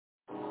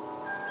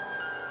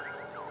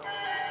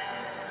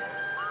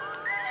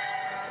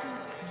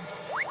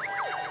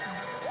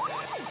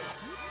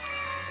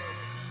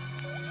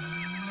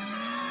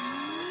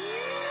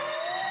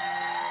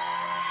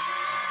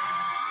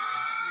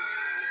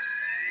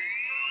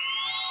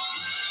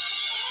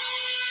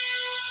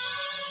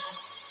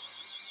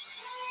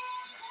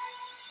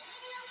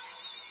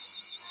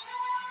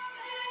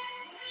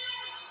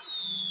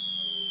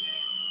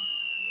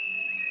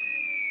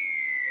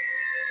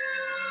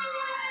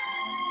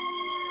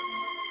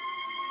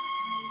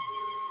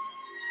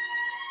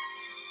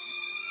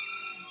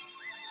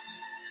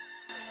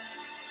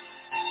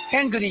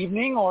And good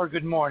evening or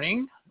good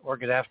morning or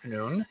good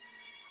afternoon,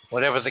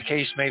 whatever the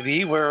case may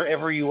be,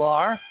 wherever you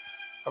are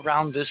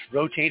around this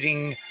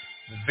rotating,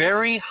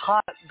 very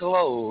hot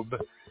globe.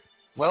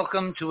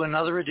 Welcome to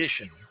another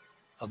edition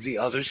of The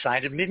Other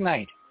Side of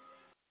Midnight,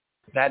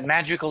 that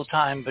magical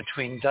time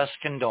between dusk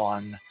and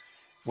dawn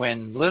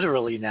when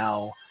literally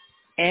now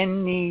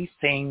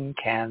anything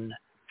can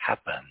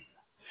happen.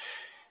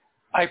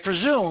 I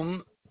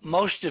presume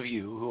most of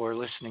you who are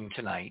listening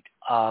tonight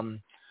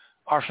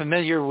are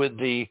familiar with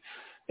the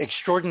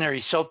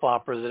extraordinary soap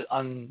opera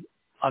that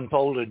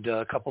unfolded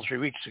a couple, 3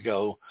 weeks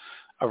ago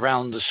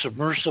around the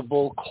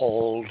submersible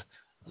called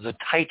the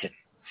Titan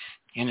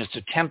in its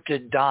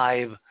attempted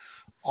dive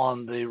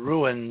on the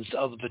ruins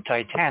of the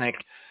Titanic,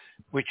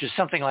 which is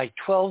something like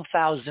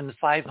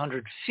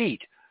 12,500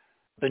 feet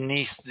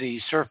beneath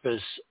the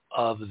surface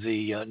of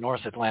the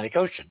North Atlantic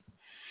Ocean,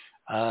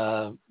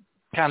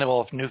 kind of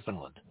off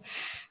Newfoundland.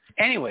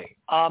 Anyway,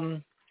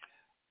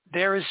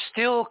 there is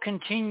still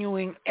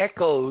continuing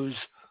echoes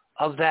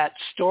of that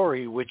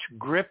story which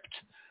gripped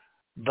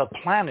the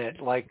planet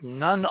like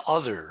none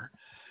other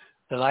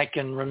that I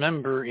can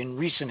remember in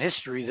recent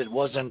history that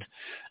wasn't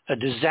a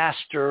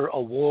disaster,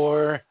 a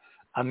war,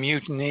 a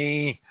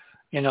mutiny,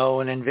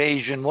 an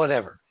invasion,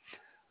 whatever.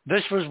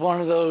 This was one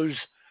of those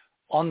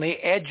on the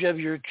edge of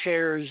your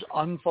chairs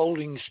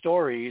unfolding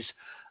stories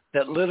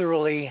that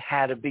literally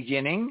had a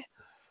beginning,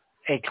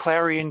 a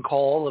clarion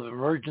call of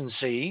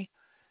emergency,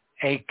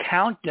 a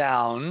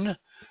countdown,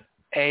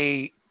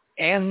 a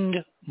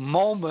end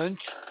moment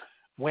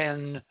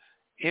when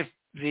if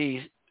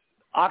the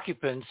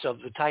occupants of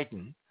the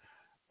Titan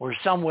were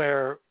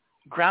somewhere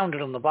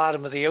grounded on the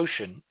bottom of the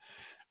ocean,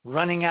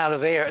 running out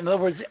of air. In other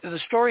words, the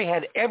story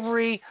had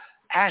every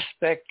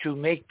aspect to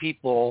make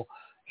people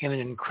in an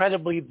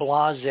incredibly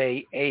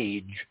blasé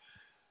age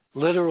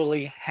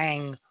literally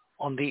hang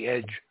on the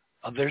edge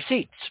of their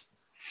seats.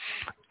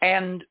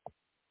 And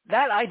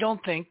that I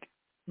don't think,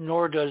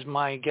 nor does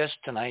my guest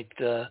tonight,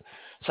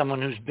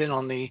 someone who's been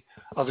on the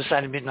other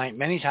side of midnight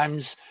many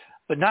times,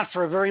 but not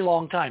for a very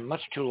long time,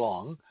 much too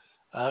long,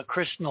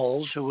 Chris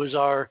Knowles, who was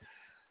our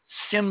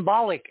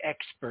symbolic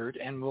expert,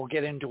 and we'll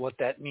get into what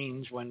that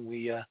means when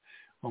we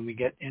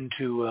get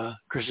into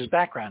Chris's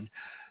background.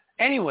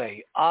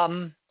 Anyway,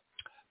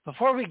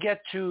 before we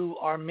get to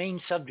our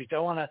main subject, I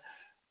want to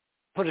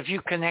put a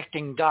few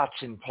connecting dots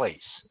in place.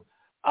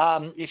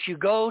 If you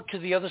go to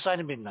the other side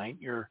of midnight,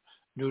 you're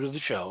new to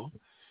the show,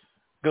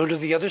 go to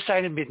the other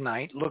side of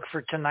midnight, look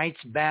for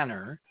tonight's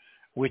banner,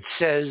 which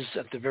says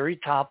at the very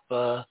top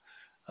of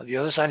the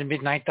other side of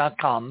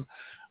midnight.com,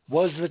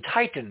 was the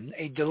Titan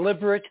a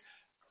deliberate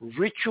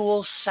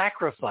ritual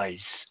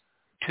sacrifice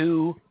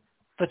to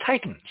the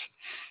Titans?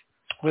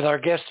 With our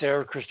guest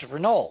there, Christopher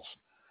Knowles.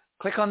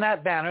 Click on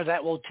that banner.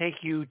 That will take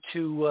you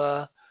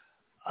to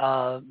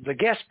the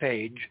guest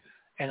page.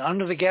 And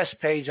under the guest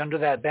page, under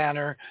that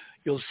banner,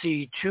 you'll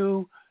see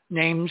two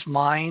names,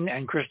 mine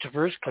and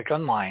Christopher's. Click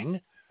on mine.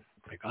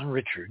 Click on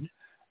Richard.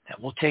 That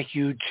will take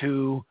you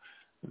to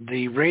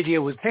the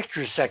Radio with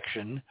Pictures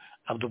section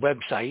of the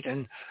website.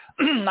 And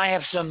I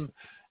have some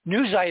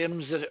news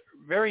items that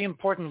very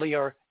importantly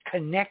are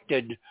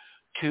connected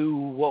to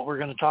what we're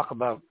going to talk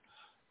about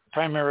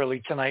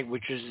primarily tonight,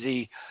 which is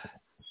the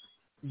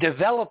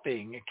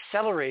developing,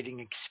 accelerating,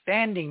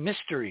 expanding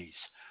mysteries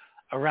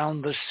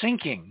around the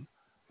sinking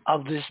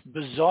of this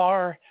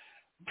bizarre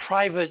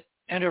private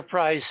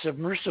enterprise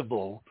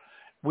submersible,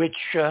 which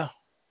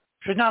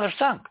should not have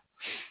sunk.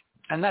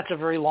 And that's a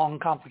very long,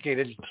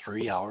 complicated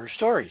 3-hour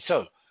story.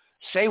 So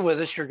stay with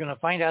us. You're going to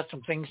find out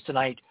some things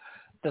tonight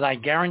that I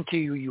guarantee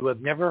you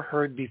have never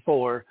heard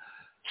before,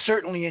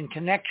 certainly in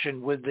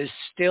connection with this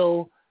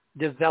still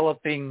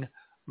developing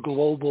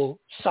global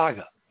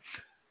saga.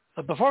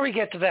 But before we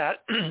get to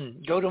that,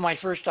 go to my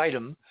first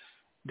item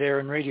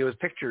there in Radio with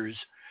Pictures.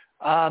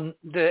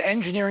 The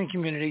engineering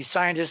community,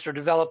 scientists are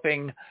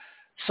developing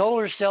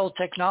solar cell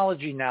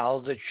technology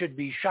now that should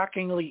be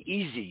shockingly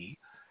easy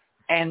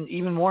and,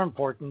 even more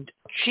important,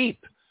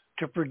 cheap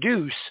to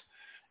produce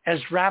as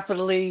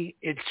rapidly,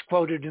 it's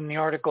quoted in the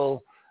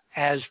article,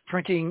 as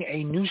printing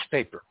a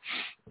newspaper.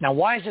 Now,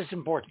 why is this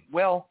important?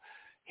 Well,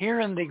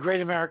 here in the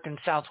Great American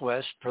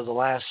Southwest for the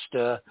last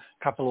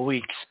couple of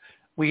weeks,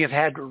 we have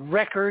had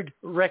record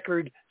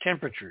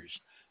temperatures.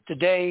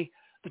 Today,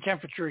 the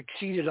temperature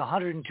exceeded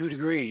 102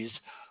 degrees,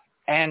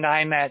 and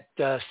I'm at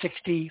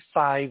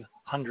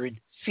 6,500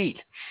 feet.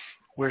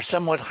 We're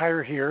somewhat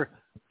higher here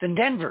than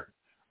Denver,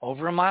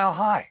 over a mile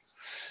high.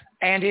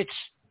 And it's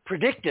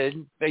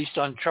predicted, based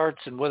on charts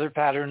and weather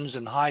patterns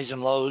and highs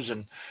and lows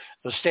and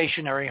the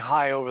stationary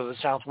high over the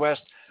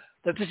Southwest,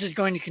 that this is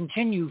going to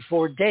continue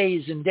for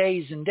days and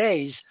days and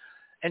days.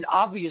 And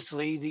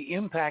obviously the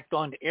impact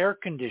on air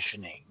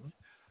conditioning,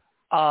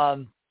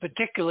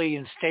 particularly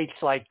in states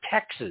like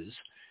Texas,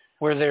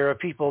 where there are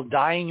people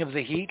dying of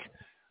the heat.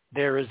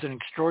 There is an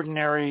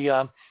extraordinary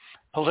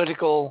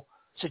political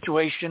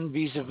situation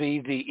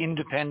vis-a-vis the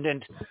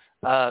independent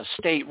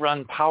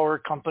state-run power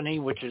company,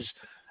 which is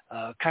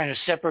kind of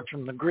separate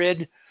from the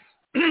grid.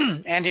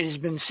 And it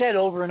has been said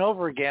over and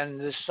over again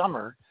this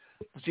summer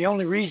It's the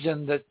only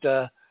reason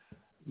that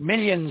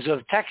millions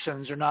of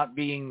Texans are not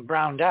being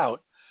browned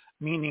out,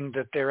 meaning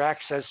that their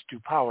access to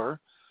power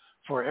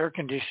for air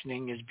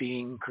conditioning is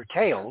being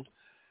curtailed,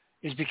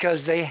 is because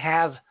they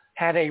have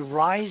had a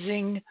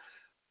rising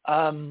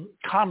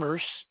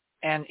commerce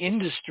and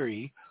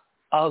industry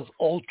of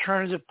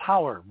alternative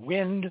power,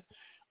 wind,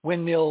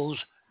 windmills,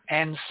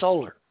 and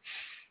solar.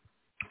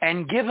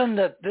 And given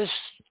that this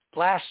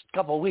last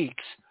couple of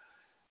weeks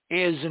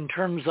is in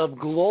terms of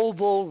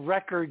global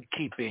record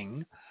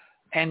keeping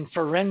and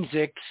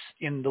forensics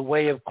in the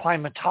way of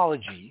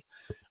climatology,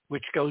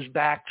 which goes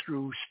back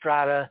through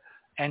strata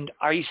and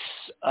ice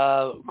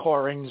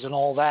corings and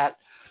all that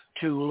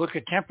to look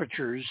at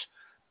temperatures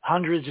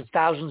hundreds of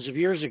thousands of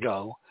years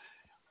ago,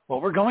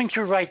 what we're going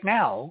through right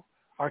now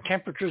are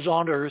temperatures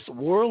on Earth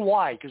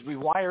worldwide, because we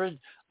wired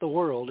the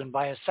world, and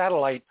by a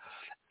satellite,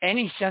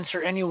 any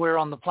sensor anywhere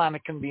on the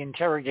planet can be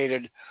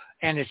interrogated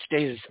and its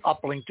data is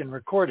uplinked and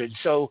recorded.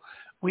 So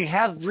we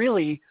have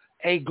really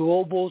a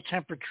global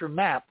temperature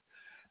map,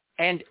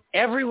 and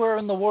everywhere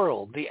in the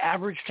world, the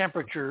average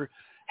temperature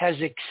has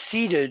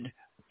exceeded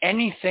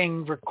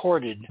anything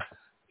recorded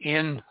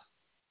in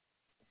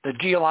the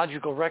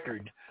geological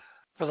record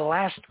for the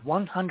last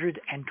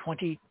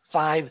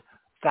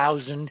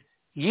 125,000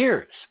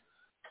 years.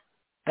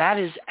 That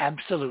is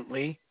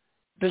absolutely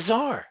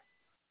bizarre.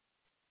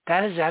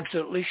 That is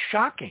absolutely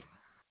shocking.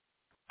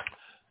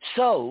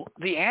 So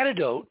the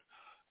antidote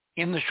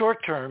in the short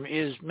term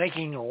is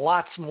making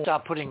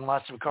stop putting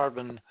lots of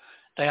carbon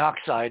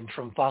dioxide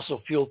from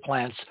fossil fuel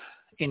plants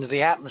into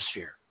the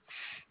atmosphere.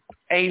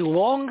 A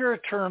longer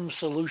term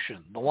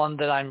solution, the one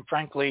that I'm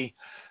frankly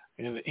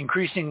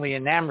increasingly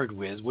enamored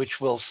with, which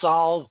will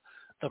solve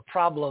the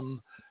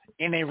problem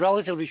in a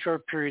relatively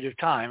short period of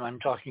time, I'm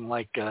talking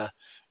like a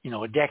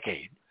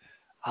decade,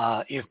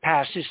 if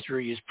past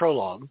history is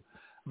prologue,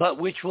 but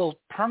which will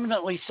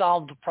permanently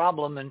solve the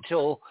problem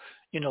until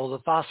the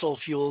fossil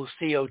fuel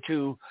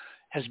CO2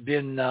 has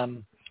been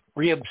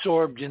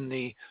reabsorbed in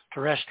the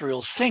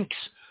terrestrial sinks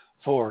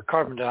for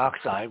carbon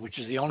dioxide, which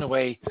is the only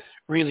way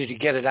really to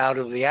get it out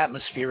of the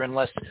atmosphere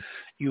unless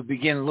you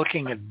begin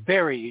looking at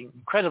very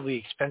incredibly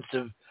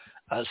expensive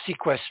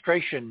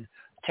sequestration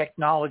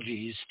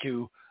technologies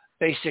to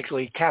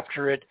basically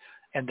capture it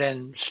and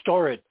then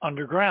store it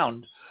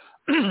underground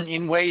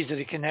in ways that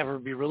it can never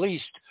be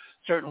released,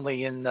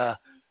 certainly in the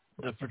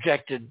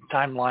projected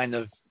timeline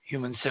of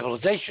human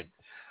civilization.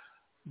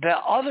 The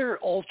other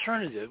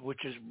alternative,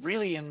 which is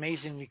really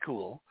amazingly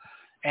cool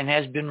and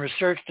has been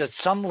researched at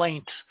some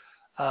length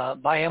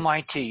by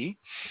MIT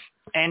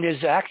and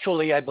is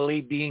actually, I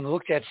believe, being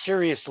looked at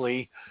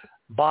seriously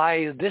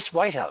by this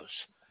White House,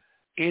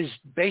 is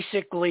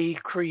basically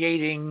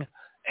creating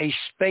a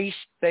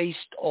space-based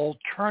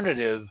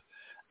alternative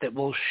that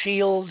will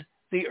shield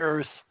the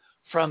Earth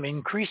from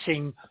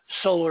increasing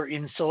solar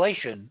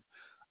insolation,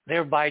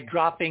 thereby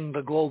dropping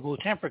the global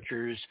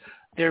temperatures,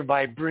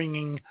 thereby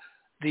bringing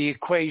the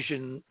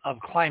equation of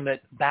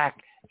climate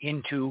back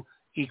into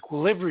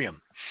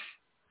equilibrium.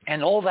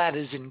 And all that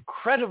is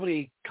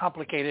incredibly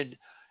complicated,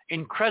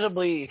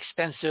 incredibly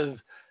expensive,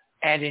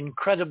 and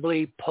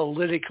incredibly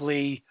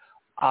politically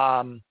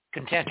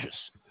contentious.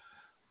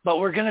 But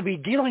we're going to be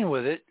dealing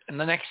with it in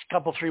the next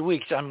 3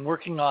 weeks. I'm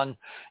working on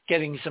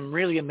getting some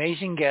really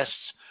amazing guests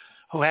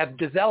who have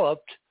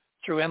developed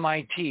through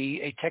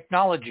MIT a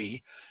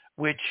technology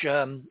which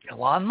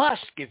Elon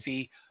Musk, if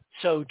he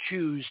so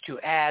choose to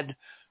add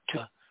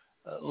to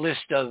a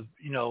list of,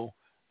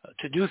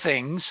 to do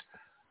things,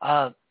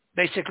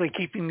 basically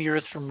keeping the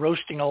Earth from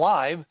roasting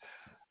alive,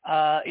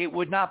 it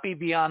would not be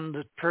beyond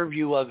the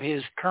purview of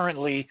his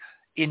currently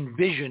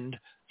envisioned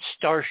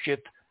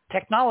Starship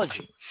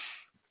technology.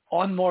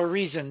 On more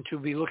reason to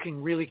be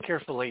looking really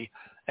carefully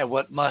at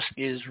what Musk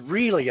is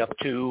really up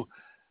to,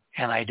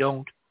 and I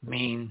don't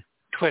mean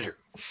Twitter.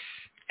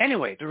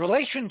 Anyway, the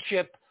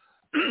relationship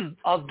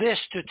of this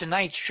to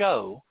tonight's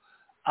show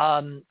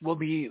will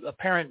be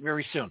apparent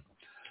very soon.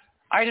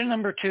 Item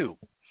number 2.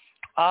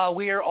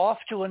 We are off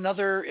to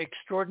another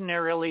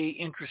extraordinarily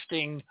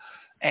interesting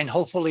and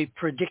hopefully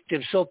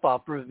predictive soap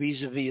opera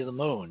vis-a-vis the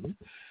moon.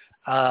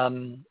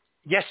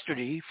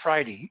 Yesterday,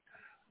 Friday,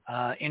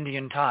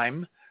 Indian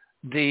time,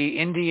 the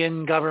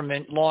Indian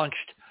government launched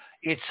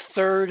its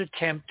third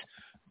attempt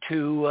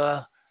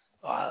to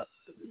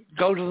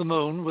go to the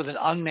moon with an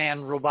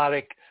unmanned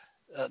robotic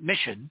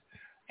mission,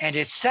 and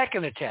its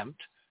second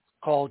attempt,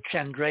 called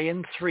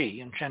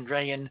Chandrayaan-3, and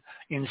Chandrayaan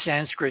in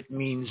Sanskrit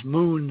means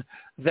moon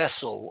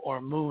vessel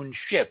or moon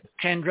ship.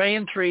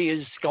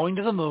 Chandrayaan-3 is going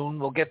to the moon.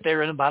 We'll get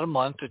there in about a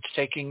month. It's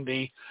taking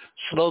the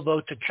slow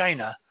boat to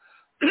China,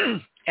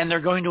 and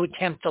they're going to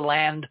attempt to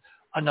land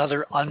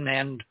another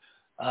unmanned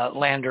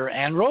lander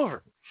and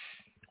rover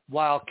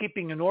while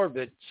keeping in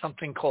orbit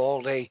something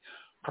called a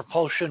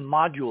propulsion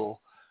module,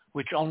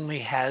 which only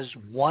has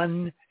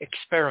one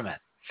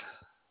experiment.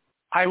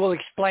 I will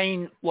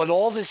explain what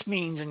all this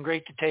means in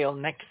great detail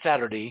next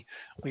Saturday.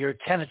 We are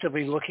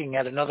tentatively looking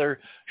at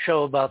another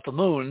show about the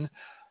moon,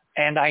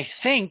 and I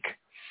think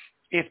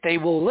if they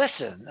will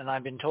listen, and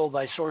I've been told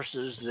by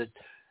sources that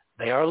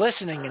they are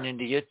listening in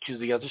India to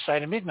The Other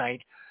Side of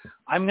Midnight,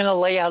 I'm going to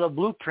lay out a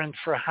blueprint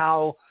for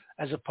how,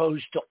 as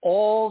opposed to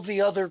all the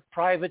other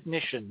private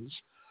missions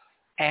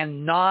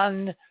and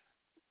non-Russian,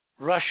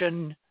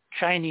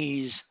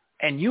 Chinese,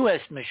 and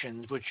U.S.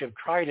 missions which have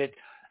tried it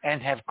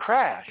and have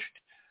crashed,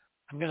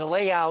 I'm going to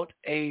lay out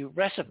a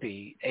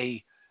recipe,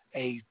 a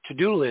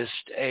to-do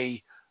list,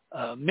 a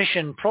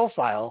mission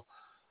profile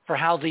for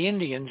how the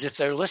Indians, if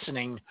they're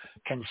listening,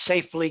 can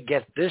safely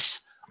get this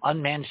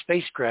unmanned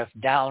spacecraft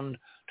down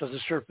to the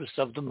surface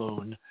of the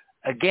moon,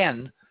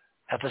 again,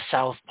 at the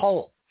South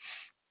Pole.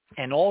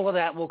 And all of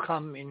that will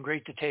come in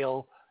great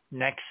detail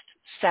next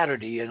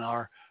Saturday in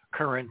our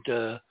current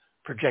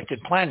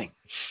projected planning.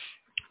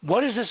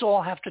 What does this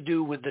all have to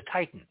do with the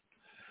Titan?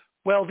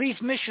 Well,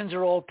 these missions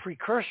are all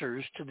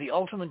precursors to the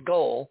ultimate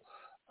goal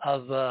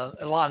of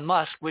Elon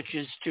Musk, which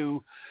is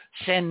to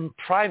send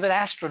private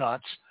astronauts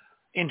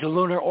into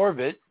lunar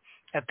orbit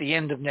at the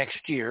end of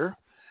next year,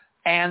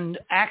 and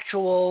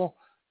actual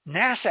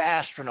NASA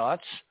astronauts,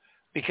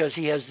 because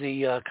he has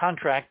the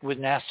contract with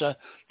NASA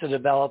to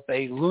develop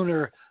a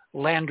lunar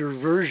lander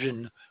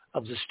version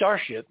of the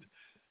Starship,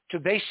 to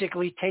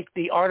basically take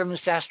the Artemis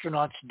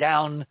astronauts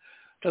down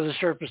to the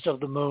surface of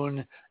the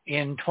moon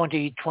in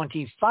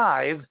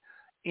 2025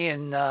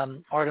 in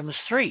Artemis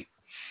 3.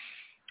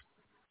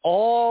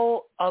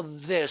 All of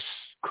this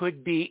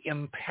could be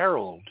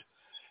imperiled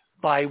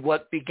by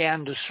what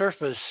began to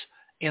surface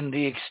in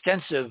the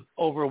extensive,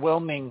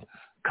 overwhelming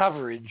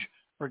coverage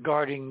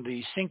regarding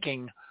the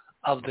sinking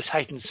of the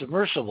Titan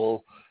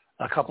submersible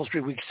a couple,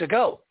 3 weeks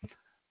ago.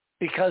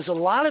 Because a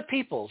lot of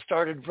people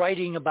started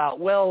writing about,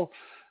 well,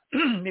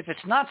 if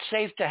it's not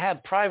safe to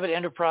have private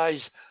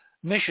enterprise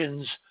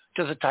missions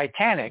to the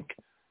Titanic,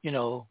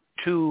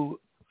 to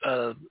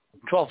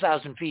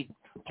 12,000 feet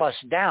plus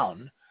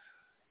down,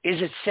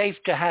 is it safe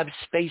to have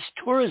space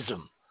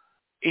tourism,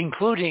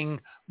 including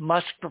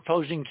Musk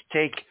proposing to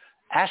take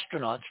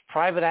astronauts,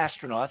 private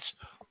astronauts,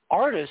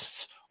 artists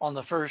on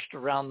the first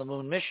around the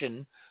moon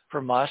mission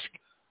for Musk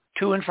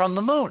to and from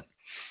the moon?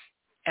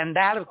 And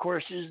that, of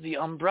course, is the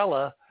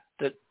umbrella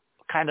that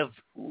kind of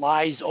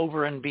lies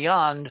over and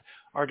beyond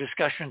our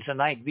discussion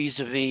tonight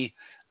vis-a-vis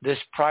this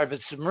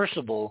private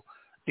submersible,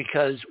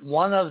 because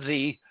one of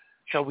the,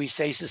 shall we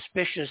say,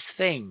 suspicious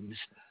things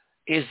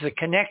is the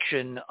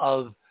connection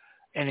of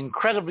an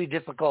incredibly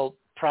difficult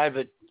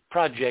private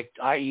project,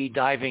 i.e.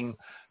 diving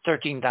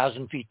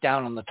 13,000 feet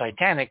down on the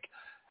Titanic,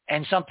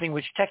 and something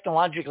which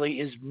technologically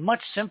is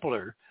much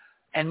simpler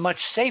and much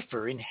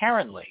safer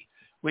inherently,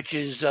 which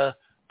is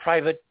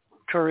private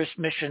tourist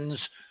missions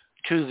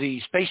to the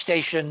space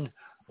station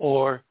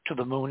or to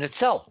the moon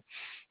itself.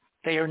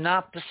 They are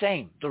not the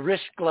same. The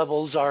risk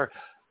levels are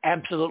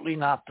absolutely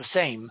not the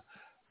same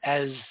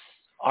as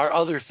are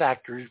other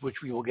factors, which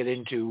we will get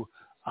into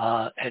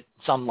at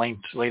some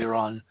length later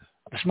on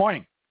this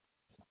morning.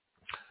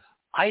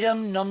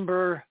 Item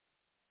number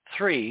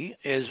 3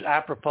 is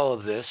apropos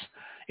of this.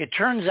 It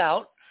turns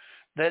out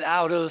that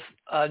out of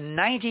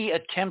 90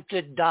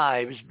 attempted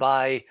dives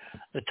by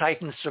the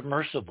Titan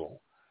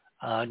submersible,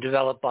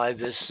 developed by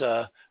this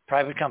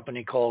private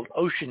company called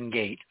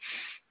OceanGate,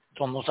 it's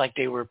almost like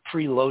they were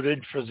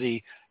preloaded for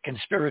the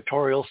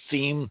conspiratorial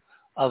theme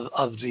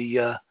of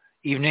the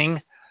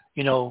evening.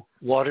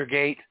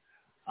 Watergate,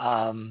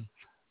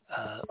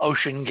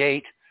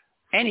 OceanGate.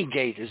 Any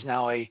gate is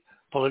now a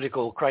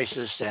political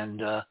crisis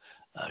and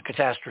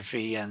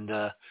catastrophe and,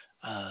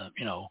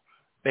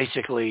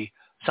 basically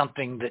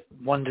something that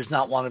one does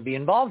not want to be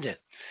involved in.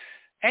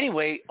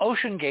 Anyway,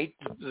 OceanGate,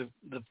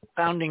 the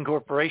founding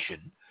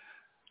corporation,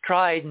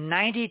 tried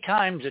 90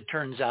 times, it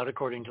turns out,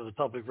 according to the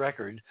public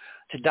record,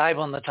 to dive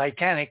on the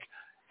Titanic,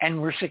 and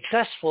were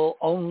successful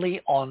only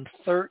on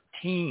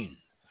 13,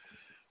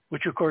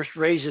 which of course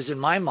raises in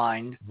my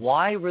mind,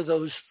 why were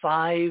those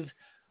 5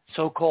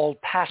 so-called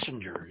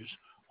passengers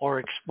or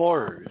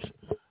explorers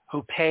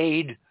who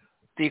paid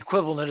the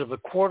equivalent of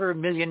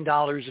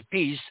 $250,000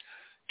 apiece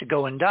to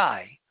go and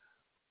die,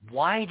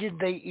 why did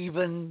they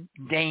even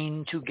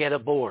deign to get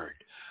aboard?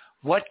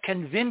 What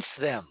convinced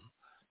them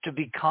to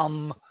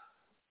become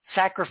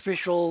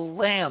sacrificial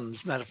lambs,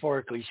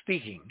 metaphorically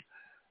speaking?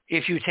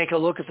 If you take a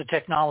look at the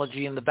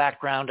technology in the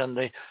background and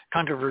the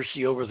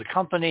controversy over the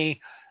company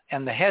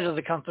and the head of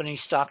the company,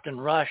 Stockton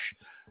Rush,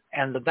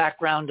 and the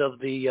background of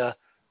the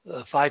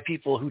 5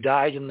 people who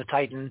died in the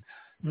Titan,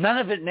 none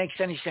of it makes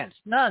any sense.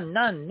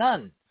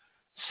 None.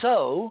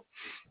 So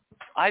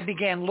I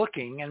began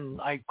looking,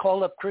 and I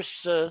called up Chris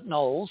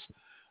Knowles,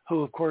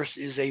 who, of course,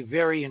 is a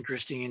very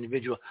interesting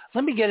individual.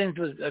 Let me get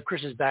into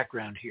Chris's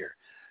background here.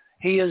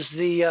 He is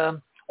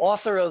the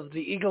author of the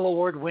Eagle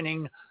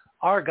Award-winning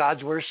Our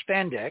Gods Wear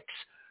Spandex,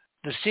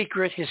 The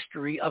Secret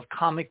History of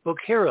Comic Book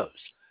Heroes.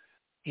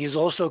 He is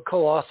also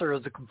co-author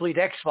of The Complete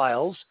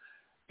X-Files,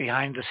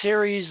 Behind the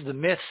Series, the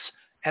Myths,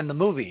 and the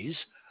Movies.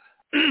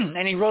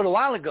 And he wrote a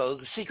while ago,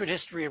 The Secret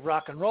History of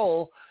Rock and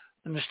Roll,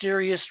 The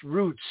Mysterious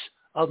Roots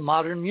of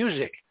Modern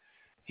Music.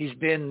 He's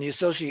been the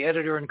associate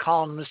editor and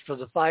columnist for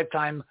the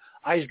 5-time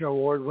Eisner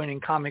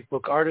Award-winning Comic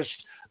Book Artist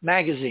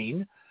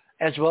magazine,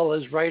 as well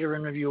as writer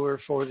and reviewer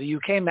for the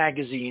UK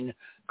magazine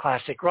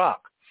Classic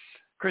Rock.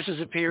 Chris has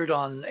appeared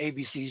on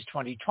ABC's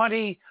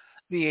 2020,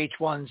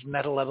 VH1's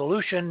Metal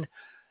Evolution,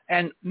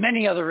 and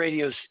many other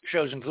radio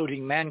shows,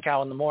 including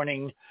Mancow in the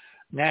Morning,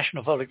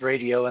 National Public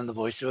Radio, and The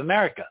Voice of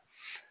America.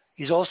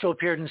 He's also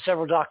appeared in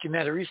several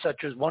documentaries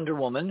such as Wonder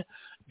Woman,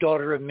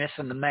 Daughter of Myth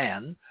and the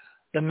Man,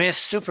 The Myth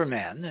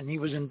Superman, and he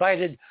was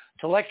invited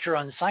to lecture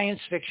on science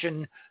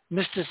fiction,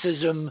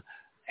 mysticism,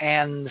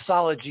 and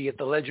mythology at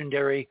the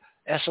legendary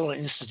Esalen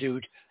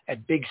Institute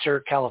at Big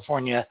Sur,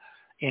 California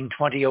in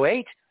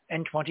 2008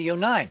 and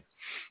 2009.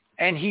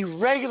 And he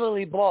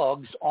regularly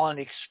blogs on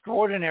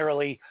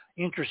extraordinarily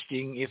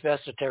interesting, if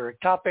esoteric,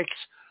 topics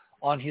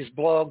on his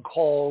blog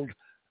called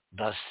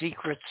The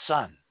Secret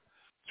Sun.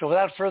 So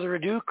without further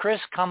ado, Chris,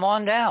 come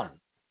on down.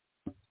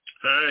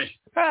 Hey.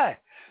 Hi.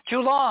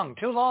 Too long.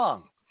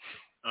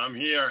 I'm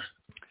here.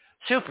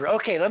 Super.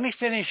 Okay, let me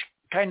finish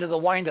kind of the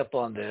wind-up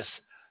on this,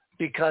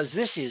 because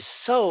this is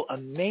so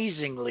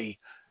amazingly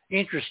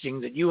interesting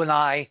that you and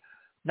I,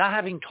 not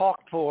having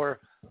talked for,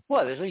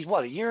 at least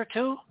a year or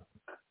two?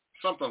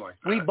 Something like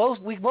that.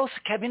 We both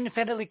have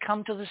independently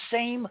come to the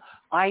same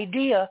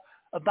idea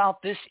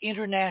about this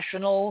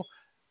international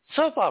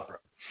soap opera.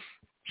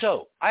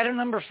 So, item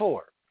number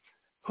 4.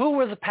 Who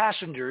were the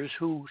passengers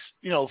who,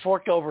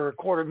 forked over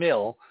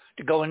 $250,000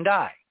 to go and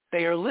die?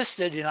 They are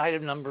listed in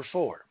item number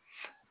 4.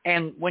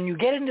 And when you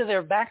get into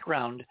their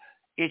background,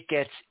 it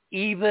gets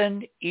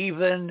even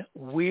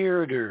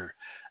weirder.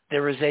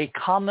 There is a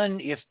common,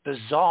 if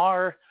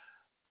bizarre,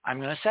 I'm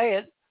going to say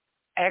it,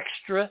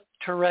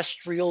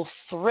 extraterrestrial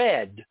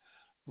thread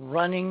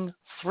running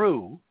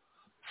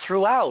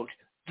throughout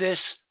this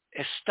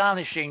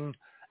astonishing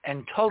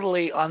and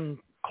totally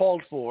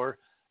uncalled for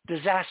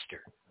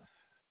disaster.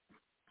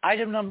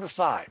 Item number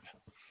 5.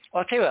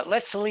 I'll tell you what,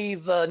 let's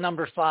leave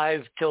number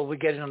 5 till we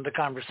get into the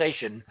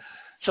conversation.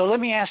 So let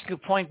me ask you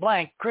point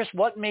blank, Chris,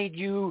 what made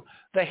you,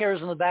 the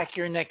hairs on the back of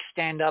your neck,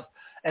 stand up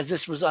as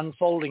this was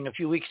unfolding a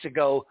few weeks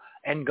ago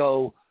and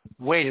go,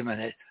 wait a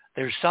minute,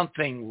 there's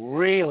something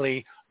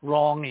really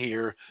wrong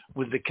here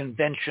with the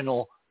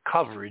conventional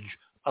coverage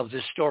of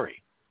this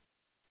story?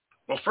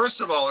 Well, first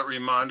of all, it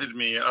reminded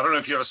me, I don't know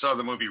if you ever saw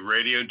the movie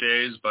Radio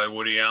Days by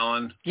Woody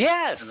Allen.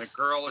 Yes. And the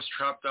girl is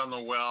trapped down the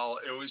well.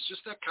 It was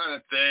just that kind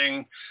of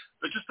thing.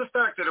 But just the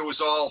fact that it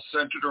was all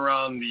centered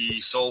around the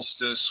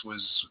solstice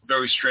was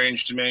very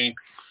strange to me.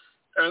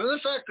 And then the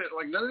fact that,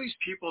 none of these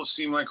people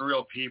seem like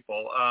real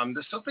people.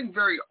 There's something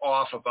very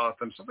off about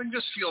them. Something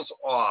just feels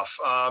off.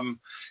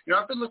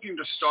 I've been looking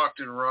to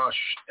Stockton Rush,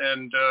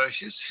 and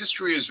his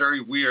history is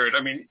very weird.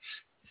 I mean,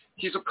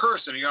 he's a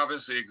person. He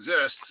obviously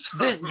exists.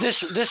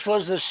 This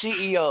was the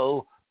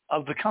CEO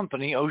of the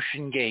company,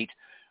 Ocean Gate,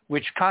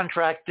 which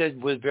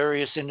contracted with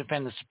various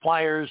independent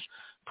suppliers,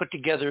 put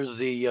together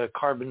the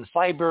carbon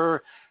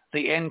fiber,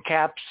 the end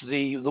caps,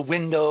 the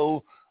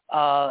window,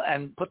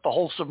 and put the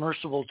whole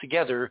submersible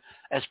together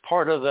as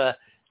part of a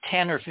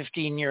 10 or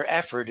 15-year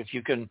effort, if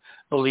you can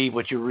believe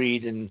what you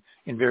read in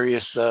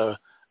various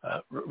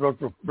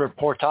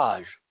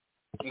reportage.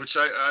 Which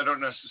I don't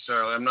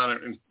necessarily, I'm not,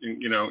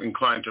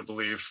 inclined to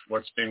believe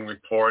what's being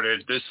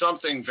reported. There's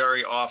something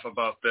very off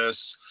about this.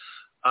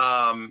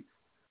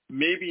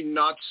 Maybe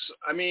not,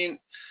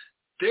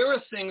 there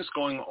are things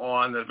going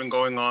on that have been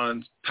going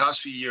on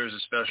past few years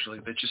especially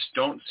that just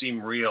don't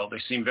seem real. They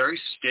seem very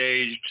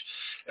staged,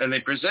 and they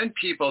present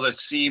people that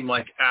seem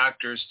like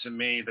actors to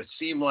me, that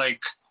seem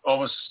like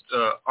almost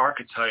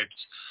archetypes.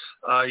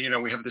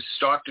 We have this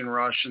Stockton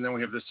Rush, and then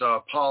we have this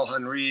Paul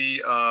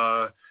Henry,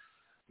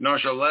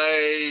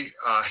 Narjaleh,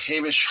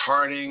 Hamish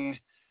Harding,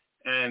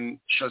 and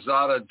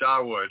Shahzada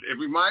Dawood. It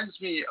reminds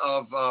me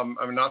of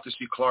not the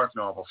Steve Clark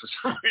novel for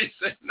some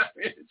reason.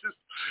 It's just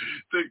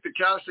the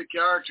cast of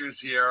characters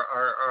here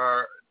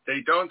are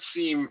they don't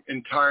seem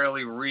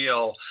entirely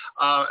real.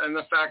 And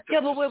the fact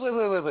that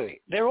but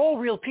wait. They're all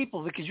real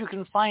people, because you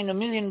can find a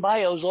million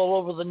bios all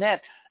over the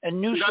net and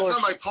news sources.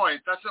 That's not my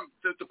point.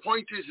 The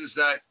point is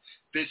that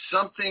there's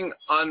something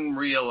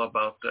unreal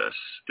about this.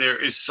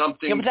 There is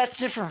something. Yeah, but that's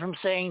different from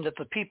saying that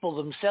the people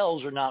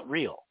themselves are not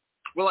real.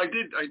 Well, I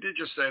did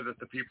just say that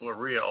the people are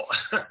real.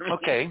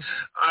 Okay.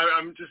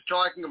 I'm just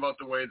talking about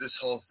the way this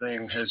whole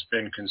thing has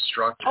been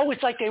constructed. Oh,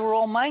 it's like they were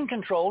all mind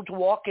controlled to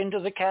walk into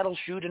the cattle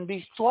chute and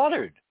be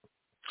slaughtered.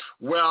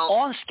 Well,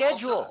 on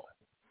schedule.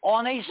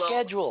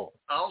 Schedule.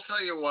 I'll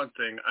tell you one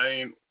thing.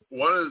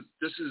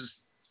 This is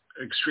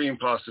extreme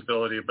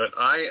possibility, but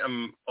I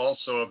am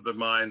also of the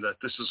mind that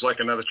this is like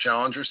another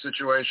Challenger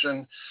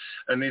situation,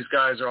 and these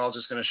guys are all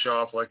just going to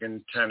show up like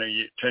in 10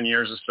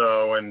 years or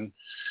so, and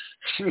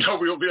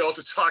nobody will be able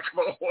to talk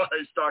about why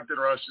Stockton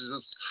Rush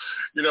is just,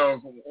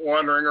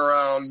 wandering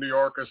around New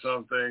York or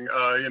something,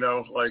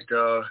 like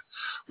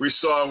we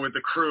saw with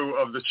the crew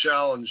of the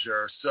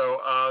Challenger. So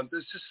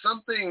there's just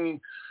something,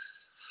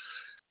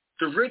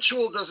 the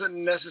ritual doesn't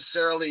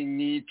necessarily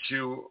need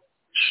to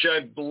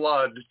shed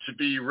blood to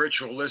be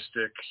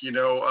ritualistic. We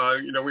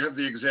have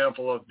the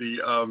example of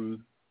the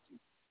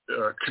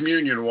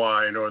communion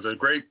wine or the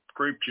grape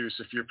juice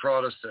if you're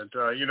Protestant.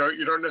 You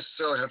don't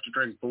necessarily have to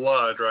drink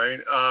blood, right?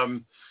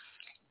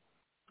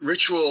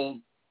 Ritual,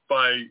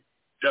 by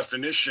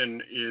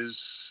definition, is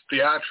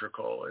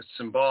theatrical. It's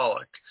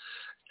symbolic.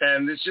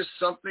 And there's just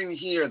something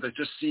here that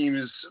just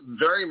seems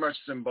very much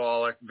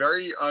symbolic,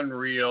 very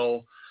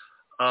unreal.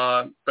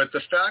 But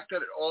the fact that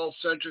it all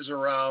centers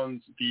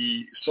around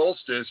the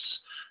solstice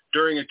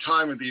during a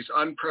time of these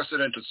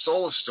unprecedented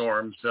solar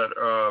storms that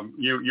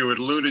you had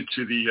alluded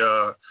to,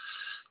 the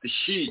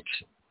heat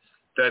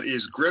that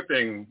is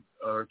gripping,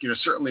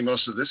 certainly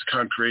most of this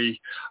country,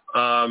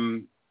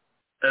 and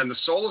the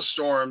solar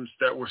storms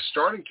that were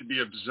starting to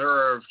be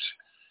observed,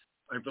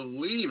 I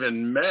believe,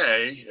 in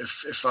May,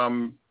 if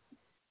I'm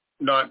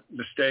not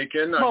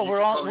mistaken. Well,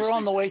 we're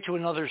on the way to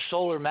another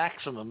solar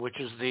maximum, which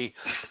is the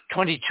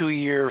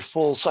 22-year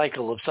full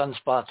cycle of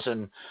sunspots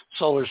and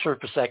solar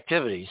surface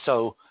activity.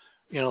 So,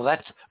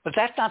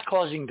 that's not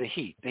causing the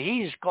heat. The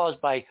heat is caused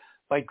by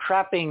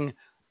trapping,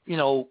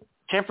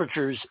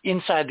 temperatures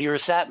inside the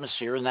Earth's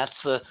atmosphere, and that's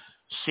the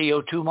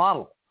CO2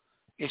 model.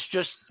 It's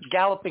just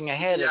galloping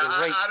ahead at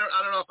a rate. I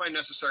don't know if I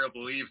necessarily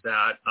believe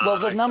that. Well,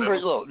 the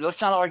numbers, look, let's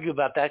not argue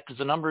about that because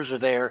the numbers are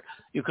there.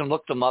 You can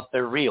look them up.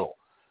 They're real.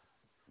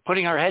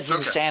 Putting our heads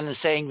in the sand and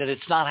saying that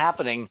it's not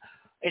happening.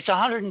 It's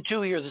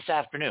 102 here this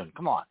afternoon.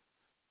 Come on.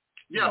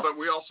 Yeah, but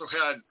we also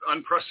had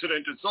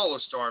unprecedented solar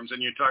storms,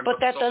 and you're talking about.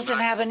 But that doesn't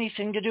have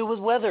anything to do with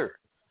weather.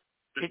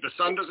 The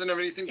sun doesn't have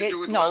anything to do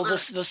with weather? No,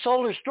 the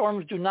solar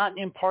storms do not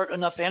impart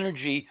enough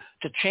energy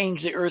to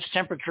change the Earth's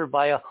temperature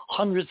by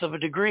 1/100 of a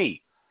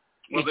degree.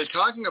 Well, they're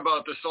talking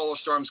about the solar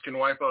storms can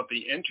wipe out the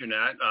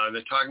internet.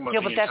 They're talking about the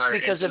entire internet. Yeah, but that's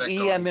because of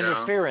EM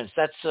interference.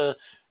 That's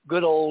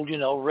good old,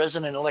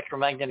 resonant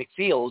electromagnetic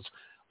fields,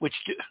 which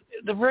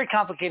the very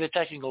complicated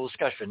technical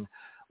discussion.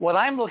 What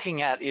I'm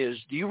looking at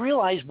is, do you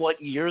realize what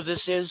year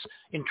this is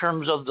in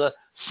terms of the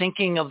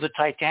sinking of the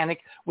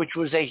Titanic, which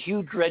was a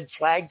huge red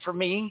flag for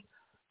me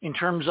in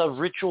terms of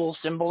ritual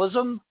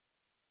symbolism?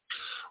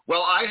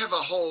 Well, I have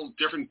a whole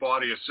different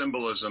body of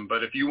symbolism,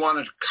 but if you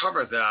wanted to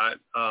cover that,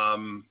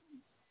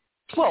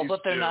 well,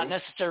 but they're not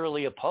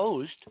necessarily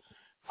opposed.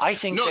 I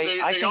think they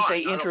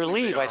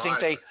interleave. I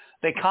think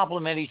they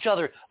complement each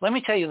other. Let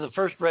me tell you the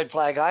first red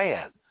flag I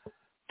had.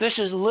 This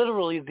is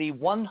literally the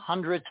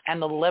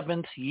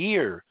 111th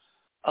year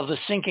of the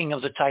sinking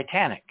of the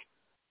Titanic.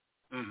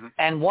 Mm-hmm.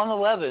 And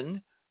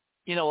 111,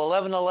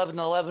 11, 11,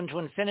 11 to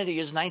infinity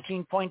is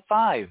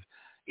 19.5.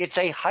 It's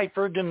a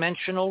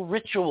hyperdimensional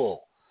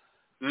ritual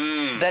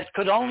that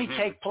could only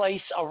take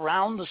place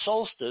around the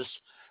solstice.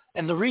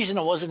 And the reason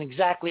it wasn't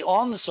exactly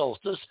on the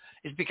solstice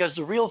is because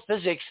the real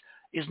physics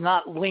is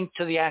not linked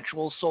to the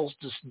actual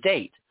solstice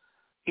date.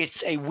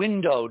 It's a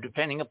window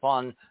depending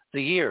upon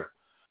the year.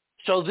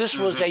 So this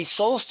was a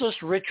solstice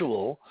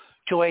ritual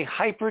to a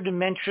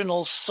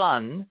hyperdimensional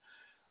sun,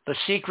 the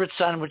secret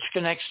sun which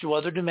connects to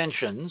other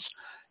dimensions,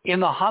 in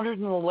the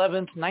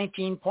 111th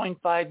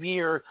 19.5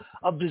 year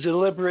of the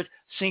deliberate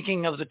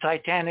sinking of the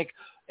Titanic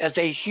as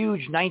a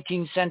huge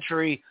 19th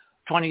century,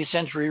 20th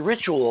century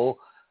ritual,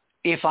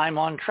 if I'm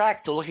on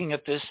track to looking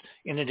at this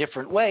in a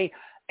different way.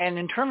 And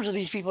in terms of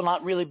these people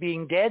not really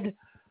being dead,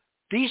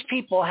 these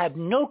people have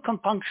no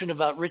compunction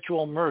about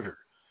ritual murder.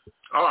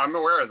 Oh, I'm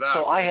aware of that.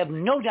 So I have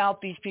no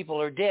doubt these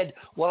people are dead.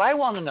 What I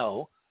want to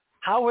know,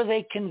 how are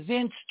they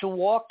convinced to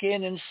walk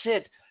in and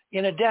sit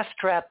in a death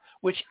trap,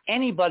 which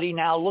anybody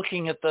now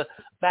looking at the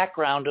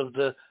background of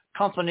the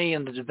company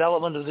and the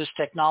development of this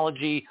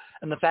technology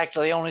and the fact that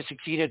they only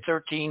succeeded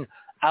 13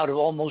 out of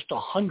almost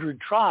 100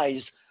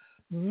 tries,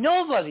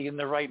 nobody in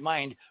their right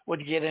mind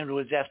would get into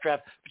a death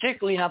trap,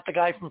 particularly not the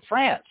guy from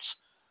France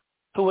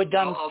who had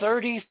done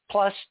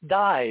 30-plus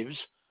dives.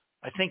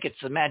 I think it's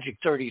the magic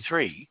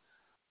 33.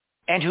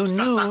 And who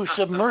knew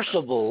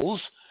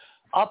submersibles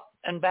up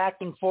and back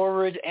and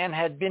forward and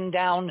had been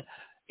down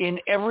in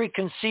every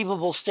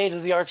conceivable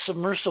state-of-the-art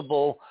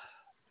submersible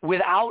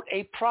without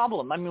a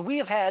problem. I mean, we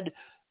have had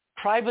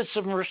private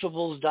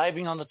submersibles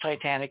diving on the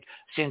Titanic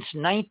since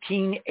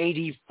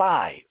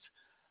 1985.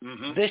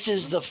 Mm-hmm. This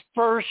is the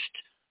first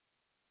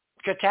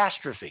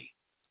catastrophe.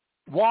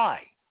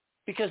 Why?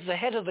 Because the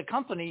head of the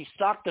company,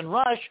 Stockton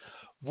Rush,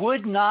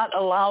 would not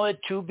allow it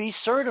to be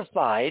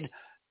certified,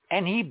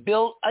 and he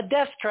built a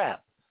death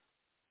trap,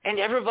 and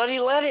everybody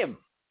let him.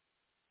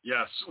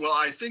 Yes. Well,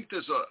 I think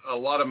there's a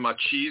lot of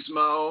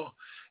machismo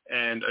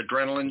and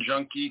adrenaline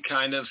junkie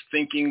kind of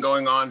thinking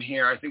going on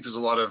here. I think there's a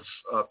lot of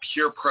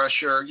peer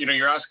pressure.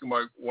 You're asking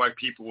why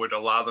people would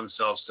allow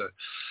themselves to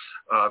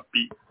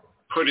be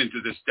put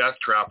into this death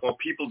trap. Well,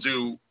 people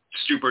do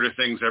stupider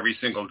things every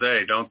single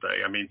day, don't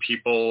they? I mean,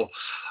 people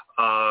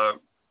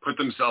put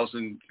themselves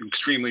in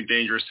extremely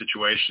dangerous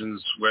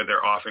situations where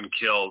they're often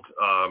killed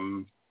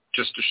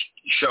just to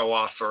show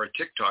off for a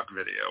TikTok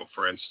video,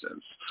 for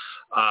instance.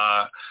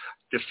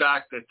 The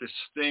fact that this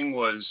thing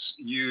was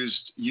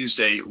used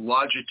a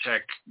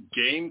Logitech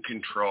game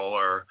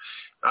controller,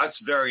 that's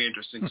very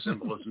interesting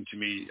symbolism to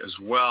me as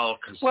well.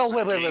 Well,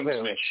 wait.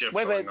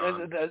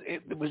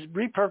 It was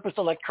repurposed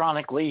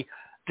electronically.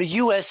 The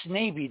U.S.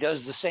 Navy does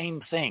the same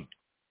thing.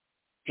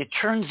 it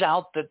turns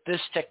out that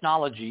this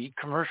technology,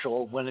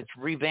 commercial, when it's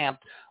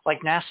revamped,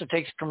 like NASA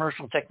takes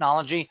commercial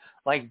technology,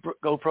 like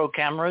GoPro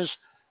cameras,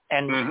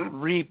 and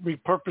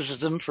repurposes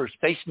them for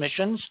space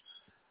missions.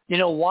 You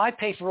know, why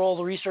pay for all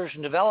the research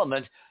and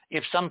development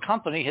if some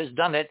company has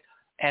done it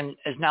and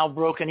is now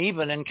broken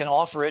even and can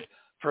offer it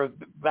for a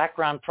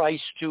background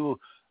price to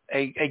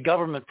a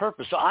government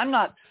purpose? So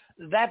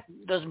that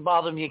doesn't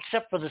bother me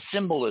except for the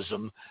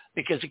symbolism,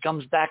 because it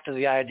comes back to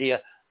the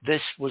idea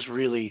this was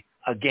really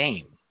a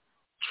game.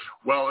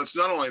 Well, it's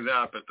not only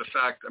that, but the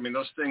fact, I mean,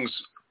 those things,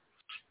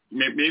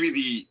 maybe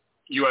the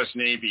U.S.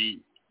 Navy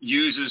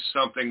uses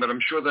something, but I'm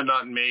sure they're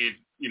not made,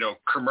 you know,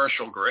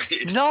 commercial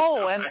grade.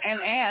 No,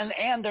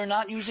 and they're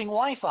not using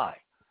Wi-Fi.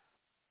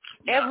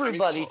 Yeah,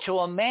 everybody, to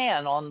a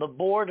man on the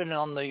board and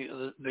on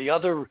the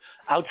other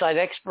outside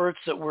experts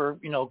that were,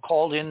 you know,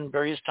 called in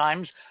various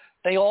times,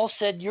 they all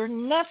said, you're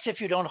nuts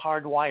if you don't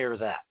hardwire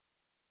that.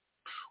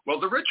 Well,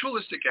 the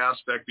ritualistic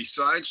aspect,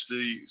 besides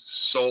the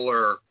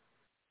solar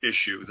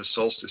issue, the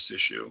solstice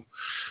issue,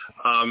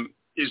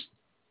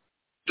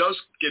 does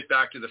get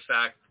back to the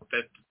fact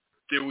that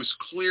there was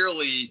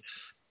clearly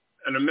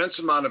an immense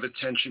amount of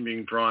attention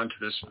being drawn to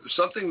this,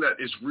 something that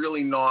is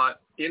really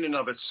not in and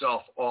of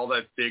itself all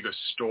that big a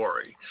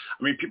story.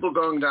 I mean, people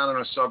going down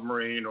on a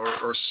submarine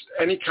or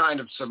any kind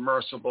of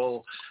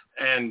submersible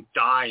and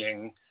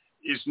dying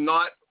is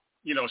not,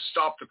 you know,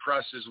 stop the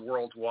presses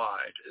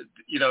worldwide.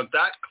 You know,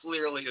 that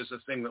clearly is a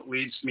thing that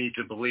leads me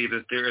to believe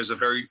that there is a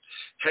very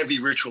heavy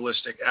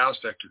ritualistic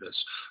aspect to this.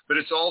 But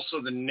it's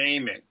also the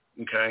naming,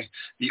 okay?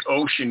 The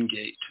Ocean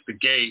Gate, the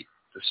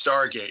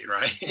Stargate,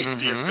 right?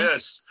 The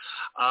abyss.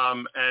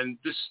 And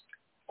this,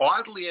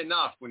 oddly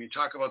enough, when you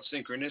talk about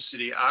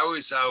synchronicity, I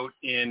was out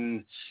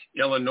in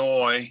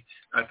Illinois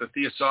at the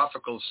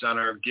Theosophical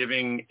Center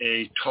giving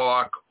a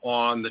talk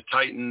on the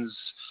Titans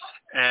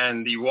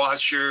and the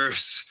Watchers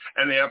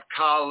and the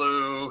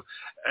Apkallu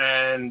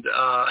and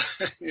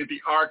the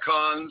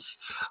Archons.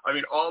 I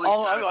mean, all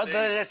these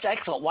that's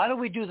excellent. Why don't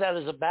we do that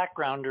as a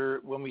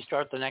backgrounder when we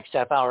start the next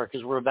half hour,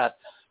 because we're about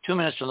 2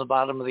 minutes from the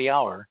bottom of the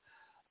hour.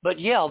 But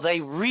yeah,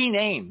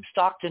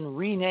 Stockton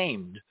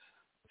renamed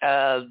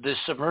this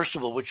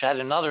submersible, which had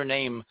another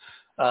name,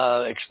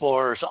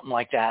 Explorer or something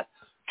like that,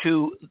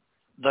 to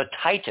the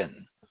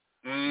Titan,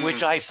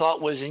 which I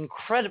thought was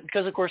incredible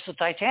because, of course, the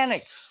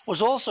Titanic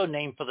was also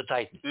named for the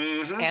Titan.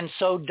 And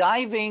so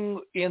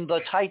diving in the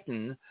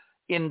Titan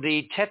in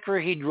the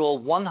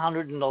tetrahedral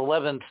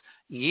 111th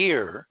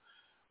year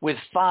with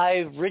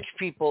 5 rich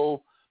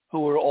people who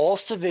were all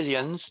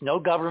civilians, no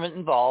government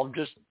involved,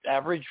 just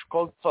average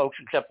folks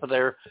except for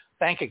their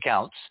bank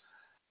accounts,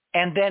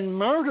 and then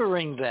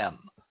murdering them.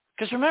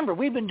 Because remember,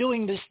 we've been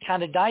doing this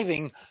kind of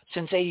diving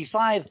since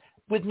 85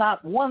 with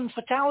not one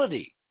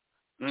fatality.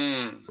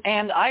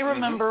 And I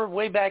remember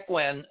way back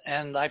when,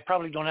 and I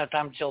probably don't have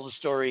time to tell the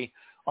story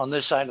on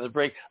this side of the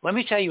break. Let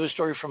me tell you a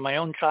story from my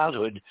own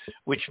childhood,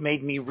 which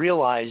made me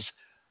realize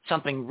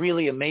something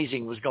really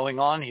amazing was going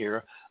on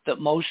here that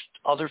most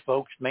other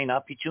folks may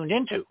not be tuned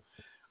into.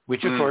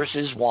 Which, of course,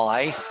 is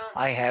why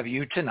I have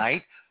you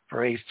tonight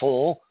for a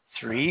full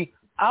 3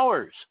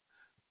 hours.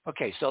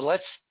 Okay, so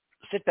let's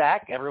sit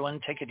back. Everyone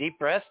take a deep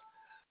breath.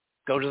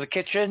 Go to the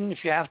kitchen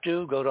if you have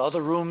to. Go to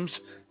other rooms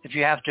if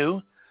you have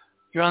to.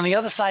 You're on the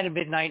other side of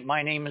midnight.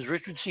 My name is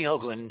Richard C.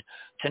 Hoagland.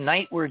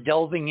 Tonight we're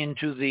delving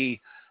into the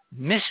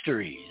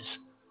mysteries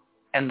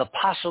and the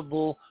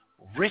possible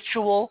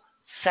ritual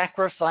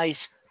sacrifice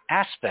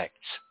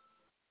aspects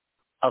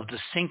of the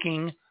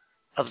sinking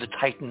of the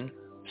Titan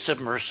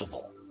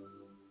submersible.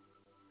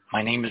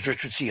 My name is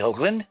Richard C.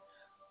 Hoagland.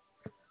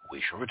 We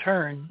shall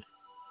return.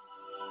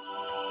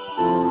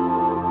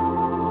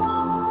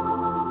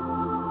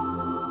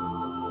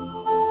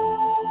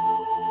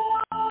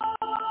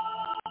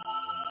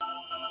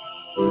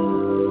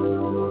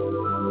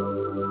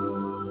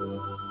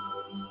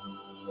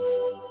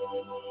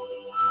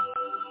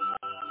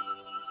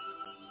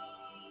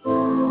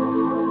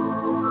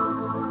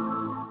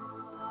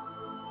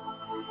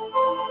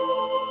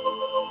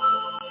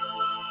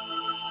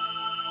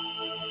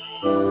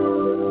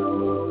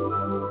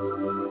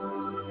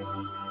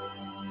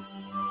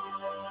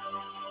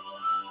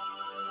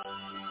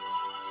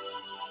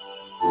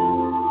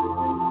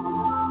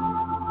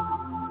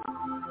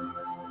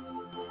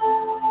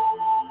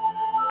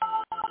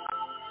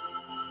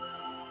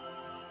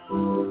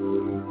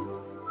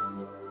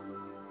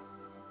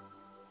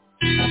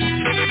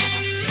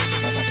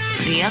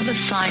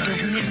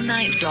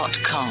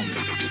 theothersideofmidnight.com.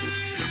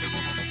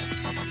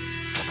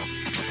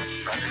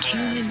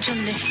 Tune in to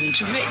listen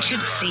to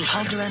Richard C.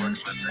 Hoagland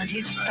and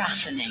his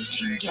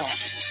fascinating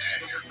guests.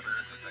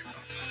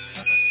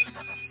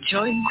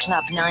 Join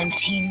Club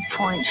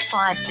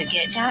 19.5 to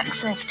get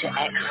access to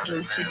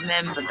exclusive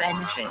member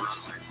benefits.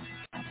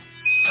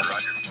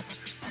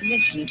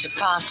 Listen to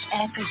past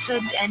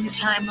episodes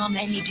anytime on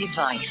any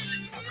device.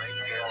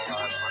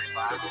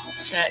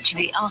 Search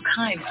the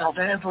archives of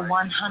over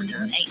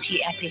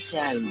 180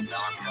 episodes.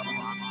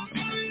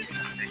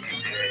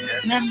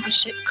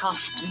 Membership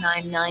costs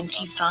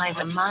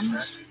 $9.95 a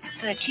month,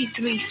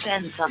 33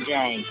 cents a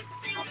day.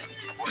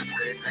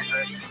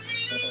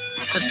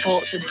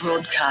 Support the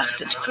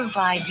broadcasters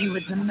provide you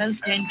with the most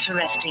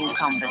interesting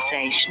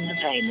conversation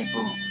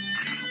available.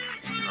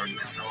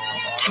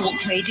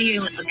 Talk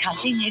radio at the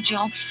cutting edge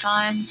of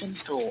science and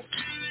thought.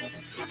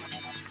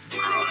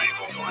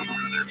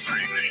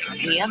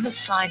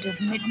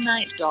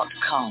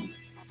 TheOtherSideOfMidnight.com.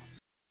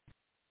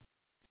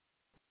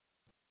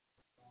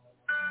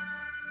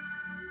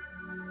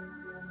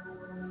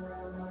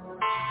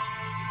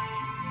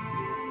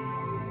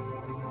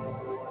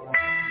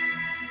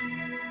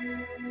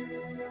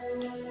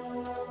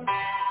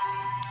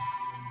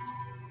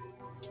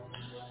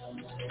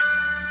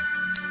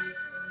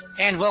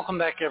 And welcome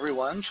back,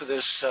 everyone, to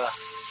this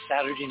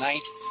Saturday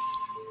night,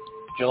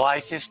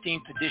 July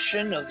 15th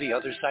edition of The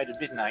Other Side of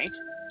Midnight.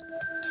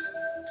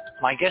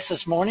 My guest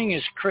this morning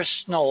is Chris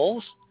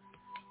Knowles,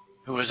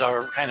 who is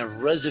our kind of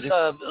resident.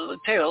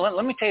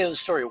 Let me tell you the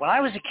story. When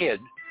I was a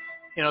kid,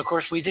 of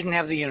course, we didn't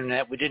have the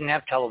internet. We didn't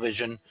have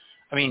television.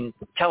 I mean,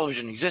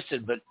 television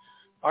existed, but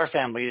our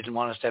family didn't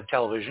want us to have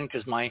television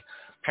because my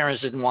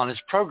parents didn't want us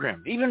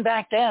programmed. Even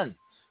back then,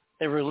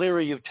 they were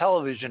leery of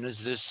television as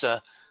this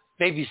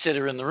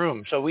babysitter in the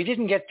room. So we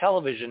didn't get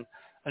television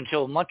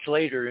until much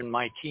later in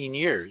my teen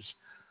years.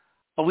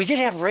 But we did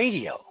have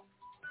radio.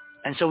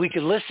 And so we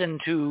could listen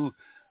to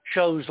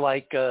shows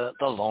like The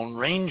Lone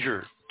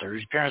Ranger. Their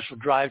parents would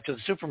drive to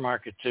the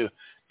supermarket to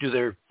do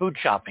their food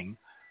shopping.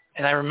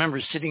 And I remember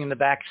sitting in the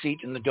back seat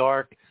in the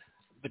dark,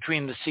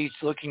 between the seats,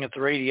 looking at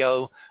the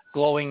radio,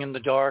 glowing in the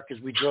dark as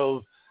we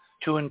drove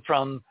to and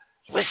from,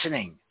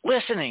 listening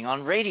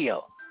on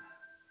radio,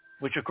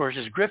 which of course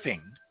is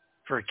gripping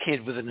for a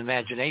kid with an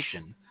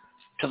imagination,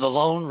 to the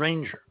Lone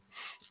Ranger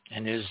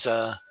and his,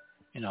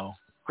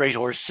 great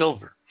horse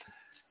Silver.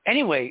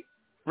 Anyway,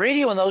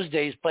 radio in those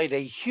days played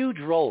a huge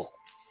role,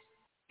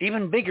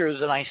 even bigger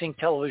than I think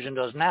television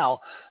does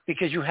now,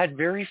 because you had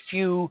very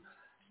few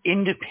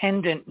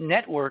independent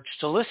networks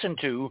to listen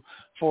to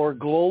for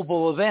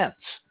global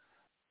events.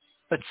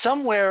 But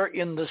somewhere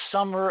in the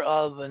summer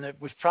of, and it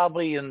was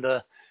probably in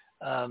the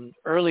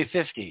early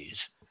 50s,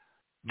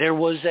 there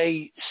was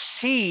a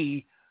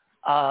sea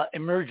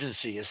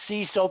emergency, a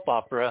sea soap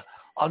opera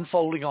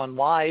unfolding on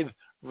live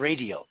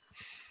radio.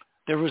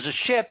 There was a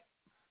ship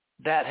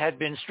that had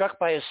been struck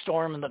by a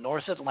storm in the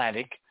North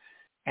Atlantic,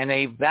 and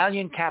a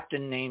valiant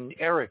captain named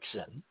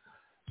Ericsson.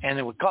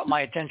 And what caught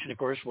my attention, of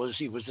course, was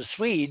he was a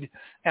Swede,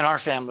 and our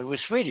family was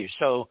Swedish.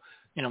 So,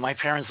 my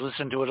parents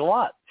listened to it a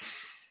lot.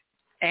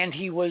 And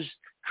he was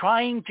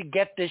trying to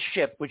get this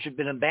ship, which had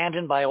been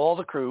abandoned by all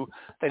the crew.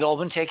 They'd all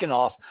been taken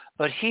off.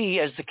 But he,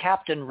 as the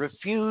captain,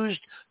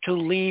 refused to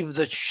leave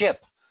the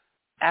ship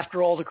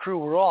after all the crew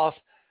were off.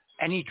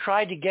 And he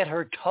tried to get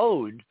her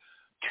towed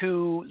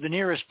to the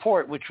nearest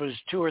port, which was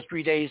 2 or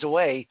 3 days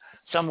away,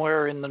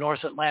 somewhere in the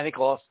North Atlantic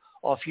off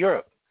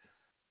Europe.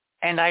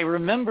 And I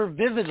remember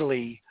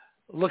vividly,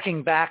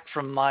 looking back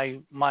from my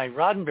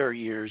Roddenberry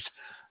years,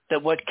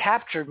 that what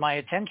captured my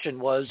attention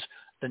was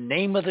the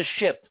name of the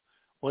ship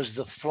was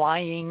the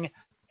Flying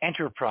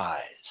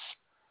Enterprise.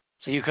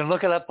 So you can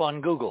look it up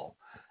on Google.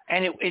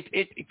 And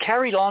it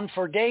carried on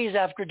for days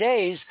after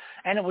days,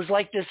 and it was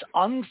like this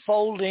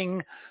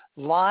unfolding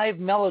live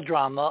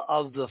melodrama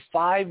of the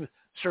 5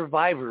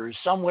 survivors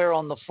somewhere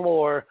on the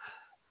floor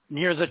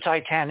near the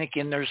Titanic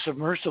in their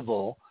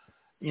submersible,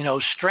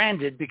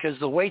 stranded because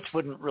the weights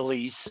wouldn't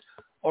release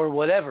or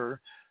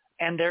whatever,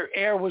 and their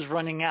air was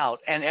running out.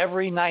 And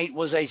every night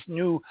was a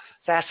new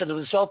facet of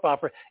the soap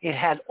opera. It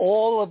had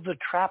all of the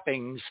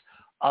trappings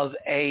of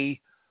a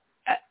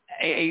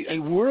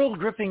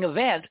world-gripping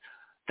event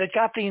that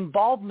got the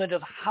involvement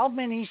of how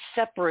many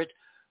separate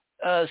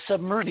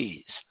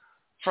submersibles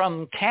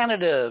from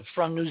Canada,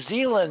 from New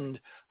Zealand,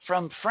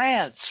 from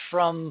France,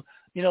 from,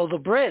 the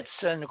Brits,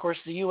 and of course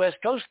the U.S.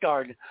 Coast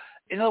Guard.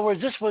 In other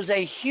words, this was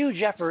a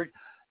huge effort,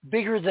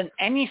 bigger than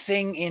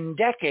anything in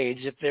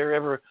decades, if there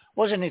ever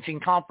was anything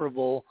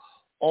comparable,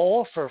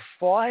 all for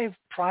 5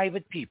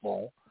 private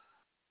people,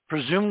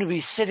 presumed to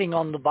be sitting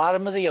on the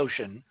bottom of the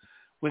ocean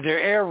with their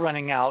air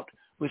running out,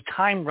 with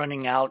time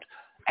running out,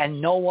 and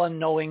no one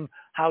knowing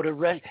how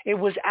to It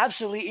was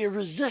absolutely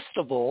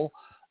irresistible,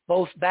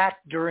 both back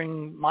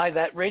during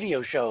that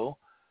radio show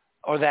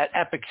or that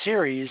epic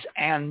series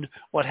and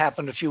what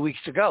happened a few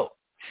weeks ago.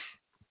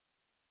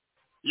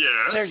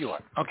 Yeah. There you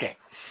are. Okay.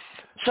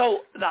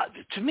 So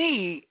to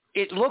me,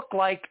 it looked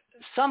like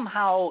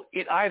somehow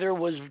it either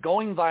was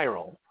going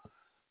viral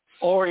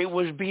or it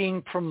was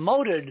being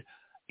promoted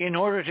in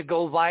order to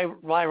go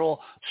viral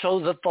so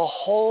that the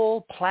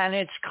whole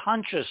planet's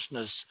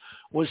consciousness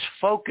was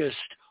focused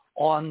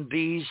on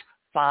these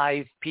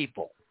 5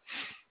 people.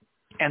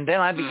 And then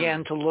I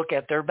began to look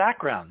at their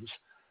backgrounds,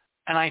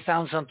 and I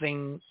found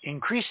something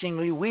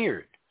increasingly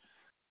weird,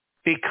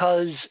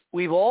 because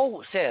we've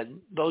all said,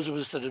 those of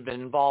us that have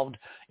been involved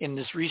in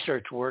this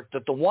research work,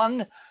 that the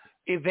one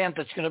event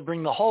that's going to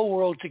bring the whole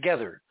world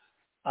together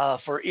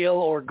for ill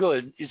or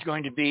good is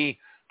going to be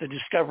the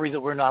discovery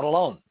that we're not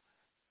alone,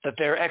 that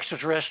they're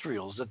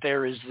extraterrestrials, that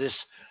there is this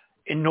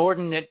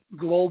inordinate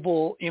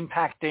global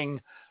impacting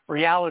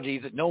reality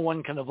that no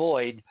one can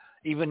avoid,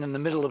 even in the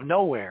middle of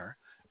nowhere,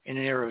 in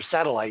an era of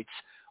satellites,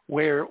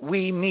 where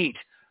we meet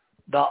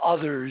the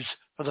others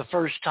for the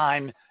first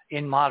time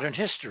in modern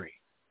history.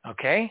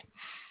 Okay?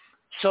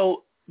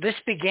 So this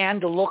began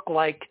to look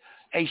like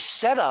a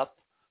setup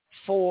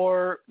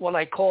for what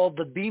I call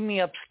the beam me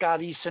up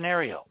Scotty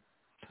scenario.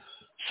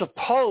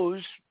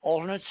 Suppose,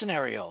 alternate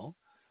scenario,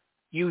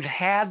 you'd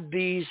had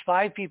these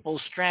 5 people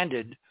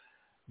stranded,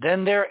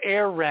 then their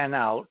air ran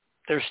out.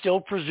 They're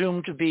still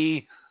presumed to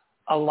be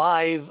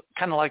alive,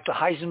 kind of like the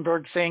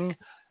Heisenberg thing,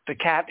 the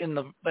cat in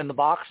the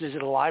box, is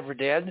it alive or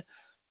dead?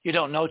 You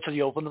don't know till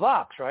you open the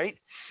box, right?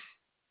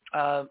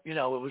 It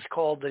was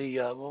called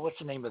the, what's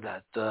the name of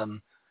that? The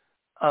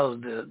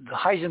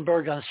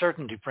Heisenberg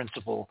uncertainty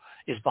principle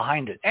is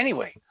behind it.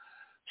 Anyway,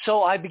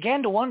 so I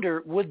began to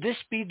wonder, would this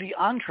be the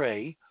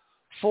entree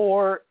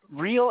for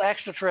real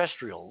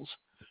extraterrestrials,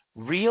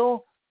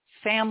 real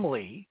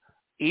family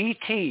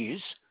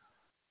ETs,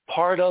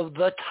 part of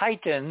the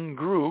Titan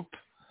group,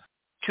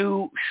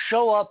 to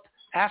show up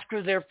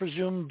after they're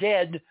presumed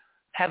dead,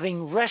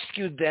 having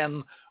rescued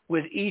them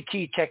with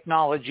ET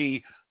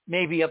technology,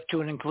 maybe up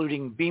to and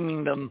including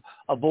beaming them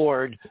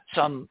aboard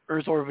some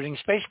Earth-orbiting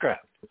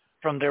spacecraft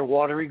from their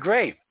watery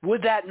grave?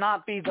 Would that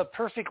not be the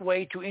perfect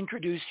way to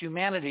introduce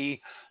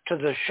humanity to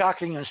the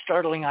shocking and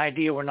startling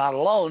idea we're not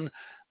alone,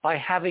 by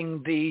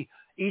having the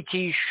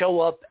ETs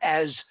show up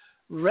as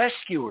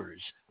rescuers,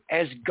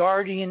 as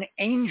guardian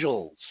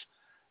angels,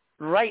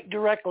 right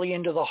directly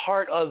into the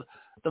heart of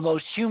the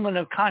most human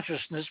of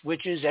consciousness,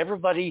 which is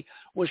everybody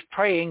was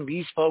praying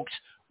these folks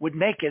would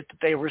make it, that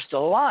they were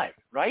still alive,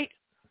 right?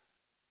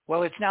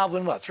 Well, it's now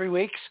been, 3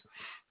 weeks?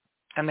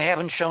 And they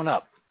haven't shown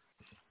up.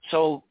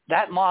 So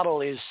that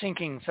model is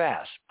sinking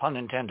fast, pun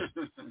intended.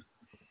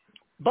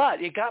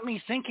 But it got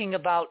me thinking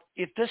about,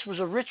 if this was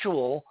a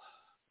ritual,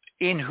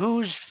 in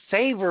whose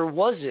favor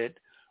was it?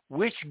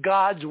 Which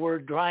gods were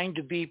trying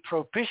to be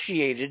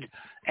propitiated?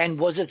 And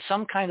was it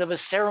some kind of a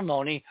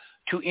ceremony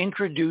to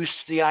introduce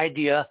the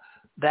idea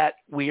that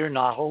we are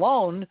not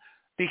alone?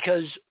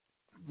 Because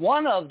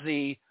one of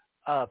the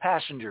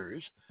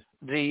passengers,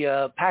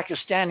 the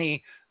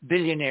Pakistani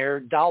billionaire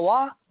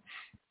Dawa,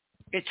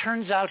 it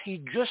turns out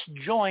he just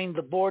joined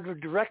the board of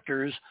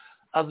directors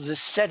of the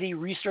SETI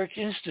Research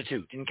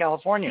Institute in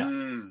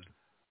California.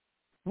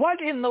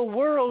 What in the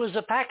world is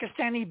a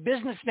Pakistani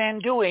businessman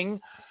doing,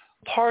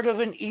 part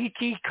of an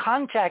ET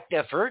contact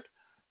effort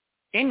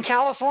in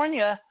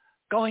California,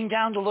 going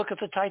down to look at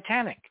the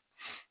Titanic?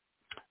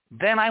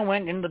 Then I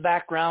went in the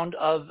background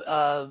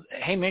of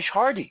Hamish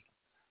Hardy,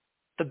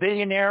 the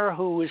billionaire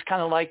who is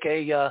kind of like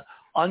a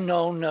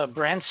unknown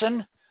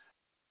Branson,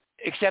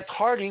 except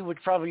Hardy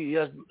would probably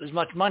as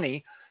much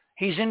money.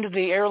 He's into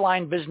the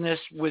airline business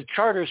with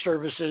charter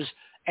services,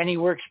 and he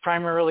works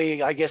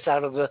primarily, I guess,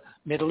 out of the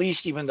Middle East,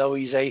 even though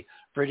he's a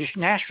British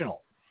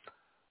national.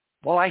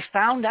 Well, I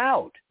found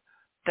out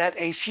that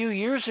a few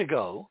years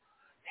ago,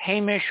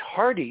 Hamish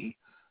Hardy,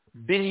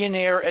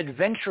 billionaire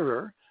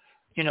adventurer,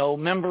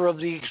 member of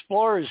the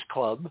Explorers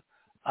Club,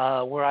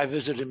 where I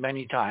visited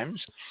many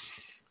times,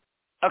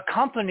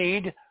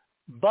 accompanied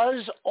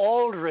Buzz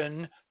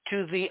Aldrin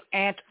to the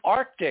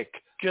Antarctic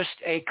just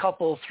a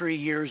 3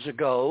 years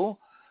ago,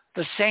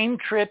 the same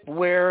trip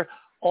where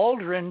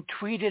Aldrin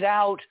tweeted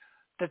out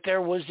that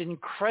there was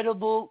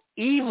incredible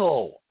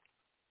evil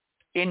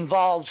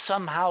involved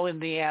somehow in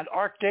the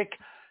Antarctic,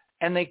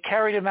 and they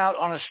carried him out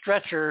on a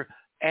stretcher,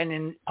 and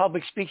in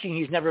public speaking,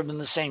 he's never been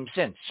the same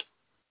since.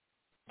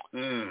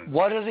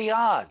 What are the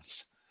odds?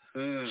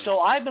 So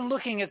I've been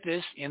looking at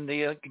this in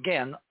the,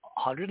 again,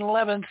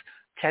 111th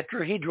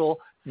tetrahedral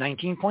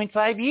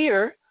 19.5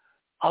 year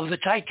of the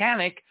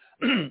Titanic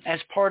as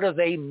part of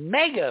a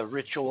mega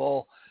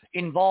ritual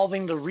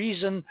involving the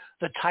reason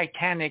the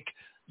Titanic,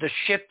 the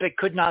ship that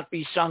could not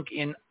be sunk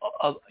in,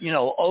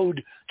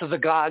 ode to the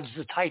gods,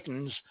 the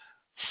Titans,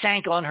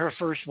 sank on her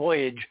first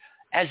voyage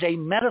as a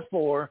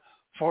metaphor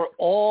for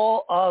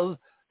all of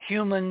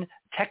human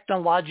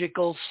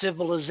technological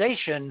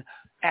civilization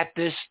at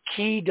this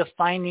key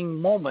defining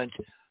moment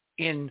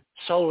in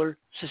solar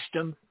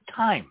system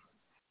time.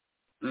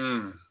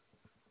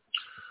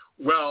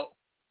 Well,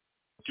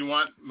 do you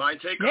want my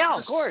take on this? Yeah,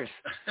 of course.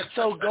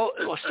 So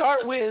we'll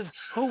start with,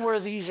 who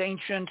were these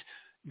ancient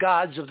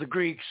gods of the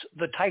Greeks,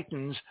 the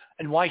Titans,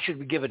 and why should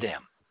we give a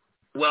damn?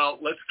 Well,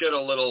 let's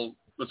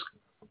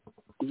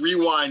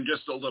rewind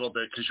just a little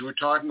bit, because you were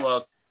talking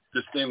about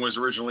this thing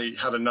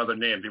had another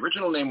name. The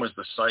original name was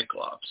the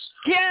Cyclops.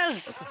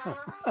 Yes.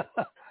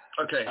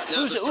 Okay.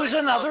 It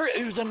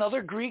was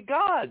another Greek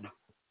god.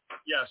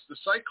 Yes, the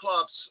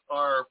Cyclops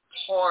are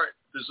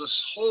there's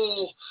this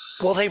whole...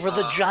 Well, they were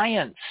the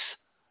giants.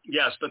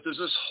 Yes, but there's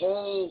this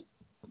whole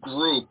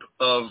group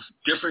of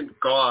different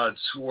gods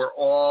who were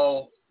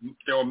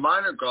they were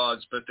minor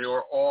gods, but they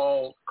were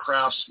all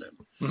craftsmen.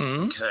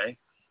 Okay.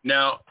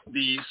 Now,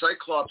 the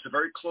Cyclops are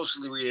very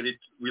closely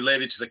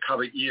related to the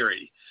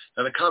Cabiri.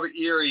 Now, the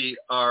Cabiri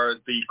are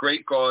the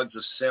great gods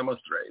of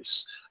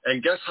Samothrace.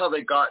 And guess how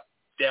they got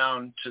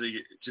down to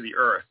the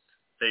earth?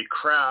 They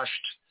crashed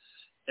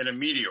in a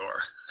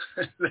meteor.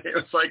 It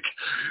was like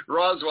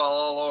Roswell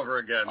all over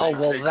again.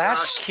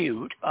 That's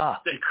cute.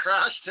 They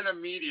crashed in a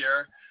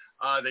meteor.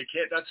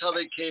 That's how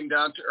they came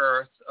down to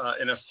Earth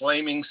in a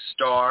flaming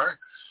star,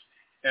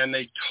 and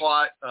they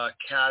taught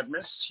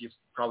Cadmus. You're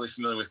probably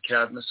familiar with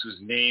Cadmus, whose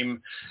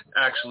name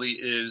actually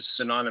is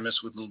synonymous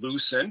with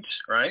Lucent,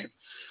 right?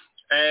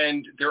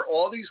 And there are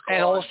all these gods.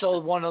 And also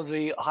one of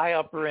the high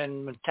upper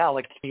end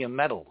metallic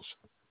metals.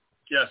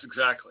 Yes,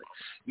 exactly.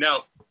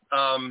 Now,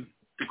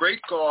 the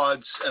great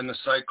gods and the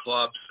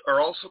Cyclops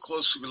are also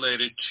closely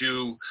related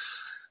to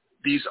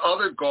these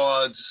other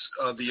gods,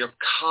 the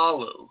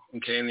Akalu,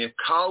 okay? And the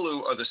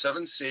Akalu are the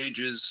 7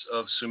 sages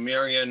of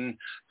Sumerian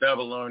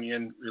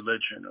Babylonian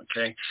religion,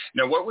 okay?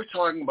 Now, what we're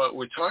talking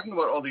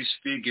about all these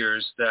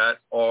figures that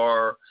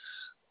are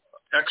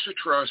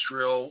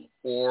extraterrestrial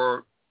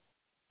or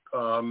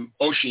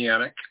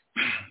oceanic,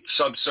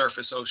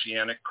 subsurface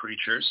oceanic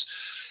creatures,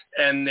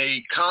 and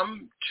they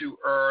come to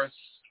Earth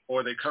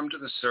or they come to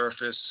the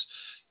surface,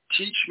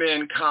 teach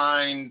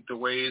mankind the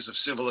ways of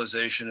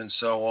civilization and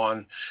so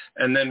on,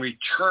 and then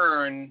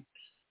return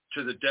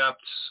to the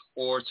depths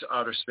or to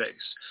outer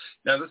space.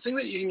 Now, the thing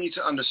that you need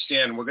to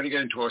understand, we're going to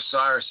get into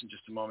Osiris in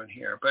just a moment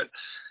here, but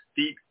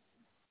the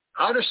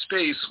outer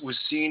space was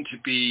seen to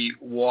be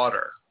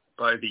water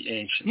by the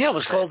ancients. Yeah, it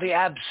was called the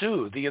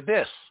Absu, the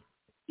abyss.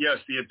 Yes,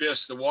 the abyss,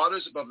 the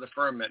waters above the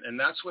firmament, and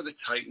that's where the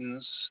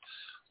Titans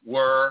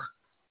were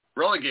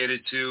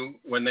relegated to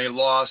when they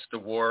lost the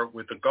war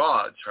with the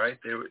gods, right?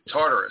 They were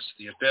Tartarus,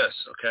 the abyss,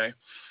 okay?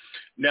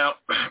 Now,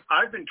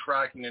 I've been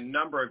tracking a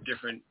number of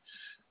different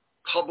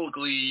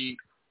publicly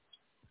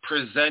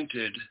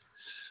presented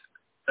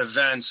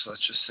events,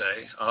 let's just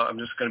say. I'm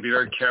just going to be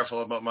very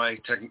careful about my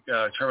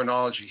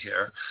terminology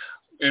here,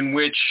 in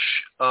which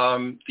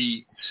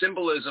the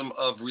symbolism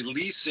of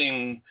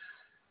releasing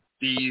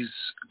these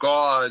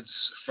gods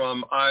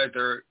from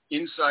either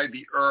inside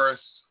the earth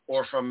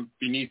or from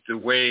beneath the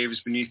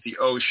waves, beneath the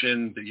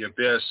ocean, the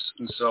abyss,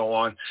 and so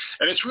on.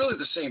 And it's really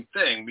the same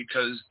thing,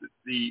 because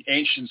the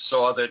ancients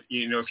saw that,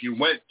 if you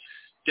went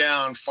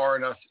down far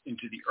enough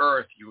into the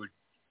earth, you would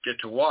get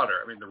to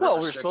water. I mean,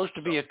 we're supposed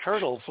to be a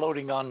turtle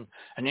floating on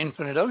an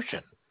infinite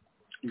ocean.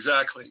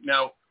 Exactly.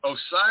 Now,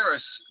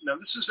 Osiris,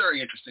 this is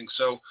very interesting.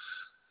 So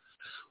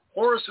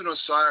Horus and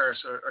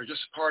Osiris are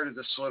just part of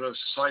this sort of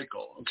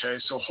cycle, okay?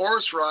 So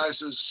Horus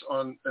rises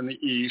in the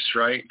east,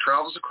 right,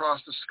 travels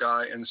across the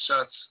sky and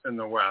sets in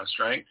the west,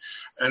 right,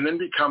 and then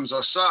becomes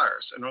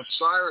Osiris. And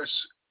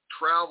Osiris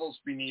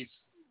travels beneath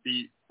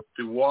the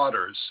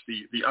waters,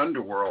 the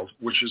underworld,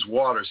 which is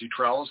waters. He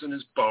travels in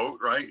his boat,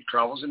 right? He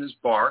travels in his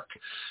bark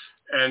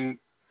and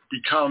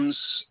becomes,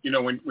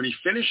 when he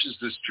finishes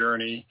this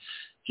journey,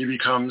 he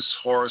becomes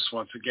Horus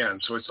once again.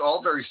 So it's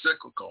all very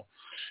cyclical.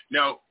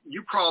 Now,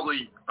 you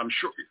probably, I'm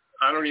sure,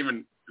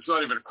 it's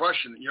not even a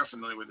question that you're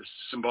familiar with this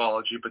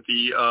symbology, but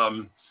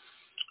the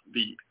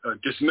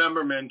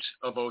dismemberment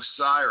of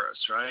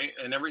Osiris, right?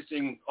 And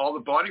everything, all the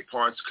body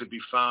parts could be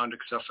found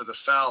except for the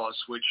phallus,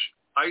 which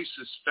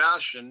Isis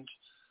fashioned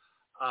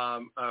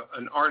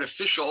an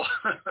artificial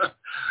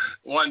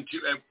one.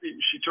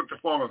 She took the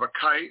form of a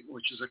kite,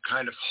 which is a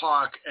kind of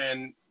hawk,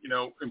 and,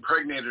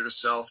 impregnated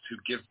herself to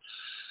give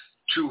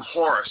to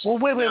Horus. Well,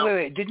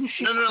 wait. Didn't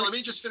she? No, let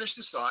me just finish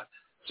this thought.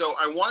 So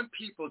I want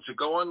people to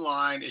go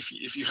online,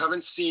 if you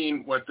haven't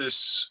seen what this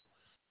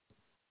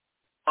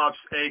Ops,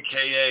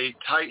 a.k.a.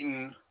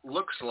 Titan,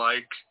 looks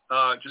like,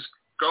 just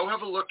go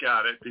have a look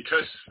at it,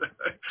 because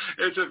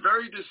it's a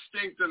very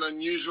distinct and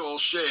unusual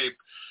shape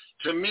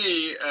to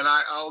me. And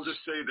I'll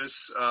just say this,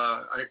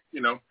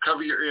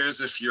 cover your ears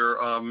if you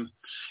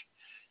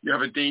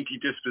have a dainty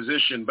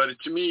disposition. But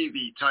to me,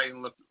 the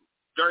Titan looked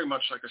very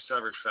much like a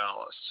severed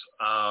phallus.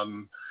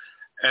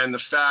 And the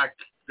fact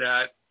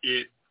that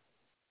it,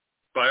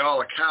 by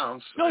all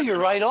accounts... No, you're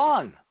right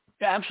on.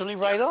 You're absolutely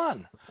right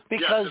on.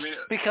 Because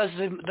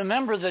the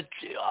member that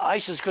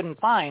Isis couldn't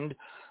find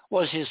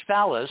was his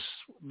phallus,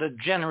 the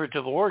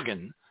generative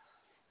organ.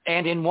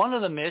 And in one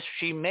of the myths,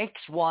 she makes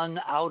one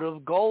out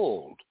of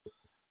gold.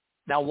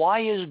 Now,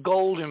 why is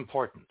gold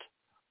important?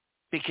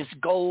 Because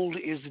gold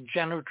is a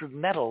generative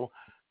metal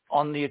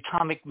on the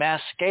atomic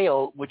mass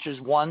scale, which is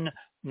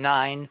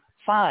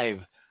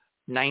 195,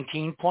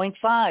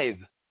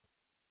 19.5.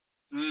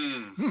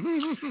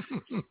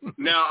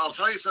 Now, I'll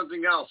tell you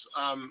something else.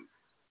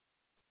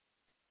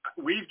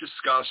 We've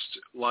discussed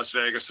Las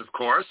Vegas, of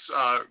course,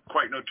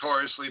 quite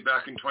notoriously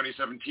back in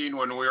 2017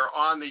 when we were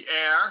on the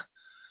air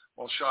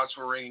while shots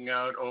were ringing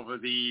out over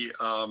the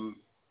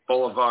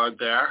boulevard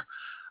there.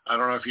 I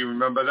don't know if you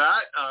remember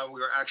that. We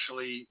were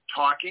actually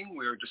talking.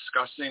 We were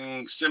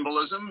discussing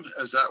symbolism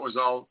as that was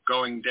all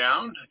going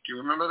down. Do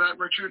you remember that,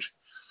 Richard?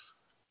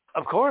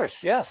 Of course,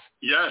 yes.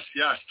 Yes.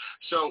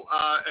 So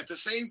at the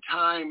same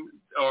time,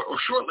 or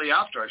shortly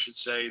after, I should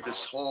say, this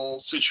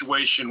whole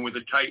situation with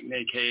the Titan,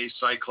 a.k.a.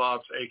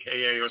 Cyclops,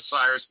 a.k.a.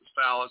 Osiris, the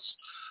phallus,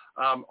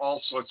 all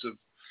sorts of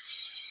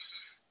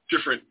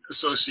different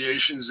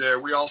associations there.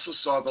 We also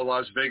saw the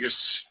Las Vegas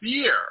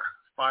sphere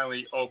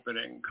finally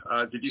opening.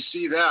 Did you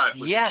see that?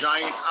 With yes. the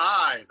giant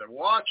eye, the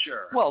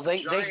Watcher. Well,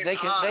 they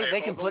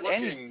can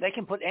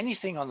put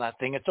anything on that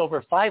thing. It's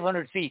over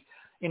 500 feet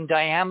in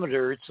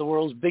diameter. It's the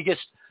world's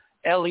biggest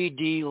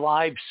LED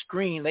live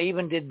screen. They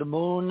even did the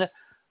moon,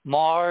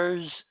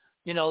 Mars.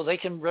 You know, they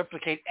can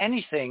replicate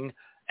anything.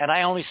 And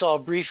I only saw a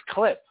brief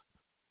clip.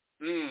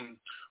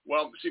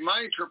 Well, see,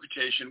 my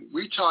interpretation,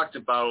 we talked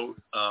about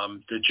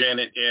the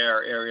Janet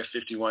Area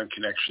 51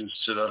 connections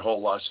to the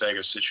whole Las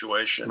Vegas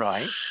situation.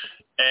 Right.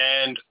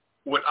 And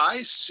what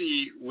I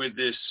see with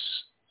this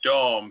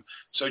dome,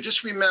 so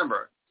just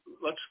remember,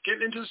 let's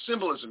get into the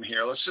symbolism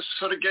here. Let's just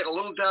sort of get a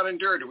little down and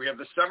dirty. We have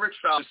the severed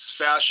phallus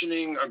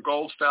fashioning a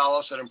gold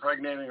phallus and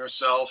impregnating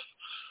herself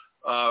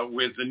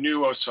with the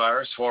new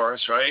Osiris,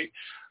 Horus, right?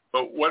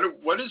 But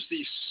what is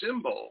the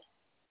symbol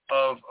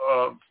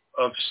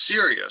of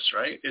Sirius,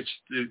 right? It's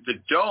the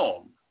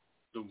dome,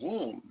 the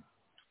womb.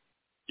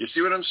 You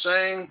see what I'm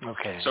saying?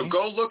 Okay. So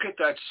go look at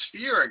that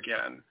sphere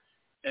again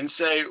and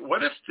say,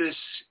 what if this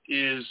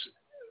is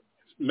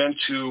meant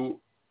to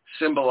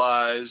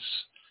symbolize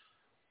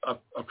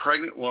a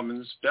pregnant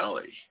woman's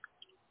belly?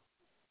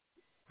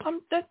 I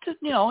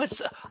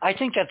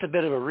think that's a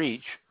bit of a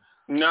reach.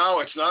 No,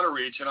 it's not a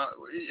reach.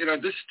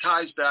 And this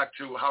ties back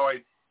to how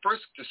I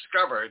first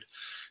discovered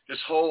this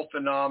whole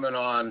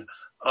phenomenon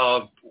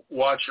of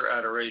Watcher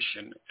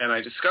adoration. And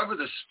I discovered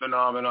this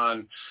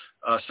phenomenon,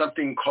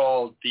 something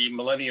called the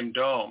Millennium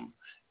Dome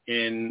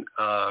in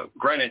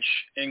Greenwich,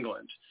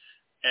 England.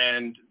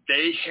 And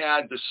they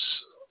had this,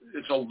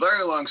 it's a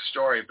very long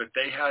story, but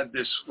they had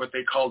this, what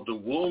they called the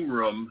womb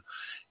room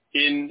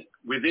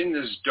within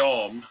this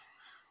dome,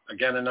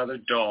 again, another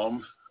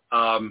dome,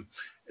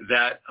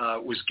 that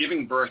was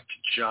giving birth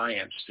to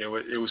giants. It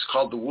was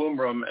called the womb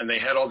room, and they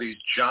had all these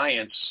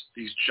giants,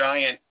 these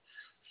giant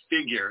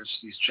figures,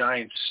 these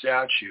giant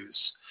statues.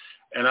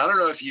 And I don't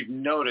know if you've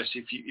noticed,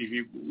 if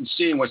you've been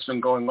seeing what's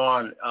been going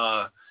on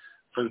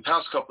for the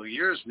past couple of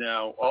years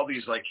now, all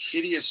these like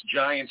hideous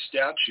giant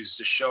statues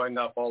just showing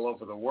up all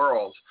over the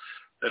world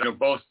that are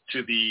both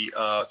to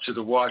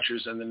the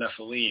Watchers and the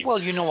Nephilim. Well,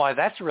 you know why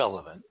that's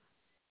relevant.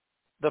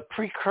 The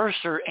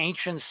precursor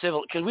ancient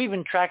because we've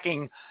been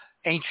tracking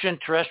ancient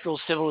terrestrial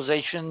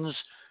civilizations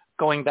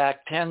going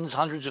back tens,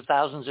 hundreds of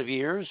thousands of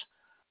years.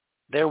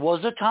 There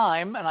was a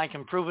time, and I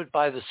can prove it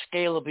by the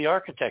scale of the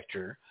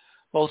architecture,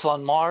 both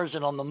on Mars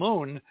and on the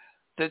moon,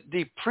 that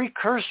the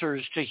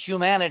precursors to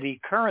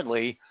humanity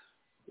currently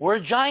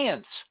were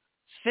giants,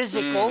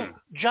 physical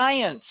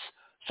giants.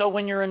 So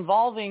when you're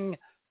involving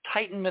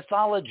Titan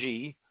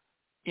mythology,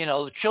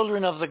 the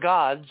children of the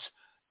gods,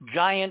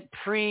 giant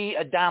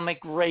pre-Adamic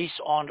race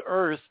on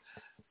Earth,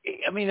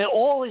 I mean, it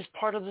all is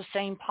part of the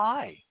same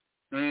pie.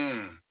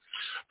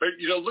 But,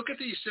 look at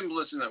the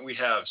symbolism that we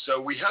have. So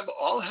we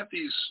all have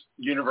these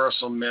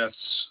universal myths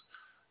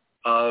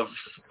of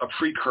a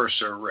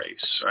precursor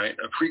race, right?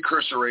 A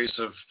precursor race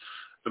of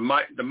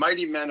the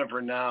mighty men of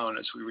renown,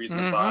 as we read in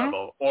the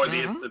Bible, or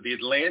the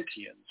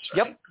Atlanteans,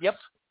 right? Yep.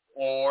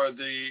 Or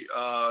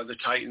the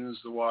Titans,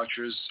 the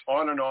Watchers,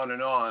 on and on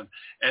and on.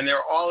 And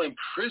they're all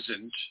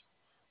imprisoned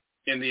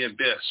in the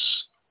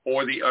abyss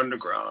or the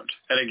underground.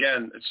 And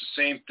again, it's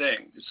the same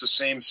thing. It's the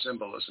same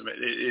symbolism.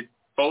 It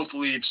both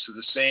leads to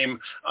the same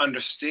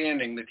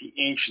understanding that the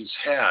ancients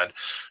had.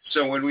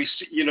 So when we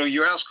see,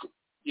 you ask,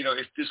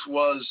 if this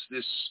was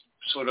this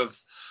sort of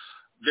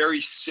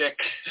very sick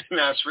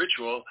mass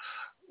ritual,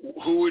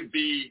 who would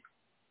be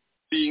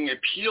being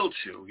appealed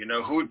to,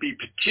 who would be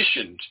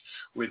petitioned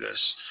with this?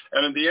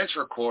 And the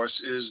answer, of course,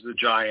 is the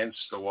giants,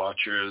 the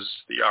Watchers,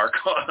 the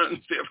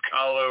Archons, the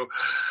Apkallu,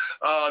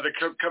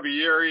 the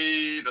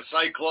Cavalieri, the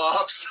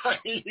Cyclops,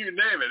 you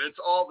name it. It's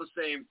all the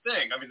same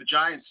thing. I mean, the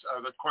giants,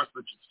 of course,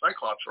 the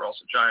Cyclops were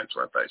also giants,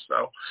 weren't they?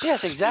 So yes,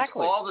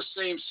 exactly. It's all the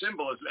same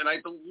symbolism. And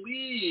I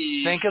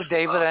believe... Think of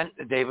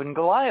David and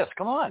Goliath.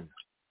 Come on.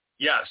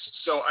 Yes.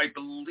 So I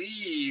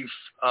believe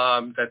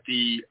that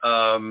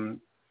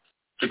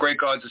the great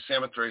gods of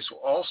Samothrace were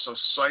also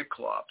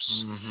Cyclops.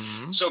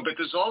 Mm-hmm. So, but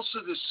there's also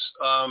this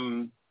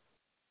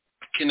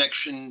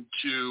connection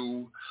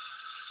to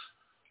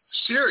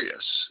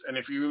Sirius. And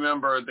if you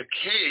remember the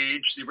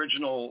Cage, the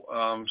original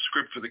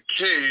script for the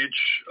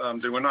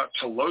Cage, they were not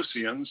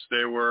Telosians.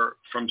 They were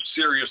from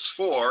Sirius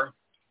 4,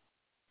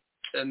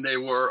 and they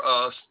were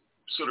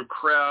sort of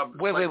crab.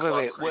 Wait.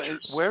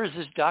 Where is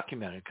this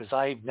documented? Because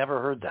I've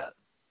never heard that.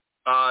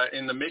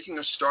 In the Making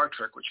of Star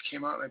Trek, which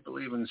came out, I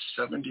believe, in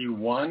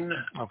 1971.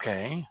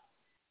 Okay.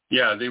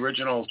 Yeah, the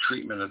original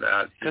treatment of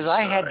that. Because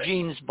I had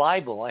Gene's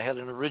Bible. I had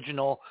an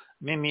original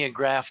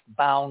mimeographed,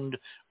 bound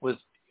with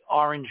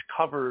orange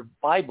cover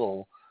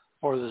Bible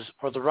for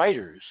the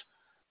writers,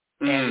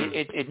 and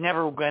it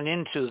never went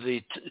into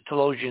the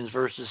Telosians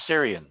versus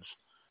Syrians.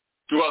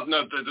 Well,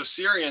 no, the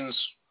Syrians.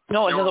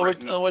 No, in other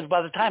words,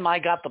 by the time I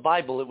got the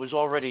Bible, it was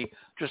already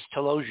just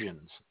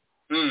Telosians.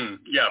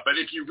 Yeah, but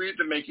if you read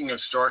the Making of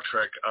Star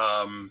Trek,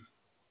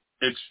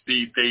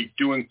 they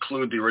do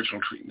include the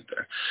original treatment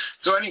there.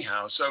 So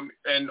anyhow,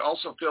 and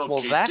also Phil.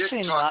 Well,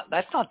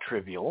 that's not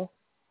trivial.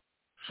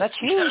 That's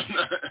huge.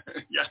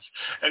 Yes.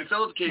 And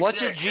Philip K. What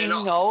Dick, did Gene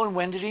know, and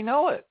when did he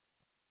know it?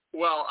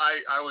 Well,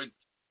 I would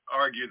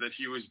argue that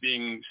he was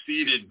being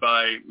seeded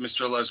by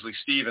Mr. Leslie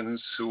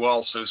Stevens, who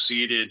also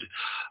seeded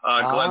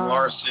Glenn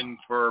Larson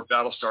for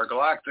Battlestar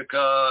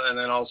Galactica, and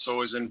then also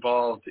was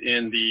involved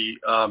in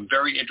the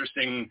very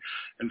interesting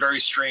and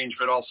very strange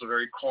but also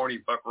very corny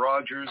Buck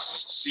Rogers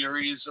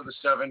series of the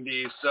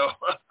 70s. So,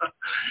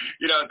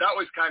 that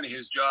was kind of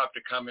his job,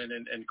 to come in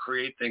and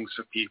create things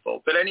for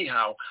people. But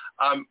anyhow,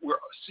 we're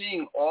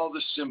seeing all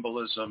the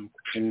symbolism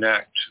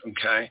connect,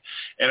 okay?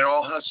 And it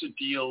all has to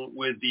deal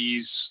with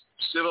these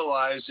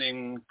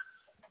civilizing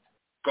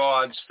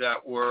gods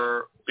that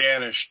were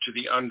banished to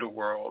the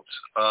underworld,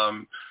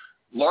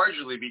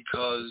 largely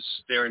because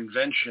their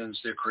inventions,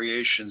 their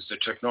creations, their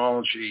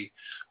technology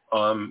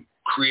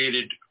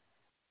created,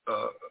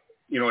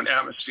 an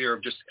atmosphere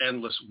of just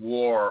endless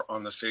war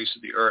on the face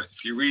of the earth.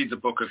 If you read the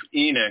book of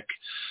Enoch,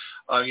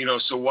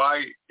 so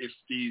why, if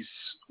these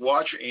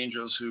watcher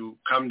angels who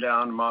come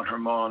down to Mount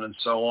Hermon and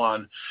so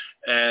on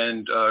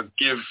and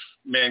give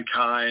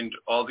mankind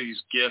all these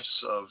gifts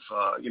of,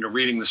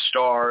 reading the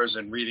stars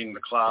and reading the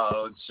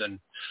clouds and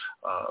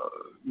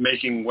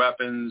making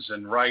weapons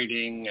and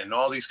writing and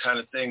all these kind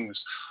of things,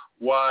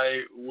 why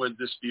would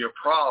this be a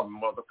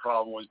problem? Well, the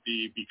problem would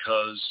be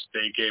because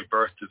they gave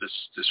birth to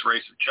this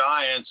race of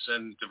giants,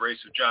 and the race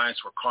of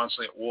giants were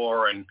constantly at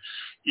war and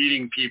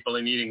eating people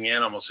and eating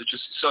animals.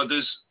 So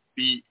there's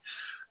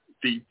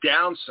the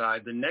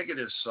downside, the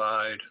negative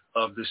side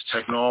of this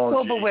technology.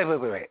 Well,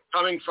 but wait.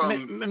 Coming from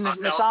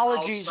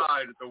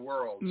outside of the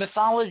world.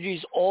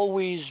 Mythologies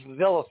always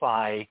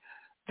vilify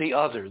the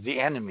other, the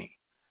enemy.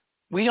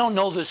 We don't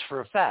know this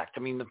for a fact. I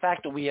mean, the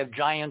fact that we have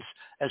giants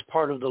as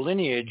part of the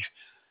lineage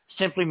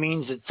simply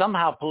means that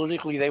somehow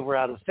politically they were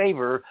out of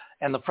favor,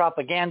 and the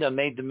propaganda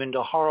made them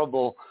into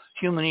horrible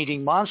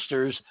human-eating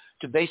monsters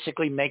to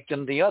basically make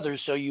them the others,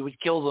 so you would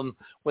kill them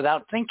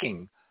without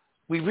thinking.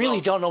 We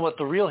really don't know what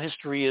the real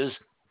history is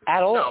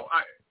at all.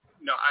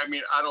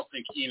 I don't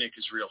think Enoch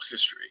is real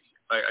history.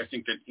 I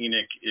think that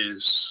Enoch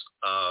is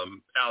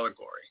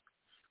allegory.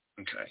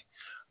 Okay.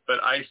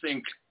 But I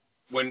think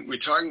when we're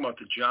talking about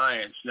the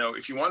giants, now,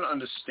 if you want to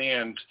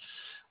understand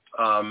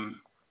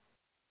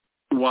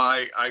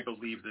why I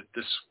believe that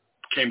this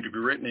came to be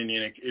written in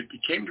Enoch, it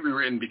came to be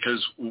written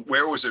because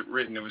where was it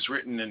written? It was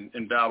written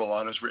in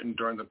Babylon. It was written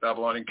during the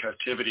Babylonian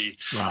captivity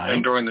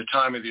and during the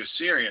time of the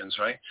Assyrians,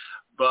 right?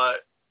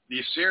 But the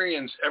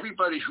Assyrians,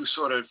 everybody who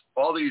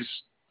all these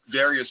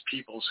various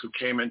peoples who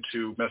came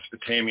into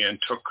Mesopotamia and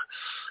took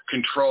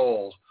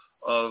control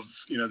of,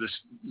 this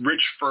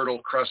rich, fertile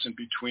crescent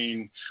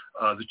between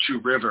the two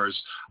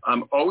rivers,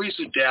 always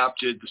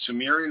adapted the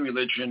Sumerian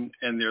religion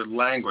and their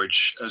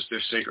language as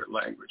their sacred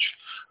language.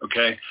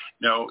 Okay.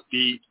 Now,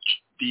 the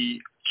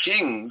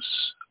kings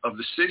of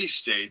the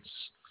city-states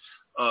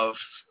of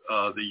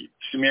the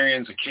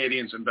Sumerians,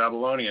 Akkadians, and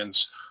Babylonians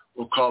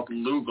were called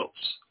Lugals.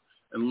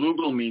 And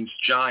Lugal means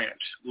giant,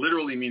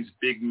 literally means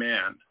big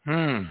man.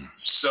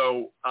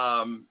 So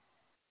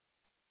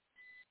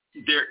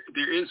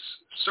there is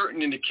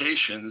certain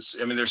indications.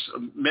 I mean, there's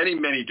many,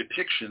 many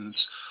depictions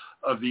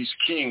of these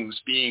kings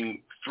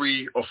being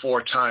 3 or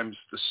 4 times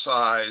the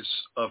size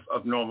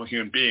of normal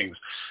human beings.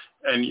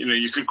 And,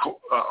 you could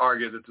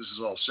argue that this is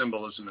all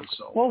symbolism and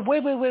so on. Well,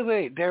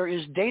 wait. There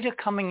is data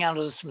coming out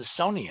of the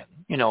Smithsonian,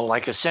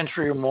 like a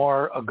century or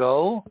more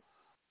ago,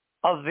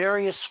 of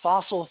various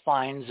fossil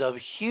finds of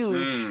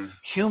huge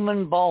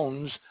human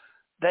bones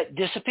that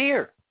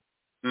disappear.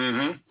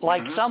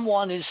 Like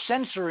someone is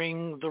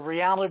censoring the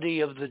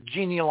reality of the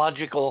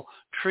genealogical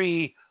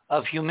tree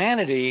of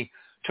humanity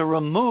to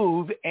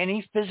remove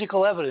any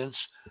physical evidence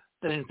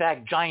that, in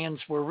fact,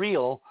 giants were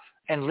real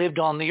and lived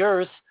on the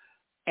earth,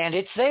 and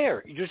it's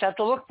there. You just have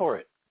to look for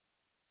it.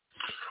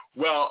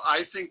 Well,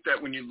 I think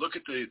that when you look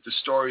at the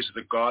stories of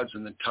the gods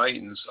and the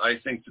titans, I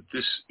think that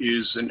this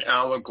is an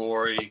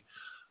allegory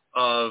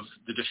of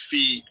the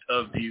defeat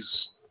of these.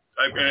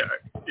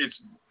 It's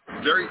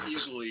very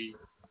easily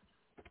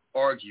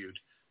argued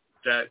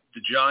that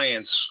the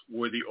giants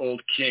were the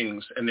old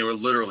kings, and they were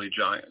literally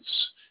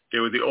giants. They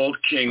were the old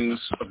kings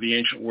of the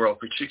ancient world,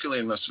 particularly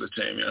in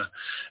Mesopotamia,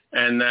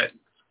 and that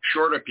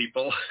shorter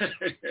people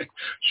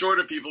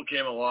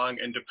came along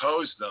and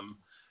deposed them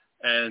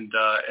and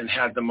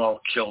had them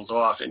all killed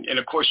off. And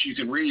of course, you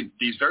can read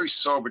these very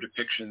sober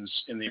depictions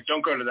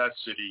don't go to that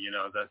city,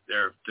 that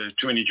there are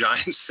too many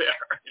giants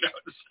there,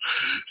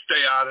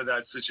 stay out of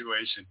that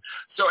situation.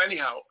 So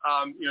anyhow,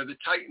 the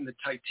Titan, the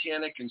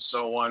Titanic and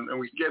so on, and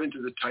we can get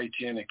into the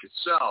Titanic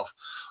itself,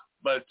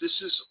 but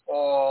this is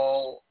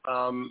all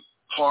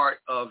part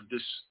of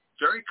this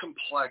very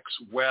complex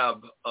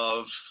web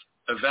of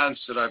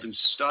events that I've been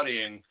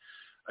studying,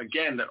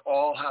 again, that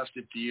all have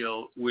to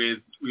deal with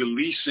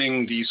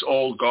releasing these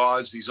old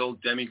gods, these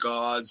old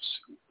demigods,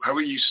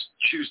 however you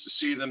choose to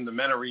see them, the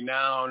men of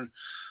renown,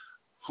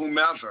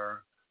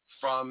 whomever,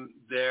 from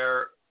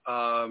their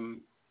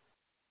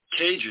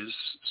cages,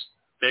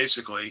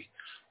 basically,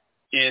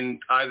 in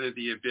either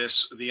the abyss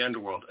or the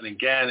underworld. And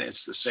again, it's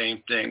the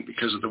same thing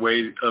because of the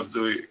way of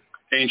the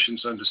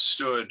ancients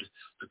understood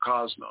the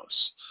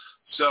cosmos.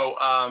 So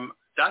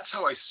that's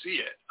how I see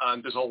it.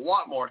 There's a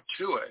lot more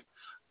to it,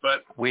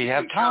 but we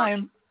have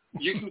time.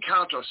 You can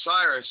count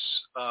Osiris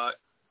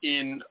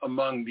in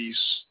among these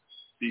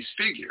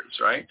figures,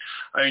 right?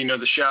 I mean,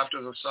 the shaft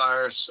of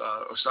Osiris,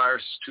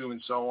 Osiris' tomb,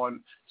 and so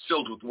on,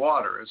 filled with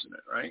water, isn't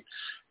it, right?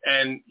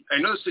 And I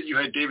noticed that you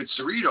had David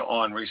Sarita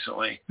on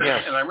recently,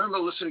 yes. And I remember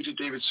listening to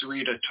David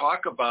Sarita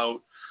talk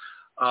about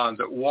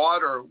that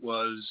water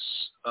was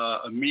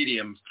a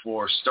medium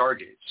for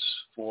stargates,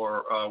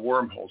 for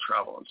wormhole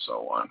travel, and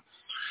so on.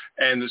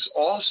 And there's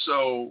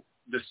also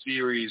the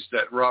theories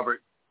that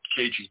Robert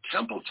K.G.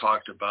 Temple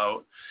talked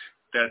about,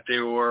 that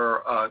there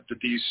were that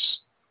these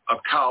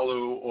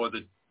Akalu or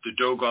the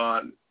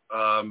Dogon,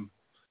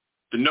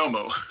 the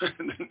Nomo,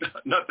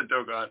 not the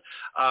Dogon,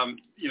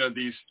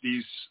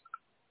 these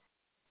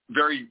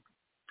very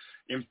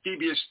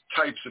amphibious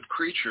types of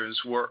creatures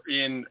were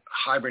in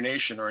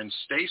hibernation or in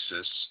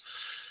stasis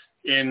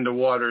in the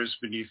waters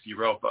beneath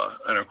Europa.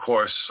 And of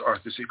course,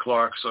 Arthur C.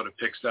 Clarke sort of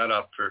picks that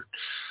up for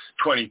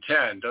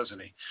 2010, doesn't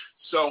he?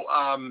 So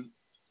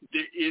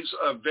there is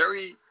a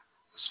very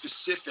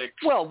specific.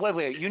 Well,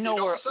 wait. You know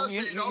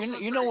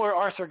where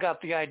Arthur got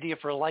the idea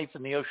for life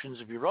in the oceans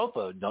of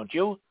Europa, don't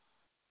you?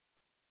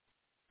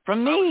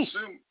 From me.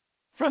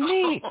 From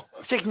me.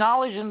 It's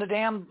acknowledged in the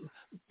damn,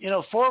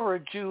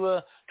 forward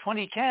to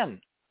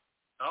 2010.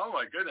 Oh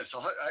my goodness!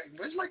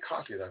 Where's my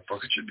copy of that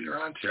book? It should be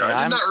around here.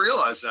 I did not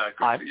realize that.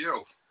 Good for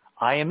you.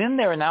 I am in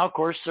there now. Of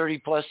course, 30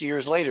 plus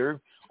years later,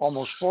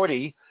 almost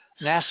 40.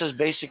 NASA's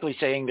basically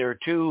saying there are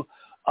two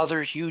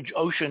other huge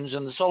oceans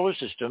in the solar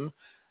system.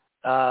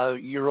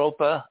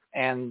 Europa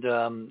and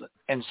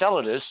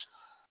Enceladus,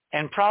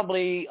 and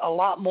probably a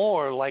lot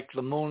more like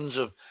the moons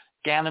of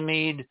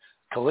Ganymede,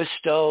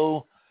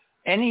 Callisto,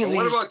 any of these.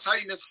 What about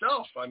Titan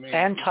itself? I mean,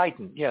 and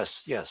Titan, yes.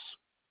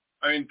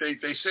 I mean,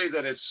 they say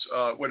that it's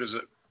what is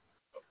it?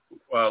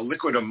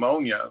 Liquid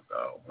ammonia,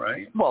 though,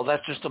 right? Well,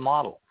 that's just a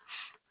model.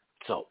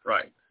 So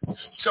right.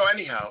 So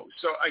anyhow,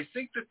 I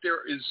think that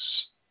there is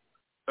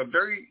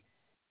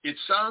it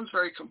sounds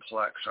very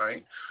complex,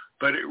 right?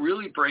 But it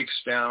really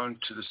breaks down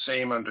to the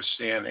same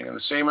understanding, and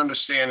the same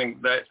understanding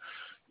that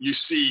you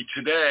see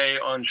today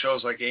on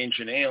shows like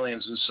Ancient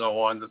Aliens and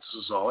so on, that this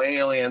is all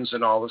aliens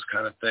and all this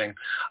kind of thing.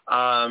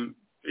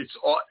 It's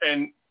all,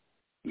 and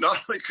not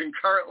only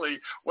concurrently,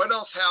 what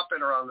else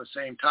happened around the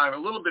same time? A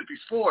little bit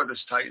before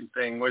this Titan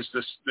thing was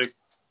the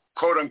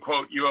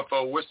quote-unquote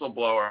UFO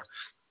whistleblower,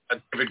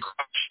 David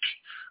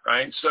Grush,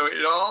 right? So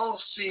it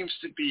all seems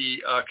to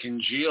be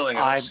congealing.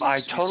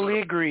 I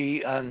totally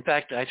agree. In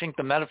fact, I think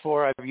the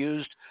metaphor I've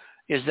used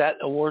is that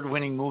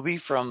award-winning movie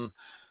from,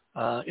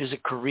 is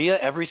it Korea,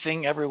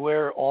 Everything,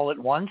 Everywhere, All at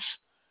Once?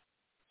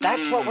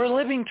 That's what we're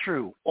living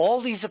through.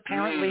 All these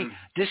apparently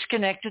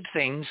disconnected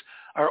things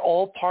are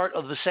all part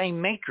of the same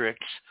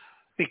matrix,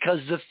 because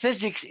the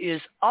physics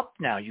is up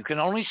now. You can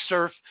only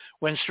surf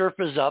when surf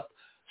is up.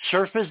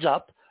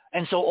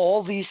 And so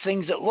all these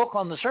things that look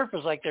on the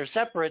surface like they're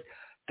separate,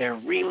 they're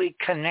really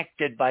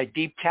connected by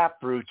deep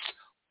tap roots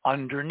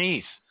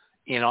underneath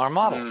in our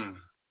model.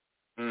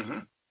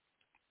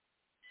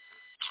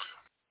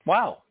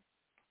 Wow.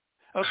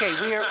 Okay,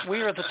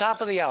 we are at the top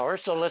of the hour,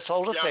 so let's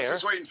hold it there. I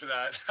was just waiting for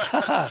that.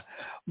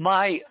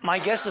 My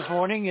guest this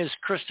morning is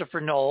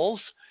Christopher Knowles.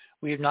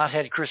 We have not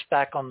had Chris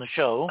back on the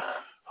show,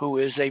 who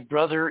is a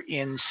brother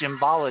in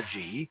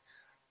symbology,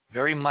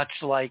 very much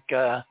like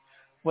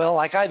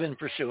I've been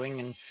pursuing,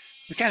 and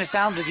we kind of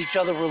found that each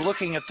other were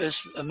looking at this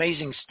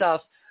amazing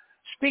stuff.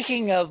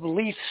 Speaking of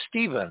Leith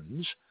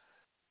Stevens,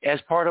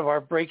 as part of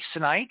our breaks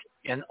tonight,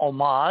 in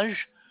homage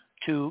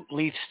to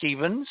Leith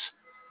Stevens,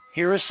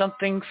 here is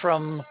something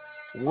from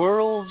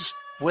Worlds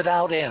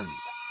Without End.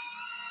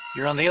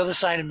 You're on the other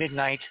side of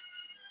midnight.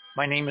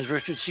 My name is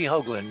Richard C.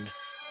 Hoagland.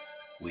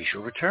 We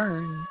shall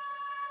return.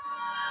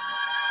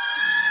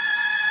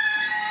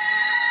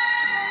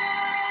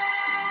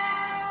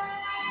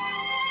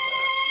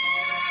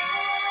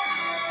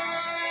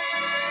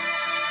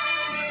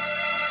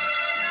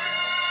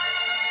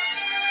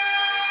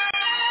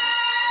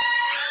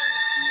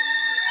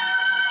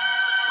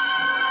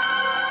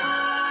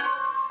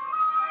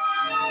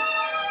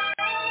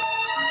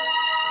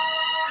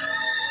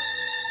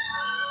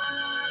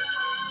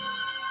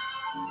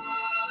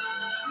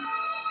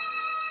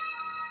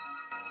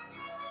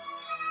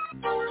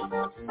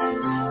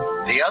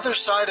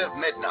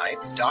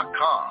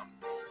 TheOtherSideOfMidnight.com.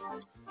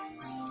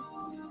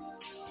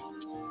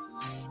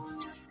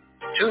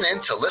 Tune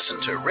in to listen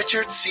to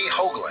Richard C.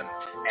 Hoagland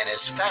and his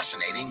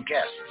fascinating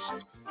guests.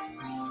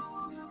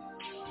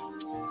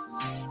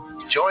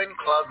 Join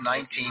Club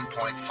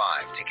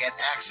 19.5 to get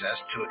access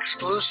to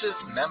exclusive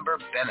member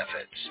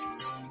benefits.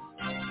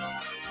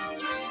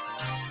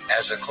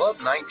 As a Club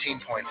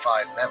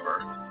 19.5 member,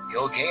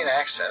 you'll gain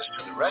access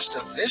to the rest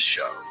of this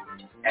show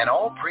and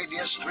all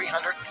previous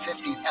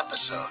 350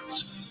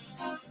 episodes.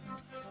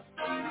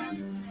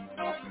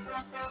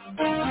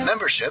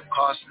 Membership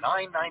costs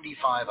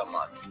 $9.95 a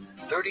month,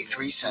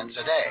 33 cents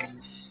a day.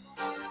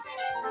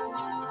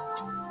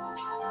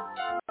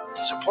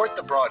 Support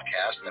the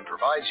broadcast that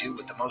provides you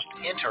with the most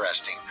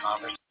interesting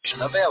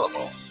conversation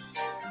available.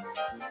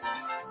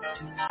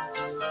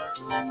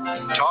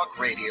 Talk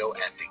radio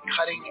at the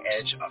cutting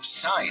edge of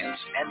science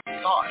and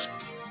thought.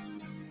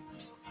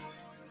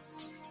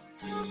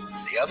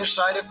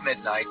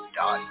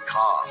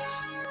 TheOtherSideOfMidnight.com.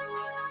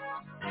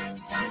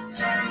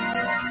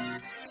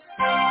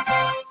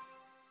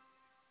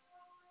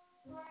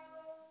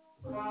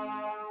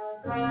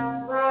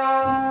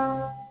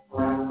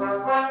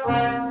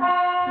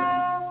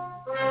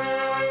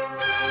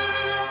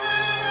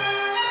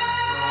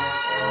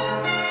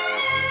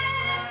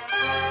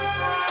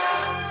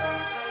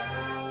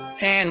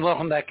 And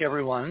welcome back,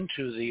 everyone,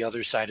 to The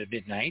Other Side of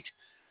Midnight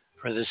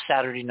for this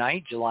Saturday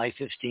night, July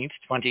 15th,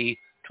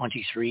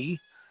 2023.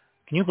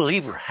 Can you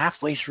believe we're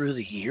halfway through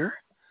the year?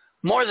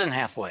 More than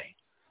halfway.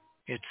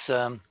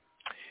 It's,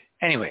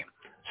 anyway,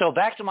 so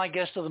back to my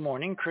guest of the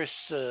morning, Chris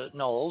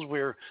Knowles.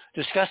 We're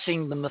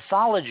discussing the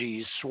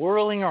mythologies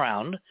swirling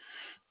around,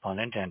 pun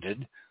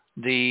intended,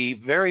 the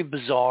very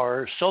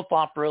bizarre soap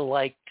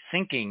opera-like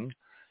thinking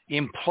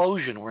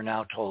implosion, we're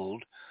now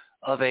told,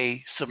 of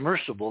a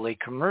submersible, a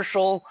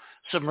commercial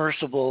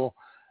submersible,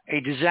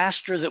 a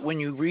disaster that when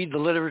you read the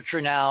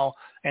literature now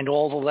and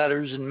all the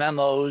letters and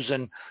memos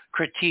and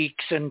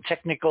critiques and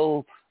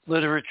technical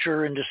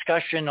literature and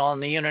discussion on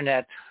the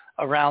internet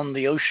around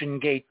the Ocean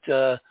Gate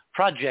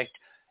project,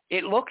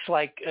 it looks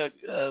like,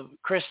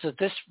 Chris, that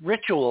this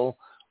ritual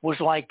was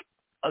like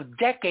a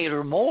decade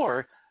or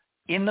more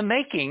in the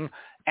making,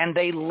 and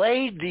they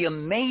laid the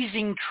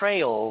amazing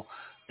trail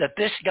that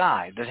this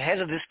guy, the head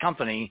of this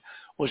company,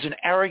 was an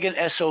arrogant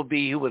SOB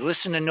who would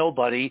listen to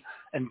nobody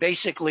and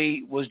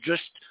basically was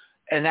just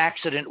an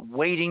accident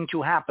waiting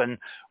to happen,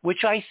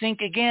 which I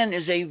think, again,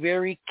 is a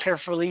very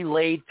carefully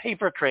laid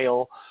paper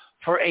trail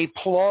for a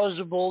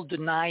plausible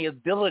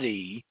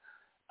deniability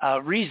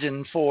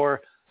reason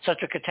for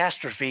such a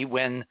catastrophe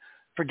when,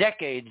 for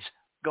decades,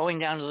 going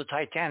down to the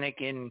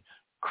Titanic in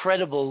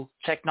credible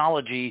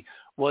technology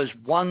was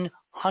 100%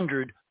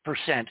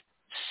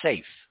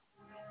 safe.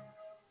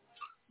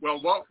 Well,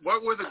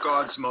 what were the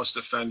gods most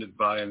offended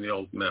by in the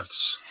old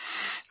myths?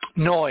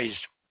 Noise.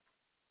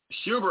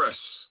 Hubris.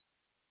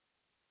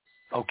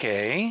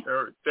 Okay.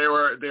 They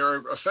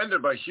were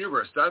offended by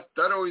hubris. That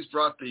always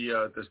brought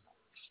the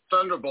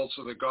thunderbolts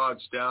of the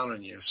gods down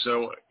on you.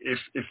 So if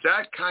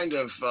that kind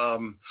of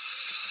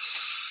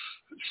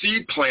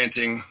seed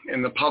planting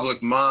in the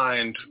public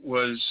mind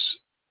was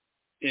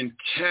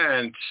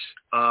intent,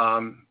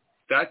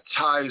 that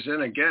ties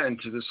in again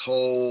to this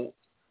whole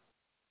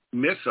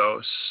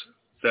mythos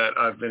that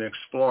I've been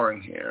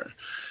exploring here.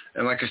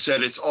 And like I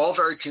said, it's all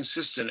very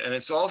consistent, and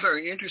it's all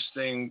very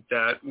interesting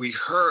that we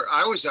heard.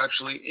 I was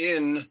actually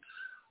in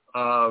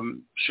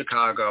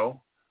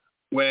Chicago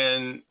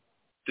when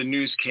the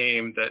news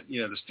came that,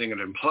 this thing had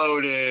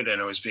imploded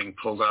and it was being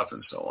pulled up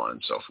and so on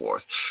and so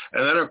forth.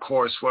 And then, of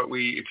course, what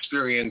we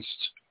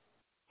experienced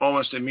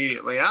almost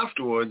immediately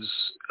afterwards,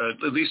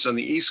 at least on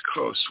the East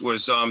Coast,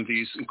 was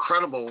these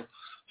incredible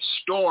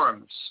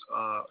storms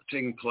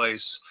taking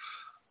place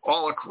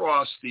all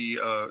across the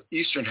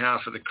eastern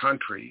half of the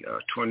country,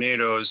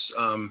 tornadoes.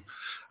 I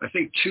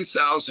think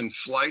 2,000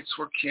 flights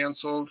were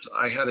canceled.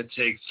 I had to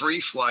take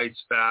 3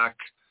 flights back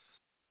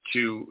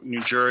to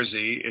New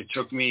Jersey. It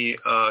took me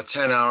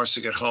 10 hours to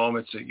get home.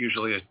 It's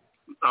usually an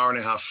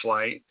hour-and-a-half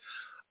flight.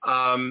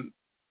 I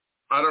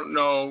don't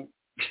know.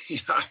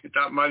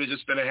 That might have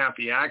just been a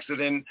happy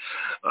accident.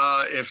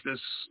 If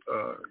this,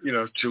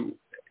 to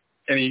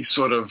any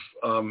sort of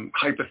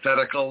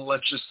hypothetical,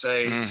 let's just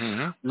say,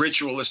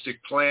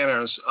 ritualistic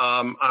planners,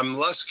 I'm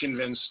less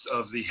convinced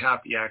of the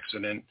happy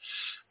accident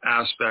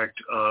aspect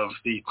of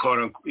the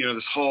quote-unquote,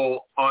 this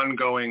whole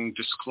ongoing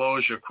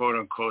disclosure,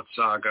 quote-unquote,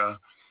 saga.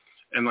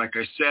 And like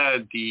I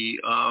said, the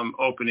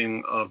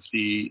opening of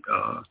the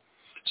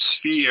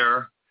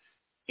Sphere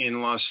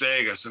in Las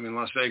Vegas. I mean,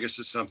 Las Vegas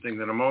is something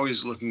that I'm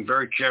always looking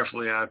very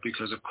carefully at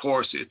because, of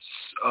course, it's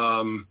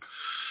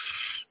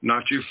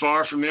not too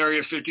far from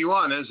Area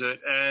 51, is it?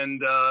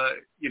 And,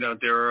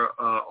 there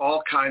are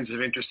all kinds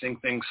of interesting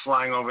things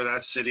flying over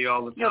that city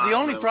all the time. The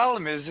only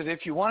problem is that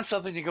if you want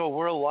something to go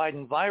worldwide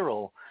and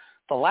viral,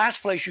 the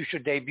last place you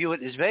should debut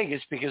it is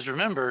Vegas, because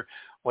remember,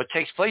 what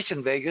takes place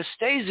in Vegas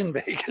stays in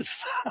Vegas.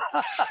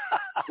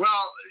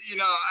 Well,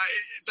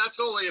 that's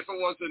only if it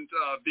wasn't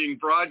being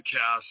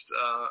broadcast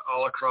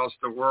all across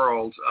the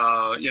world.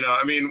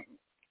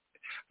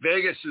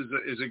 Vegas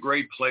is a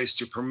great place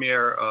to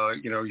premiere,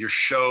 your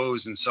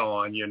shows and so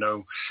on,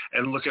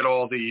 and look at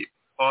all the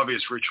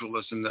obvious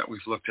ritualism that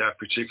we've looked at,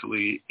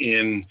 particularly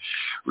in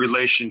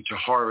relation to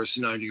Harvest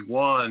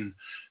 91.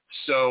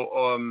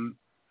 So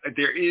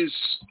there is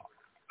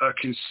a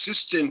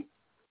consistent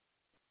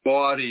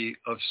body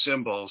of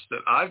symbols that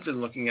I've been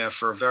looking at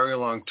for a very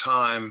long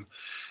time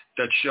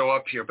that show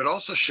up here, but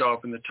also show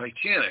up in the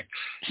Titanic.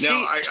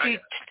 Now,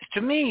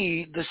 to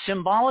me, the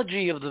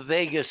symbology of the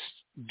Vegas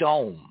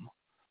dome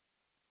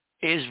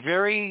is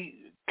very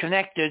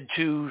connected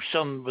to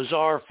some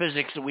bizarre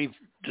physics that we've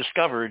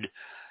discovered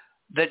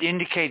that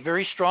indicate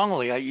very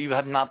strongly, you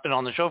have not been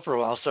on the show for a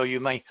while, so you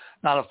may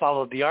not have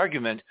followed the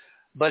argument,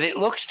 but it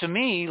looks to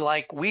me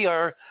like we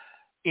are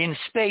in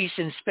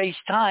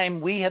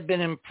space-time, we have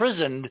been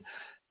imprisoned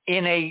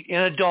in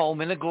a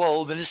dome, in a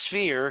globe, in a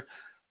sphere,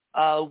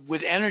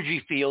 with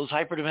energy fields,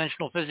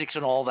 hyperdimensional physics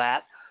and all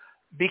that,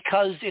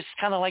 because it's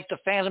kind of like the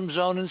Phantom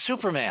Zone in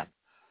Superman.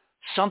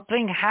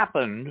 Something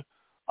happened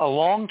a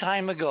long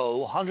time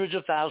ago, hundreds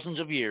of thousands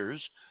of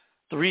years.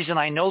 The reason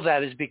I know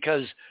that is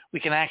because we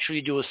can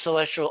actually do a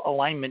celestial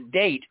alignment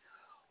date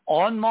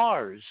on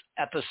Mars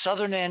at the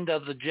southern end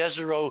of the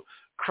Jezero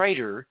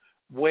crater,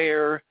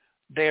 where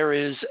there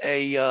is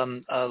a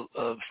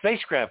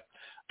spacecraft,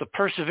 the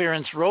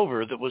Perseverance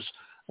rover that was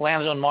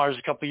landed on Mars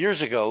a couple of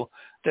years ago,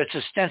 that's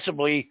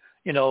ostensibly,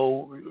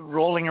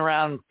 rolling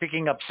around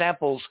picking up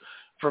samples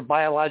for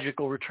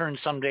biological return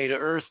someday to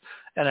Earth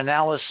and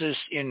analysis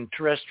in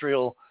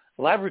terrestrial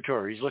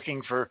laboratories,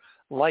 looking for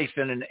life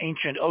in an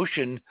ancient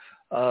ocean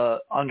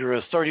under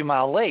a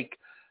 30-mile lake.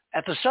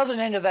 At the southern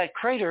end of that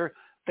crater,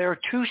 there are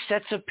two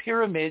sets of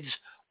pyramids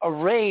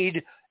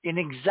arrayed in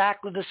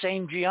exactly the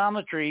same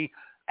geometry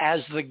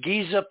as the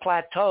Giza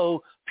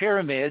Plateau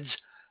pyramids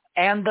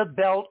and the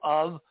belt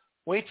of,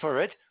 wait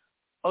for it,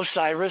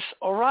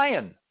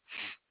 Osiris-Orion.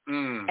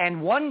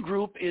 And one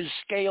group is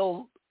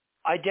scale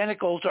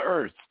identical to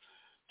Earth,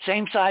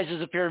 same size as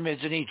the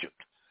pyramids in Egypt.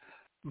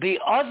 The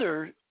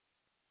other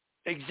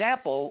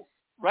example,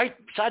 right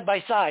side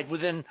by side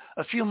within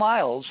a few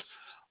miles,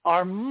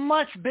 are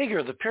much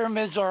bigger. The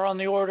pyramids are on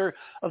the order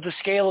of the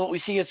scale of what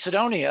we see at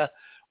Cydonia,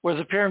 where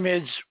the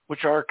pyramids,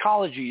 which are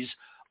ecologies,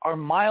 are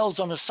miles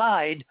on the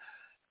side,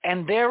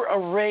 and they're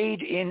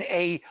arrayed in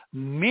a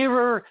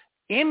mirror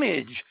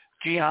image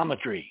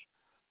geometry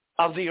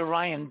of the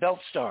Orion belt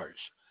stars,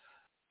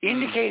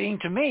 indicating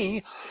to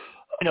me,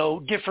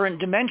 different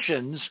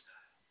dimensions,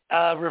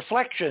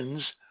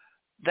 reflections,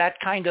 that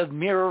kind of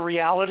mirror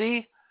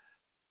reality.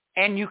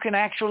 And you can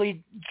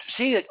actually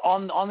see it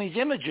on these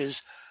images,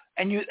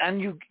 and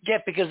you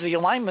get, because of the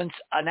alignments,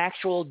 an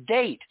actual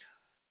date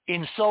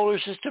in solar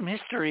system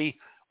history,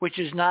 which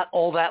is not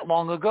all that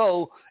long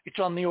ago. It's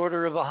on the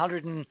order of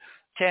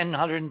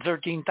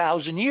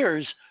 113,000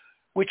 years,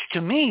 which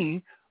to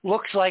me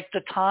looks like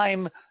the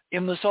time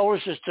in the solar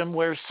system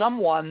where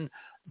someone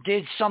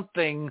did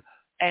something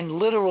and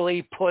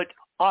literally put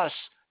us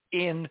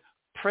in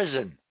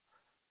prison.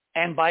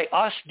 And by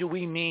us, do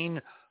we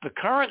mean the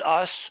current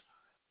us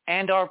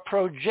and our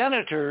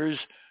progenitors,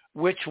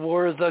 which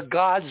were the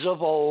gods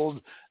of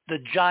old, the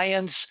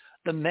giants,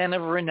 the men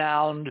of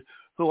renown,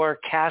 who are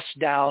cast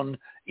down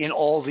in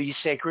all these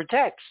sacred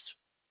texts?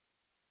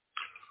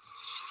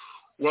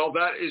 Well,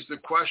 that is the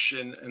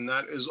question, and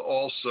that is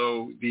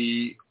also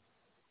this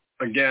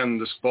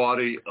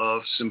body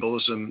of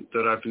symbolism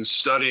that I've been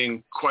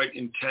studying quite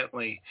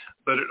intently.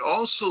 But it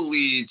also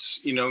leads,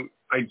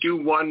 I do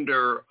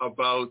wonder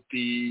about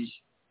the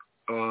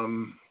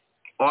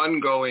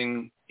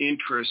ongoing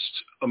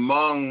interest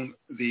among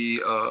the,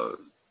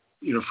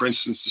 for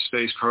instance, the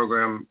space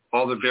program,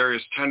 all the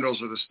various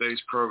tendrils of the space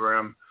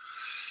program,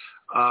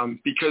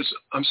 because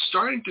I'm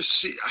starting to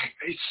see,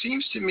 it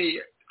seems to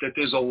me that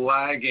there's a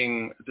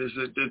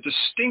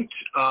distinct,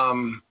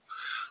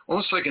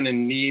 almost like an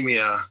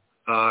anemia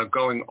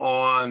going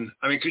on.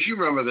 I mean, because you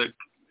remember that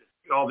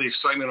all the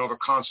excitement over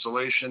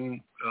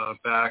Constellation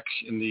back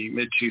in the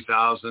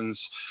mid-2000s,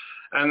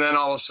 and then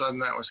all of a sudden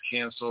that was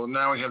canceled. And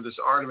now we have this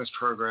Artemis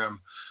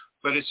program,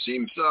 but it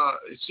seems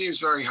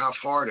very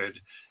half-hearted.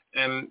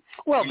 And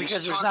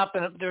because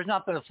there's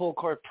not been a full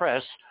court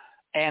press,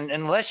 and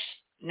unless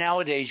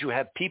nowadays you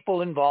have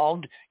people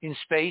involved in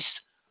space,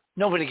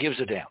 nobody gives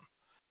a damn.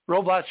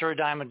 Robots are a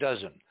dime a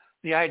dozen.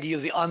 The idea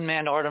of the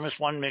unmanned Artemis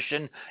 1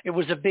 mission, it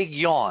was a big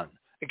yawn,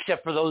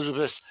 except for those of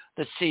us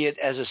that see it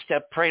as a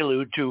step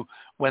prelude to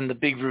when the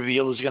big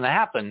reveal is going to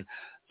happen.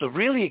 The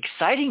really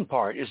exciting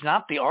part is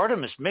not the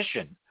Artemis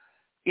mission.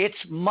 It's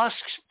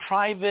Musk's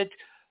private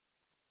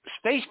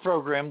space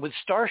program with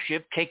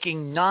Starship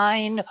taking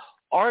 9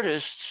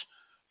 artists,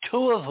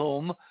 2 of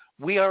whom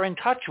we are in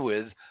touch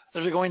with,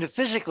 that are going to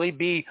physically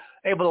be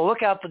able to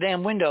look out the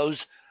damn windows,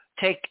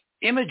 take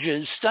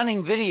images,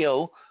 stunning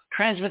video,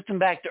 transmit them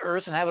back to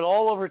Earth, and have it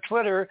all over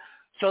Twitter,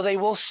 so they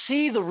will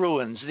see the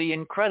ruins, the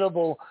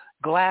incredible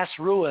glass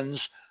ruins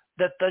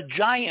that the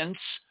giants,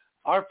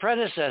 our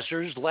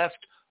predecessors,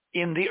 left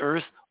in the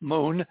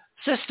Earth-Moon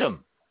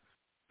system.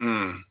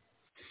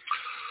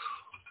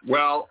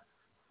 Well,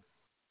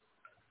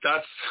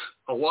 that's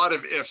a lot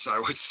of ifs, I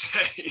would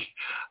say.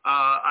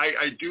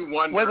 I do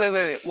wonder.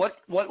 Wait.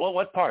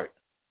 What part?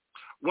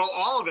 Well,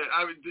 all of it.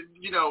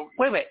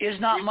 Wait. Is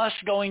not Musk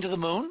going to the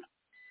moon?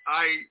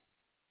 I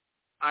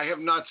have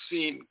not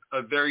seen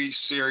a very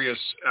serious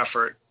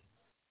effort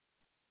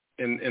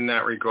in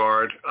that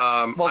regard.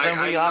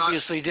 Then we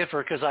obviously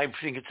differ, because I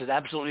think it's an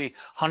absolutely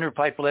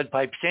 100-pipe,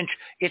 lead-pipe cinch.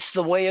 It's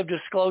the way of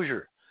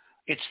disclosure.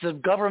 It's the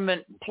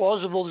government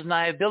plausible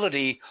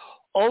deniability.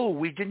 Oh,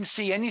 we didn't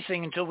see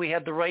anything until we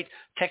had the right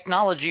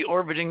technology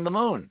orbiting the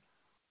moon.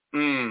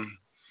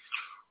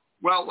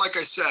 Well, like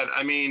I said,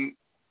 I mean,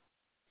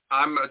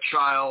 I'm a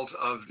child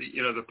of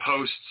the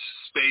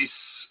post-space,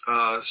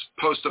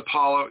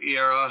 post-Apollo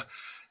era,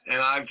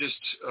 and I've just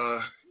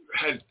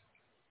heard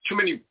too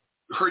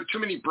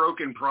many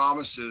broken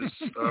promises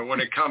when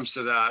it comes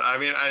to that. I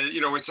mean,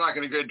 we're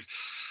talking a good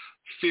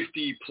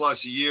 50 plus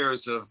years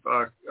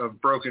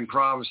of broken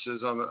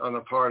promises on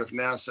the part of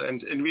NASA. And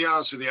to be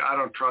honest with you, I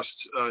don't trust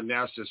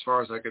NASA as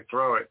far as I could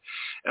throw it.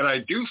 And I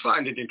do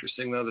find it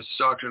interesting, though, that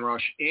Stockton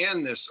Rush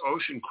and this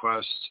Ocean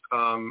Quest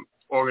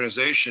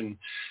organization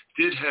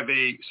did have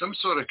some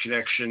sort of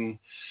connection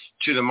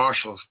to the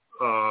Marshall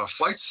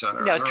Flight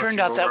Center. Yeah, it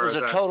turned out that was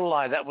a total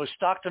lie. That was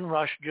Stockton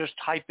Rush just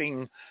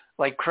typing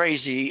like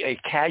crazy a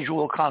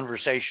casual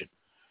conversation.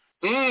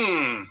 So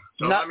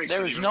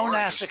there is no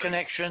NASA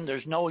connection.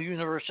 There's no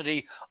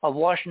University of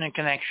Washington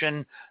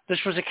connection. This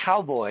was a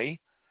cowboy,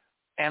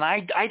 and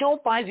I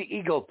don't buy the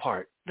ego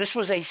part. This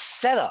was a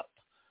setup,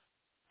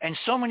 and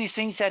so many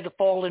things had to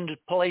fall into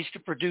place to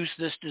produce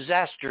this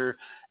disaster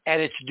at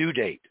its due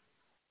date.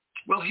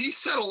 Well, he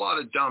said a lot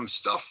of dumb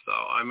stuff,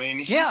 though. I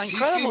mean, he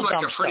incredible seemed like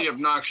dumb a pretty stuff.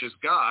 Obnoxious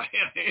guy.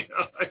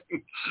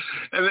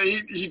 And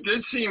he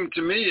did seem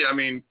to me, I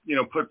mean,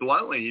 put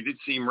bluntly, he did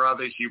seem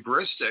rather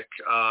hubristic.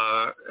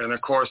 And, of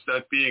course,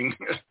 that being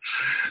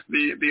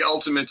the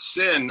ultimate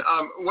sin.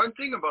 One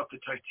thing about the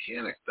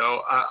Titanic,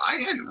 though, I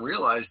hadn't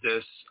realized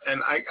this,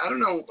 and I don't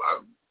know.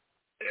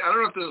 I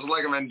don't know if this is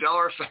like a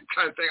Mandela effect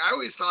kind of thing. I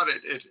always thought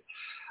it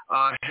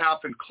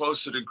happened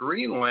closer to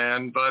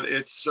Greenland, but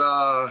it's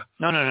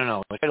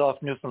No. It's right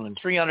off Newfoundland,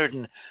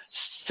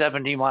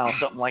 370 miles,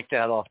 something like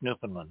that, off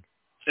Newfoundland.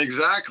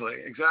 Exactly.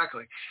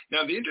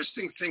 Now, the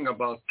interesting thing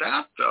about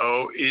that,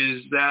 though,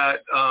 is that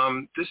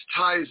this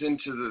ties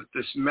into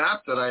this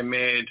map that I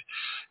made,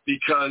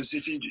 because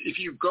if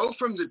you go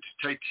from the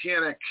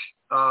Titanic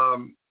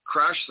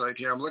crash site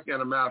here, I'm looking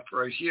at a map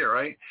right here,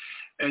 right,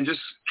 and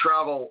just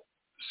travel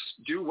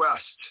due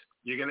west,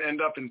 you're going to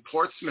end up in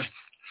Portsmouth,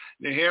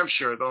 New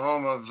Hampshire, the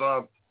home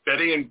of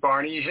Betty and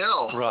Barney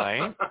Hill.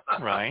 Right.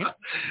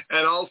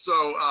 And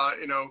also,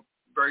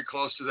 very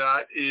close to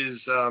that is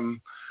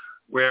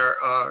where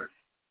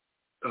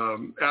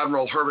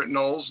Admiral Herbert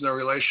Knowles, no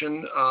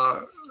relation,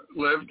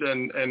 lived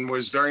and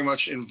was very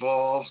much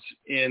involved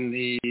in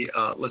the,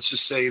 let's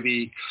just say,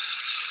 the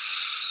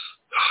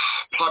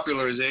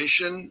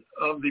popularization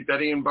of the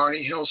Betty and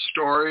Barney Hill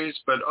stories.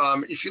 But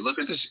if you look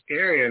at this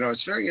area,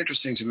 it's very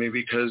interesting to me,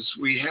 because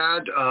we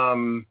had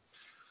a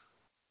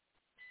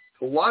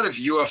lot of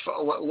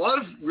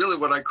really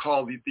what I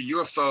call the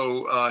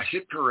UFO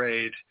hit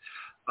parade,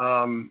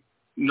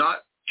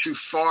 not too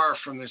far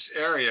from this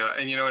area.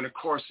 And, and of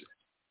course,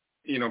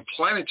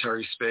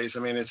 planetary space, I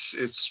mean,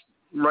 it's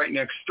right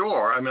next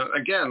door. I mean,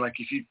 again, like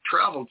if you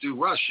travel due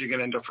west, you're going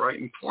to end up right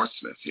in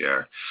Portsmouth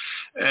here.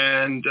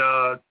 And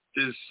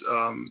there's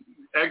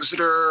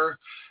Exeter,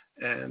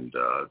 and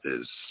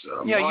there's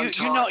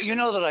Montauk. You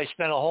know that I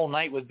spent a whole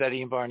night with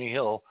Betty and Barney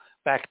Hill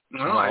back.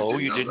 No,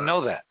 you didn't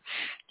know that.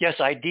 Yes,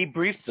 I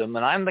debriefed them,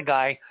 and I'm the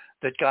guy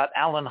that got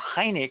Alan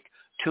Hynek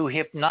to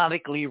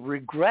hypnotically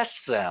regress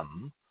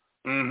them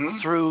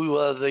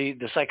through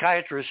the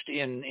psychiatrist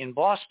in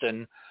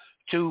Boston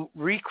to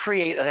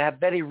have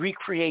Betty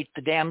recreate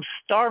the damn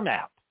star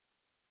map.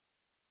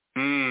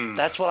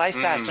 That's what I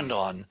fastened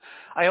on.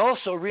 I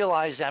also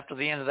realized after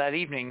the end of that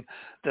evening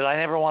that I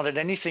never wanted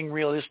anything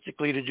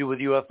realistically to do with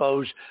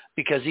UFOs,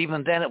 because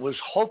even then it was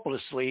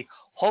hopelessly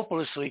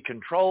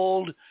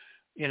controlled,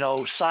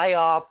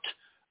 psyoped,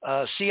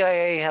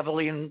 CIA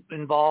heavily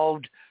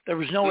involved. There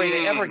was no way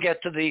to ever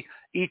get to the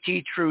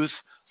ET truth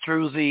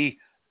through the,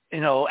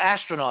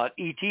 astronaut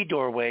ET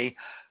doorway.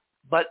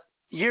 But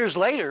years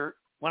later,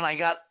 when I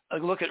got a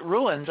look at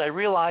ruins, I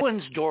realized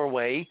ruins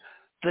doorway,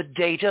 the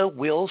data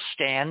will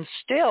stand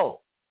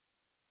still.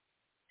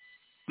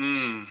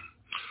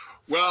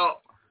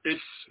 Well,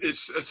 it's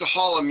a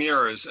hall of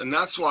mirrors, and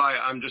that's why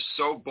I'm just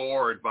so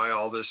bored by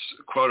all this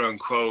quote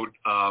unquote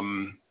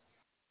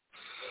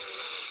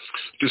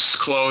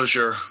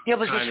disclosure. Yeah,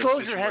 but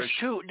disclosure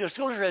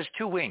has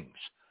two wings.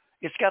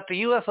 It's got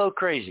the UFO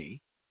crazy,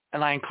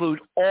 and I include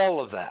all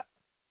of that.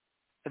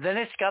 And then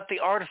it's got the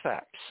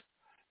artifacts.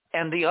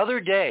 And the other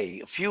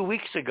day, a few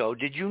weeks ago,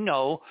 did you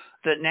know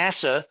that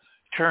NASA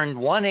turned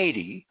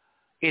 180?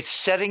 It's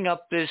setting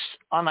up this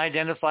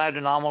unidentified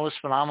anomalous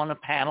phenomena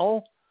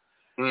panel.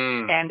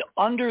 And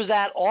under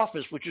that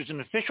office, which is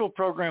an official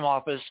program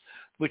office,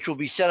 which will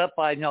be set up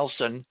by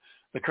Nelson,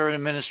 the current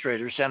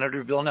administrator,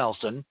 Senator Bill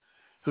Nelson,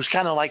 who's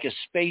kind of like a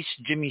space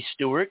Jimmy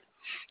Stewart.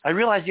 I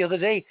realized the other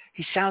day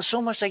he sounds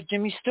so much like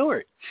Jimmy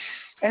Stewart.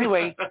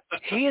 Anyway,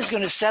 he is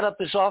going to set up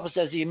this office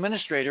as the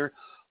administrator,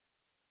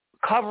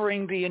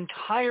 covering the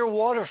entire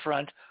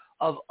waterfront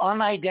of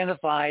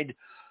unidentified,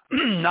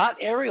 not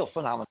aerial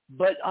phenomena,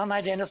 but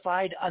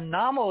unidentified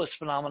anomalous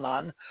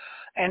phenomenon.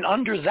 And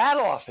under that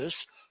office,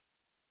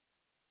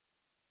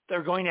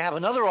 they're going to have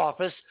another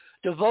office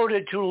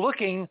devoted to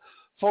looking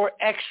for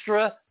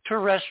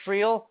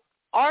extraterrestrial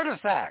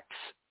artifacts.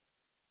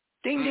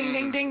 Ding, ding,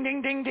 ding, ding,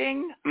 ding, ding,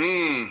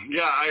 ding.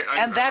 Yeah,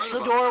 and that's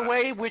the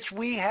doorway that. which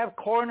we have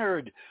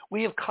cornered.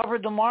 We have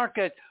covered the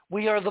market.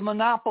 We are the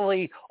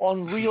monopoly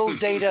on real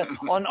data,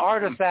 on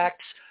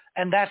artifacts.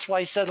 And that's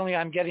why suddenly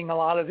I'm getting a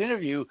lot of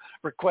interview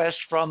requests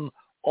from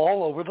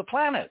all over the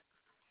planet,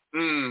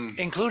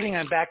 including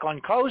I'm back on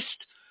Coast.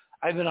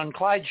 I've been on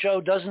Clyde's show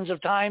dozens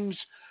of times.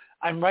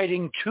 I'm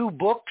writing 2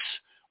 books,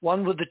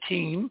 one with the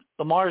team,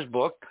 the Mars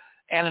book,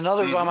 and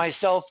another by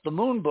myself, the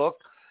Moon book.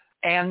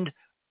 And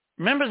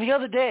remember the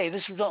other day,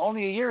 this was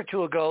only a year or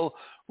 2 ago,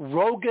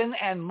 Rogan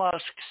and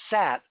Musk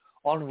sat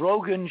on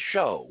Rogan's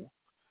show,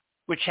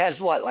 which has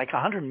like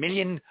 100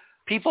 million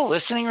people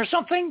listening or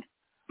something?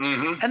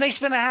 And they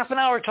spent a half an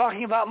hour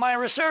talking about my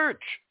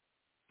research.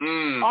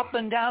 Up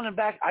and down and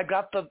back. I've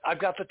got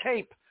the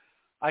tape.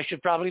 I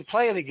should probably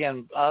play it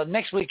again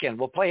next weekend.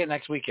 We'll play it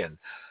next weekend.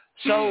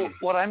 So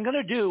what I'm going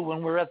to do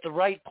when we're at the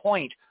right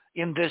point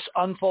in this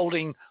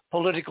unfolding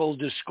political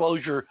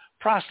disclosure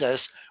process,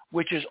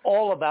 which is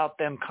all about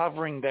them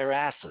covering their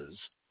asses.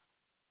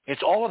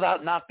 It's all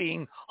about not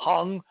being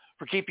hung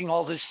for keeping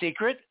all this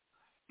secret.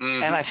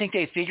 And I think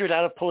they figured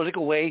out a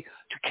political way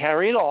to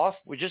carry it off,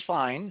 which is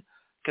fine,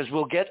 because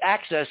we'll get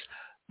access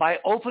by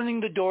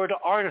opening the door to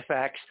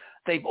artifacts.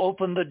 They've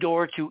opened the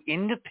door to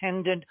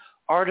independent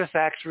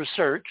artifacts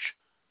research,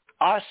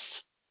 us,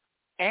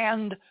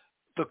 and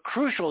the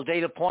crucial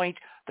data point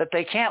that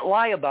they can't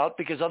lie about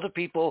because other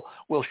people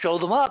will show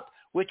them up,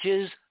 which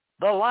is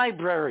the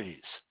libraries.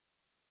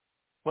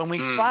 When we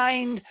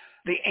find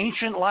the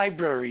ancient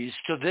libraries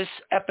to this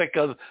epoch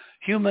of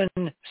human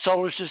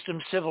solar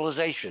system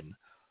civilization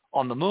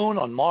on the moon,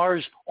 on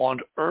Mars, on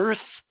Earth,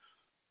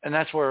 and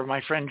that's where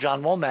my friend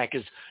John Womack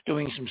is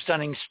doing some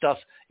stunning stuff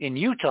in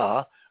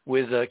Utah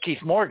with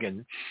Keith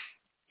Morgan,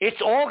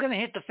 it's all going to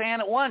hit the fan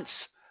at once.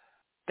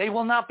 They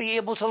will not be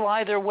able to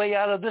lie their way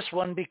out of this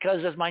one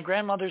because, as my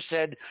grandmother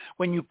said,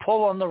 when you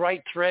pull on the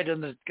right thread in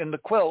the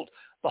quilt,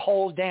 the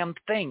whole damn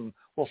thing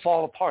will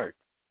fall apart.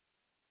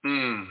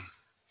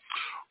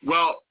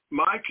 Well,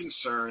 my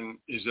concern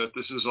is that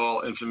this is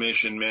all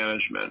information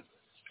management,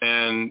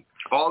 and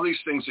all these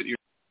things that you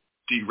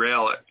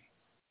derail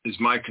it is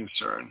my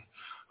concern.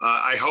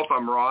 I hope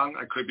I'm wrong.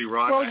 I could be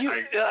wrong. Well,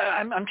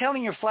 I'm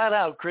telling you flat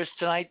out, Chris,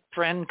 tonight,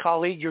 friend,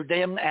 colleague, you're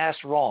damn ass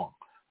wrong.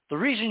 The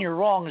reason you're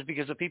wrong is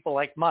because of people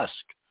like Musk.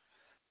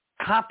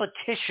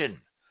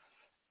 Competition.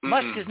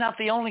 Musk is not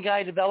the only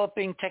guy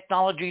developing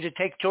technology to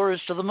take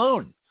tourists to the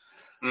moon.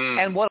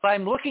 And what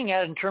I'm looking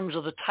at in terms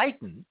of the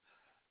Titan,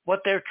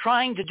 what they're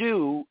trying to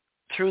do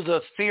through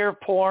the fear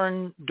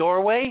porn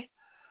doorway,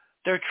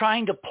 they're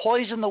trying to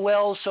poison the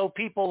well so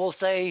people will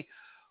say,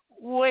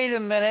 wait a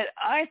minute,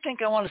 I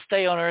think I want to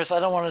stay on Earth. I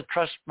don't want to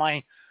trust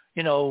my,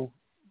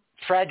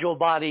 fragile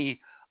body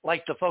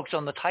like the folks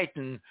on the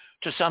Titan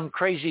to some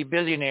crazy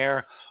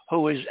billionaire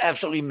who is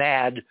absolutely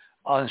mad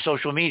on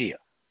social media.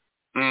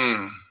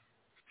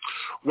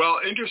 Well,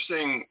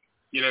 interesting,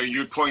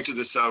 you pointed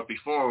this out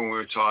before when we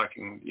were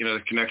talking,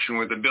 the connection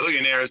with the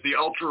billionaires, the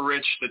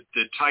ultra-rich,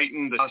 the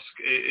Titan, the Musk.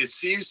 It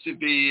seems to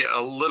be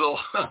a little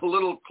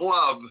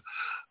club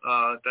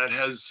that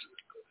has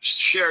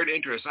shared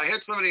interest. I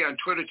had somebody on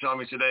Twitter tell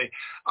me today,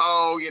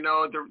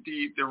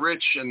 the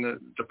rich and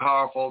the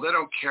powerful, they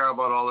don't care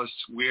about all this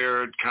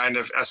weird kind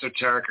of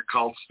esoteric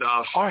occult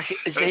stuff. Are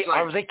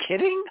they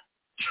kidding?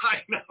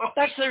 I know.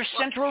 That's their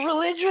central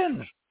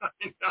religion.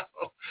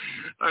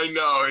 I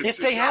know. If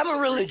they have a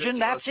religion,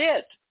 ridiculous.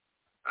 that's it.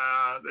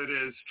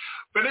 It is.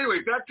 But anyway,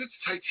 back to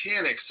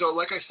Titanic. So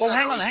like I said... Well,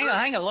 hang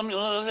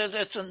on.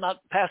 Let's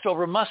not pass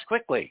over Musk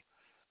quickly.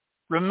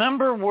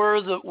 Remember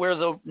where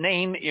the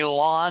name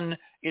Elon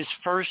is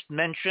first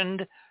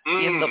mentioned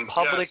in the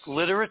public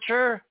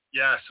literature?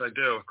 Yes, I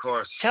do, of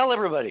course. Tell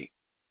everybody.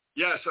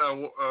 Yes,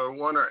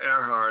 Werner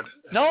Erhard.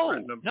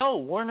 No,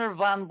 Werner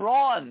von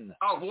Braun.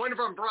 Oh, Werner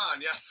von Braun,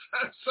 yes.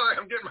 Sorry,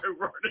 I'm getting my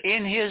word.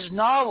 In his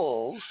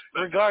novels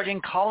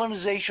regarding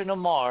colonization of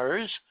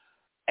Mars,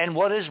 and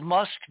what is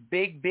Musk's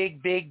big,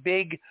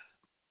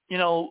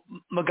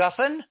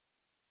 MacGuffin?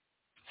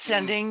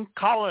 Sending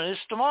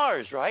colonists to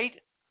Mars, right?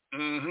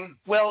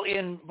 Well,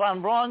 in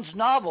von Braun's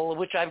novel,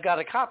 which I've got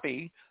a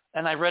copy,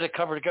 and I read it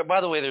cover to cover.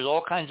 By the way, there's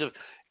all kinds of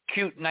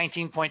cute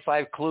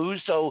 19.5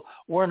 clues, so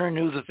Werner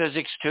knew the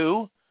physics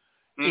too.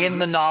 In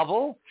the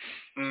novel,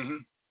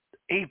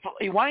 he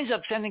winds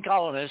up sending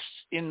colonists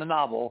in the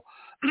novel,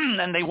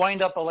 and they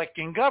wind up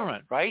electing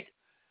government, right?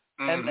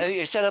 And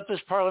they set up this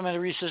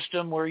parliamentary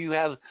system where you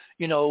have,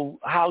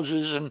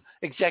 houses and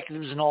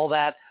executives and all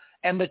that.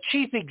 And the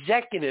chief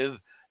executive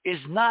is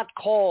not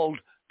called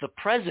the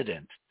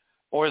president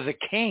or the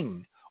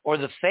king or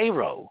the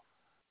pharaoh.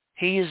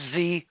 He is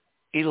the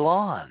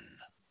Elon.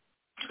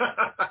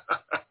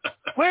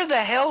 Where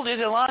the hell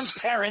did Elon's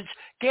parents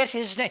get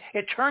his name?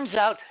 It turns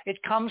out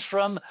it comes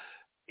from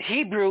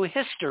Hebrew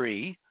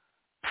history,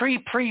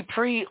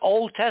 pre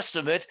Old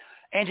Testament,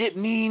 and it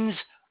means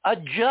a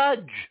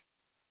judge.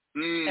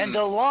 And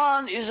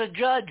Elon is a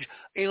judge.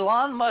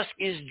 Elon Musk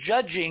is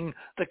judging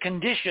the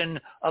condition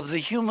of the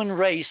human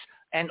race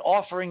and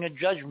offering a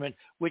judgment,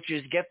 which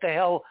is get the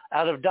hell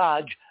out of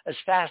Dodge as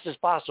fast as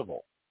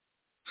possible.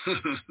 Let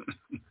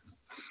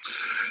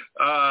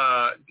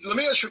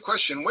me ask you a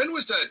question. When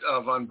was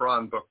that von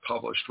Braun book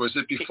published? Was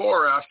it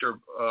before or after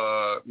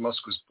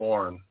Musk was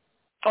born?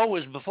 Oh, it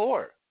was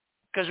before,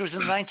 because it was in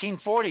the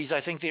 1940s,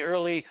 I think, the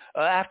early,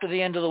 after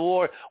the end of the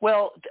war.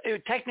 Well,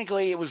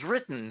 technically it was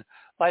written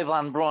by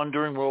von Braun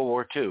during World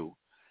War II,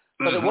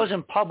 but it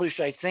wasn't published,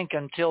 I think,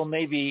 until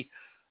maybe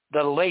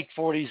the late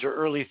 40s or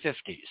early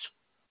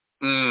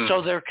 50s.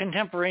 So they're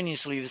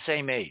contemporaneously the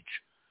same age.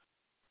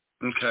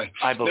 Okay.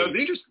 I believe.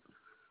 Now,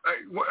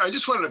 I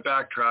just wanted to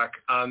backtrack.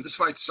 This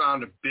might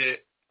sound a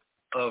bit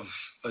of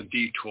a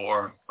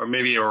detour or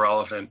maybe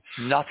irrelevant.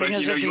 Nothing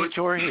is a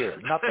detour here.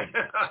 Nothing.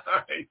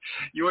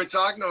 You were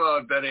talking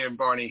about Betty and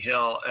Barney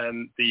Hill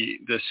and the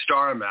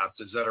star map,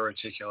 the Zeta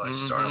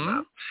Reticuli star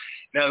map.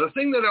 Now, the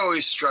thing that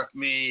always struck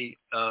me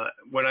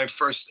when I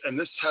first, and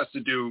this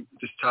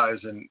ties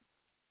in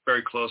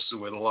very closely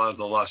with a lot of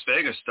the Las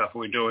Vegas stuff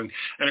we're doing,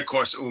 and of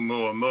course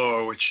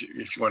Oumuamua, which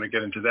if you want to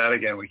get into that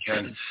again, we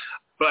can.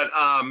 But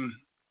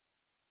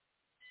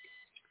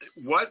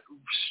what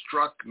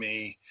struck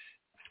me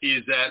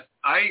is that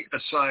I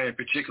assign a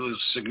particular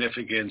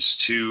significance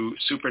to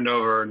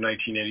Supernova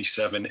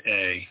 1987A.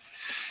 Are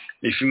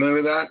you familiar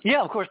with that?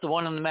 Yeah, of course, the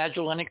one in the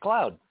Magellanic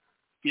Cloud.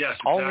 Yes,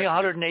 exactly. Only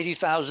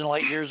 180,000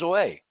 light years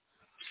away.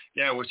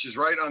 Yeah, which is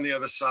right on the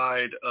other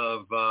side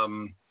of,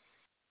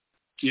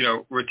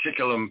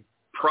 reticulum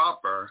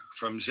proper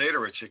from Zeta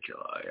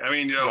Reticuli. I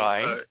mean,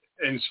 right.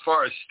 As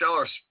far as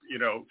stellar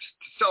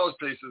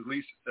space, at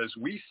least as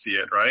we see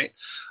it, right?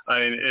 I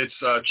mean, it's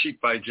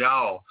cheek by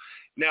jowl.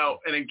 Now,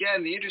 and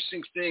again, the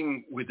interesting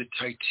thing with the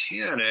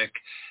Titanic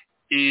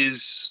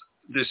is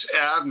this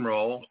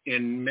admiral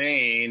in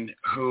Maine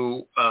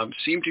who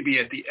seemed to be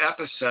at the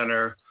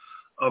epicenter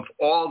of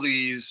all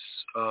these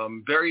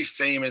very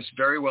famous,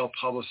 very well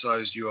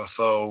publicized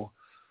UFO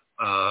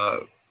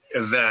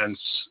events,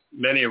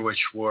 many of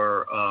which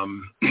were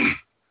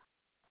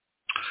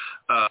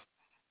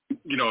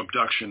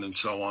abduction and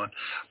so on.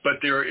 But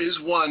there is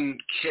one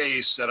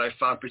case that I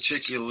found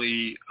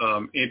particularly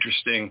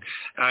interesting.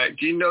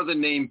 Do you know the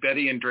name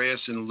Betty, Andreas,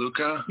 and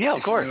Luca? Yeah,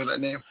 of course. You know that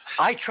name?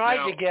 I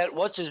tried to get,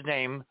 what's his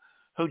name,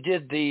 who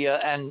did the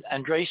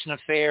Andreessen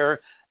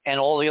affair and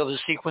all the other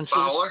sequences.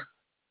 Fowler?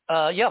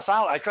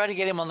 Fowler. I tried to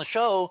get him on the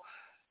show.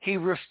 He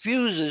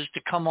refuses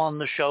to come on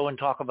the show and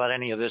talk about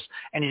any of this.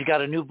 And he's got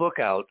a new book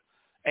out,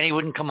 and he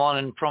wouldn't come on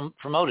and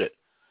promote it.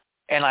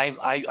 And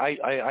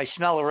I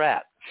smell a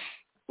rat.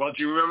 Well,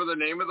 do you remember the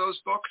name of those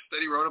books that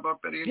he wrote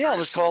about Betty? Yeah, it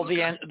was called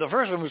the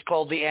first one was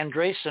called The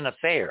Andreessen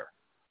Affair.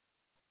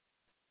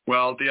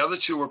 Well, the other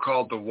two were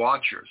called The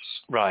Watchers.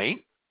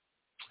 Right.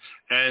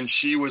 And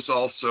she was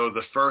also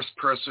the first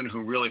person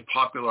who really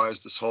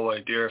popularized this whole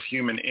idea of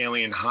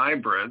human-alien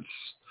hybrids.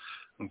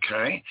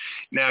 Okay.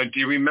 Now, do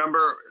you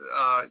remember,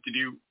 I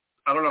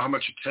don't know how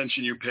much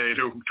attention you pay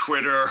to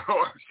Twitter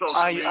or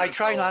social media. I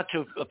try not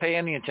to pay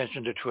any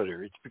attention to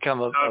Twitter. It's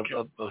become a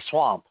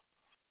swamp.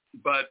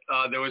 But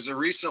there was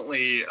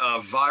recently a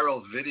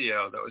viral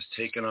video that was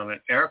taken on an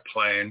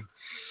airplane,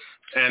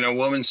 and a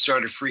woman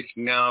started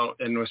freaking out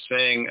and was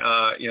saying,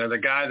 the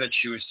guy that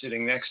she was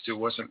sitting next to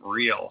wasn't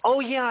real. Oh,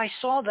 yeah, I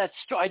saw that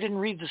story. I didn't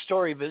read the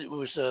story, but it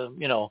was,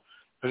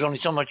 there's only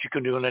so much you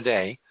can do in a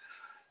day.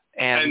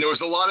 And there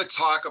was a lot of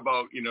talk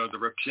about, the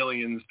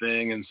reptilians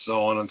thing and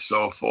so on and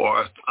so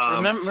forth.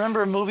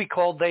 Remember a movie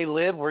called They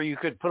Live where you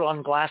could put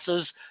on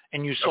glasses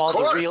and you saw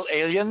the real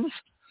aliens?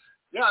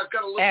 Yeah, I've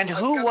got a little. And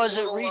who was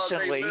it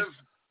recently?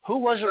 Who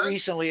was it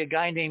recently? A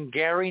guy named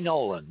Gary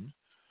Nolan,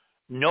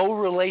 no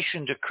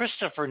relation to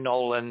Christopher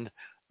Nolan,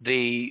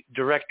 the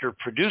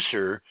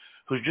director-producer,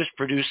 who's just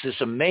produced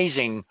this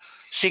amazing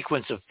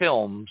sequence of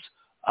films,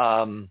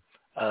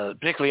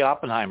 particularly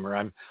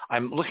Oppenheimer.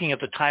 I'm looking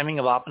at the timing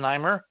of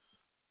Oppenheimer.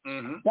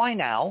 Mm-hmm. Why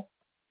now?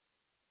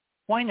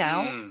 Why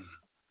now?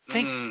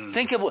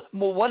 Think of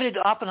what did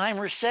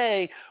Oppenheimer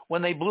say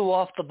when they blew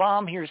off the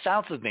bomb here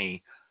south of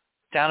me?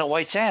 Down at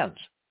White Sands.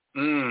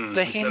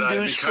 The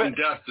Hindus.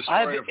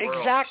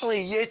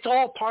 Exactly. It's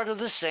all part of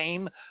the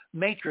same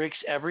matrix,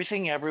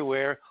 everything,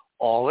 everywhere,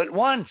 all at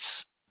once.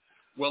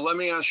 Well, let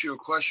me ask you a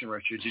question,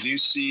 Richard. Did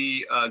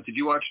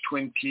you watch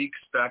Twin Peaks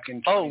back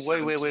in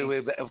 2017?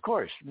 Wait. Of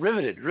course.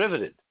 Riveted.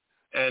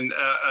 And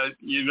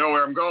you know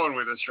where I'm going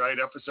with this, right?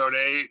 Episode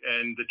 8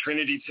 and the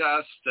Trinity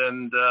test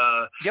and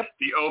the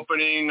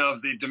opening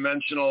of the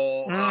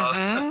dimensional.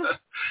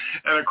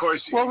 And, of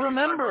course,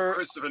 remember,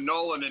 Christopher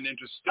Nolan and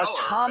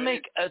Interstellar.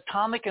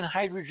 Atomic and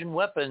hydrogen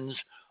weapons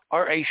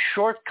are a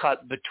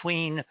shortcut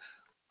between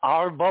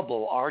our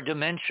bubble, our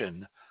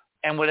dimension,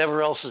 and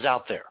whatever else is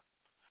out there.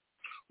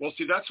 Well,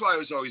 see, that's why I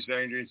was always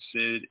very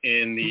interested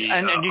in the...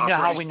 And do you know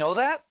how we know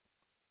that?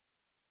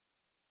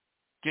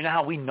 Do you know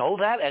how we know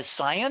that as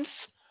science?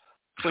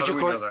 How do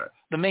we know that?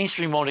 The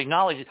mainstream won't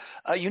acknowledge it.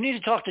 You need to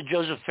talk to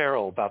Joseph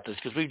Farrell about this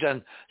because we've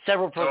done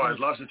several programs.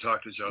 Oh, I'd love to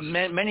talk to Joseph.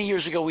 Many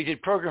years ago, we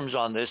did programs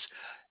on this.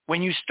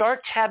 When you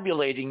start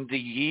tabulating the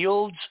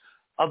yields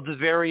of the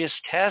various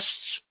tests,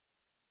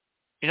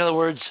 In other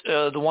words,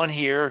 the one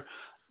here,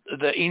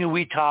 the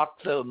Inuitak,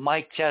 the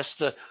Mike test,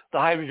 the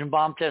hydrogen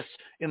bomb tests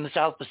in the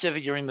South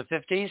Pacific during the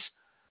 50s,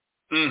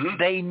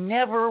 they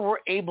never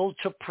were able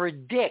to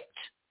predict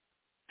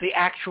the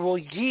actual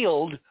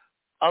yield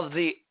of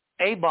the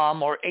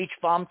A-bomb or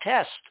H-bomb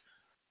test.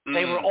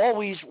 They were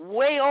always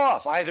way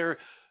off, either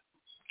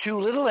too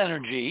little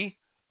energy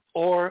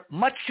or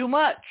much too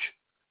much.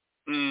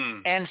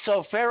 And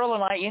so Farrell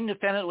and I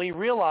independently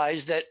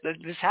realized that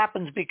this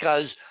happens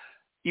because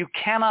you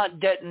cannot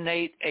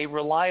detonate a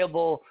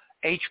reliable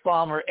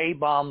H-bomb or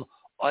A-bomb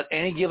at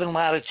any given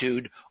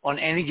latitude on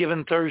any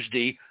given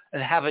Thursday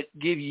and have it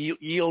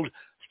yield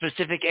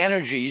specific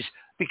energies,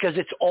 because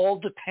it's all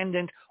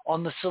dependent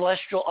on the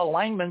celestial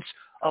alignments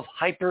of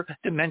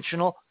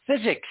hyperdimensional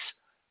physics.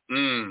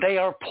 They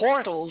are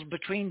portals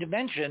between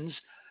dimensions,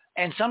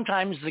 and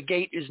sometimes the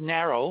gate is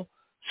narrow,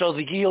 so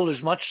the yield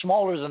is much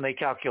smaller than they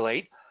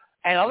calculate,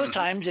 and other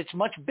times it's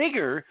much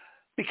bigger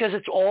because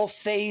it's all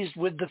phased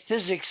with the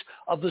physics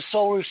of the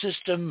solar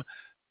system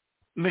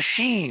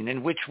machine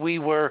in which we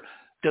were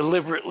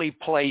deliberately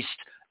placed,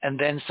 and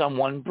then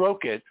someone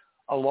broke it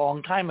a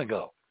long time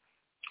ago.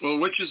 Well,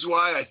 which is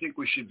why I think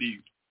we should be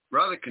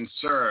rather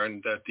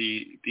concerned that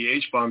the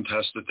H-bomb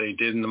tests that they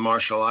did in the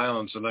Marshall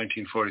Islands in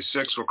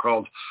 1946 were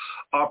called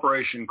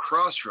Operation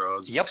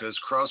Crossroads, because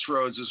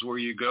Crossroads is where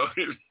you go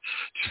to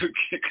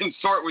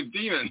consort with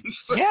demons.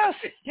 Yes.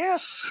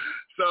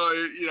 So,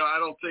 I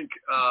don't think...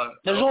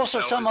 There's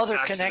also some other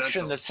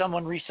connection that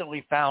someone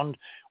recently found,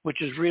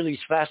 which is really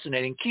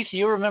fascinating. Keith, do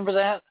you remember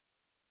that?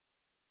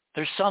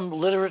 There's some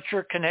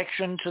literature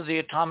connection to the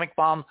atomic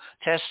bomb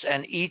tests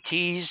and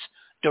ETs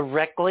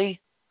directly,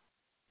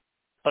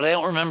 but I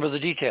don't remember the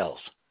details.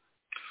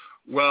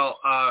 Well,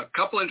 a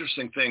couple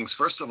interesting things.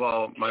 First of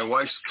all, my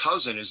wife's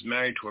cousin is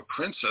married to a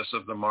princess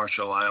of the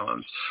Marshall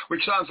Islands,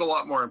 which sounds a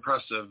lot more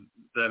impressive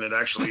than it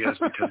actually is,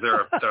 because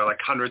there are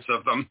like hundreds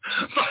of them.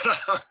 But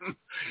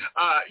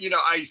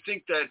I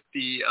think that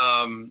the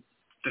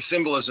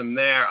symbolism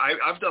there.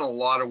 I've done a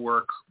lot of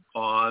work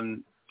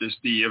on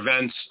the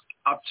events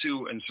up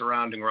to and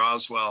surrounding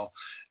Roswell,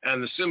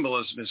 and the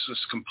symbolism is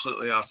just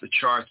completely off the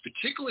charts,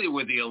 particularly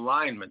with the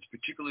alignments, the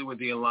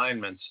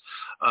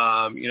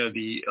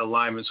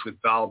alignments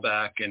with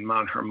Baalbek and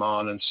Mount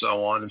Hermon and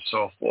so on and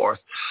so forth.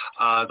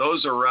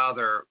 Those are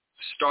rather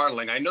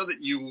startling. I know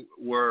that you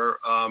were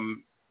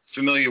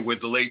familiar with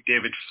the late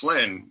David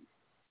Flynn.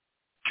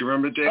 Do you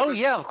remember David? Oh,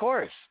 yeah, of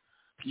course.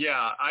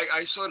 Yeah,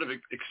 I sort of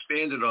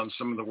expanded on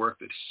some of the work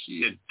that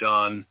he had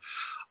done.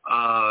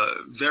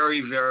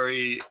 Very,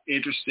 very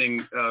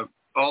interesting.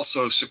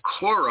 Also,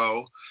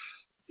 Socorro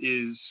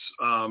is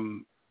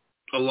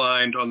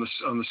aligned on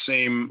the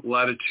same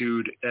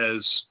latitude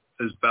as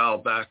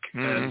Baalbek,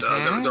 and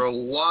there are a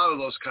lot of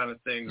those kind of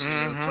things,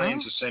 the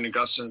plains of St.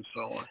 Augustine and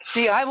so on.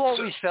 See, I've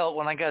always felt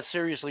when I got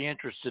seriously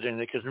interested in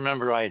it, because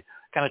remember, I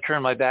kind of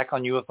turned my back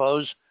on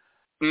UFOs.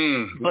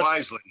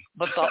 Wisely.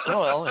 But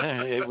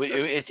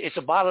it's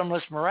a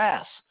bottomless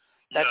morass.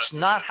 That's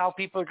not how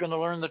people are going to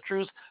learn the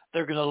truth.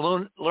 They're going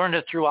to learn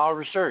it through our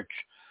research.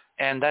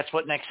 And that's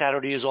what next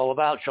Saturday is all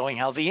about, showing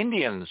how the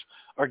Indians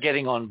are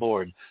getting on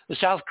board. The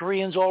South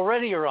Koreans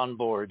already are on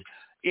board.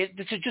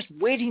 It's just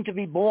waiting to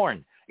be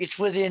born. It's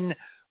within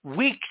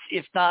weeks,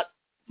 if not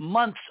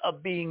months,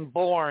 of being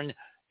born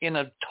in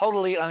a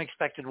totally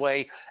unexpected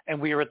way.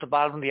 And we are at the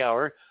bottom of the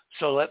hour.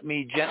 So let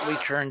me gently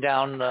turn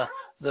down the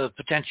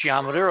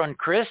potentiometer on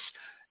Chris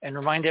and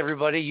remind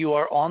everybody you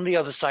are on the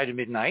other side of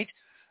midnight.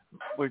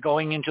 We're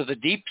going into the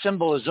deep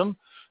symbolism,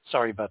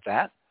 sorry about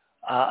that,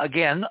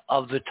 again,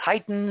 of the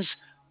Titan's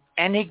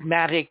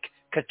enigmatic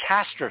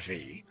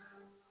catastrophe,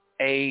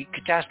 a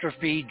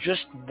catastrophe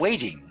just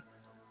waiting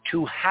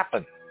to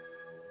happen.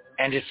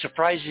 And it's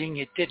surprising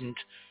it didn't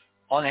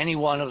on any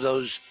one of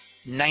those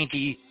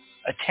 90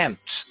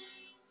 attempts.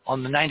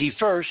 On the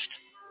 91st,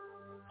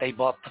 they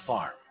bought the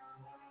farm.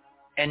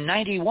 And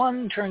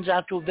 91 turns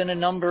out to have been a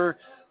number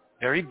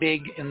very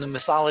big in the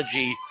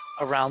mythology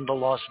around the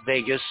Las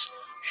Vegas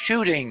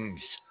shootings.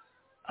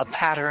 A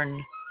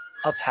pattern,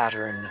 a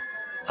pattern,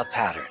 a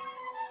pattern.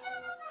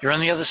 You're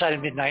on the other side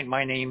of midnight.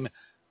 My name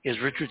is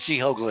Richard C.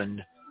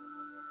 Hoagland.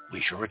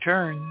 We shall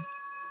return.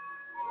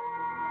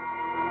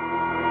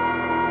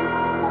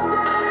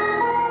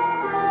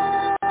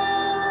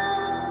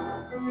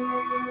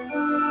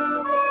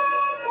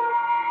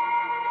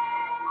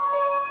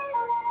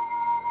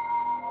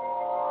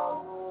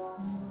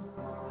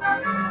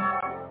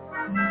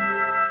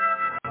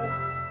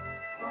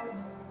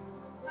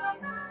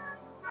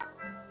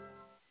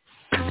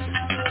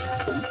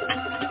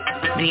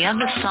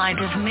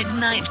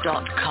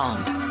 theothersideofmidnight.com.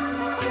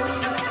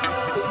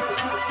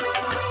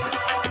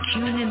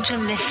 Tune in to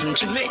listen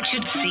to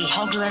Richard C.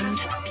 Hoagland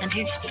and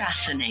his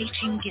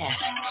fascinating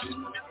guests.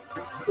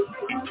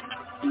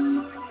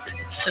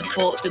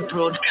 Support the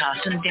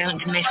broadcast and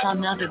don't miss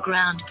another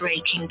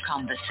groundbreaking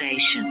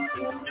conversation.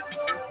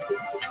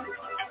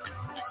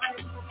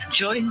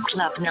 Join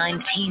Club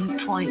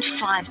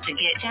 19.5 to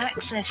get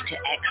access to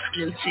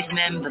exclusive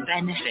member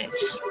benefits.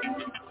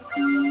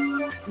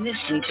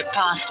 Listen to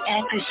past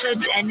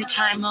episodes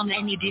anytime on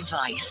any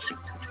device.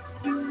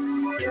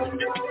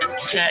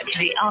 Search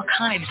the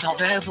archives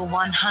of over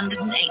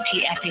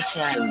 180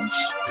 episodes.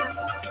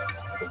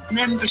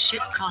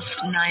 Membership costs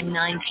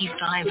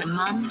 $9.95 a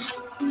month,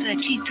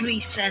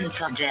 33 cents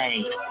a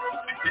day.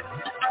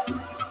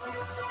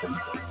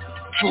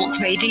 Talk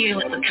radio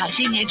at the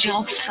cutting edge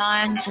of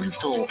science and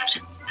thought.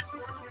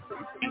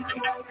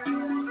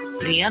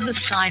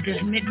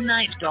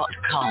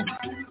 TheOtherSideOfMidnight.com.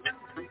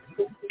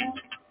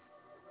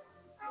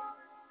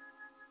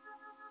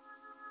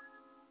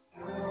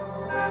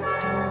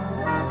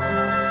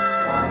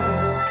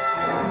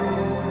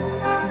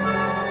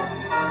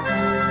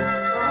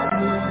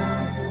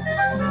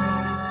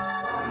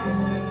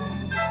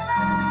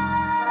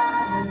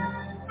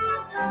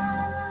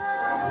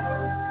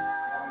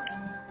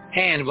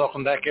 And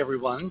welcome back,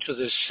 everyone, to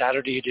this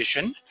Saturday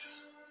edition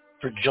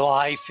for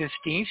July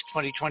 15th,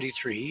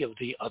 2023 of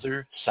The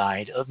Other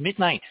Side of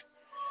Midnight.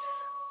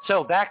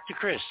 So back to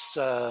Chris.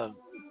 I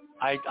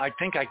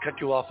think I cut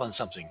you off on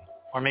something,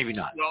 or maybe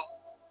not. Well,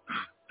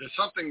 there's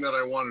something that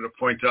I wanted to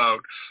point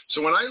out.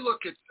 So when I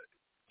look at,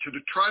 to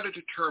try to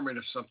determine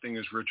if something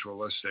is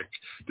ritualistic,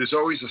 there's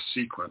always a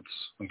sequence,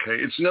 okay?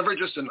 It's never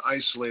just an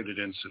isolated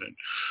incident.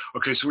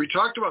 Okay, so we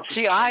talked about...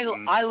 See,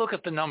 I look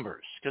at the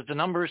numbers, because the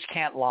numbers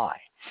can't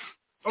lie.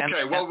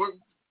 Okay,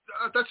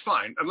 that's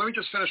fine. Let me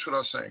just finish what I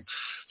was saying.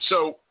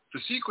 So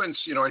the sequence,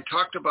 I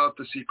talked about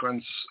the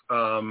sequence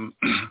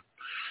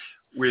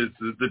with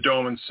the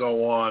dome and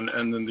so on,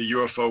 and then the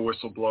UFO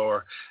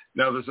whistleblower.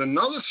 Now, there's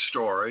another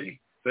story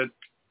that,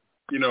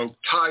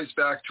 ties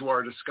back to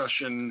our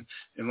discussion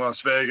in Las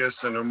Vegas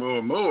and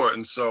Oumuamua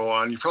and so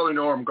on. You probably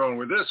know where I'm going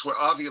with this, where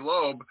Avi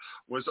Loeb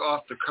was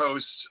off the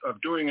coast of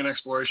doing an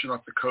exploration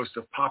off the coast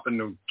of Papua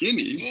New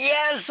Guinea.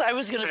 Yes, I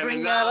was going to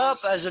bring that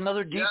up as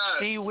another deep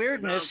sea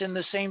weirdness in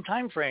the same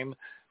time frame.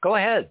 Go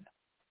ahead.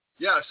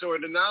 Yeah, so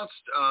it announced,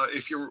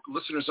 if your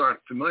listeners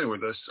aren't familiar with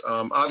this,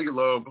 Avi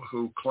Loeb,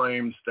 who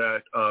claims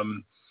that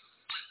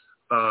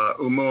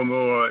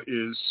Oumuamua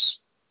is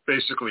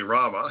basically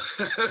Rama,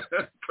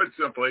 put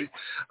simply.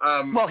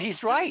 Well,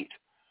 he's right.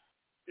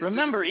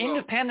 Remember,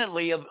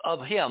 independently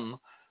of him,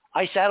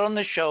 I sat on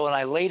the show and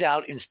I laid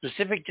out in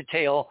specific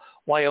detail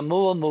why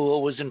Oumuamua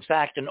was in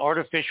fact an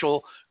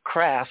artificial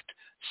craft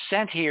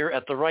sent here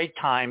at the right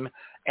time,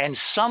 and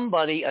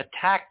somebody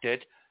attacked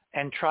it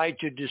and tried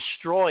to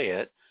destroy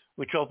it,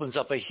 which opens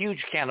up a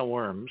huge can of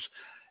worms.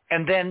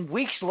 And then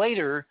weeks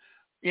later,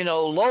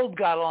 Loeb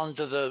got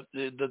onto the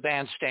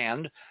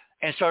bandstand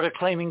and started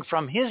claiming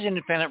from his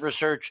independent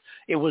research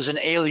it was an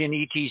alien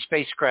ET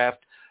spacecraft,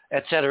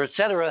 et cetera, et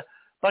cetera.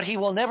 But he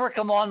will never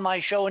come on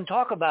my show and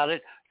talk about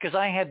it because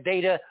I have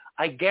data,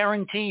 I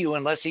guarantee you,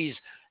 unless he's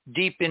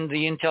deep in the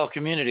intel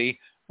community,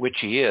 which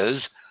he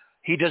is,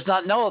 he does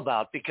not know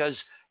about, because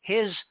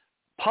his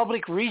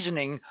public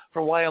reasoning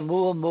for why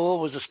Oumuamua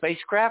was a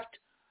spacecraft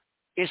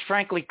is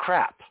frankly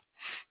crap.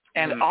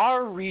 And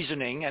our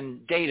reasoning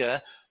and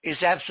data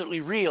is absolutely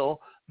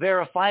real,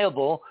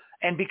 verifiable,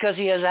 and because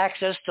he has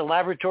access to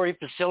laboratory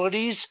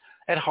facilities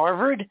at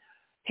Harvard,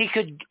 he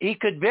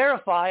could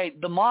verify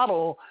the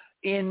model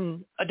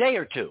in a day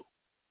or two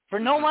for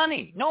no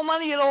money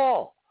at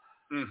all.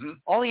 Mm-hmm.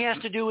 All he has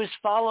to do is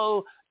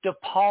follow De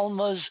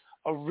Palma's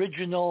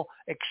original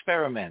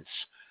experiments.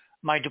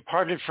 My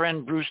departed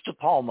friend Bruce De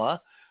Palma,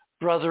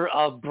 brother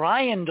of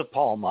Brian De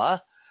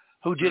Palma,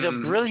 who did a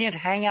brilliant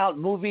hangout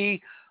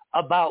movie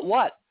about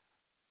what?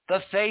 The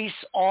Face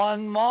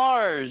on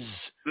Mars.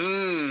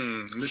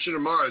 Mission to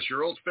Mars,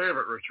 your old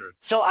favorite, Richard.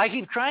 So I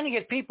keep trying to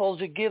get people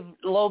to give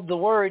Loeb the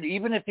word,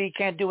 even if he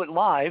can't do it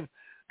live,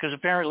 because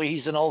apparently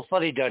he's an old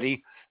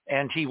fuddy-duddy,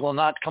 and he will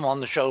not come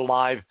on the show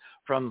live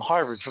from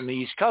Harvard, from the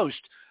East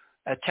Coast,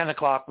 at 10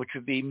 o'clock, which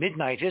would be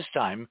midnight his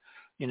time.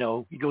 He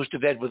goes to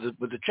bed with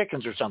the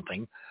chickens or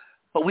something.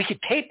 But we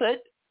could tape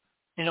it.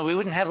 We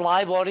wouldn't have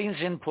live audience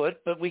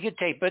input, but we could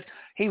tape it.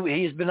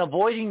 He's been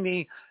avoiding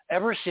me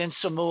ever since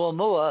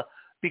Oumuamua,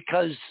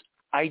 because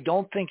I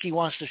don't think he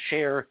wants to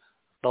share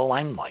the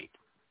limelight.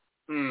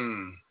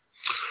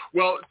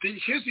 Well,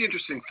 here's the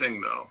interesting thing,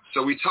 though.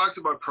 So we talked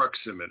about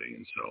proximity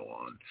and so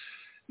on.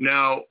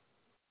 Now,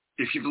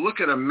 if you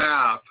look at a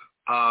map,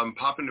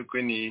 Papua New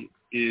Guinea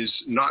is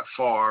not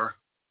far,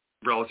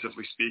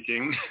 relatively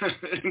speaking,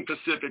 in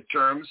Pacific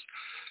terms,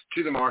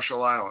 to the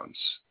Marshall Islands.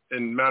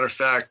 And matter of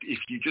fact, if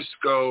you just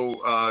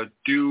go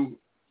due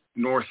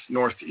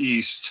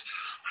northeast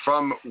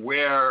from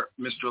where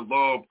Mr.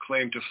 Loeb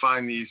claimed to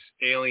find these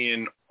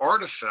alien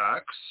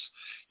artifacts,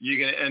 you're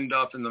going to end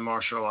up in the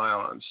Marshall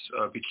Islands,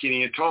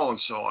 Bikini Atoll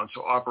and so on,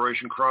 so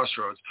Operation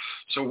Crossroads.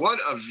 So what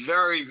a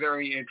very,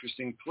 very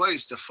interesting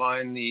place to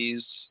find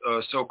these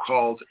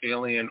so-called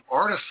alien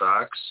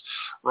artifacts,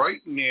 right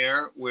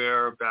near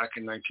where back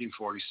in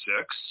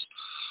 1946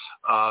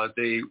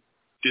 they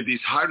did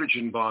these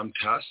hydrogen bomb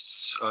tests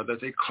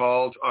that they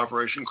called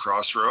Operation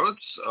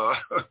Crossroads,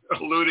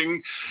 alluding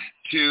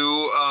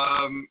to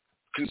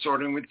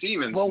consorting with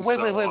demons. Well,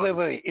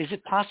 wait. Is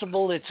it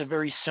possible it's a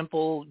very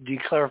simple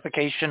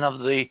declarification of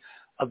the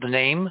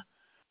name?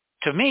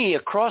 to me, a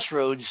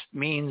crossroads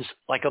means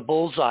like a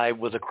bullseye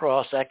with a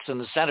cross X in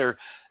the center.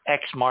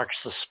 X marks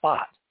the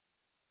spot.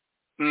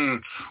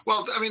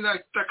 Well, I mean,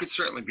 that could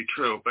certainly be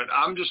true, but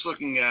I'm just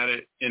looking at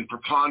it in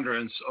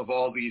preponderance of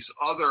all these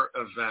other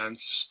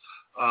events.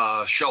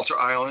 Shelter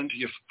Island,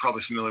 you're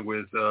probably familiar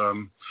with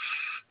the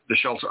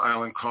Shelter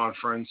Island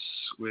Conference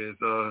with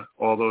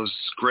all those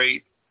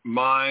great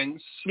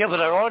minds. Yeah,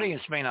 but our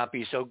audience may not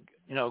be, so,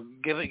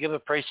 give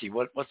it précis.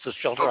 What's the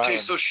Shelter Island?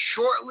 Okay, so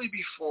shortly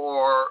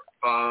before,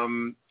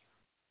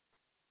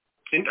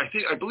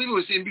 I believe it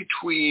was in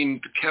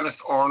between the Kenneth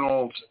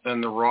Arnold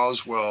and the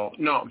Roswell.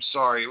 No, I'm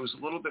sorry. It was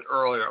a little bit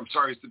earlier. I'm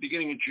sorry. It's the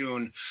beginning of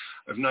June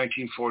of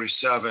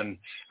 1947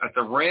 at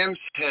the Ram's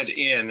Head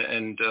Inn.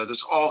 And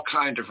there's all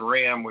kind of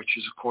ram, which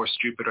is, of course,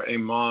 Jupiter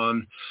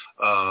Ammon,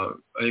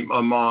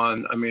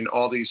 Ammon. I mean,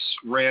 all these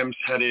rams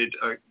headed,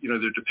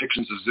 the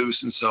depictions of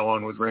Zeus and so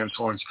on with ram's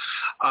horns.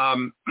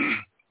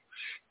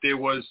 There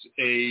was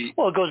a...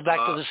 Well, it goes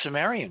back to the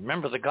Sumerian.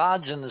 Remember, the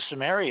gods in the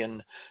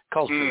Sumerian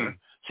culture...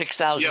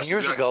 6,000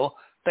 years ago,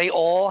 they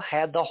all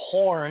had the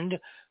horned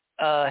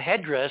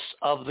headdress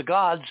of the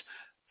gods.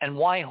 And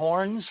why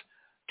horns?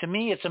 To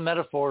me, it's a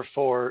metaphor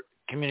for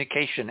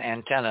communication,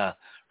 antenna,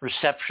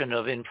 reception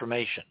of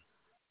information.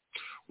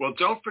 Well,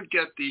 don't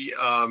forget the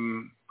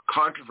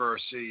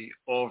controversy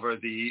over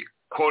the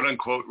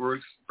quote-unquote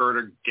Ruth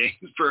Bader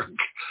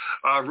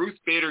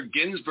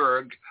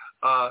Ginsburg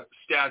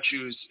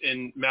statues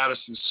in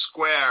Madison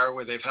Square,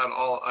 where they've had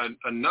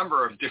a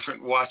number of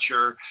different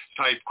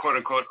Watcher-type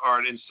quote-unquote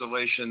art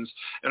installations.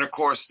 And, of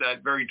course,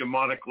 that very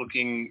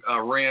demonic-looking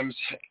ram's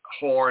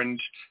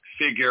horned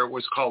figure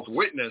was called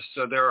Witness.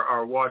 So there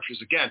are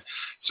Watchers again.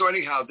 So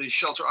anyhow, the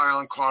Shelter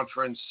Island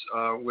Conference,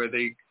 where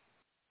they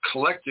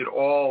collected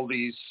all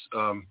these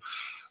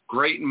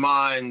great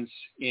minds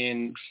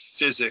in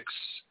physics,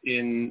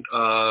 in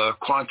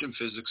quantum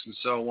physics and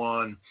so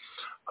on,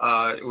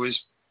 it was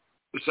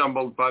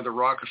assembled by the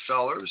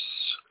Rockefellers.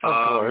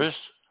 Of course.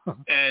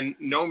 And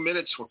no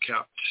minutes were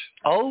kept.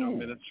 Oh. No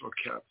minutes were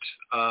kept.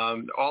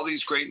 All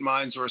these great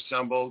minds were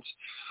assembled.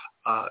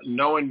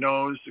 No one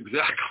knows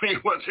exactly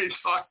what they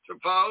talked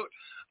about,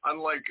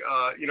 unlike,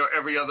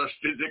 every other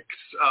physics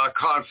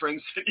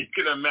conference that you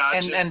can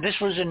imagine. And this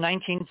was in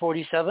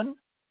 1947?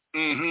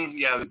 Mm-hmm.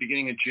 Yeah, the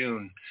beginning of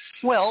June.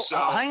 Well,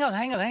 hang on.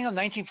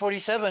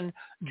 1947,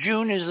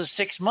 June is the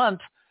 6th month,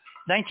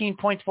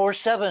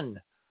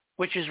 19.47.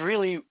 Which is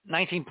really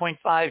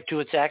 19.5 to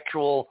its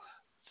actual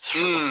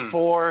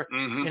 4,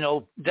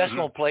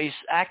 decimal place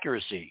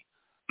accuracy.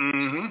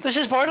 Mm-hmm. This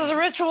is part of the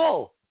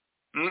ritual,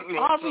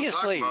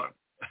 obviously.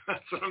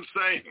 That's what I'm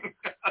saying.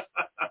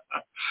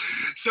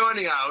 So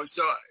anyhow,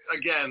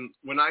 again,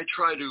 when I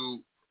try to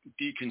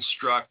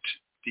deconstruct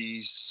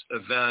these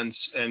events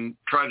and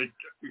try to,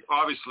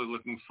 obviously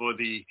looking for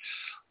the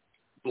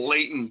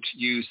blatant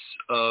use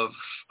of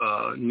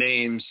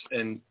names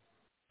and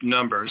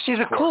numbers. See,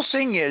 the cool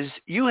thing is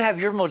you have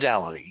your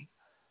modality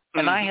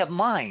and I have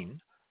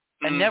mine,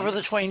 and never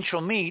the twain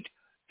shall meet,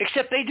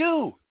 except they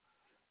do.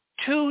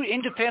 2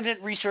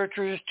 independent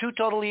researchers, 2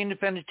 totally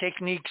independent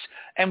techniques,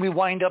 and we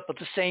wind up at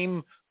the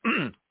same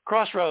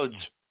crossroads.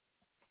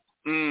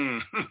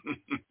 Isn't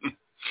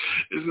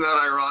that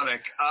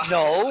ironic?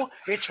 No,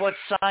 it's what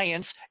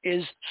science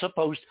is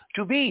supposed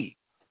to be.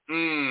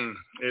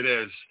 It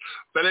is.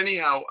 But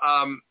anyhow,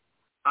 I'm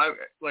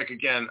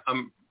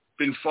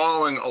been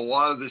following a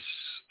lot of this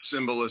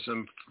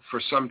symbolism for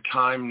some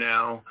time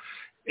now,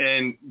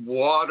 and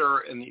water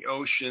and the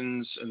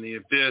oceans and the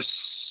abyss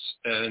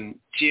and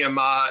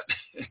Tiamat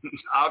and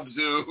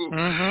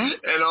Abzu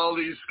and all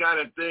these kind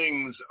of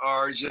things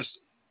are just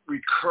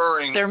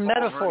recurring. They're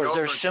metaphors.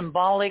 They're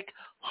symbolic,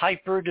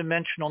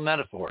 hyper-dimensional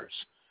metaphors.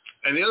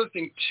 And the other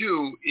thing,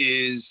 too,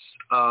 is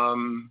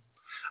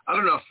I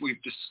don't know if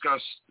we've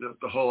discussed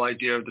the whole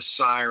idea of the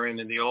siren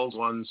and the old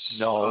ones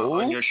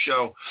on your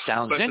show.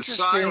 Sounds interesting.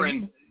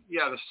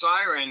 The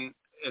siren,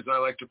 as I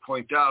like to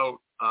point out,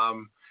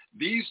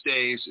 these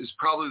days is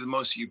probably the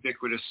most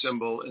ubiquitous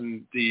symbol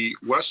in the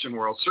Western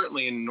world,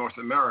 certainly in North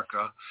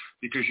America,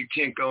 because you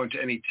can't go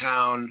into any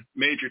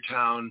major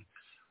town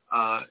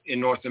in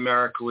North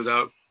America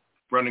without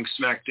running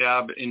smack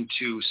dab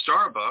into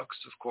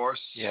Starbucks, of course.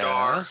 Yes.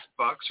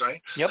 Starbucks,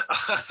 right? Yep.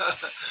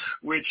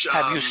 Which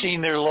have you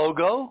seen their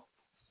logo?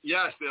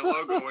 Yes, their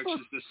logo, which is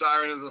the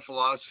Siren of the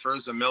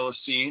Philosophers, the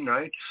Melusine,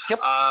 right? Yep.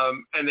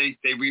 And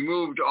they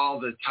removed all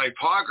the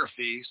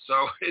typography,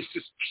 so it's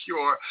just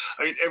pure.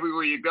 I mean,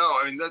 everywhere you go,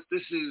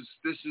 this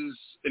is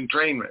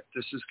entrainment.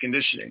 This is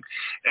conditioning,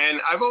 and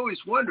I've always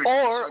wondered.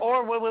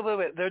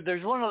 Wait.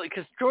 There's one other,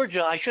 because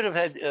Georgia. I should have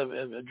had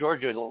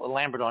Georgia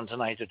Lambert on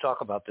tonight to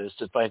talk about this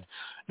if I'd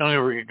known we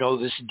were going to go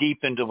this deep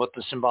into what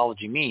the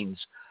symbology means.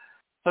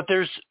 But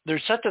there's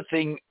such a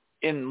thing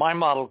in my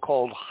model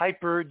called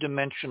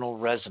hyperdimensional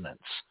resonance.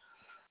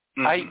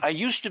 I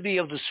used to be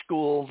of the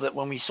school that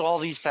when we saw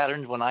these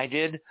patterns, when I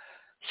did,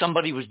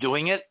 somebody was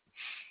doing it.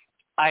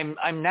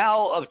 I'm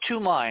now of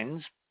 2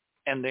 minds,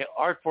 and the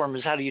art form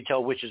is how do you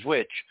tell which is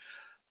which.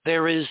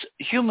 There is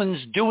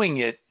humans doing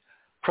it,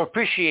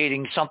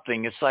 propitiating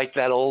something. It's like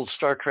that old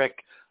Star Trek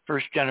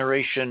First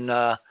Generation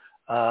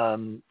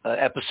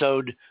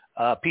episode,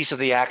 Piece of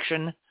the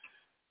Action.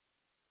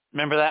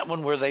 Remember that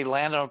one where they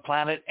land on a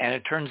planet and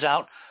it turns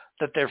out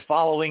that they're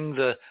following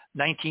the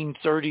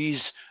 1930s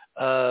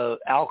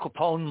Al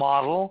Capone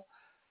model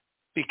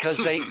because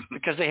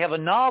they have a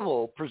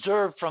novel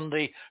preserved from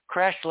the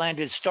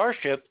crash-landed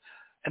starship,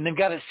 and they've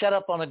got it set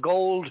up on a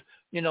gold,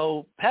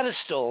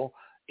 pedestal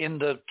in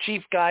the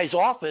chief guy's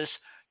office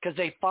because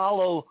they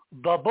follow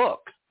the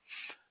book.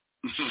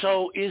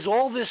 So is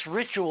all this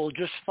ritual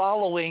just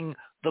following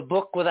the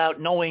book without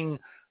knowing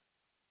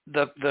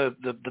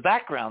the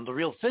background, the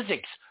real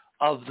physics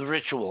of the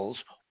rituals,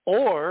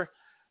 or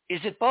is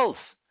it both?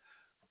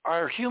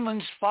 Are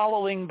humans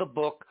following the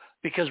book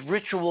because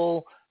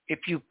ritual, if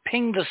you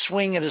ping the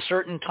swing at a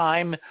certain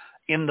time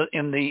in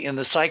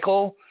the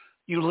cycle,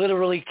 you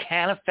literally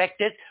can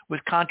affect it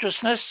with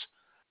consciousness?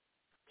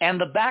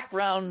 And the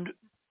background,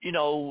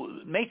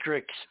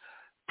 matrix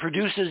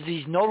produces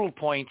these nodal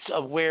points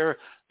of where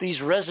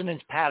these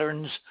resonance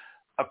patterns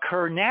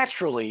occur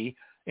naturally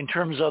in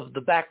terms of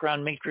the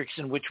background matrix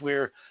in which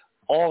we're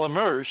all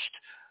immersed.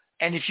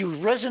 And if you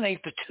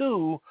resonate the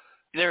two,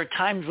 there are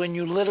times when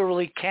you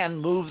literally can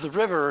move the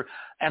river,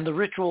 and the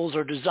rituals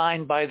are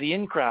designed by the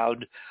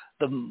in-crowd,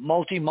 the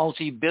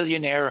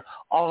multi-billionaire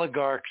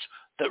oligarchs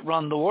that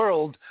run the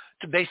world,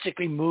 to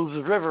basically move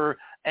the river.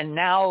 And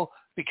now,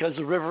 because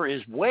the river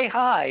is way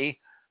high,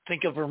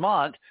 think of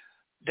Vermont,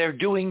 they're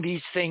doing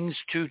these things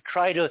to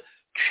try to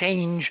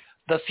change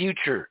the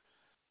future,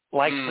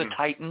 like the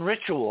Titan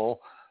ritual,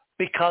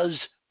 because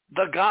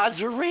the gods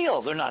are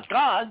real. They're not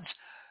gods,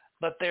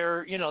 but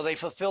they're, they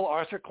fulfill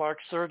Arthur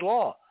Clarke's third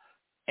law.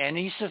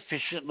 Any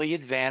sufficiently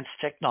advanced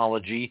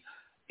technology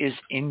is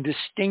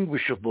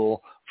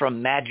indistinguishable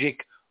from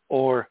magic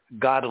or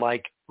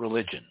godlike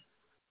religion.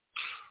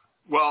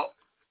 Well,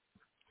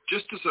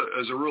 just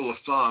as a rule of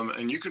thumb,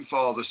 and you can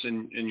follow this,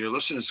 and your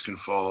listeners can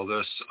follow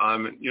this,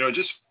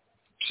 just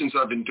since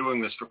I've been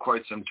doing this for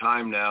quite some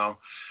time now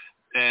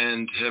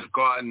and have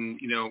gotten,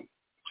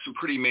 some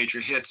pretty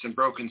major hits and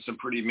broken some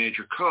pretty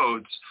major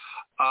codes,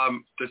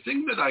 the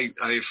thing that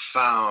I've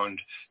found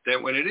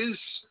that when it is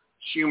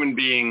human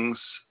beings,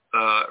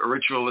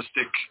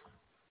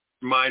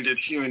 ritualistic-minded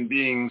human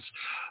beings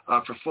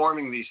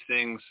performing these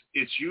things,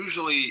 it's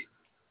usually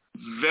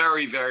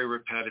very, very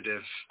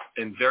repetitive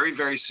and very,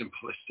 very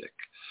simplistic.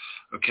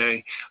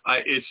 Okay,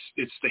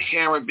 it's the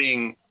hammer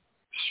being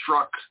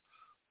struck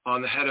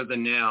on the head of the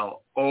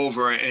nail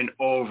over and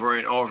over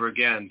and over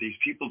again. These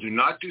people do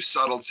not do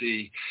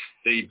subtlety.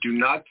 They do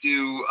not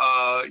do,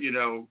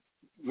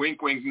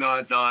 wink, wink,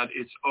 nod, nod.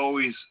 It's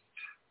always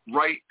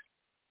right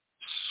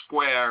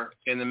square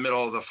in the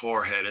middle of the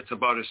forehead. It's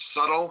about as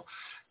subtle,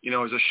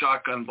 as a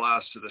shotgun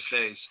blast to the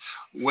face.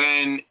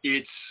 When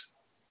it's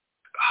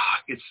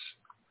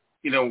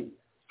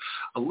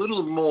a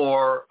little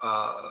more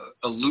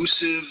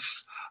elusive,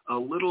 a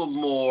little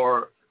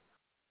more,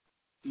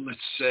 let's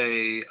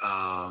say,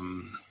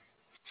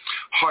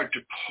 hard to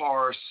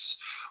parse,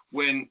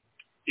 when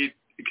it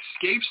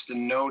escapes the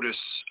notice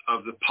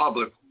of the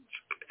public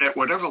at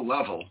whatever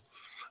level,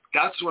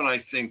 that's when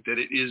I think that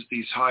it is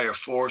these higher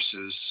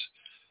forces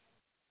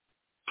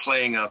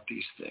playing out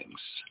these things.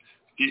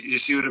 You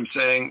see what I'm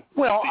saying?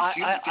 Well,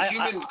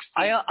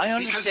 I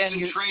understand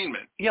you.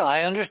 Entrainment. Yeah,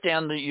 I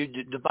understand that you're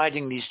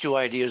dividing these two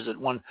ideas at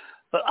one.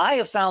 But I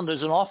have found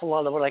there's an awful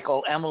lot of what I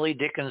call Emily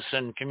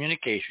Dickinson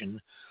communication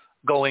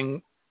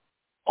going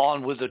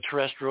on with the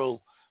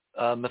terrestrial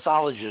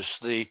mythologists,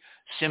 the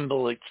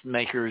symbolic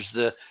makers,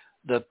 the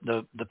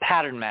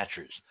pattern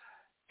matchers.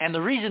 And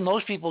the reason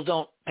most people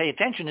don't pay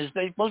attention is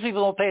most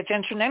people don't pay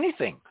attention to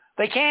anything.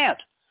 They can't.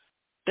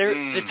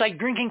 It's like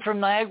drinking from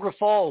Niagara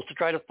Falls to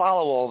try to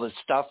follow all this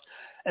stuff.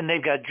 And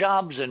they've got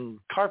jobs and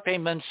car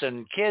payments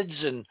and kids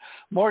and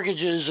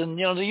mortgages and,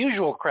 the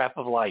usual crap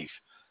of life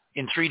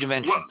in three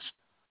dimensions.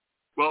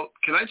 Well,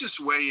 can I just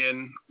weigh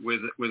in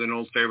with an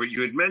old favorite?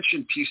 You had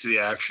mentioned Piece of the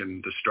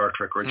Action, the Star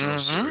Trek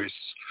original series.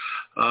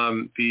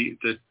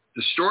 The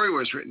story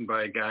was written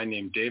by a guy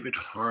named David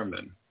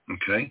Harmon.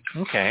 Okay.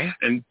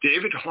 And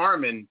David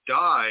Harmon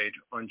died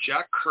on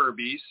Jack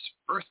Kirby's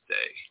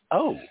birthday.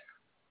 Oh.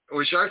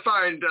 Which I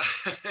find,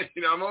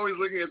 I'm always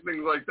looking at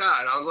things like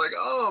that. I was like,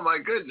 oh my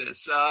goodness.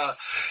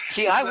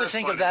 See, I would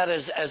think of that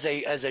as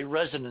a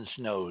resonance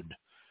node.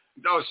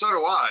 No, so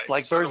do I.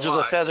 Like birds of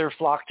a feather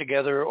flock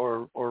together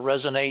or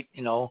resonate,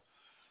 Well,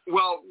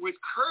 with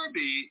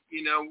Kirby,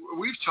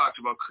 we've talked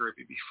about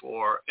Kirby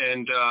before,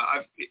 and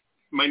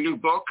my new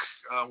book,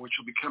 which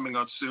will be coming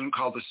out soon,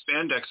 called The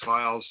Spandex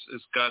Files,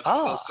 has got a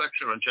whole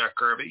section on Jack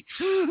Kirby.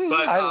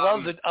 But I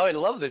love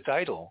the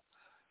title.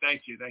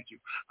 Thank you.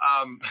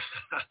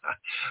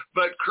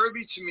 But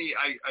Kirby, to me,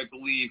 I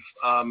believe,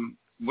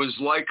 was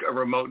like a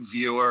remote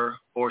viewer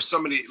or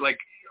somebody like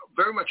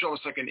very much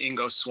almost like an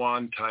Ingo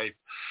Swann type.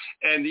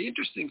 And the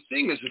interesting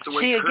thing is that the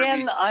way Kirby...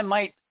 again, I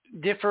might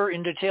differ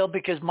in detail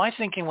because my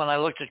thinking when I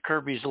looked at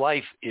Kirby's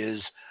life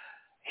is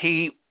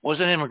he was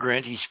an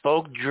immigrant. He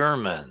spoke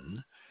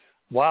German.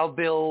 Wild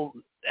Bill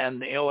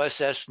the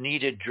OSS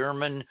needed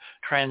German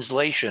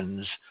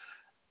translations,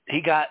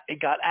 he got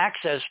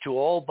access to a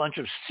whole bunch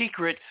of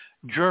secret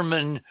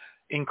German,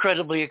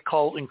 incredibly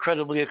occult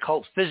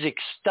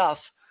physics stuff.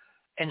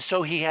 And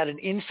so he had an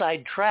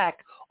inside track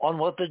on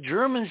what the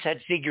Germans had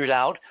figured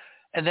out.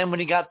 And then when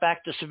he got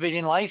back to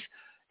civilian life,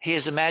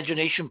 his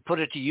imagination put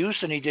it to use,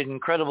 and he did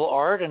incredible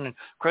art and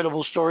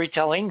incredible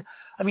storytelling.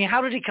 I mean,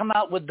 how did he come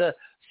out with the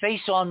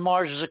Face on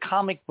Mars as a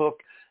comic book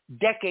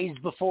decades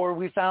before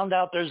we found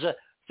out there's a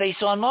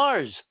Face on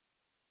Mars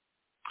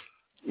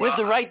with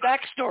the right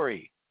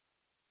backstory?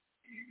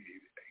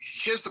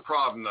 Here's the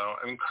problem, though.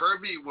 I mean,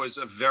 Kirby was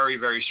a very,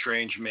 very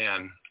strange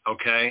man.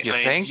 Okay, you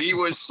think? He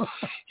was,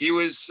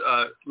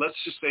 let's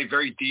just say,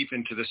 very deep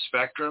into the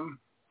spectrum.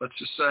 Let's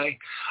just say,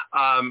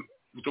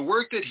 the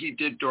work that he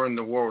did during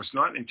the war was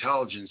not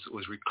intelligence; it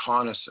was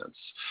reconnaissance.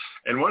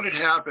 And what had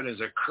happened is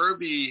that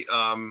Kirby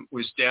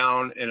was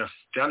down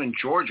in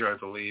Georgia, I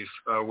believe,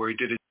 where he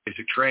did his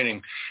basic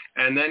training,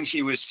 and then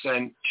he was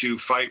sent to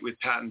fight with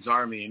Patton's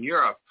army in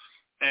Europe.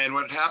 And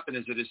what happened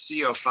is that his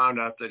CO found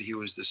out that he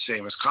was this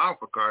famous comic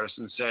book artist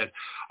and said,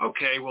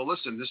 okay, well,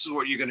 listen, this is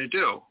what you're going to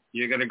do.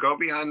 You're going to go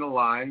behind the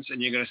lines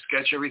and you're going to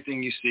sketch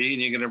everything you see and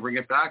you're going to bring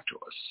it back to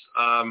us.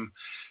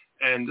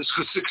 And this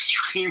was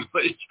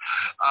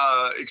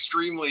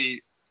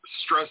extremely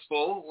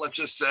stressful, let's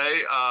just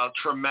say,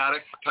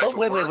 traumatic type of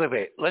work.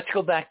 Wait. Let's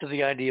go back to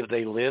the idea of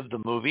They Live,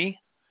 the movie.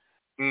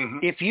 Mm-hmm.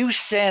 If you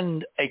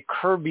send a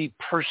Kirby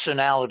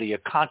personality, a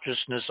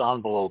consciousness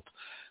envelope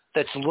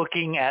that's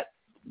looking at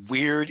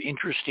weird,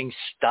 interesting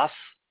stuff,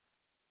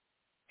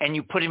 and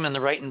you put him in the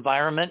right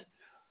environment,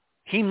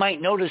 he might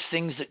notice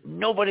things that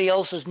nobody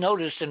else has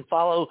noticed and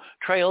follow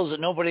trails that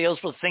nobody else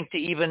will think to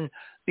even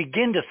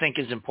begin to think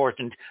is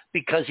important,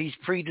 because he's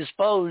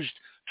predisposed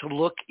to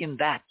look in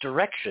that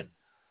direction.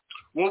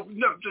 Well,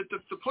 no,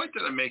 the point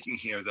that I'm making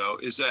here, though,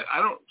 is that I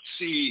don't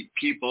see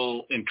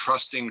people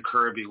entrusting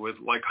Kirby with,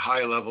 like,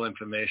 high-level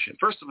information.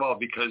 First of all,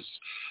 because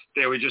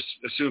they would just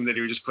assume that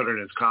he would just put it in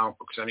his comic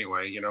books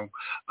anyway, you know.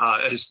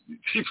 As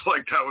people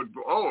like that would,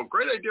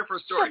 great idea for a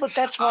story. Yeah, but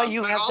that's why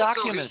you have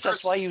documents.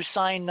 That's why you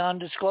sign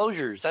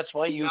non-disclosures. That's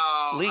why you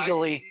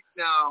legally...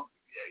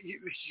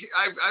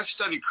 I've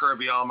studied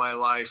Kirby all my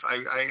life.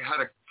 I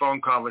had a phone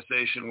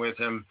conversation with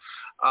him.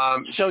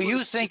 So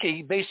you think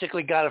he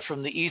basically got it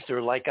from the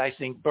ether, like I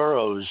think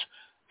Burroughs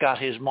got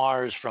his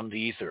Mars from the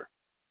ether?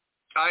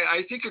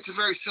 I think it's a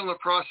very similar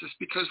process,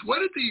 because what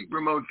did the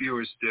remote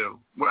viewers do?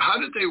 How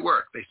did they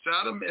work? They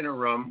sat them in a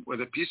room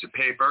with a piece of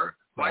paper,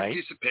 white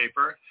piece of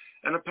paper,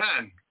 and a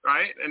pen,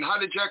 right? And how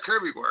did Jack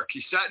Kirby work?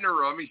 He sat in a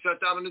room. He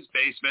sat down in his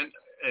basement,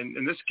 and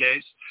in this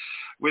case,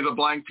 with a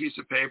blank piece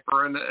of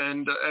paper and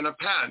a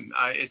pen.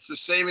 It's the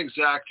same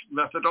exact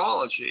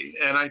methodology.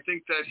 And I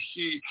think that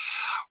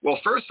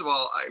first of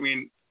all, I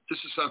mean, this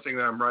is something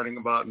that I'm writing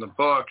about in the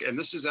book, and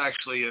this is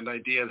actually an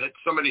idea that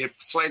somebody had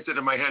planted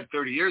in my head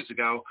 30 years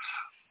ago.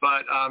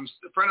 But a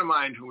friend of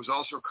mine who was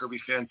also a Kirby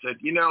fan said,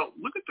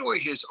 look at the way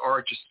his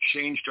art just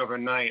changed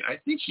overnight. I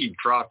think he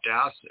dropped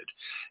acid.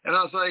 And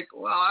I was like,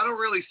 well, I don't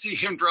really see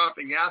him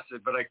dropping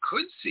acid, but I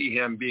could see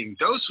him being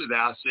dosed with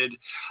acid,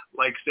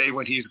 like, say,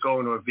 when he's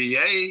going to a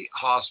VA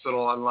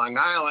hospital on Long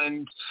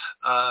Island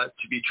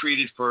to be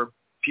treated for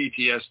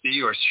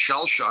PTSD, or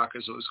shell shock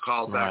as it was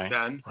called back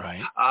then.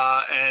 Right.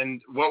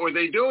 And what were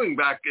they doing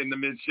back in the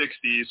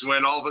mid-'60s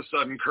when all of a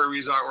sudden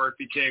Kirby's artwork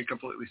became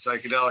completely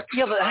psychedelic?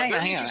 Yeah, but hang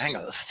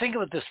on. Think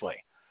of it this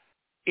way.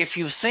 If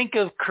you think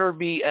of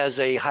Kirby as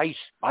a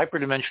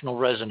hyperdimensional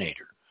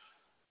resonator,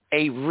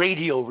 a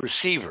radio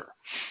receiver,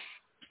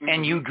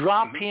 and you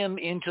drop him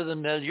into the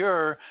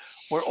milieu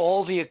where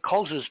all the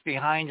occultists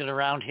behind and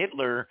around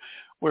Hitler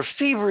were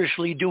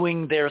feverishly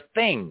doing their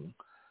thing,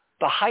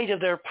 the height of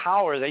their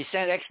power. They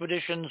sent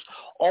expeditions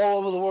all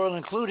over the world,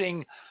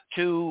 including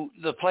to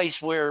the place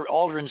where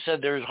Aldrin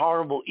said there's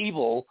horrible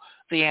evil,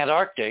 the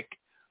Antarctic.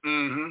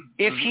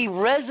 If he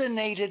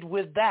resonated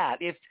with that,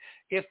 if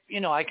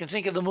I can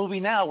think of the movie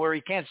now where he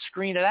can't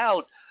screen it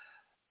out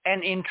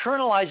and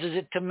internalizes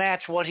it to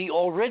match what he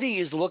already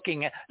is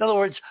looking at. In other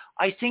words,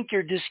 I think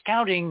you're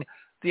discounting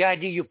the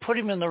idea you put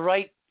him in the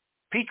right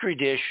petri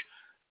dish,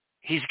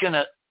 he's going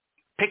to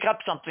pick up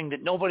something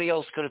that nobody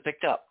else could have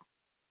picked up.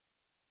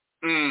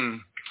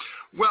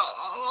 Well,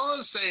 all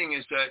I'm saying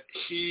is that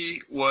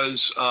he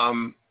was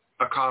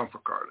a comic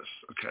book artist,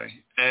 okay?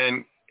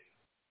 And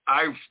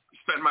I've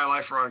spent my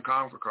life around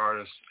comic book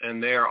artists,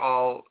 and they're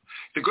all,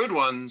 the good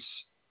ones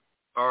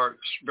are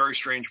very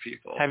strange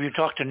people. Have you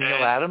talked to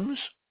Neil Adams?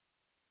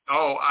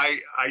 Oh, I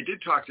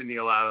did talk to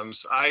Neil Adams.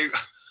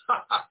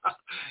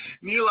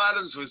 Neil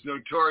Adams was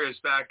notorious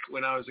back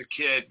when I was a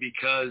kid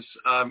because,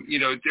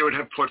 they would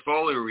have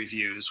portfolio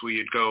reviews where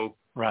you'd go,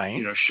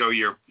 show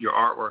your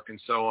artwork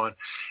and so on.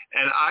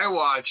 And I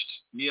watched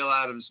Neil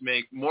Adams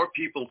make more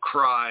people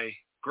cry,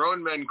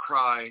 grown men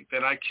cry,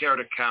 than I care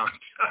to count,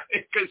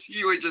 because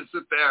he would just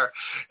sit there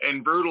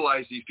and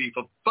brutalize these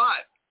people.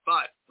 But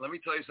let me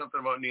tell you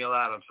something about Neil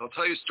Adams. I'll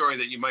tell you a story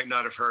that you might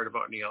not have heard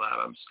about Neil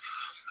Adams.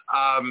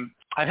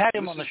 I've had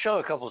him on the show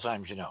a couple of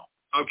times,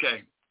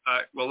 Okay.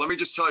 Well, let me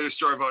just tell you a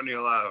story about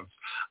Neil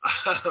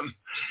Adams.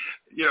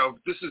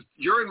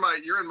 You're in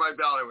my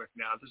bailiwick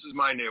now. This is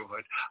my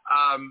neighborhood.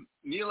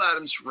 Neil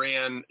Adams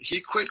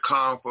he quit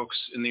comic books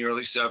in the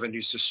early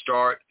 70s to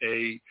start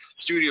a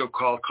studio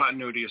called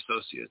Continuity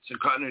Associates. And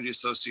Continuity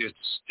Associates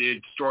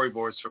did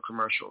storyboards for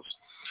commercials.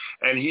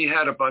 And he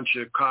had a bunch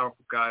of comic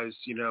book guys,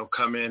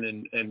 come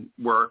in and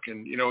work.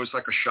 And, it was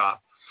like a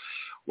shop.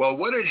 Well,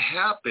 what had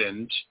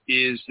happened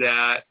is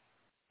that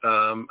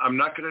I'm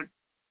not going to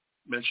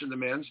mention the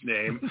man's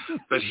name,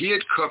 but he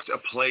had cooked a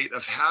plate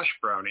of hash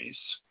brownies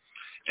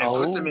and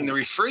put them in the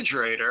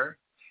refrigerator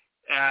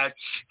at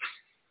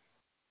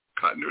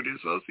Continuity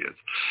Associates.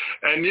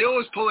 And Neil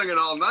was pulling an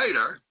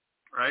all-nighter,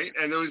 right?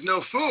 And there was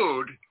no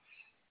food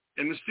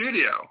in the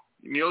studio.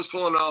 Neil was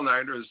pulling an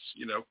all-nighter, as,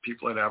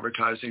 people in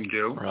advertising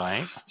do.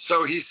 Right.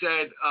 So he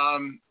said,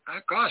 all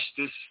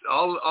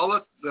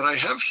that I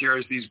have here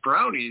is these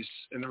brownies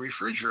in the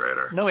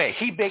refrigerator. No way.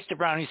 He baked the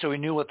brownies so he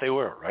knew what they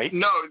were, right?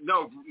 No,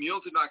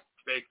 Neil did not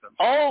bake them.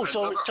 Oh,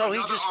 so he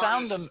just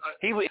found them.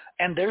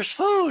 And there's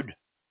food.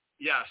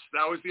 Yes,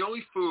 that was the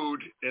only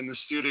food in the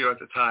studio at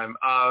the time.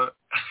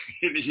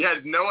 He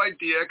had no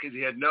idea, because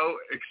he had no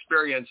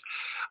experience,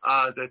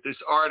 that this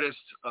artist,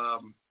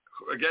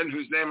 again,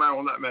 whose name I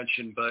will not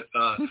mention, but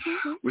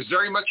was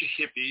very much a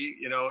hippie,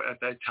 at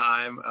that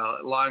time,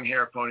 long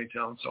hair,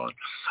 ponytail, and so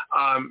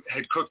on,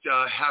 had cooked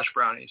hash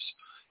brownies.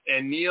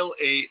 And Neil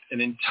ate an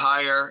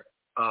entire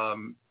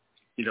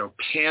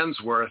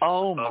pan's worth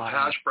of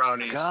hash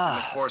brownies in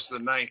the course of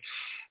the night.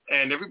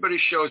 And everybody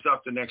shows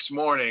up the next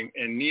morning,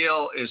 and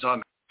Neil is on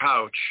the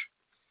couch,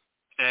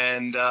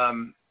 and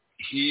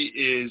he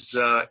is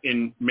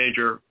in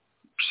major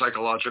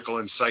psychological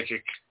and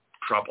psychic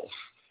trouble.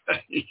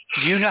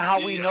 Do you know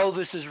how we know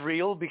this is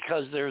real?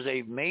 Because there's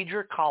a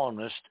major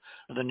columnist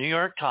of the New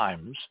York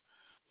Times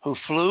who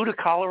flew to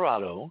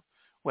Colorado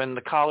when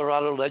the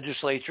Colorado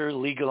legislature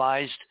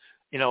legalized,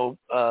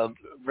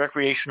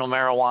 recreational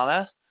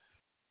marijuana.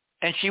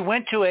 And she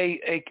went to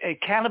a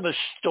cannabis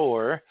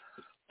store,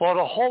 bought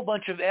a whole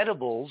bunch of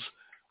edibles,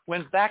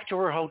 went back to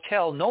her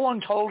hotel. No one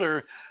told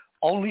her,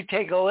 only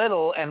take a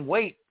little and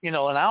wait, an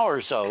hour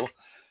or so.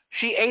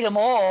 She ate them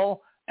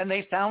all, and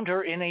they found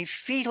her in a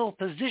fetal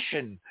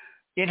position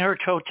in her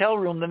hotel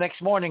room the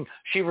next morning.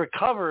 She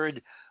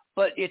recovered,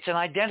 but it's an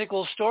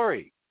identical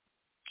story.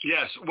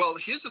 Yes. Well,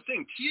 here's the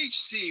thing.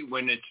 THC,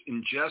 when it's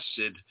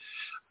ingested,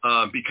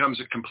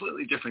 becomes a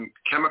completely different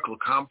chemical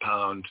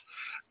compound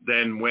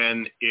than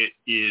when it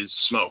is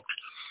smoked.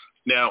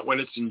 Now, when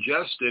it's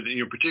ingested,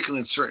 particularly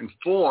in certain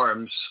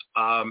forms,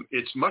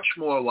 it's much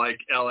more like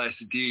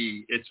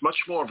LSD. It's much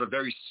more of a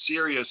very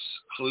serious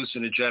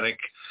hallucinogenic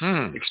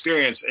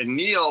experience. And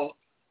Neil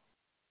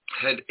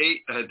had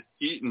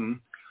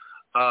eaten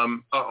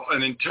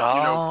an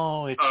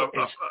entire.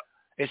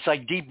 It's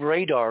like deep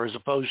radar as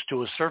opposed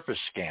to a surface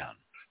scan.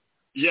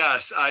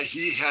 Yes,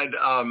 he had.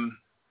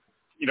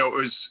 It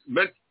was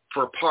meant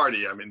for a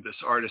party. I mean, this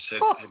artist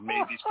had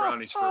made these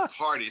brownies for a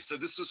party. So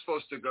this was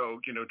supposed to go,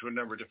 to a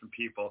number of different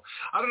people.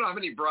 I don't know how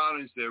many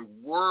brownies there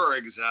were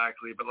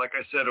exactly, but like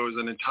I said, it was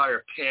an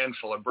entire pan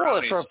full of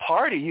brownies. Well, for a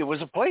party, it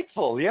was a plate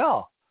full,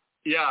 yeah.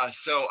 Yeah,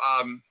 so...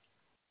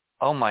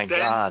 oh, my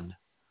God.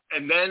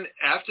 And then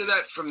after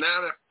that, from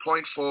that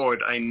point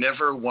forward, I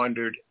never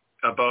wondered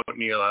about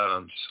Neil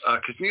Adams.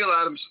 Because Neil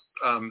Adams,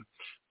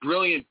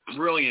 brilliant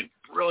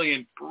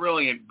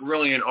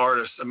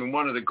artist. I mean,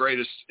 one of the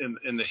greatest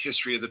in the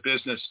history of the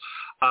business.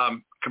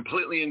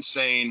 Completely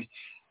insane,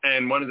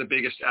 and one of the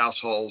biggest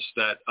assholes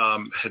that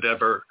had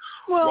ever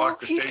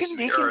walked the face of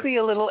the earth. He can be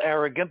a little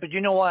arrogant, but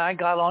you know why I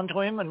got onto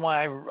him and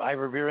why I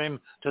revere him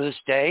to this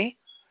day?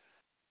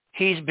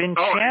 He's been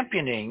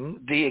championing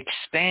the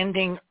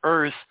expanding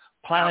Earth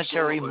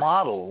planetary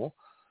model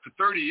for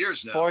 30 years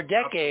now. For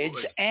decades,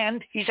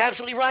 and he's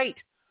absolutely right.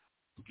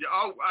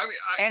 Yeah,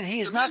 and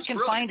he's not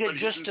confined it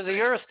just to the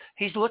Earth.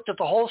 He's looked at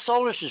the whole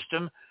solar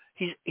system.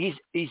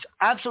 He's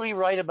absolutely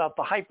right about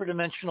the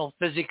hyperdimensional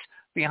physics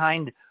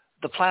behind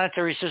the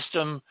planetary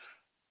system,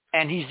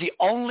 and he's the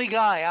only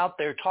guy out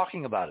there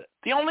talking about it.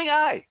 The only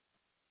guy.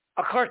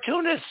 A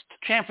cartoonist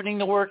championing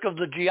the work of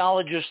the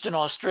geologist in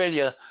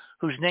Australia,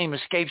 whose name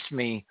escapes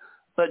me,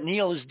 but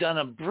Neil has done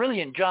a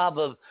brilliant job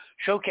of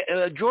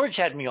George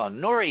had me on.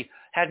 Nori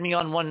had me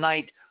on one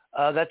night.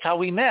 That's how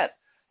we met.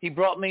 He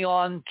brought me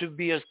on to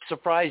be a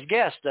surprise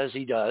guest, as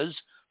he does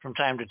from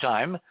time to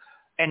time.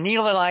 And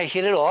Neil and I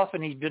hit it off,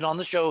 and he's been on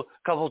the show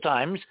a couple of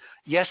times.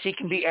 Yes, he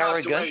can be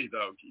arrogant. He passed away,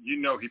 though. You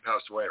know he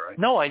passed away, right?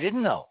 No, I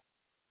didn't know.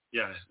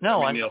 Yeah.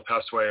 No, Neil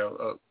passed away.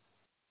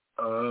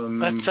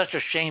 That's such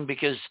a shame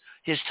because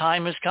his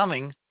time is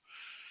coming.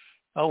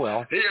 Oh,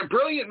 well. Hey, a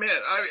brilliant man.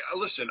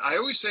 Listen, I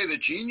always say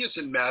that genius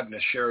and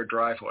madness share a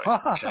driveway,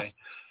 okay?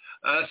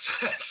 That's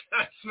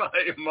my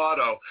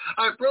motto.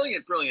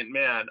 Brilliant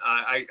man.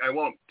 I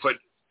won't put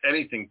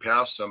anything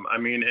past him. I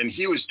mean, and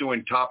he was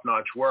doing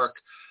top-notch work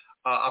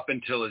up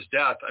until his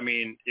death. I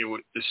mean,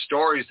 the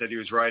stories that he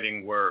was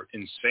writing were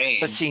insane.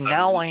 But see,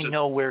 now I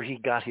know where he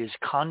got his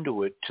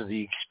conduit to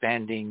the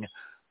expanding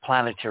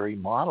planetary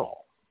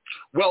model.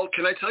 Well,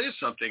 can I tell you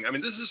something? I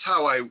mean, this is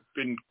how I've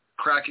been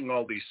cracking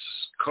all these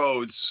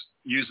codes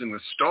using the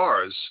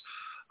stars,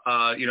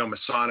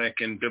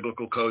 Masonic and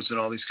biblical codes and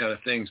all these kind of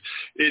things.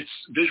 It's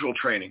visual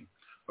training.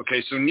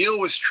 Okay, so Neil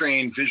was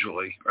trained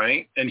visually,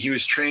 right? And he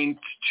was trained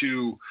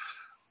to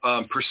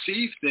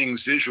perceive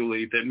things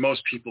visually that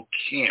most people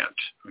can't,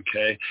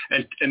 okay?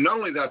 And not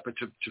only that, but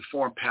to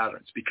form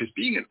patterns, because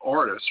being an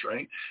artist,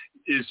 right,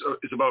 is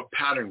about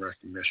pattern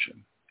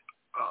recognition.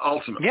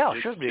 Ultimately, yeah,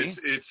 it should be.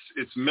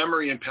 It's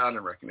memory and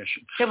pattern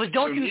recognition. Yeah, but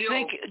don't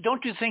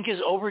you think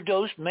his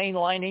overdose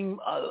mainlining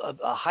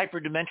a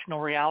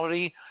hyperdimensional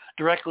reality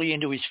directly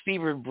into his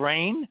fevered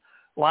brain,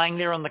 lying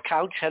there on the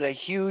couch, had a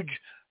huge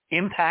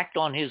impact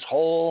on his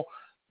whole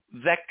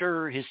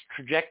vector, his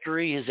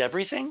trajectory, his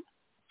everything?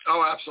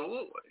 Oh,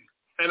 absolutely.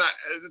 And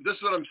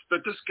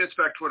but this gets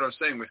back to what I was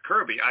saying with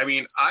Kirby. I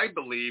mean, I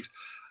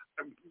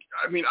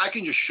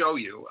can just show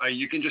you.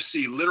 You can just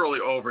see literally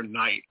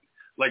overnight,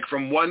 like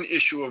from one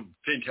issue of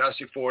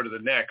Fantastic Four to the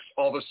next,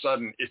 all of a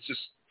sudden it's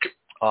just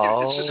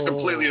a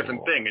completely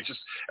different thing. It's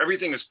just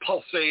everything is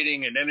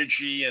pulsating and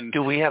energy and.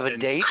 Do we have a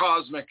date?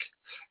 Cosmic.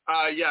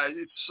 Yeah,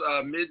 it's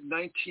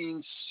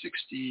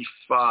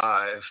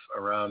mid-1965,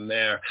 around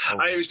there.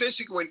 It was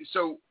basically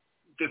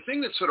the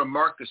thing that sort of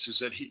marked this is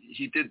that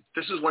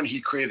this is when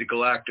he created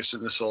Galactus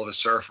and the Silver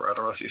Surfer. I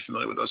don't know if you're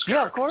familiar with those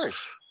characters. Yeah, of course.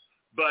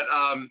 But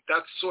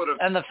that's sort of...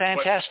 And the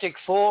Fantastic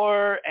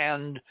Four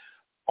and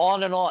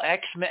on,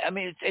 X-Men. I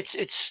mean,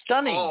 it's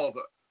stunning.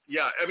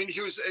 Yeah, I mean,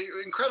 he was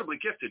incredibly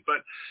gifted,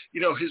 but,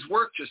 his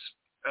work just...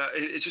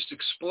 it just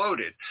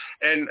exploded.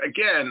 And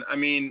again, I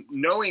mean,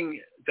 knowing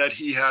that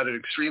he had an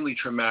extremely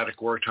traumatic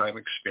wartime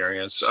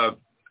experience,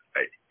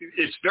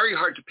 it's very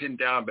hard to pin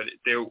down, but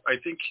I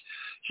think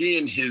he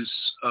and his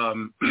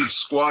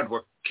squad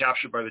were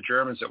captured by the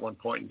Germans at one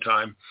point in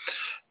time.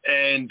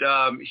 And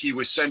he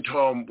was sent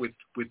home with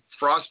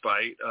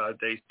frostbite.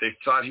 They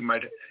thought he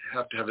might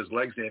have to have his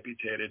legs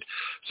amputated.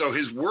 So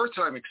his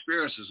wartime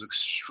experience is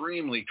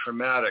extremely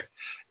traumatic.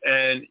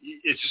 And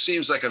it just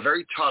seems like a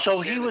very tough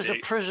candidate. He was a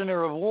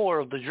prisoner of war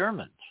of the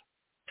Germans.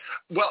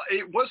 Well,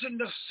 it wasn't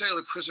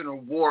necessarily a prisoner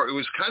of war. It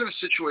was kind of a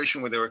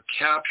situation where they were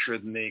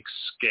captured and they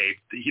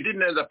escaped. He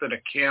didn't end up in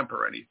a camp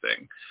or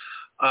anything.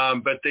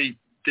 But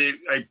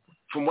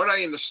from what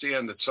I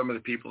understand, that some of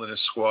the people in his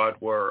squad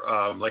were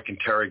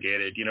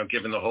interrogated,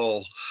 given the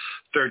whole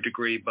third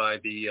degree by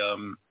the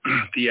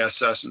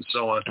SS and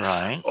so on.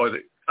 Right.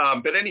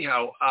 But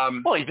anyhow.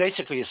 Well, he's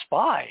basically a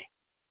spy.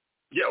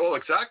 Yeah. Well,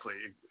 exactly.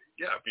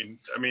 Yeah.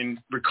 I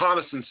mean,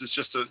 reconnaissance is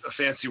just a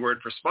fancy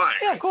word for spying.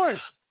 Yeah, of course.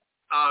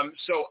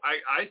 So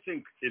I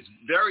think it's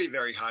very,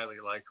 very highly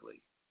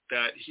likely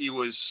that he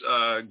was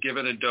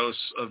given a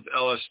dose of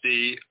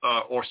LSD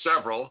or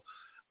several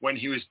when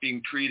he was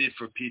being treated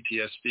for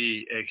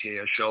PTSD,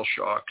 aka shell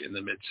shock, in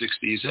the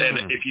mid-'60s.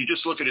 And if you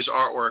just look at his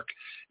artwork,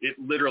 it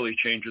literally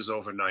changes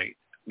overnight.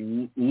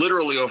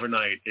 Literally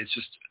overnight. It's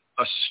just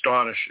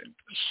astonishing.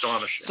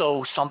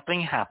 So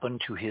something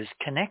happened to his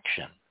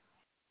connection.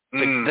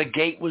 The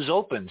gate was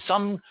open.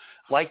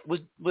 Like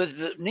with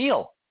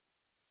Neil.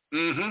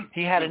 Mm-hmm.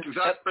 He had that's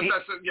exactly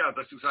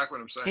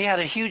what I'm saying. He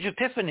had a huge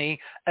epiphany,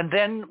 and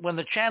then when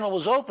the channel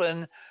was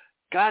open,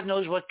 God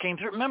knows what came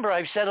through. Remember,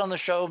 I've said on the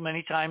show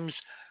many times,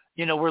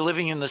 we're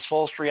living in this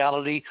false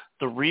reality.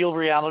 The real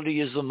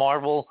reality is the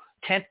Marvel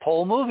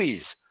tentpole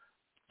movies.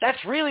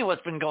 That's really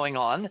what's been going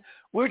on.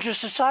 We're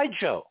just a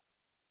sideshow.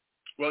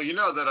 Well, you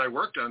know that I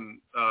worked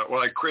on,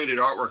 I created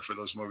artwork for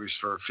those movies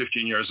for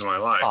 15 years of my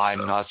life.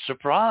 I'm not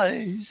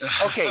surprised.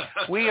 Okay,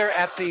 we are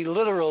at the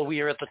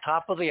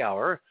top of the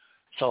hour.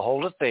 So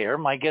hold it there.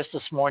 My guest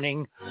this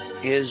morning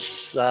is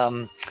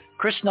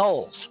Chris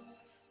Knowles,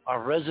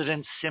 our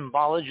resident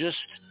symbologist,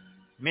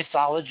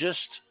 mythologist,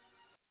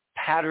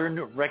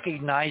 pattern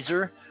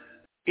recognizer.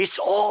 It's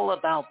all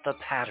about the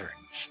patterns.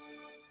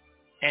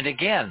 And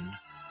again,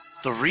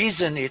 the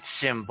reason it's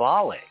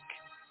symbolic,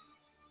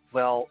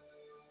 well,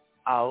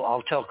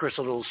 I'll tell Chris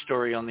a little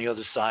story on the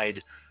other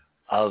side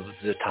of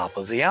the top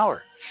of the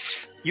hour.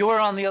 You are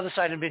on the other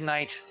side of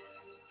midnight.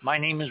 My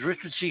name is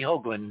Richard C.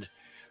 Hoagland.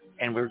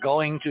 And we're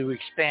going to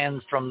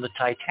expand from the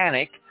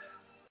Titanic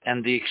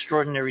and the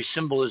extraordinary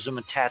symbolism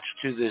attached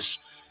to this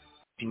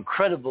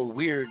incredible,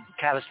 weird,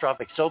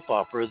 catastrophic soap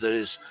opera that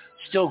is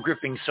still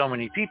gripping so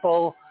many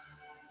people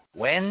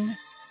when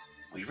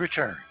we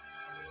return.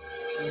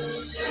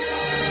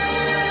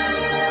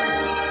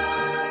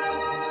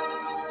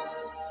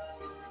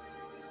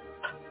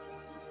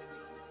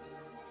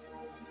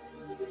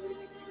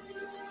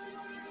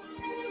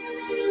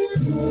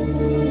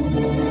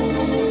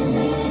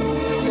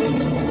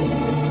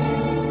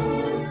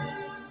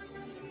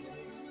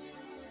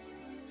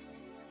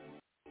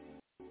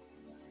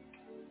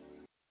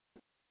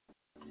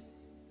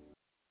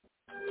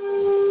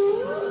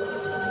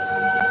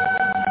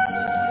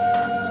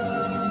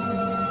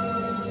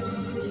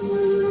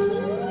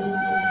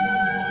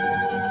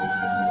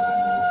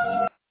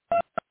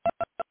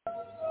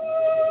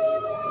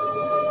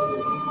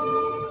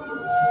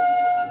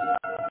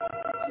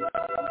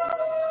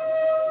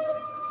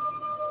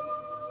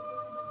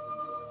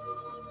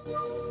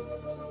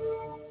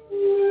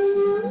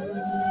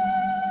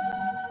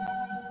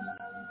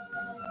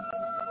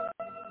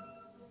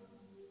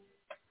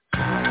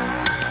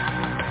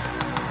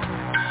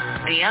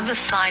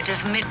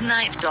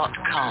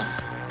 theothersideofmidnight.com.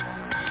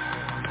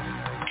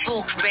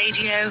 Talk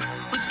radio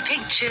with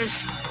pictures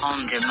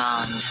on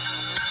demand.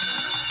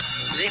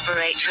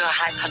 Liberate your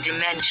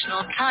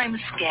hyperdimensional time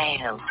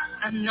scale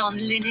and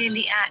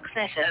non-linearly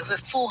access over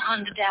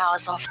 400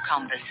 hours of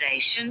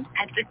conversation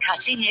at the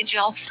cutting edge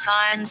of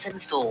science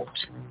and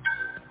thought.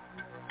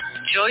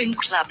 Join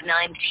Club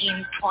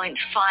 19.5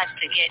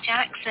 to get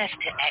access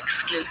to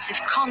exclusive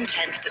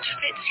content that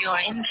fits your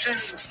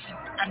interests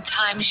and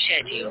time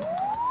schedule.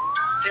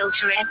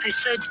 Filter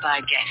episodes by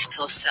guest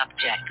or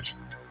subject.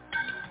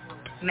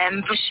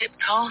 Membership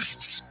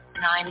costs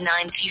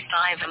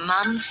 $9.95 a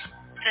month,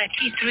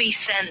 33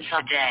 cents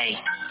a day.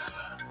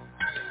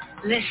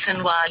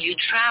 Listen while you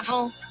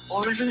travel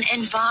or as an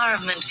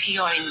environment for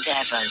your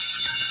endeavors.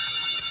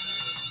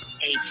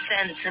 8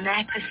 cents an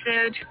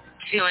episode,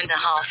 2.5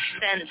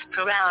 cents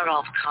per hour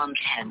of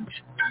content.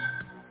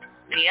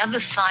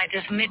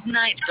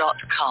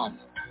 theothersideofmidnight.com.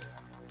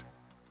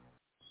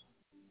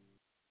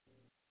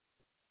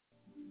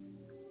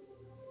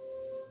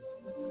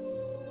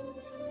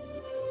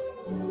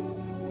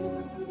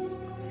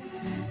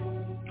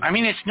 I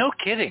mean, it's no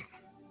kidding.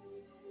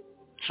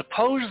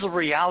 Suppose the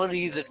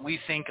reality that we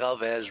think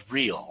of as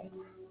real,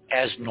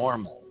 as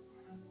normal,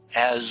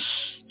 as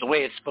the way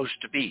it's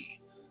supposed to be,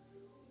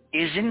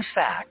 is in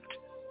fact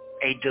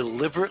a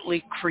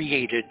deliberately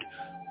created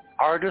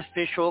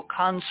artificial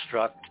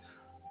construct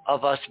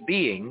of us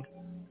being,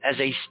 as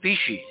a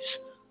species,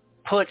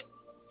 put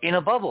in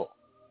a bubble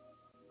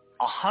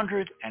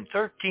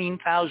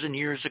 113,000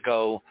 years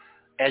ago,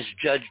 as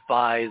judged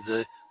by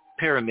the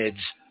pyramids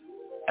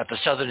at the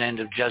southern end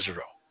of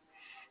Jezero.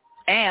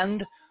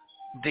 And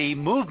the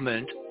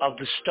movement of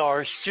the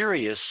star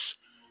Sirius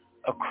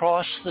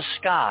across the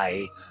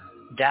sky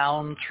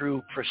down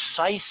through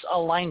precise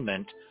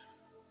alignment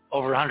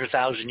over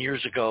 100,000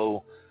 years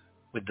ago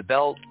with the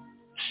belt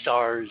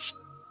stars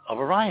of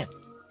Orion.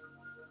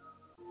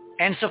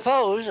 And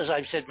suppose, as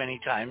I've said many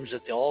times,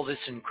 that all this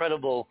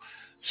incredible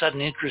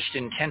sudden interest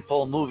in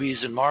tentpole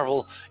movies and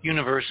Marvel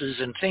universes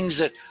and things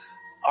that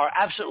are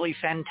absolutely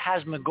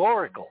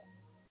phantasmagorical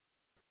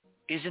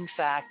is in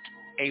fact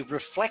a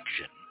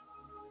reflection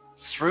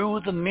through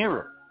the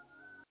mirror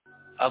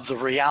of the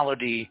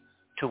reality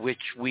to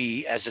which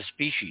we as a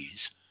species,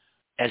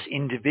 as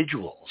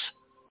individuals,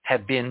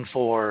 have been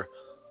for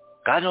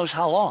God knows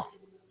how long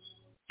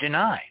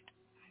denied.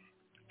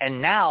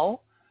 And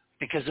now,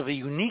 because of a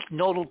unique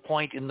nodal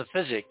point in the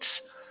physics,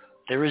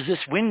 there is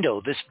this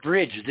window, this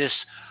bridge, this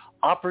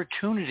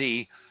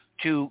opportunity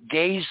to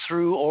gaze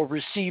through or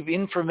receive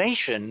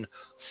information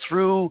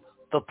through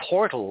the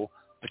portal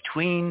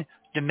between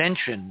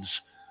dimensions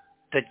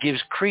that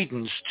gives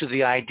credence to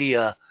the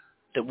idea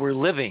that we're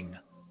living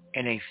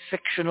in a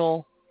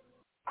fictional,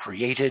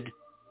 created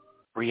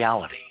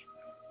reality.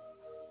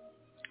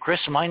 Chris,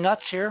 am I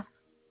nuts here?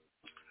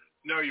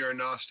 No, you're a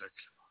Gnostic.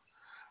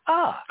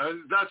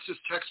 That's just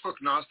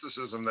textbook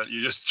Gnosticism that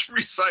you just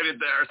recited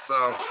there.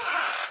 So,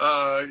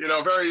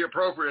 very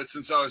appropriate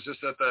since I was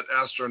just at that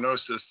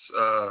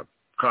Astronausis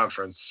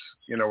conference,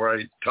 where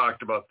I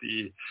talked about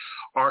the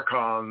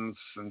archons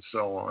and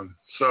so on.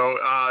 So,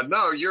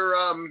 no, you're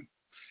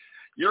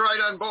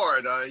right on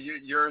board.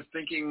 Your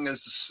thinking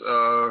is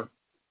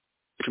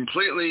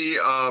completely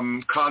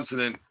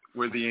consonant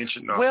with the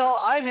ancient Gnostics. Well,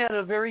 I've had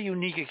a very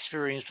unique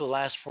experience for the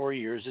last 4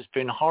 years. It's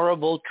been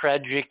horrible,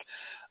 tragic,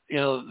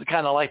 the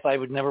kind of life I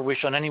would never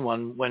wish on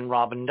anyone when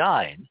Robin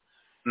died.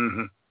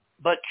 Mm-hmm.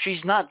 But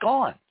she's not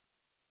gone.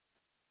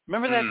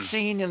 Remember that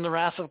scene in The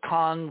Wrath of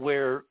Khan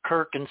where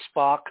Kirk and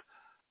Spock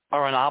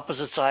are on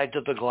opposite sides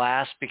of the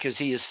glass because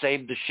he has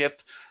saved the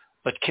ship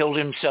but killed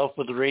himself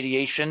with the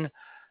radiation?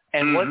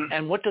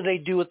 And what do they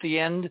do at the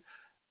end?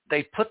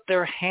 They put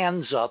their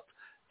hands up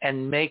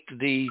and make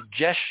the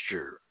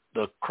gesture,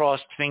 the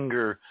crossed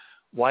finger,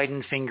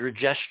 widened finger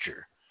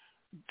gesture.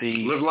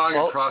 The live long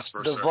and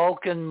prosper. The sir.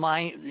 Vulcan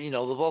mind, the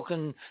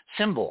Vulcan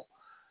symbol.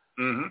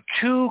 Mm-hmm.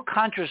 Two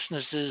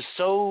consciousnesses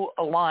so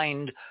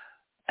aligned,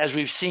 as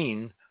we've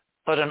seen,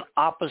 but on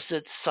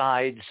opposite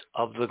sides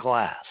of the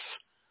glass.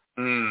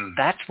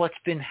 That's what's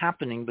been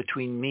happening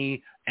between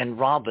me and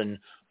Robin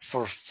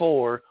for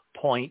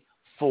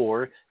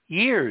 4.4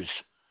 years.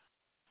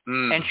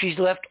 And she's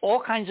left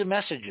all kinds of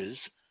messages.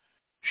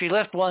 She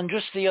left one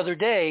just the other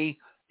day.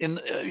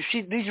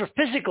 These are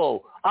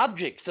physical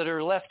objects that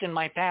are left in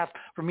my path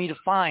for me to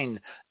find,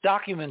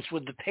 documents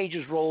with the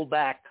pages rolled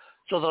back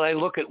so that I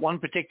look at one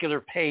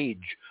particular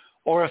page,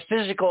 or a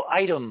physical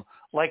item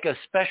like a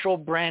special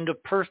brand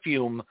of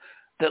perfume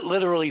that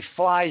literally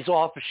flies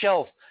off a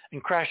shelf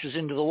and crashes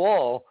into the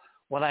wall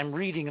when I'm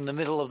reading in the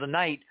middle of the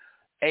night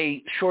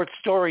a short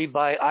story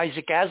by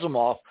Isaac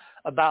Asimov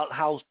about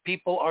how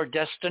people are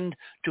destined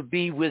to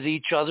be with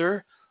each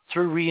other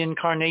through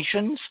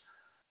reincarnations.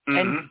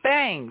 And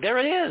bang, there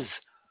it is.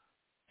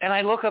 And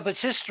I look up its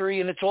history,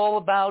 and it's all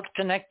about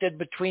connected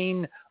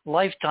between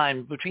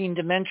lifetimes, between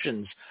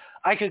dimensions.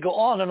 I could go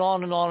on and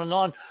on and on and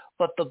on.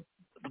 But the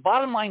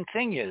bottom line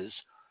thing is,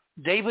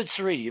 David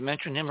Seredi, you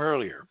mentioned him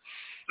earlier,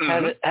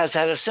 has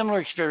had a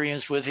similar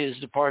experience with his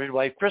departed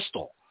wife,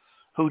 Crystal,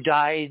 who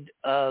died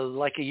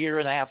like a year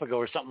and a half ago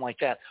or something like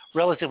that,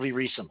 relatively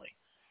recently.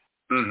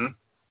 Mm-hmm.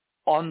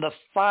 On the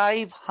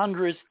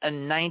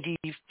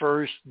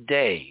 591st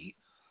day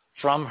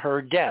from her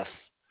death,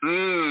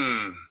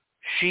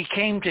 she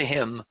came to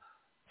him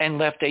and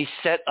left a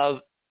set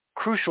of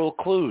crucial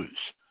clues.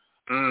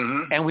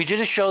 Mm-hmm. And we did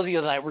a show the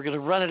other night. We're going to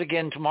run it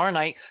again tomorrow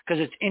night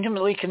because it's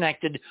intimately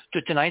connected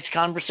to tonight's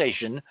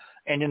conversation.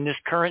 And in this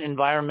current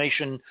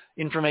information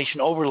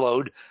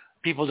overload,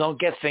 people don't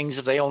get things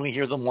if they only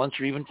hear them once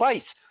or even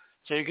twice.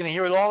 So you're going to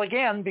hear it all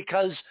again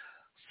because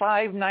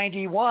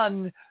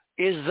 591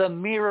 is the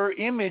mirror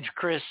image,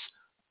 Chris,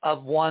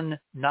 of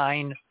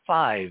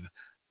 195,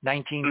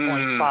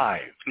 19.5.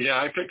 Yeah,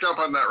 I picked up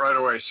on that right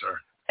away, sir.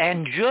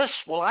 And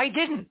I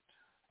didn't.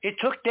 It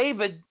took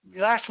David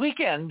last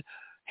weekend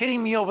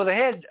hitting me over the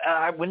head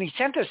when he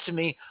sent this to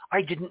me.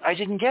 I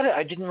didn't get it.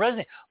 I didn't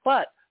resonate.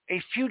 But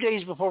a few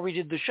days before we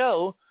did the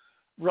show,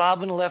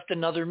 Robin left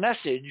another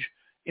message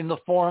in the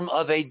form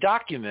of a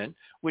document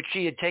which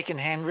she had taken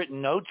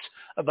handwritten notes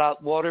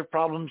about water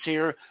problems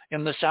here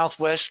in the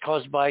Southwest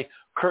caused by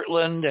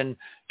Kirtland and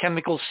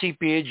chemical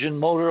seepage and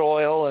motor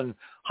oil and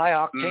high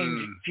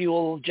octane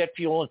jet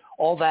fuel and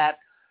all that.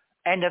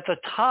 And at the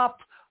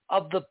top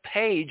of the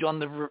page on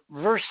the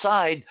reverse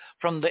side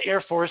from the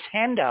Air Force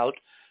handout,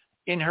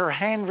 in her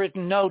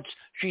handwritten notes,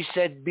 she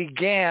said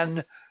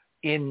began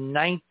in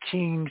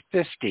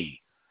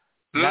 1950,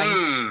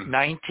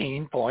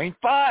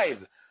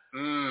 19.5.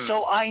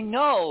 So I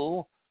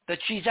know that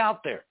she's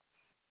out there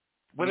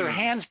with her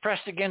hands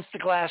pressed against the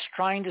glass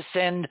trying to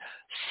send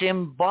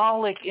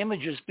symbolic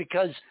images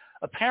because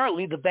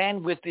apparently the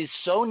bandwidth is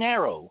so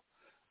narrow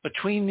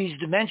between these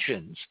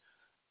dimensions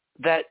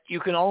that you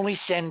can only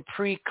send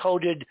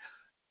pre-coded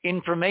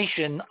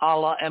information a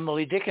la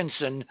Emily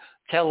Dickinson,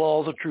 tell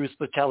all the truth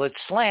but tell it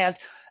slant.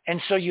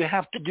 And so you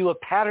have to do a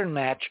pattern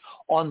match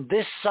on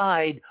this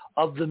side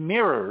of the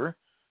mirror,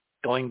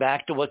 going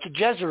back to what's a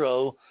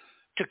Jezero,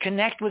 to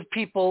connect with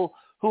people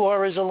who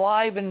are as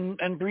alive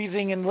and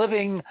breathing and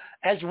living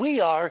as we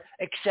are,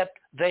 except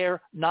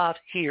they're not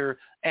here.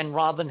 And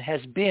Robin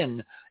has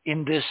been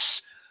in this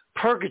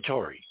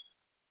purgatory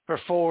for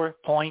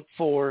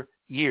 4.4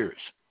 years.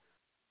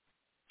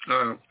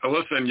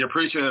 Listen, you're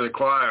preaching to the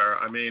choir.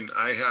 I mean,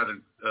 I had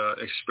an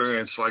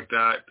experience like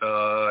that,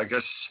 I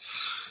guess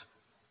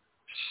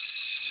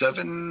 6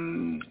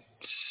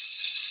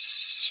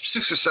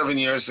 or 7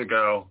 years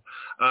ago.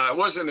 It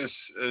wasn't as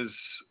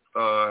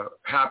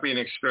happy an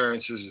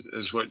experience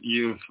as what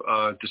you've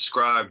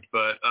described,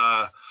 but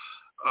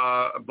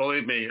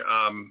believe me,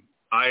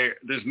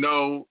 there's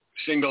no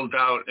single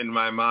doubt in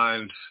my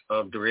mind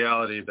of the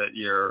reality that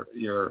you're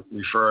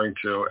referring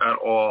to at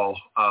all.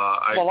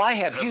 I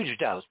have huge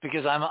doubts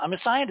because I'm a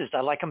scientist.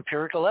 I like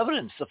empirical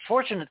evidence. The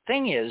fortunate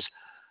thing is,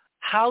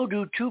 how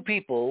do two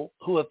people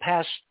who have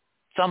passed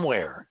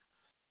somewhere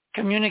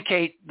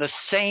communicate the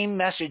same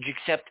message,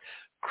 except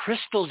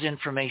Crystal's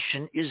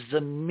information is the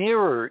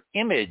mirror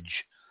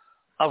image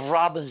of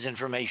Robin's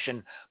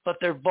information, but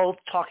they're both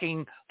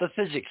talking the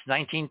physics,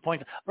 19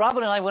 point.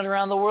 Robin and I went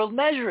around the world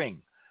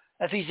measuring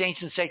at these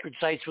ancient sacred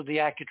sites with the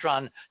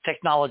Accutron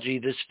technology,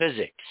 this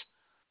physics.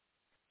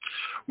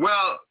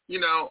 Well,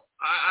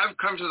 I've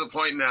come to the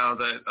point now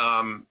that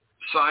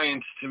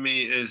science to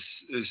me is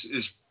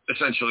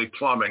essentially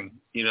plumbing.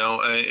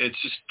 It's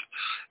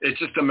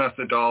just a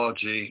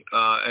methodology,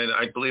 and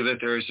I believe that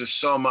there is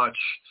just so much.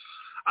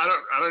 I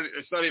don't.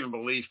 It's not even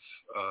belief.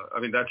 I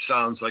mean, that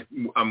sounds like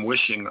I'm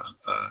wishing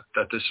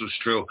that this was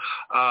true.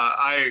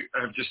 I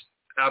have just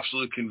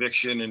absolute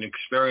conviction and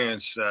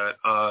experience that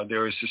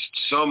there is just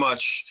so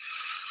much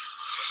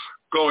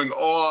going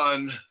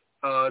on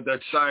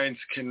that science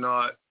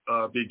cannot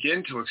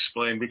begin to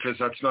explain, because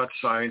that's not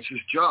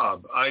science's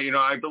job.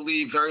 I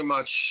believe very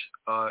much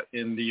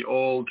in the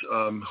old,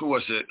 who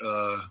was it?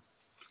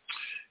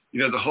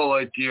 The whole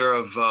idea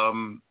of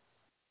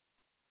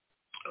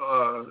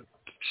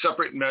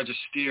separate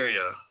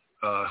magisteria.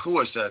 Who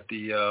was that?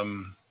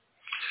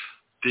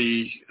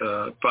 The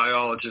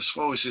biologist,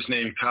 what was his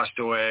name? He passed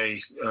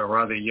away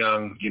rather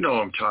young. You know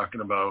what I'm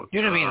talking about.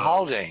 You don't mean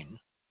Haldane?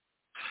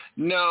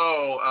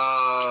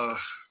 No,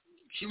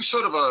 he was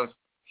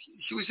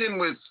he was in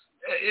with,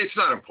 it's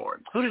not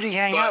important. Who did he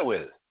hang out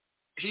with?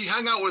 He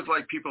hung out with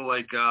people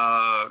like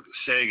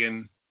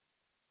Sagan.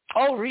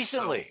 Oh,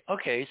 recently.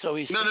 Okay, so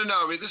he's... No.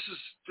 I mean, this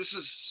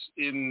is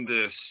in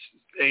the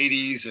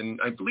 80s, and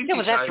I believe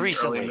but that's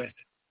recently.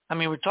 I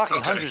mean, we're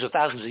talking hundreds of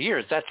thousands of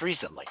years. That's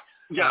recently.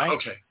 Yeah. Right?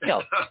 Okay.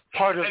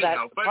 Part of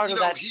Anyhow, that.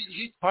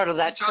 Part of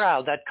that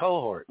crowd, that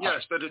cohort.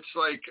 Yes, but it's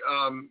like,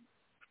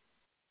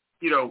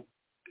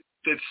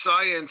 that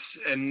science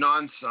and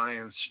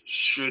non-science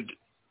should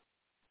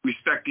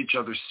respect each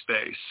other's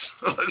space.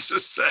 Let's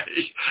just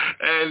say.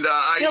 And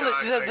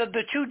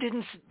the two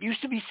didn't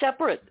used to be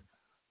separate.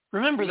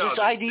 Remember, this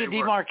idea of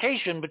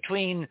demarcation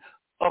between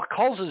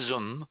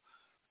occultism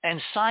and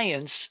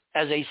science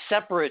as a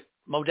separate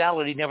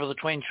modality, never the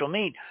twain shall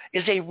meet,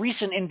 is a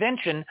recent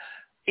invention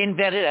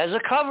invented as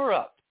a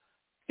cover-up.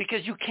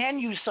 because you can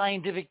use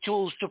scientific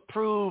tools to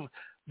prove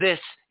this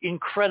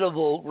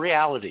incredible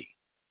reality.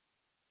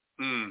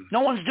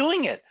 No one's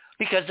doing it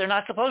because they're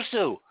not supposed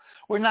to.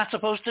 We're not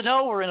supposed to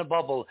know we're in a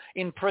bubble,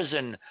 in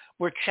prison.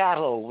 We're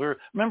chattel.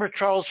 Remember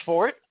Charles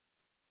Fort?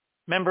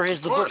 Remember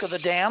The Book of the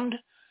Damned?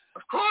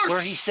 Of course.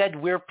 Where he said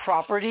we're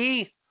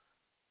property?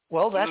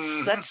 Well, that's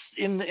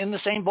in the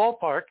same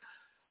ballpark.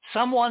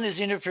 Someone is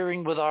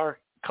interfering with our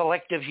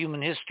collective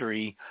human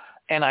history,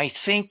 and I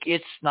think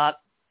it's not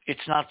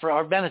for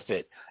our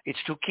benefit. It's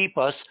to keep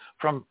us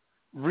from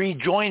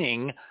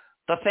rejoining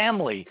the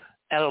family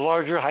at a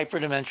larger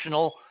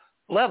hyperdimensional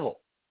level.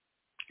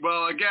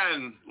 Well,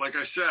 again, like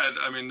I said,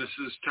 I mean, this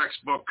is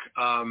textbook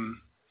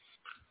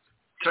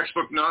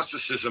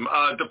Gnosticism.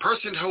 The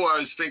person who I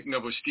was thinking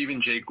of was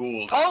Stephen Jay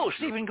Gould. Oh,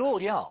 Stephen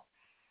Gould, yeah.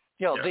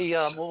 Yeah,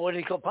 yes. What do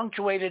you call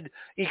punctuated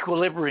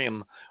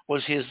equilibrium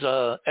was his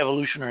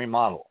evolutionary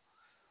model.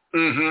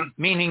 Mm-hmm.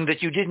 Meaning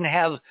that you didn't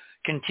have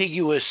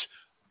contiguous,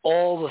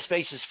 all the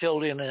spaces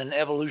filled in an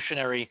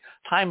evolutionary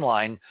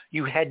timeline.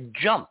 You had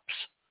jumps.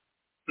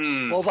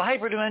 Well, the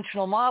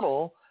hyperdimensional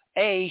model,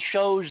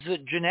 shows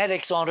that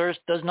genetics on Earth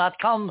does not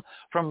come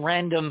from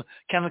random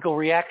chemical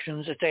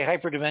reactions. It's a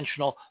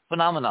hyperdimensional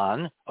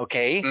phenomenon,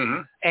 okay?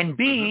 Mm-hmm. And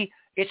B,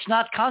 it's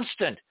not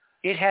constant.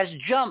 It has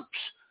jumps.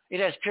 It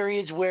has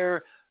periods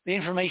where the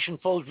information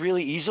flows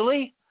really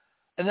easily,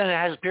 and then it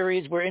has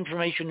periods where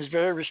information is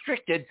very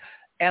restricted.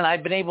 And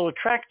I've been able to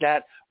track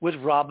that with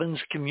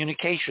Robin's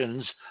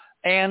communications.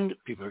 And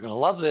people are going to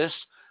love this,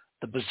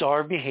 the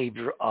bizarre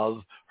behavior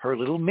of her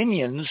little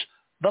minions,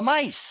 the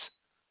mice.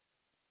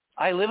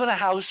 I live in a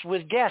house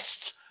with guests,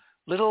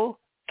 little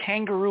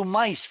kangaroo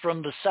mice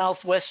from the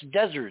southwest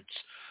deserts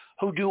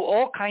who do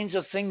all kinds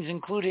of things,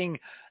 including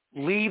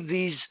leave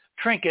these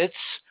trinkets,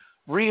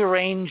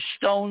 rearrange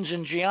stones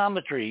in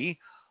geometry,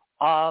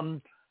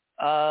 jump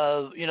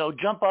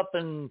up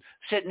and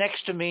sit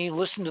next to me,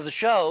 listen to the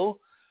show,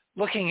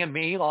 looking at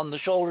me on the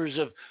shoulders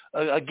of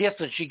a gift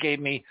that she gave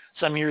me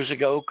some years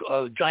ago,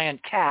 a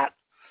giant cat,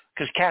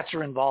 because cats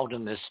are involved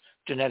in this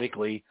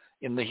genetically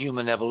in the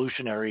human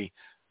evolutionary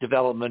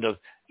development of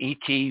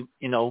ET,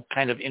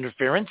 kind of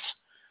interference.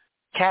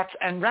 Cats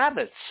and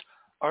rabbits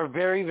are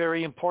very,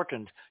 very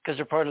important because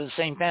they're part of the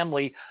same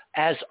family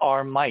as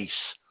are mice.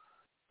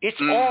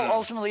 It's all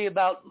ultimately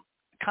about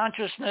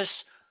consciousness,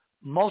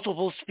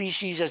 multiple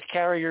species as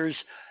carriers,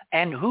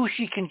 and who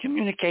she can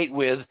communicate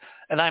with.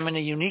 And I'm in a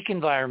unique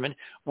environment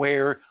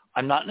where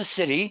I'm not in a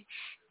city.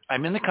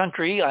 I'm in the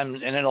country. I'm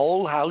in an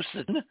old house.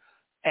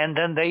 And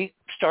then they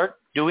start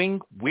doing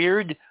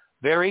weird,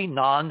 very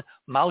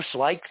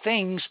non-mouse-like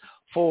things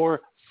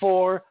for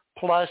 4+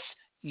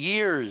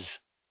 years.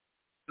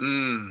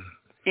 Including...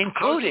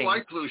 How's the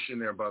light pollution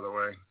there, by the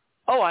way?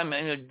 Oh, I'm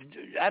in an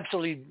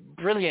absolutely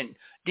brilliant,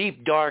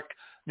 deep, dark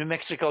New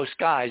Mexico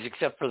skies,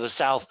 except for the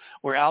south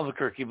where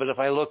Albuquerque. But if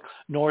I look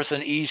north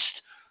and east,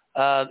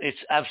 it's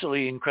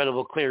absolutely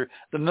incredible clear.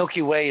 The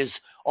Milky Way is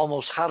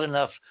almost hot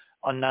enough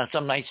on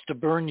some nights to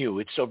burn you.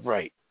 It's so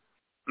bright.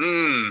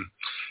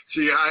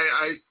 See,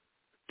 I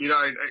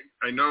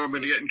know I'm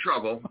going to get in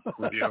trouble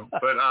with you,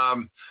 but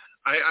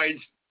I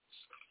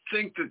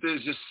think that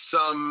there's just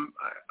some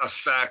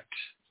effect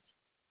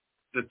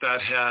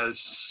that has.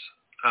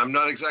 I'm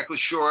not exactly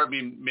sure. I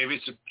mean, maybe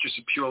it's just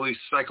a purely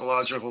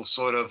psychological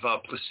sort of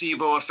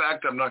placebo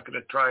effect. I'm not going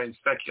to try and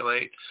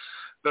speculate,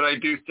 but I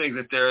do think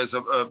that there is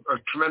a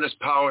tremendous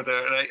power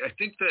there. And I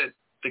think that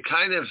the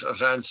kind of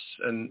events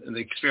and the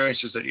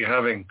experiences that you're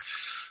having,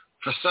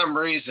 for some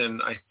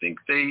reason, I think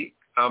they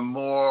are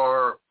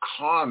more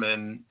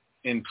common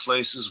in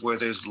places where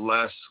there's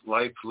less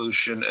light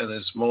pollution and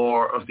there's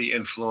more of the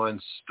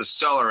influence, the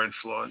stellar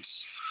influence.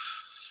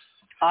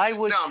 I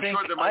would think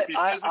sure there might be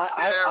physics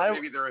there.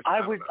 Maybe there is.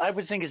 I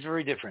would think it's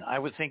very different. I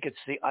would think it's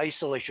the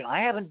isolation.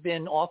 I haven't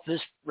been off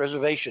this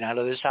reservation, out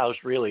of this house,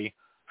 really,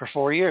 for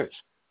 4 years.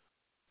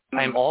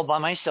 I'm all by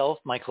myself.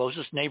 My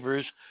closest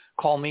neighbors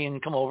call me and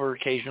come over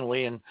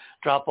occasionally and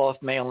drop off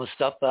mail and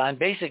stuff. But I'm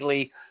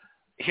basically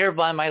here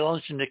by my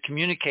lonesome to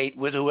communicate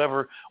with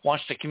whoever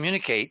wants to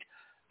communicate.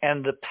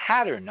 And the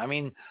pattern, I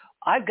mean,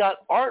 I've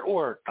got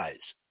artwork, guys.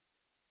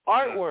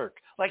 Artwork.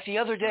 Like the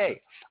other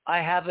day, I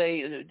have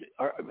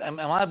am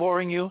I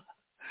boring you?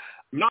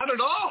 Not at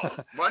all.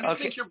 Why do you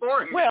think you're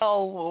boring?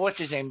 Well, what's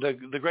his name?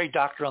 The great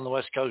doctor on the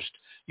West Coast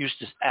used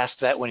to ask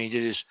that when he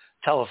did his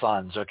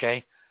telethons,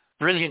 okay?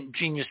 Brilliant,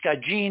 genius guy.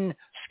 Gene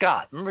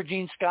Scott. Remember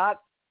Gene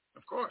Scott?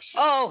 Of course.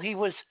 Oh, he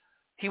was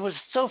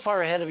so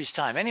far ahead of his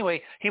time.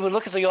 Anyway, he would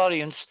look at the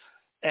audience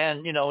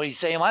and, he'd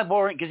say, am I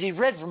boring? Because he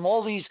read from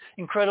all these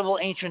incredible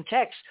ancient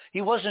texts.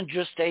 He wasn't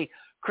just a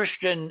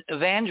Christian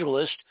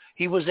evangelist.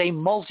 He was a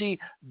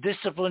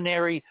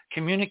multidisciplinary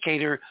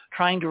communicator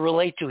trying to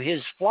relate to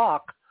his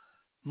flock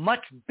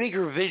much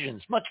bigger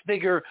visions, much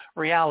bigger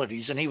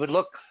realities. And he would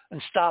look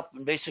and stop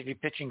and basically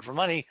pitching for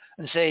money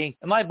and saying,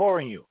 am I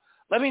boring you?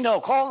 Let me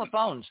know. Call on the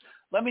phones.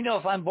 Let me know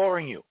if I'm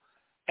boring you.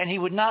 And he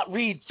would not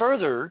read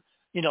further,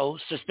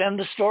 suspend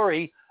the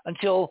story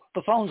until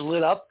the phones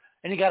lit up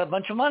and he got a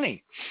bunch of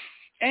money.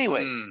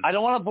 Anyway, I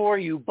don't want to bore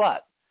you,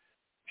 but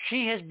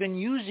she has been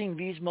using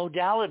these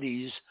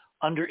modalities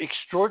under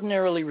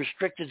extraordinarily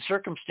restricted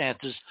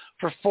circumstances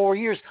for 4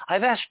 years.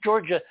 I've asked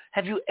Georgia,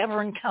 have you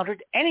ever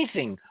encountered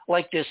anything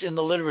like this in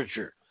the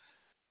literature?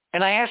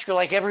 And I ask her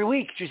like every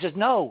week. She says,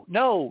 no.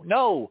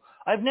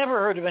 I've never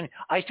heard of any.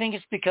 I think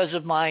it's because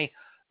of my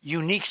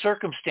unique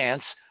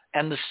circumstance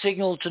and the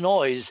signal to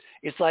noise.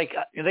 It's like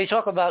they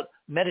talk about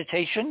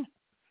meditation.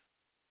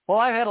 Well,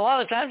 I've had a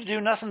lot of time to do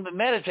nothing but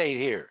meditate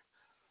here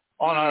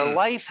on our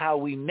life, how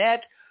we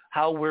met,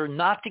 how we're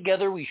not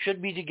together. We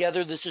should be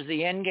together. This is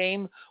the end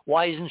game.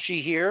 Why isn't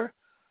she here?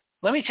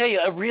 Let me tell you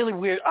a really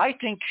weird, I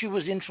think she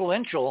was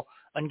influential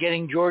on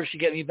getting George to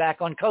get me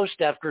back on Coast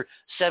after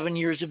 7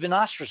 years of being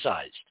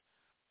ostracized.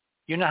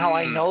 You know how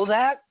I know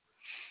that?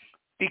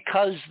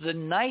 Because the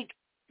night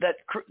that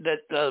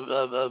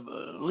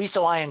Lisa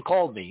Lyon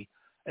called me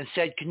and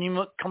said, can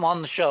you come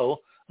on the show?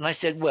 And I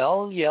said,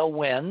 well, yeah,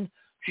 when?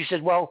 She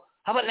said, well,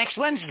 how about next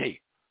Wednesday?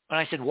 And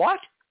I said, what?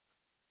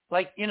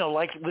 Like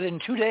within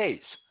 2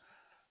 days.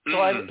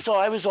 So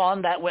I was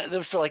on that, this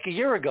was like a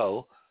year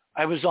ago.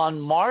 I was on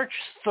March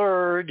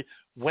 3rd,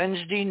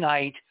 Wednesday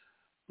night,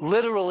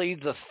 literally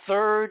the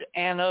 3rd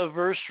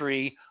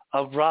anniversary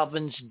of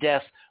Robin's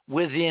death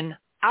within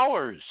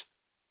hours.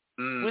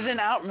 Within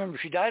hours. Remember,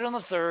 she died on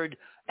the 3rd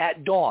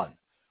at dawn,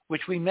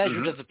 which we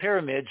measured at the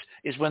pyramids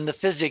is when the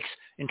physics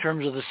in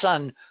terms of the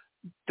sun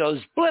does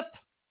blip.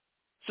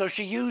 So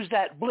she used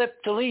that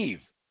blip to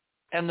leave.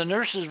 And the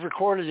nurses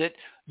recorded it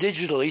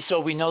digitally, so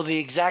we know the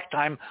exact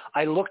time.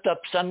 I looked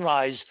up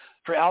sunrise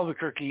for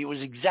Albuquerque. It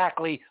was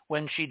exactly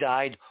when she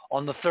died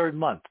on the 3rd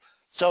month.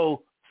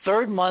 So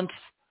 3rd month,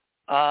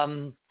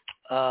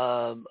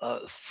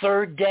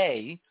 3rd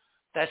day,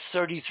 that's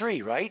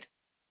 33, right?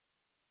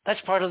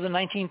 That's part of the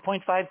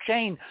 19.5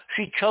 chain.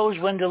 She chose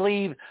when to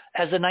leave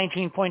as a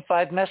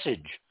 19.5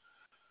 message.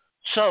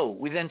 So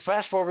we then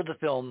fast forward the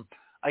film.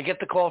 I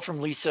get the call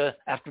from Lisa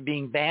after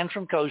being banned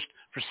from Coast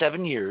for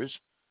 7 years.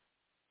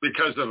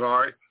 Because of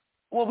Art?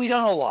 Well, we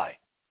don't know why.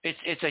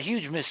 It's a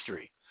huge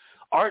mystery.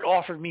 Art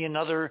offered me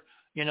another,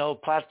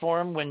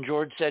 platform when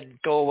George said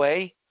go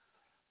away.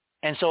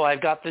 And so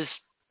I've got this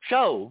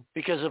show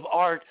because of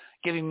Art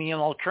giving me an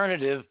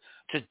alternative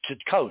to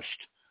Coast.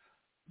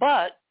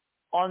 But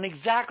on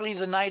exactly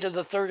the night of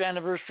the 3rd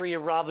anniversary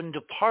of Robin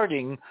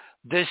departing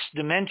this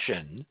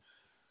dimension,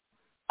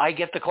 I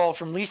get the call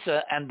from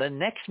Lisa, and the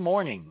next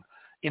morning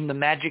in the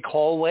magic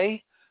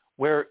hallway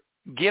where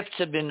gifts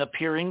have been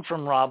appearing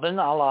from Robin,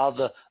 a la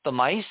the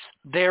mice,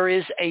 there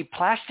is a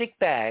plastic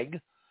bag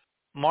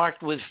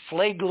marked with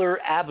Flagler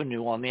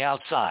Avenue on the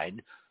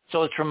outside.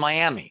 So it's from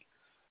Miami.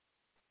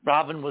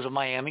 Robin was a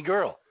Miami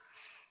girl.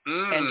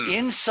 And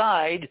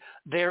inside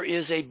there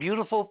is a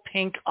beautiful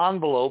pink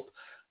envelope,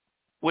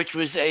 which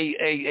was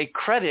a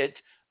credit,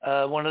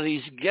 one of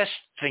these guest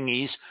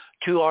thingies,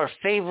 to our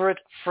favorite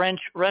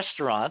French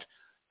restaurant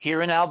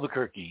here in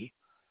Albuquerque.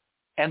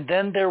 And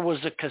then there was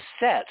a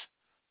cassette,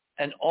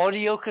 an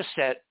audio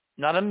cassette,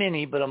 not a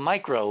mini, but a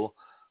micro.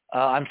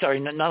 Not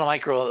a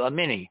micro, a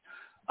mini.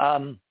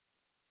 And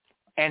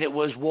it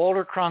was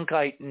Walter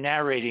Cronkite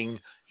narrating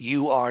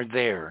You Are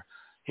There,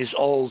 his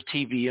old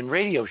TV and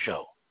radio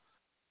show.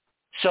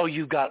 So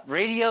you got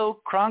radio,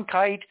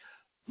 Cronkite,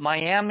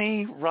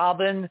 Miami,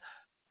 Robin,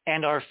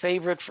 and our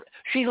favorite.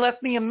 She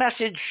left me a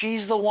message.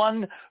 She's the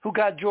one who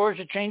got George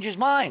to change his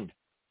mind.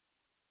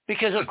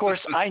 Because, of course,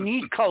 I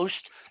need Coast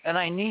and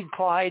I need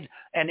Clyde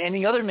and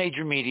any other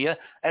major media,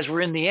 as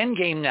we're in the end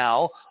game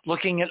now,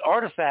 looking at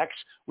artifacts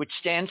which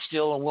stand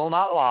still and will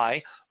not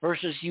lie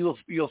versus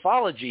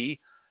ufology,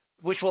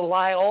 which will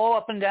lie all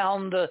up and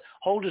down the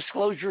whole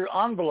disclosure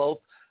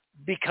envelope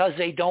because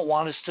they don't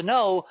want us to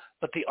know,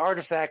 but the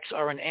artifacts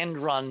are an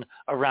end run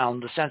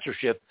around the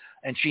censorship.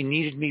 And she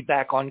needed me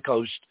back on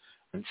Coast,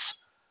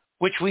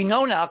 which we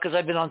know now because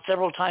I've been on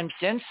several times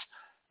since.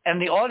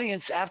 And the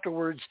audience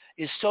afterwards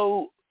is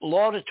so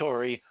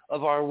laudatory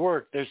of our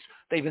work.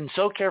 They've been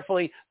so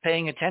carefully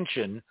paying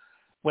attention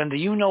when the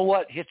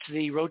you-know-what hits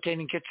the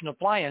rotating kitchen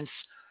appliance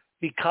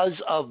because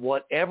of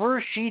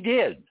whatever she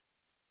did.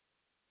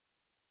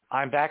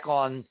 I'm back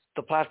on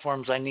the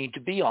platforms I need to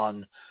be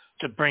on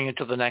to bring it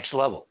to the next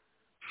level.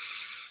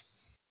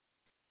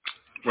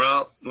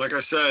 Well, like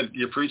I said,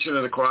 you're preaching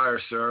to the choir,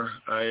 sir.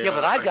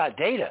 But I've got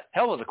data.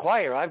 Hell with the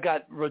choir. I've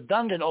got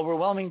redundant,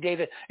 overwhelming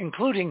data,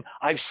 including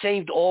I've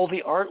saved all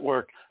the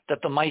artwork that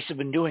the mice have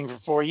been doing for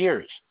 4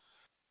 years.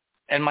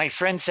 And my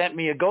friend sent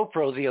me a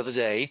GoPro the other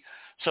day.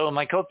 So in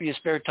my copious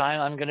spare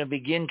time, I'm going to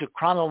begin to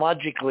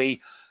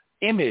chronologically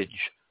image,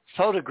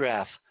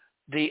 photograph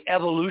the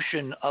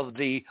evolution of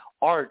the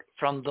art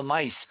from the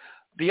mice.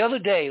 The other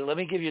day, let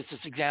me give you this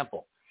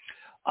example.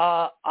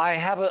 I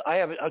have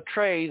a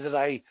tray that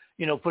I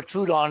put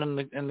food on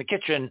in the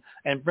kitchen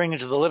and bring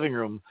into the living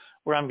room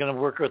where I'm going to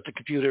work at the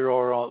computer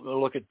or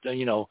look at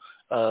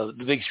the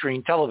big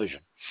screen television.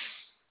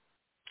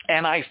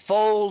 And I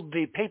fold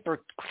the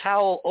paper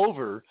towel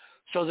over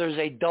so there's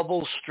a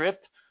double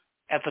strip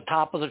at the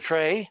top of the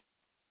tray.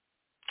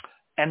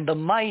 And the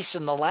mice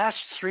in the last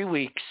 3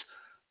 weeks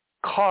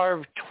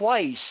carved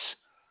twice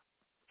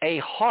a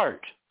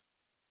heart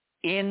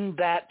in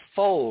that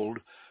fold,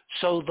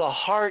 so the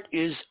heart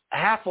is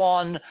half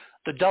on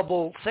the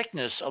double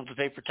thickness of the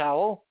paper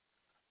towel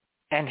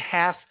and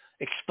half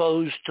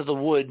exposed to the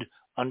wood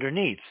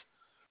underneath.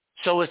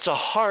 So it's a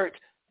heart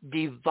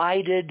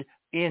divided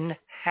in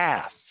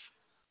half.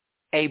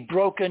 A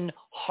broken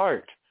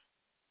heart,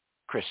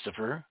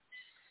 Christopher.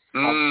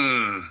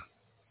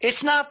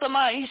 It's not the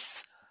mice.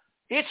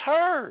 It's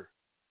her.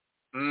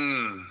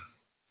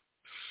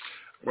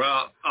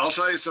 Well, I'll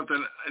tell you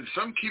something.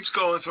 Something keeps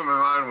going through my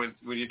mind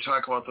when you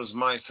talk about those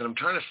mice, and I'm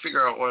trying to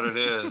figure out what it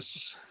is.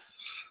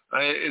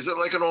 Is it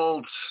like an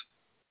old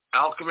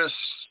alchemist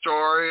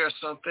story or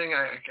something?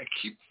 I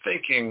keep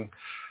thinking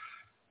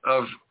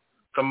of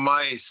the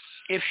mice.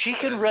 If she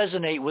can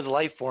resonate with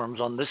life forms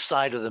on this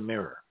side of the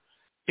mirror,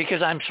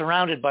 because I'm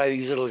surrounded by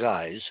these little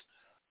guys.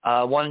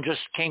 One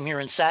just came here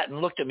and sat and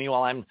looked at me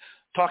while I'm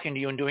talking to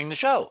you and doing the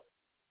show.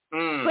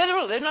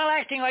 Literally, they're not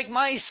acting like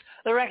mice.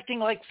 They're acting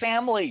like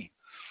family.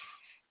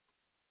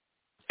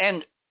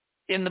 And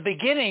in the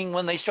beginning,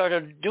 when they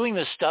started doing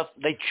this stuff,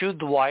 they chewed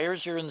the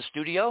wires here in the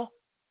studio.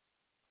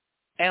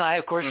 And I,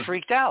 of course,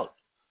 freaked out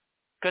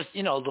because,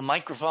 you know, the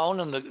microphone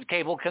and the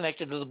cable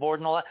connected to the board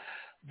and all that.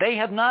 They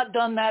have not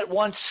done that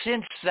once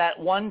since that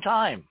one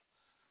time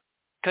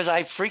because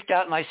I freaked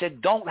out and I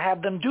said, don't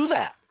have them do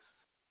that.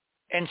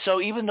 And so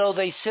even though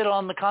they sit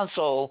on the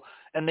console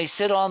and they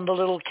sit on the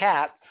little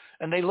cat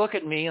and they look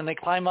at me and they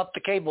climb up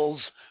the cables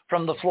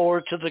from the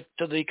floor to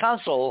the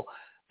console,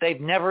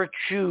 they've never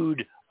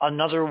chewed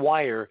another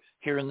wire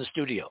here in the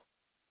studio.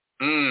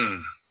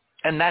 And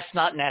that's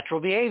not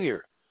natural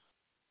behavior.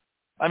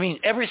 I mean,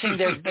 everything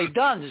they've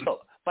done is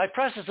by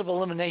process of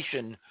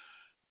elimination,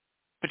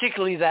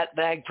 particularly that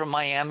bag from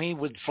Miami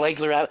with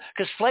Flagler Avenue,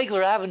 because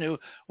Flagler Avenue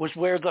was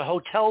where the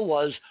hotel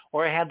was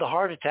where I had the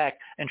heart attack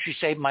and she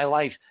saved my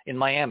life in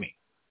Miami.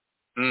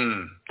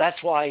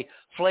 That's why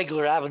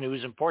Flagler Avenue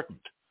is important.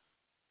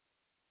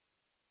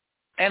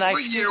 And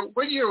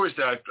what year was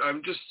that?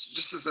 I'm just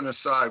as an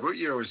aside. What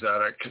year was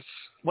that?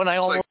 When I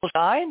almost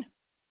died?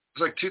 It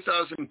was like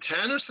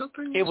 2010 or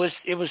something. It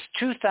was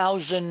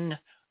 2000.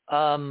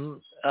 No,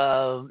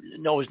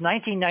 it was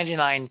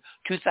 1999,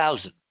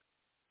 2000.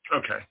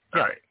 Okay,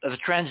 all right. The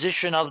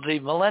transition of the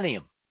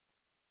millennium.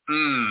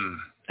 And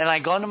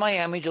I'd gone to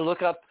Miami to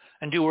look up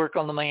and do work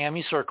on the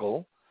Miami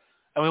Circle,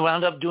 and we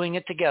wound up doing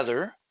it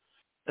together.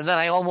 And then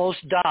I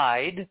almost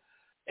died.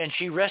 And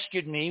she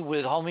rescued me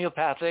with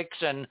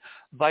homeopathics and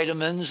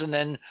vitamins, and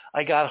then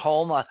I got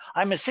home.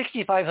 I'm at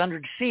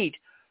 6,500 feet.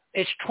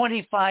 It's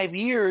 25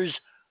 years.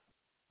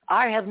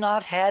 I have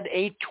not had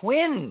a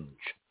twinge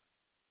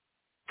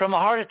from a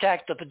heart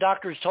attack that the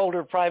doctors told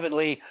her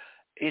privately,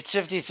 it's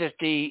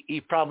 50-50.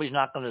 He probably is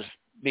not going to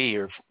be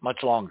here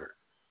much longer.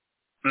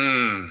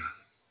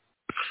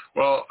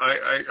 Well,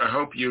 I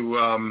hope you,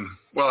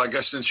 well, I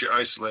guess since you're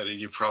isolated,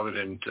 you probably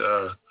didn't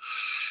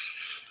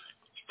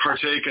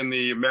partake in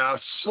the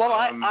mass. Well,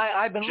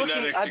 I've been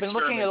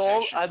looking at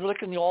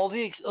all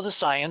the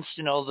science,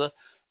 you know,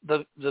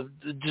 the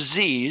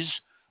disease,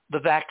 the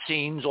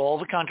vaccines, all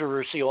the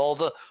controversy, all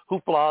the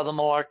hoopla, the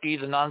malarkey,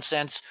 the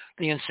nonsense,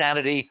 the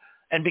insanity,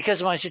 and because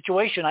of my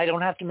situation, I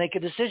don't have to make a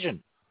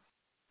decision.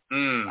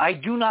 I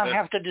do not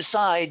have to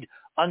decide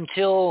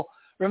until,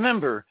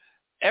 remember,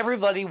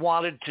 everybody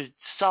wanted to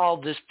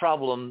solve this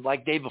problem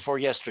like day before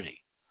yesterday,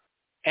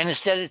 and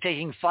instead of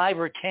taking 5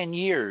 or 10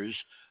 years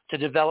to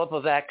develop a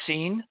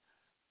vaccine,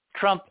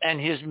 Trump and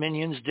his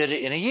minions did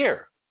it in a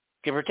year,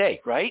 give or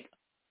take, right?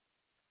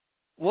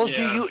 Well,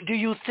 yeah. Do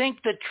you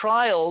think that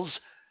trials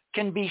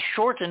can be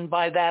shortened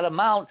by that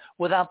amount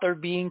without there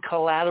being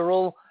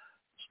collateral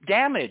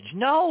damage?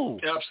 No.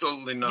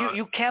 Absolutely not.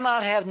 You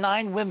cannot have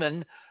 9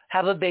 women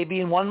have a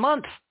baby in 1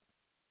 month.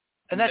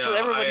 And that's what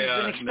everybody's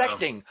been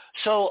expecting. No.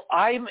 So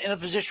I'm in a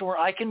position where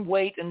I can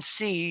wait and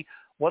see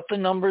what the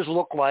numbers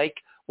look like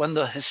when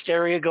the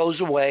hysteria goes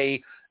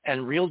away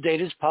and real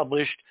data is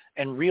published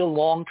and real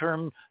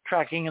long-term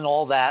tracking and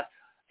all that.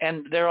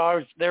 And there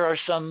are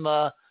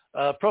some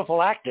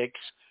prophylactics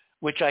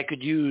which I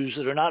could use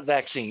that are not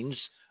vaccines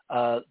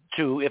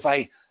to if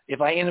I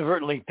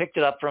inadvertently picked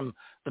it up from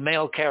the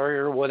mail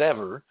carrier or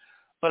whatever.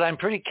 But I'm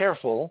pretty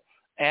careful.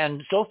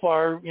 And so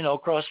far, you know,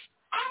 cross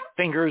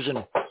fingers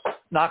and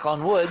knock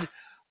on wood,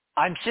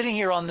 I'm sitting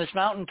here on this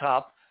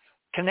mountaintop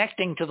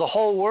connecting to the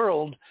whole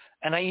world,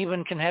 and I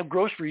even can have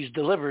groceries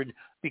delivered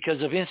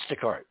because of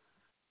Instacart.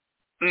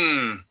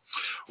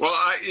 Well,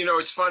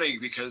 it's funny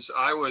because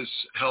I was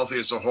healthy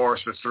as a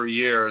horse for 3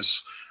 years,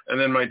 and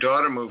then my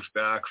daughter moved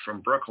back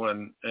from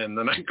Brooklyn, and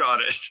then I got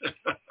it.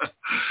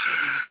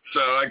 So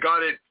I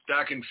got it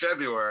back in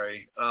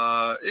February.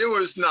 It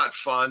was not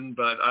fun,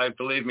 but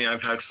believe me,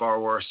 I've had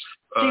far worse.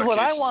 See, what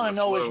I want to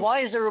know is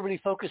why is everybody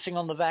focusing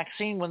on the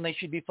vaccine when they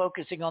should be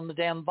focusing on the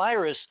damn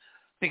virus?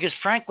 Because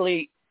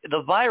frankly,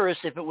 the virus,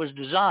 if it was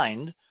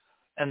designed,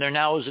 and there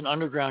now is an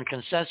underground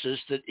consensus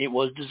that it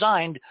was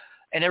designed,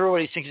 and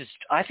everybody thinks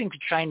I think the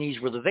Chinese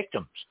were the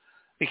victims,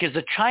 because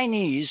the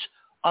Chinese,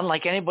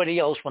 unlike anybody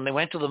else, when they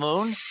went to the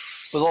moon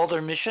with all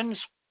their missions,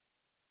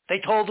 they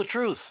told the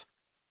truth.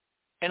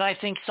 And I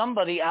think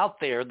somebody out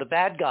there, the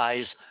bad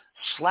guys,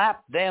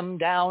 slapped them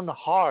down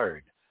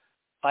hard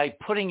by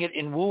putting it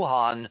in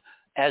Wuhan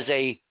as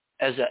a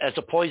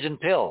poison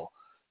pill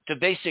to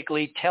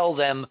basically tell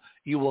them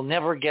you will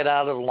never get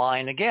out of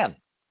line again.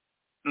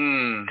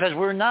 Because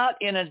we're not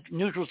in a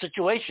neutral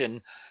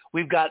situation.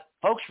 We've got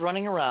folks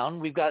running around.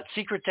 We've got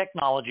secret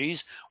technologies.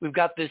 We've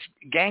got this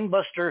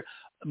gangbuster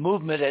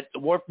movement at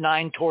Warp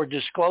 9 toward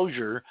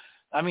disclosure.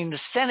 I mean, the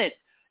Senate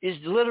is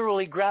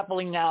literally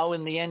grappling now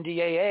in the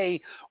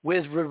NDAA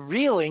with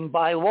revealing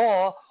by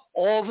law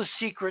all the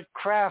secret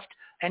craft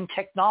and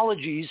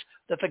technologies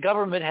that the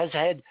government has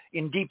had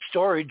in deep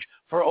storage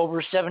for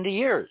over 70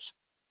 years.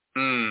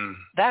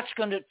 That's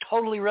going to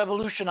totally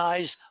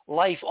revolutionize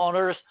life on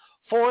Earth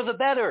for the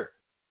better.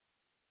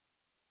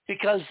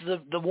 Because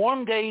the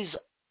warm days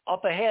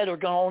up ahead are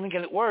going to only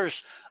get worse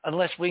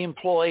unless we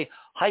employ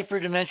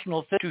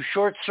hyperdimensional to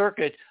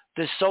short-circuit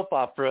this soap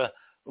opera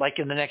like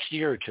in the next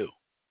year or two.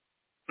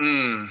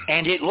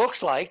 And it looks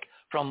like,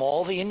 from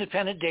all the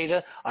independent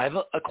data I've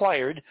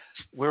acquired,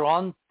 we're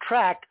on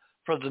track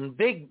for the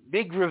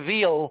big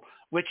reveal,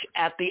 which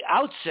at the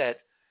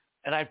outset,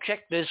 and I've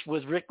checked this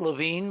with Rick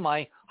Levine,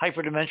 my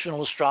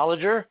hyperdimensional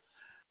astrologer,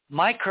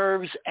 my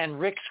curves and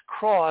Rick's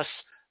cross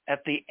at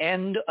the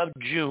end of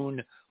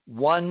June,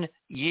 1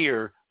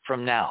 year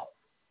from now,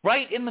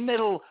 right in the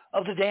middle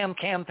of the damn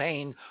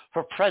campaign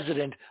for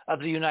president of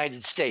the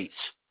United States,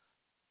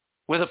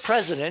 with a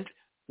president,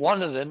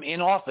 one of them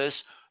in office,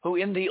 who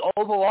in the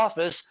Oval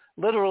Office,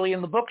 literally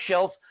in the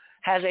bookshelf,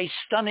 has a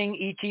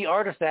stunning ET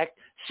artifact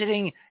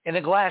sitting in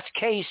a glass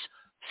case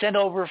sent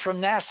over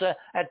from NASA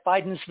at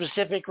Biden's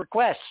specific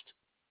request.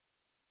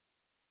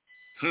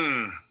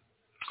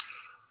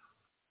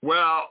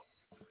 Well,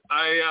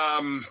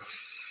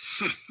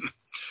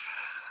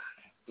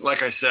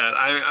 like I said,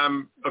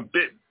 I'm a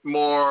bit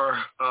more,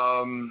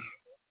 I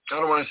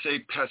don't want to say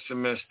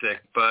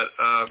pessimistic, but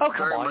oh,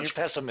 come on, you're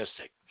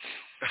pessimistic.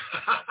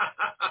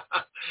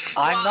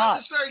 I'm not.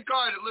 It's very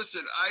guarded.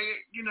 Listen,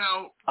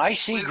 I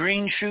see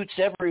green shoots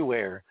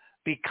everywhere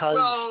because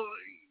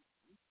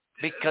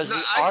the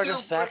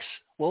artifacts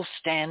will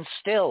stand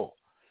still.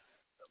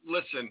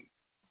 Listen,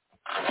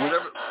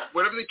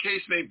 whatever the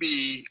case may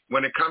be,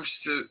 when it comes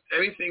to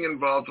anything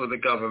involved with the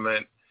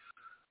government,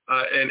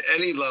 in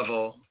any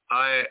level,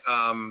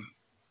 to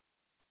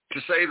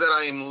say that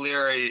I am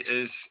leery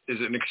is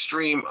an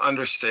extreme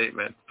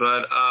understatement.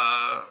 But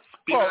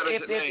well,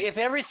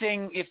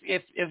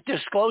 if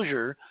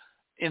disclosure,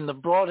 in the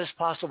broadest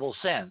possible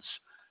sense,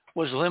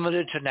 was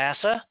limited to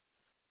NASA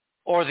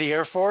or the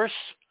Air Force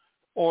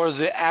or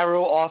the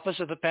Arrow office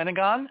of the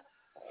Pentagon,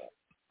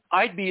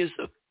 I'd be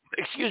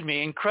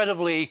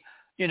incredibly,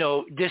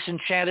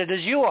 disenchanted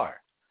as you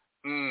are.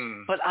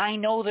 But I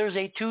know there's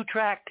a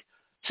 2-track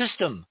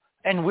system,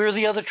 and we're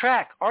the other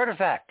track,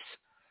 artifacts.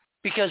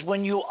 Because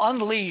when you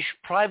unleash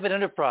private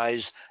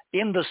enterprise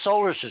in the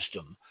solar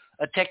system,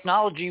 a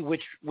technology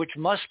which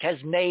Musk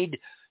has made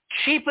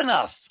cheap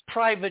enough,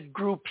 private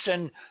groups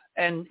and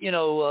what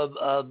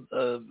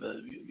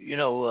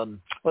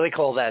do they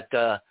call that,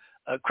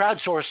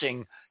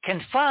 crowdsourcing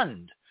can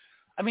fund.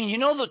 I mean,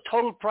 the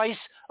total price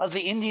of the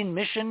Indian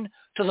mission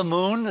to the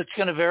moon that's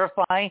going to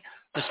verify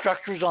the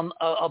structures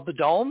of the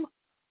dome? Do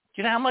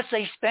you know how much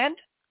they spent?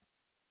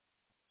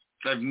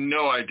 I have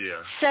no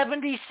idea.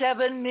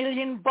 $77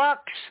 million.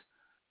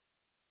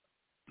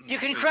 You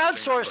can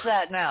crowdsource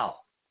that now.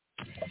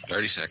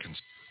 30 seconds.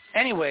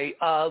 Anyway,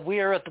 we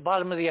are at the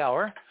bottom of the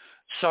hour.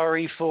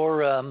 Sorry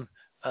for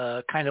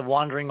kind of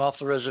wandering off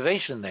the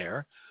reservation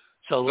there.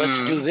 So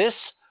let's do this,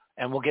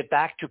 and we'll get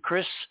back to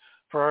Chris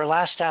for our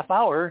last half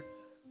hour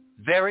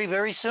very,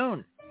 very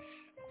soon.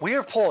 We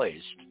are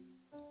poised.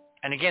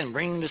 And again,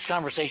 bringing this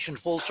conversation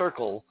full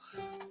circle,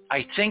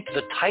 I think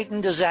the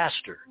Titan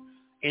disaster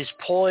is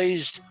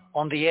poised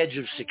on the edge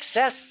of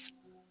success,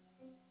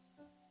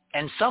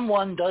 and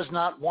someone does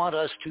not want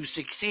us to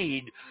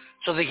succeed,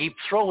 so they keep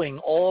throwing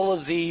all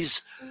of these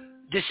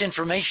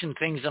disinformation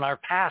things in our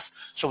path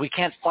so we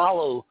can't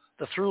follow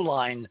the through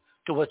line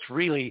to what's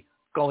really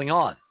going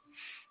on.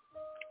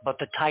 But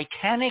the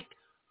Titanic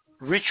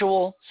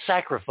ritual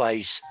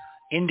sacrifice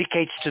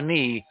indicates to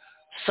me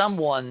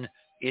someone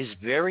is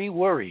very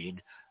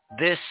worried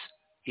this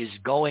is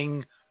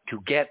going to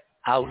get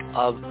out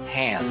of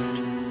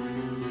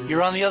hand.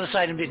 You're on the other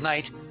side of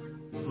midnight.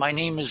 My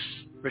name is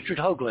Richard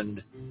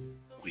Hoagland.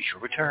 We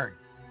shall return.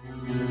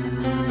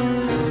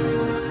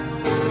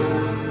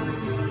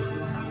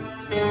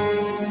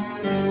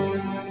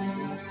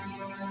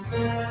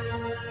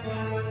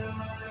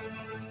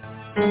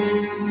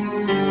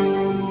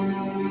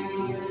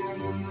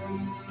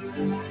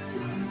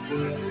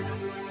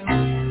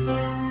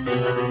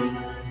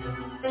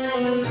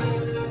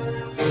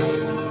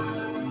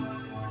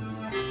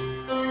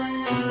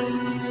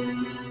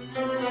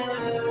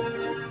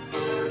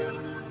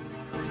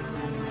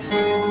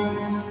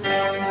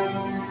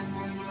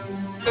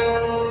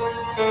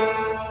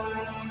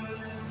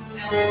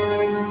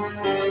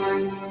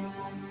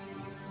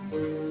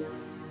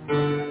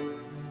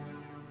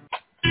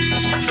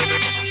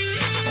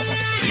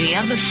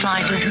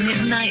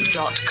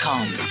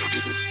 theothersideofmidnight.com.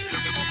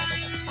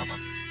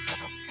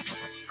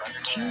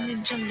 Tune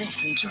in to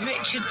listen to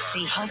Richard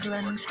C.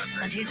 Hogland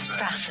and his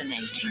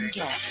fascinating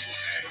guests.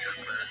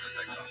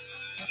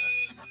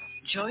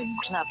 Join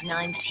Club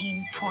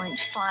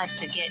 19.5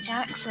 to get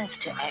access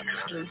to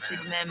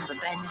exclusive member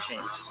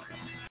benefits.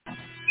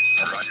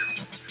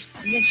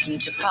 Listen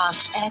to past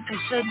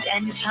episodes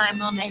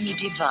anytime on any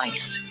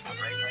device.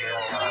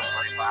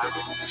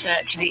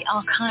 Search the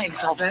archives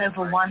of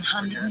over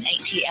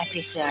 180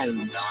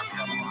 episodes.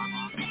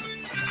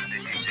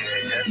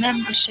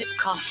 Membership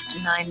costs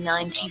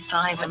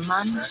 $9.95 a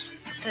month,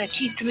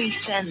 33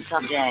 cents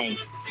a day.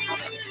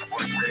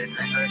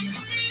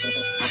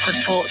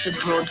 Support the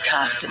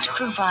broadcasters to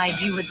provide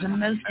you with the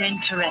most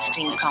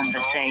interesting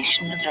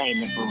conversation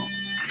available.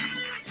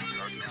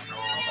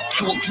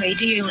 Talk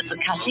radio at the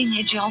cutting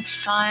edge of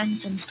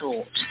science and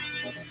thought.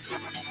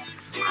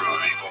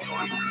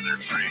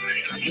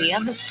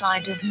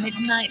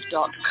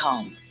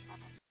 theothersideofmidnight.com.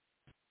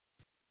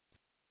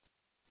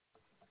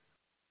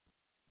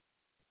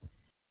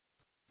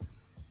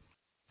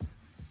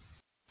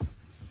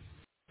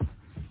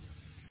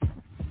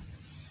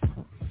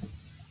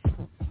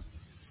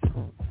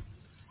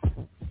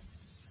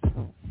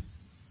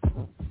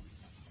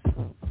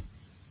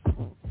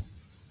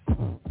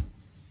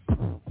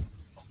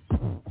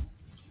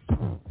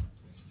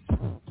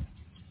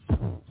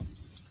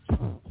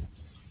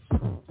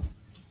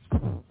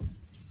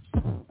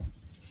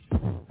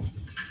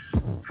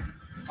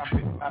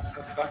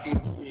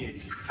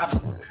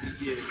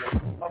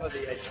 Over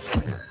the edge.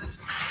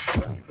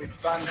 With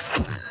fun.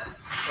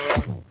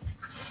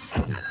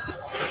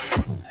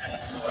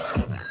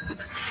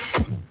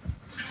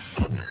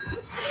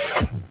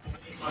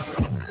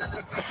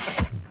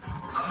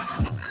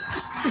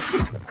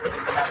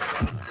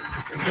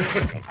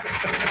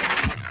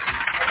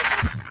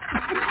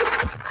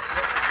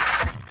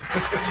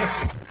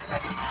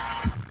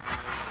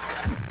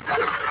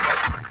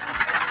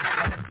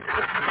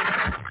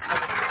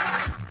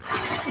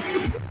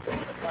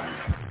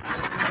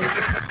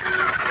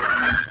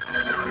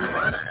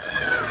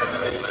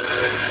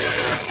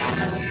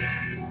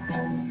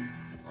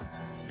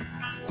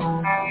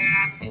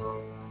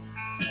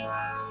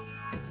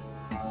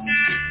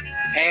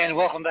 And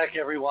welcome back,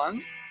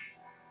 everyone,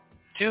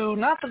 to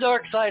not the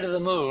dark side of the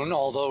moon,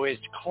 although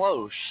it's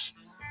close,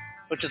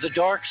 but to the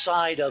dark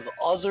side of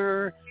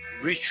other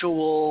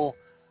ritual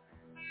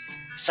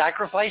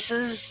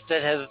sacrifices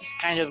that have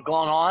kind of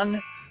gone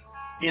on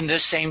in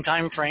this same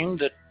time frame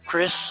that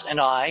Chris and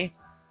I,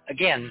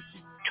 again,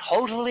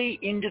 totally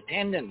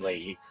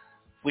independently,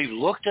 we've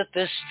looked at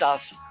this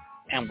stuff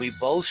and we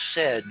both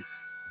said,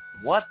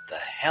 what the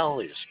hell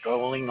is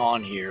going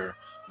on here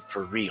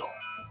for real?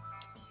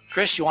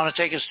 Chris, you want to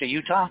take us to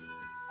Utah?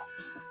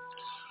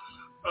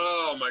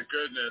 Oh, my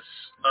goodness.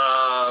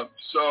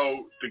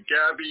 So the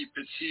Gabby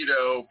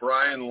Petito,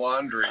 Brian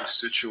Laundrie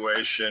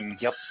situation.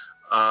 Yep.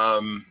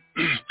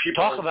 People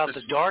talk about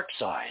the dark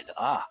side.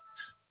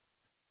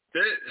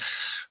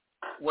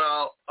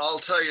 Well,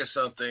 I'll tell you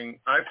something.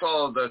 I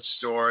followed that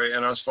story,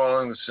 and I was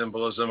following the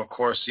symbolism. Of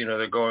course, you know,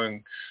 they're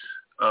going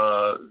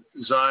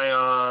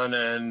Zion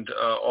and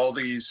all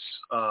these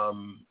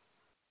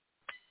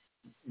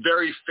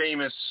very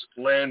famous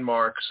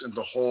landmarks in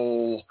the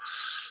whole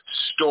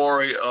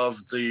story of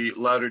the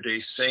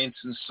Latter-day Saints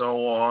and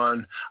so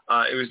on.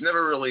 It was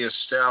never really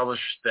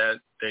established that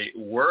they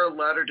were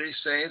Latter-day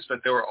Saints, but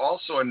there were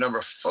also a number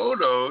of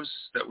photos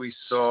that we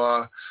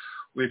saw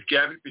with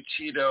Gabby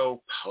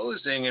Petito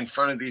posing in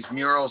front of these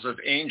murals of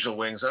angel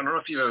wings. I don't know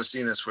if you've ever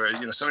seen this, where,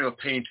 you know, somebody will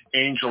paint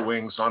angel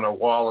wings on a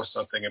wall or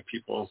something, and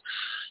people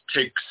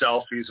take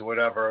selfies or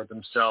whatever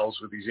themselves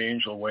with these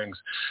angel wings.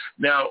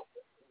 Now,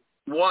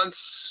 once,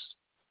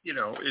 you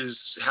know, is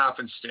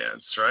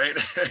happenstance, right?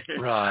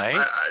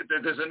 Right.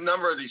 There's a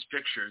number of these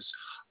pictures.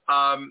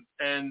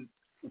 And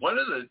one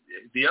of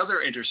the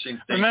other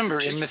interesting things... Remember,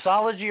 in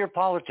mythology or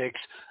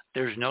politics,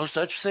 there's no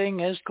such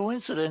thing as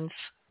coincidence.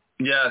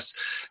 Yes.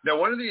 Now,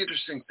 one of the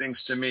interesting things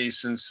to me,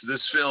 since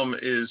this film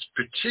is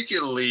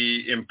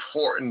particularly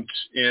important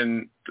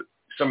in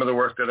some of the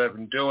work that I've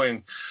been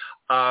doing,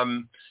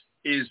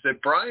 is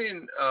that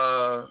Brian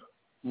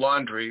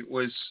Laundrie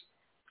was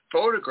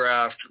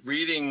photographed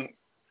reading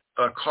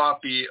a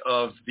copy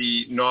of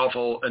the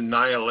novel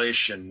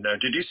Annihilation. Now,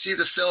 did you see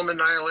the film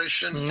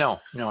Annihilation? No,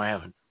 I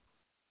haven't.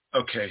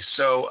 Okay,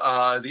 so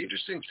the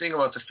interesting thing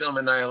about the film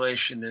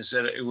Annihilation is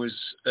that it was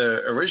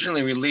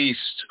originally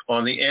released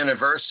on the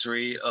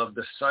anniversary of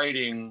the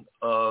sighting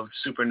of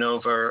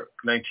supernova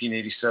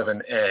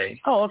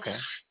 1987A. Oh, okay.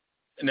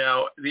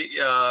 Now,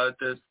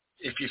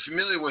 if you're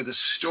familiar with the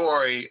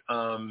story...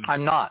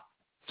 I'm not.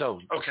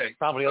 So okay.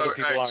 Probably other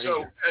people aren't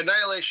so either.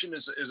 Annihilation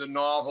is a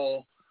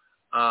novel.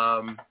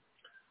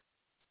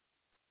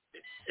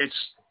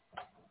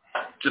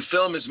 The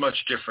film is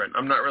much different.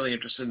 I'm not really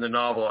interested in the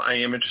novel. I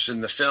am interested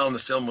in the film. The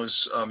film was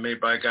made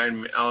by a guy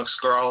named Alex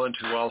Garland,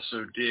 who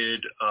also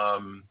did,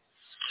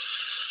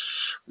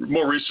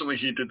 more recently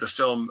he did the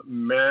film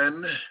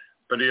Men,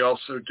 but he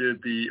also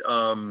did the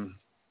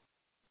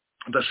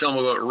the film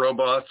about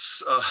robots,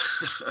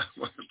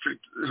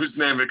 whose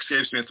name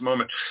escapes me at the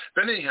moment.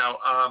 But anyhow,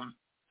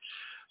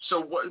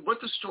 so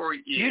what the story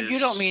is... You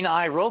don't mean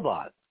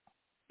iRobot?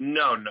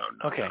 No.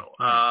 Okay.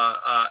 No.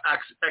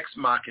 Ex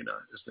Machina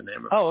is the name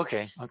of it. Oh,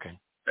 okay. I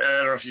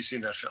don't know if you've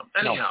seen that film.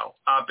 Anyhow,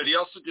 no. But he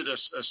also did a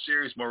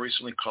series more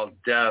recently called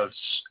Devs.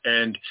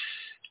 And,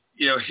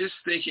 his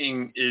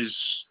thinking is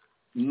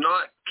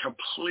not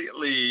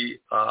completely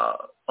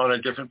on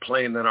a different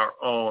plane than our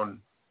own.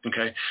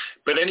 Okay.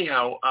 But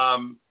anyhow,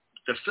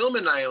 the film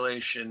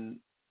Annihilation,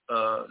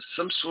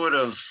 some sort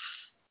of,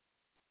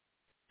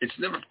 it's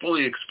never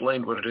fully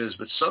explained what it is,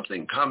 but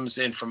something comes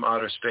in from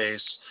outer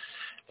space,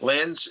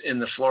 lands in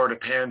the Florida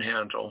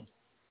Panhandle,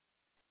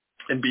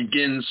 and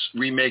begins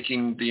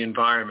remaking the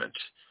environment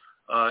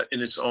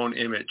in its own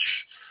image.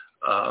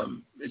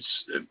 It's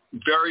a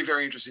very,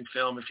 very interesting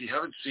film. If you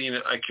haven't seen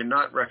it, I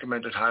cannot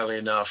recommend it highly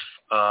enough.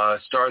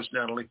 Stars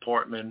Natalie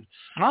Portman.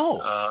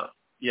 Oh.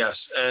 Yes.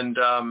 And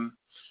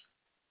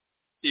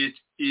it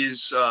is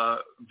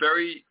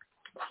very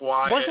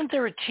quiet. Wasn't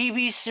there a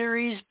TV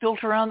series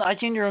built around? I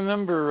seem to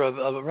remember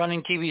a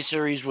running TV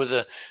series with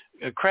a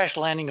crash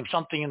landing of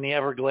something in the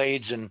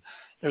Everglades, and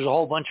there's a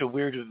whole bunch of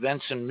weird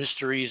events and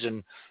mysteries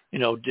and,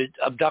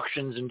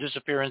 abductions and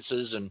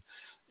disappearances. And,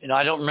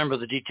 I don't remember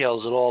the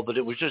details at all, but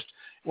it was just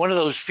one of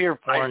those fear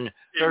porn,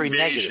 very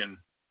negative.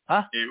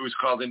 Huh? It was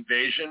called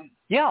Invasion?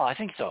 Yeah, I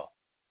think so.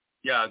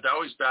 Yeah, that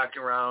was back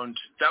around,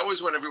 that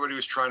was when everybody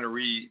was trying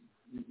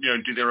to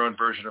do their own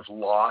version of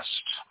Lost.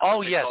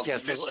 Oh, yes.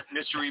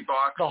 Mystery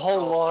box. The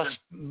whole Lost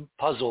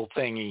puzzle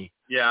thingy.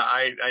 Yeah,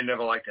 I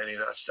never liked any of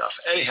that stuff.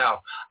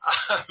 Anyhow,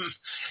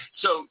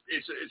 so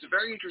it's a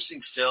very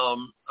interesting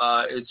film.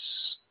 It's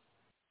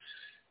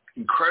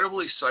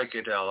incredibly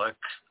psychedelic.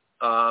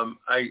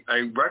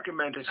 I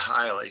recommend it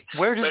highly.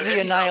 Where does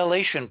the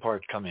annihilation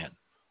part come in?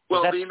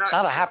 Well, that's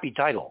not a happy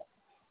title.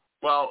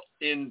 Well,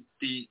 in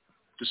the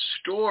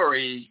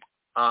story,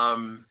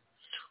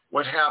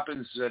 what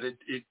happens is that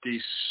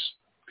this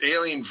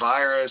alien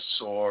virus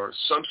or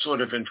some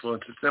sort of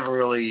influence, it's never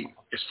really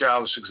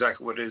established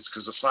exactly what it is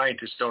because the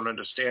scientists don't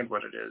understand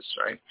what it is,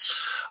 right?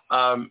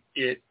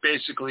 It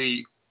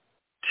basically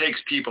takes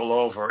people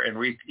over and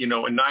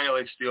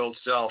annihilates the old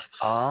self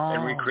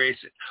and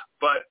recreates it.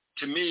 But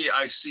to me,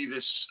 I see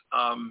this,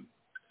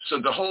 so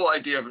the whole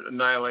idea of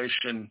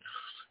annihilation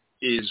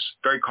is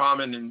very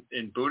common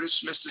in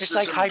Buddhist mysticism. It's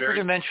like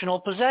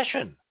hyperdimensional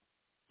possession.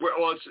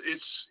 Well,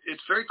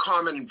 it's very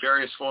common in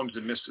various forms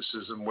of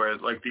mysticism where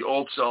like the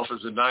old self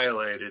is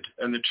annihilated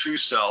and the true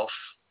self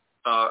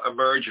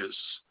emerges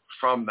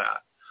from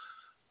that.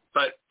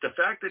 But the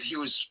fact that he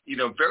was,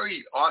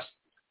 very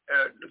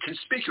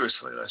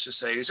conspicuously, let's just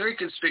say, he was very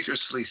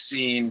conspicuously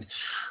seen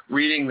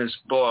reading this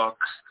book.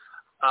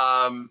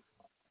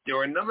 There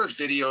were a number of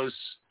videos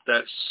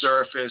that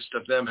surfaced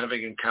of them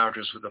having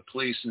encounters with the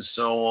police and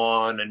so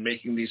on, and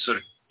making these sort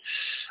of,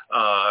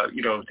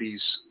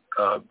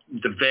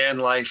 the van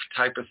life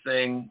type of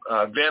thing.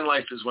 Van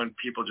life is when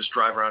people just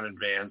drive around in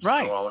vans.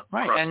 Right,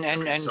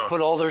 and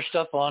put all their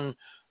stuff on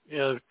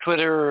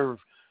Twitter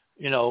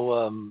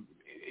or,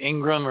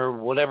 Ingram or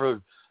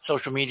whatever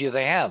social media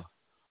they have.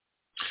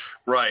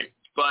 Right.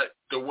 But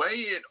the way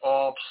it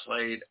all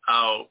played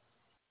out,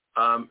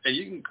 and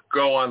you can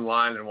go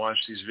online and watch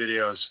these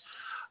videos,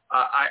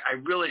 I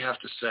really have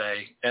to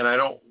say, and I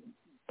don't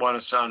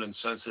want to sound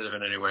insensitive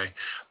in any way,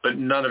 but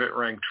none of it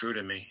rang true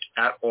to me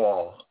at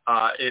all.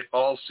 It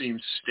all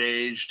seemed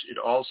staged. It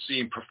all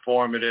seemed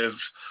performative.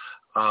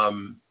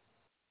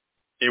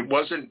 It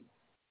wasn't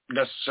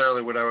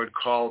necessarily what I would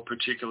call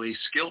particularly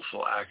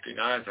skillful acting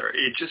either.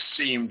 It just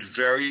seemed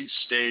very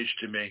staged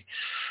to me.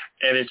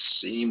 And it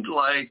seemed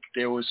like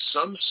there was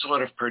some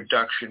sort of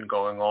production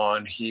going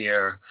on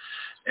here.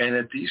 And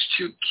that these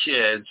two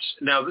kids,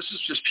 now this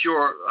is just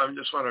pure, I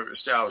just want to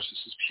establish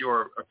this is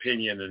pure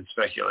opinion and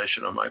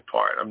speculation on my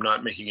part. I'm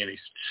not making any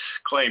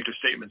claim to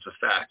statements of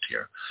fact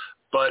here.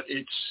 But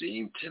it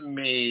seemed to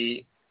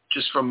me,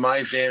 just from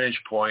my vantage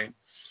point,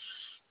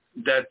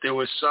 that there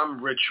was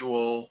some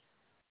ritual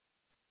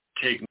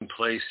taking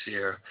place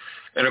here.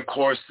 And of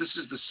course, this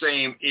is the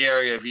same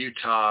area of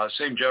Utah,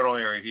 same general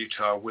area of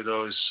Utah where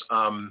those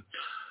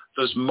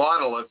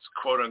monoliths,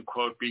 quote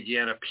unquote,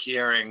 began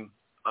appearing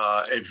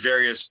at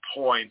various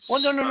points. Well,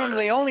 no.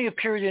 They only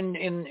appeared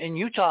in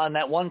Utah in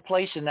that one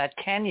place in that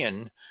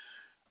canyon,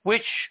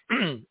 which,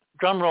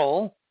 drum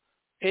roll,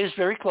 is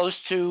very close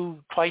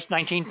to twice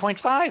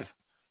 19.5.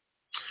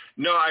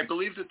 No, I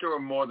believe that there were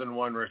more than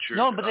one, Richard.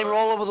 No, but they were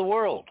all over the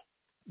world.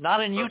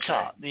 Not in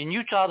Utah. Okay. In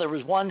Utah, there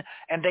was one,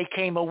 and they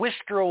came a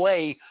whisker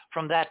away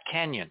from that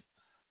canyon.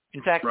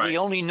 In fact, we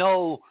only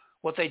know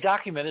what they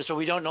documented, so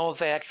we don't know if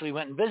they actually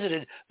went and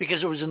visited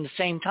because it was in the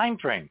same time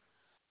frame.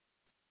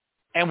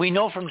 And we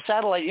know from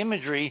satellite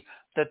imagery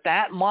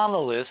that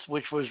monolith,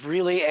 which was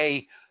really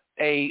a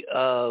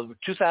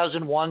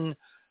 2001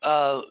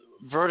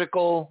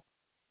 vertical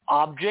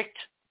object,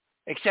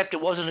 except it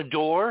wasn't a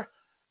door,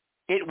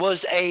 it was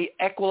a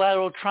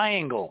equilateral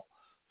triangle.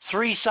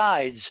 3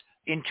 sides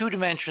in 2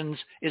 dimensions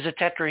is a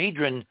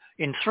tetrahedron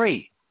in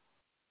 3.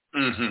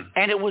 Mm-hmm.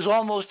 And it was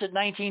almost at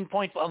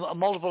a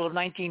multiple of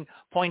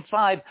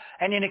 19.5,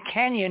 and in a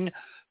canyon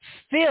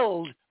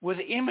filled with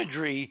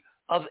imagery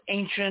of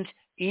ancient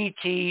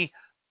ET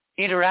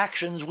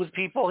interactions with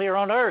people here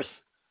on Earth.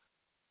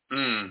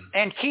 Mm.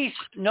 And Keith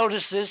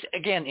noticed this,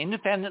 again,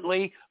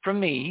 independently from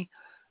me,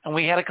 and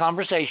we had a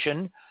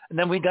conversation, and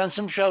then we done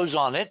some shows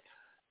on it,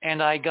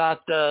 and I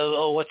got,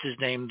 what's his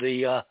name,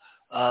 the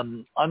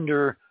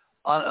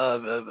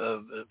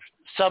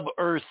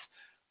sub-Earth,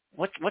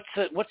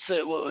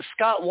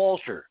 Scott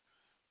Walter.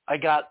 I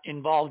got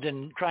involved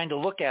in trying to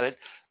look at it,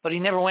 but he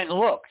never went and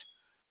looked.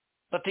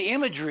 But the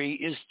imagery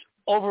is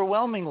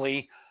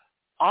overwhelmingly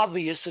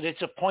obvious that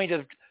it's a point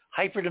of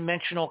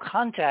hyperdimensional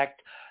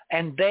contact,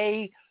 and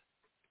they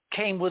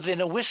came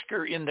within a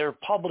whisker in their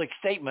public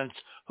statements.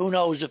 Who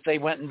knows if they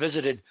went and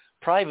visited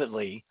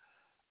privately.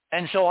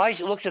 And so I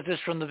looked at this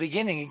from the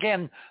beginning.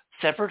 Again,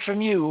 separate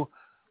from you,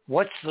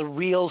 what's the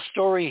real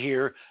story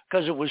here?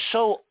 Because it was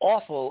so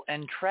awful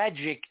and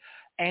tragic,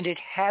 and it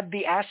had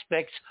the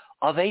aspects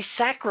of a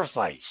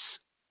sacrifice.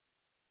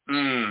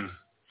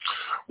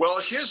 Well,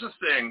 here's the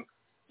thing.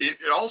 It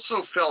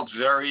also felt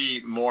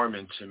very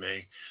Mormon to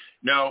me.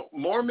 Now,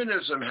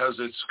 Mormonism has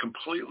its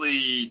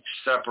completely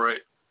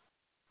separate,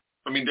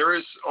 I mean, there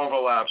is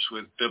overlaps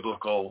with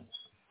biblical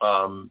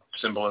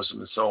symbolism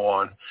and so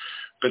on,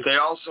 but they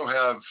also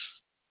have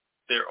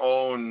their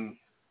own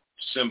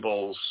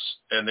symbols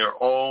and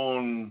their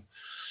own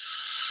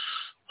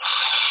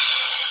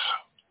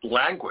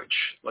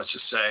language, let's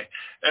just say.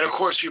 And of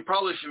course, you're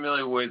probably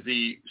familiar with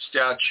the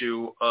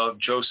statue of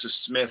Joseph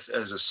Smith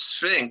as a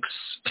sphinx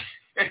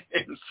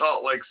in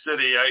Salt Lake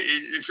City.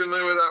 You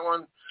familiar with that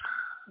one?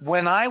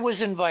 When I was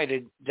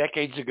invited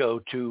decades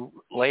ago to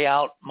lay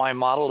out my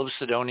model of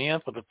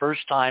Cydonia for the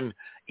first time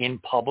in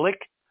public,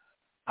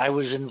 I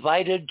was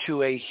invited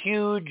to a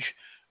huge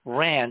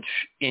ranch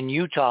in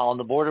Utah, on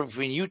the border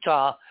between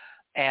Utah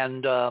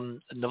and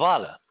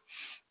Nevada.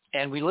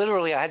 And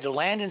I had to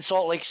land in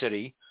Salt Lake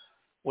City,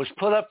 was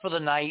put up for the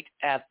night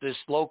at this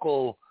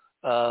local,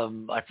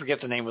 I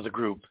forget the name of the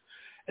group.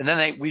 And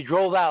then we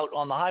drove out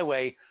on the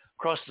highway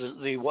across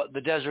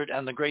the desert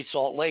and the Great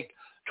Salt Lake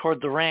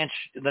toward the ranch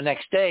the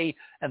next day.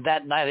 And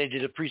that night I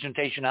did a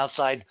presentation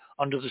outside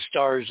under the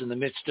stars in the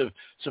midst of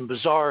some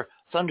bizarre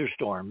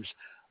thunderstorms.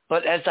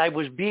 But as I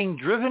was being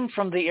driven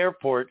from the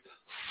airport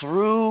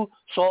through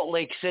Salt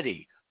Lake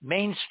City,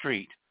 Main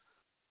Street,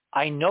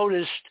 I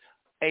noticed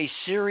a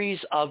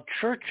series of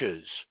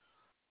churches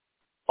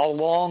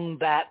along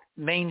that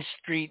Main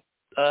Street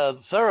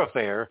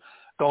thoroughfare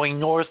going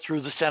north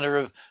through the center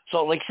of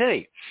Salt Lake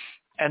City.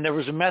 And there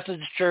was a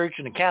Methodist church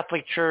and a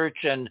Catholic church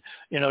and,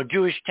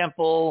 Jewish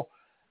temple.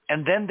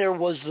 And then there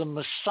was the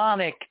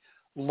Masonic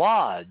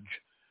Lodge,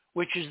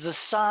 which is the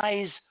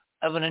size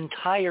of an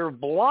entire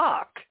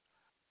block.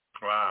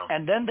 Wow.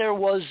 And then there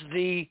was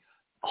the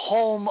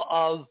home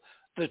of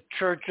the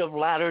Church of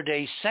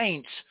Latter-day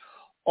Saints.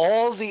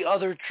 All the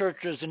other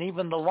churches and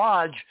even the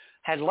lodge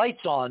had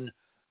lights on.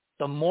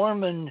 The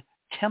Mormon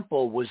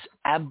temple was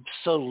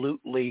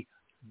absolutely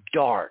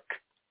dark.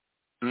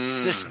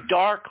 This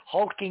dark,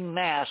 hulking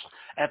mass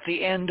at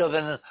the end of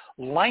an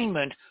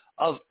alignment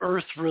of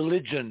earth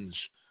religions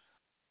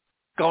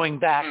going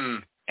back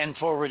and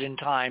forward in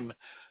time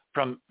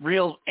from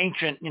real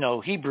ancient,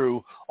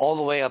 Hebrew all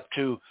the way up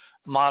to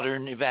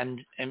modern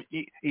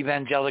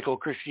evangelical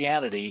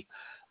Christianity.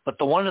 But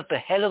the one at the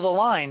head of the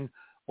line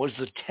was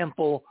the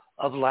Temple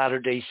of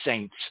Latter-day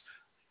Saints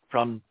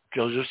from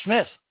Joseph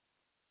Smith.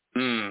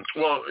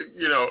 Well,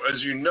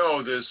 as you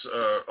know, there's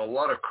a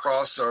lot of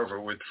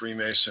crossover with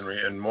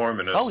Freemasonry and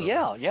Mormonism. Oh,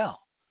 yeah.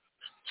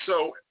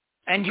 So,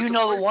 and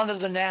one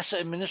of the NASA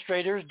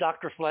administrators,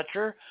 Dr.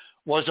 Fletcher,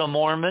 was a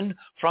Mormon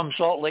from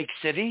Salt Lake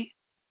City?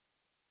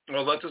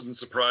 Well, that doesn't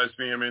surprise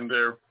me. I mean,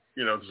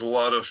 there's a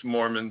lot of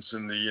Mormons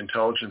in the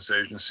intelligence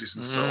agencies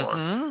and so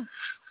on.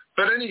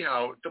 But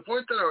anyhow, the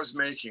point that I was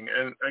making,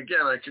 and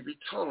again, I could be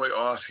totally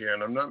off here,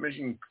 and I'm not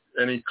making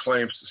any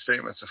claims to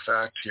statements of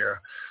fact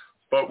here,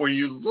 but when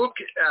you look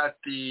at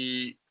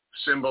the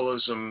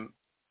symbolism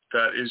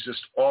that is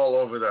just all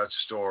over that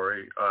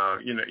story,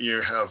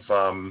 you have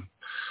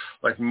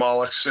like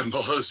Moloch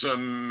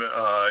symbolism,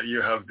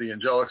 you have the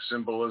angelic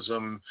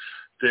symbolism.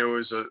 There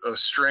was a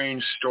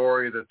strange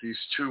story that these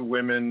two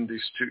women,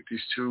 these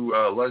two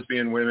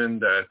lesbian women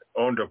that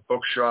owned a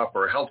bookshop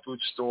or a health food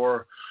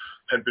store,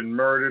 had been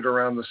murdered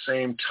around the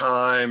same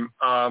time.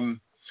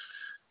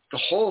 The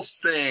whole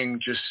thing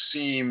just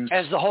seems...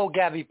 As the whole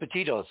Gabby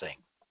Petito thing.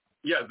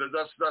 Yeah,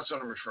 that's what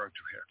I'm referring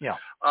to here. Yeah.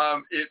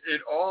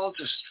 It all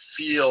just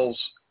feels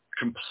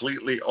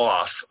completely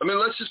off. I mean,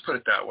 let's just put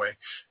it that way.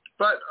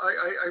 But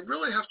I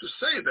really have to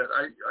say that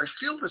I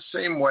feel the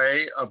same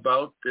way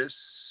about this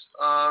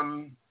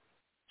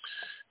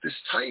this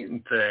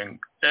Titan thing.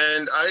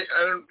 And I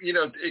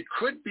don't, it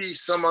could be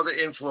some other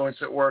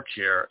influence at work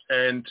here.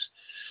 And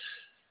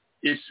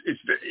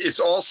it's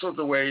also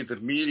the way the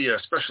media,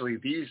 especially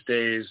these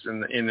days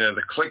in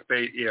the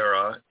clickbait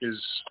era,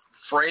 is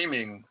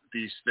framing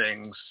these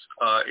things.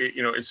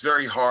 It's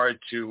very hard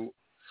to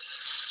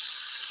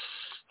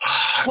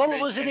Well,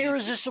 it was an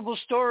irresistible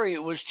story.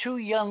 It was two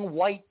young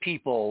white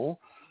people,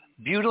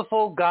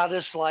 beautiful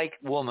goddess-like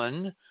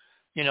woman,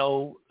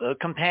 a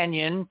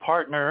companion,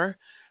 partner.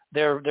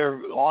 They're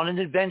on an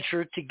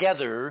adventure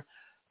together,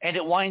 and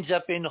it winds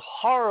up in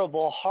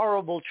horrible,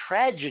 horrible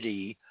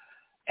tragedy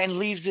and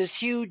leaves this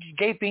huge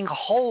gaping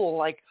hole.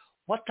 Like,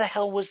 what the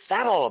hell was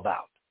that all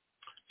about?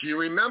 Do you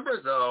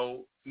remember,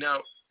 though, now,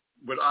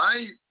 when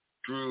I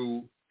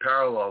drew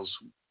parallels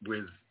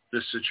with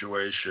this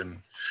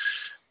situation,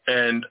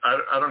 and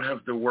I don't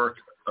have the work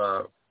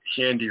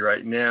handy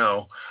right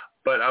now,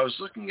 but I was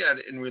looking at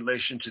it in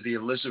relation to the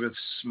Elizabeth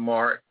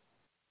Smart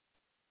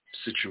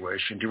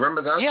situation. Do you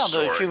remember that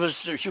story?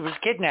 She was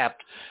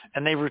kidnapped,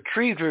 and they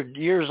retrieved her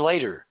years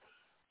later,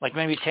 like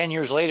maybe 10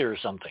 years later or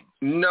something.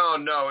 No,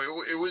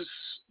 it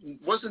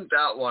wasn't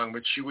that long,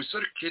 but she was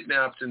sort of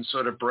kidnapped and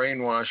sort of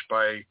brainwashed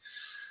by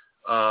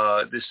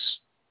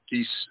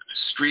these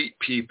street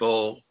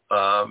people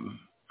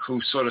who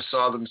sort of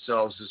saw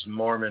themselves as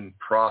Mormon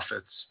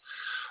prophets.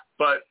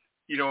 But,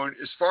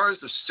 as far as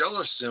the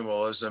stellar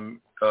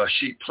symbolism,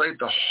 she played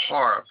the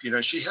harp.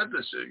 She had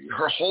this,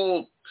 her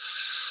whole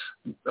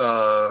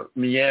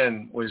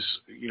mien was,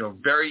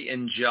 very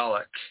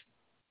angelic.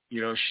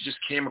 She just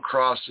came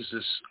across as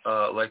this,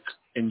 like,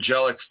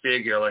 angelic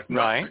figure, like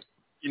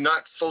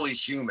not fully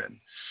human.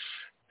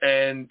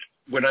 And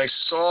when I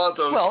saw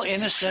those... Well,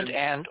 innocent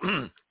and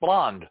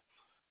blonde.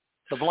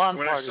 The blonde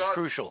part is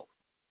crucial.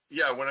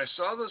 Yeah, when I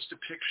saw those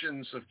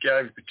depictions of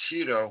Gabby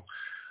Petito,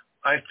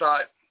 I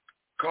thought,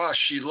 gosh,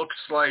 she looks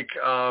like,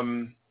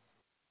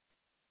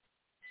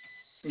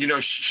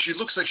 she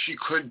looks like she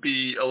could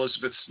be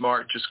Elizabeth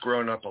Smart, just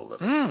grown up a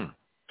little. Mm.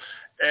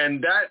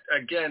 And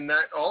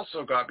that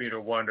also got me to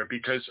wonder,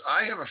 because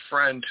I have a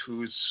friend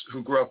who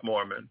grew up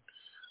Mormon,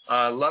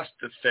 left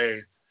the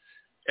faith,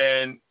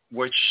 and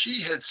what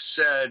she had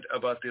said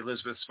about the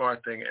Elizabeth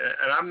Smart thing,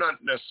 and I'm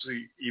not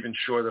necessarily even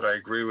sure that I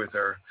agree with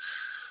her,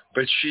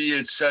 but she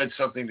had said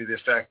something to the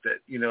effect that,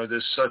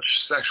 there's such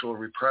sexual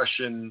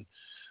repression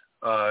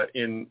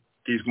in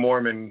these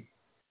Mormon,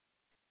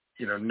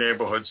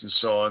 neighborhoods and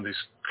so on, these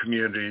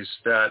communities,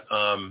 that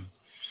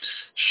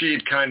she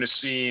had kind of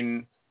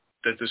seen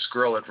that this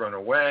girl had run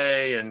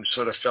away and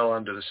sort of fell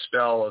under the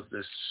spell of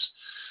this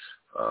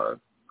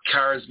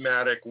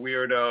charismatic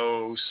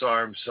weirdo who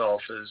saw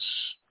himself as,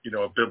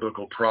 a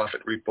biblical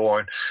prophet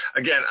reborn.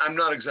 Again, I'm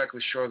not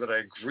exactly sure that I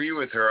agree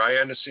with her. I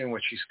understand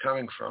where she's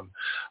coming from.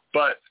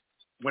 But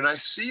when I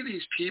see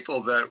these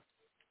people that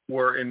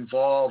were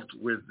involved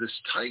with this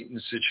Titan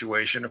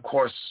situation, of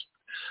course,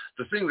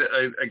 the thing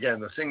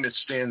that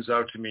stands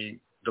out to me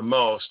the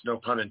most, no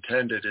pun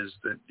intended, is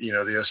that,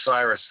 the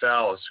Osiris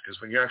phallus, because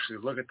when you actually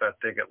look at that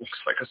thing, it looks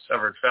like a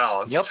severed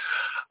phallus. Yep.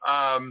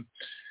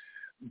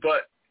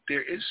 But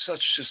there is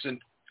such just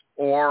an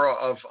aura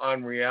of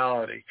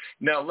unreality.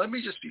 Now, let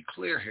me just be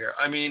clear here.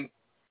 I mean...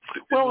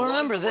 Well,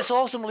 remember, this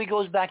ultimately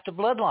goes back to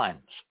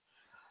bloodlines.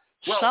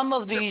 Well, some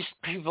of these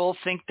people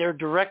think they're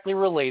directly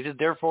related,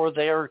 therefore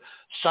they are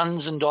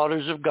sons and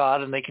daughters of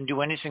God and they can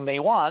do anything they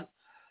want.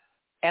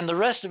 And the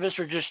rest of us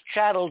are just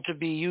chattel to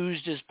be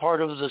used as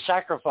part of the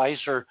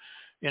sacrifice or,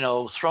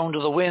 thrown to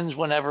the winds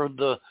whenever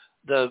the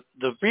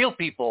real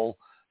people,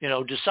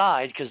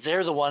 decide, because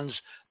they're the ones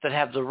that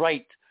have the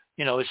right,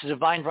 it's the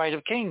divine right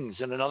of kings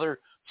in another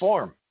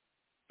form.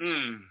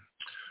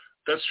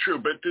 That's true.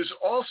 But there's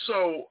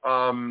also,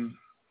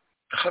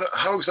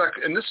 how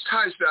exactly, and this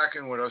ties back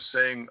in what I was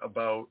saying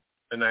about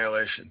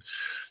annihilation.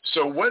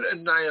 So what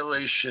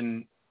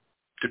annihilation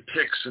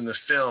depicts in the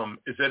film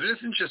is that it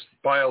isn't just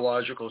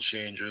biological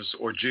changes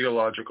or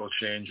geological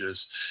changes,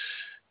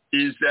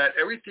 is that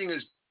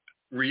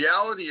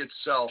reality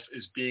itself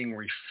is being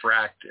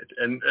refracted.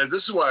 And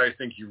this is why I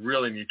think you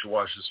really need to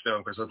watch this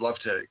film, because I'd love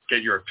to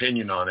get your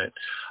opinion on it.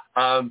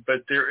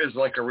 But there is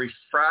like a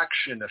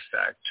refraction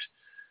effect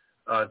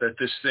that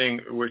this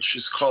thing, which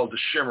is called the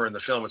shimmer in the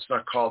film, it's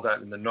not called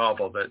that in the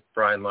novel that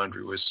Brian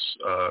Laundrie was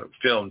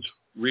filmed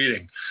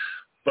reading.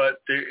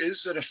 But there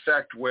is an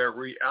effect where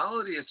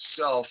reality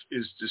itself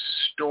is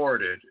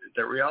distorted,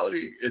 that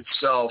reality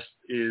itself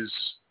is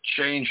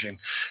changing.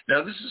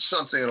 Now, this is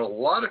something that a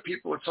lot of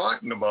people are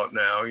talking about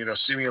now,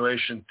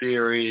 simulation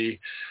theory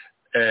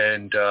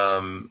and,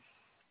 well,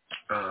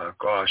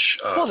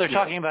 they're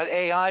talking about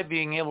AI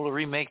being able to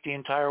remake the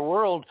entire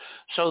world.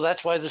 So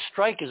that's why the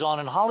strike is on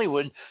in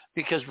Hollywood,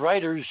 because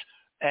writers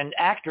and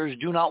actors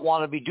do not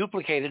want to be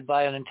duplicated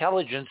by an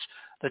intelligence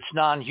that's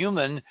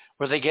non-human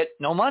where they get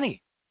no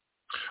money.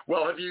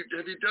 Well, have you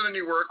done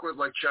any work with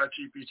like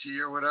ChatGPT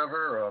or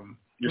whatever?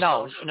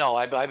 No,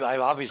 I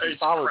obviously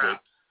followed it.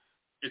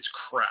 It's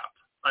crap.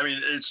 I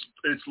mean,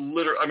 it's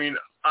literally. I mean,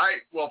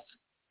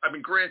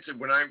 granted,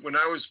 when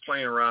I was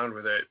playing around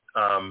with it,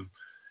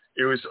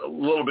 it was a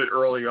little bit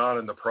early on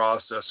in the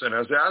process, and I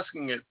was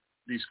asking it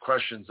these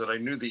questions that I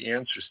knew the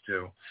answers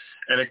to,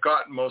 and it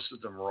got most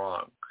of them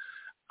wrong.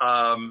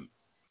 And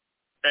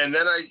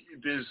then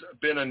there's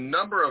been a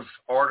number of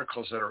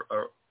articles that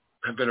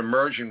have been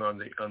emerging on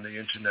the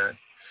internet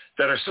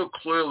that are so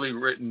clearly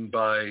written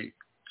by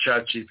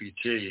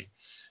ChatGPT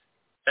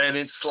And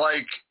it's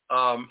like,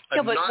 yeah,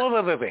 but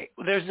wait.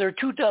 There are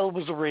two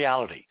levels of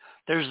reality.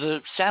 There's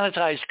the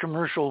sanitized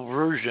commercial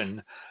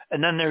version,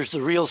 and then there's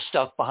the real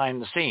stuff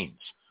behind the scenes.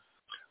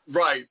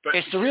 Right. But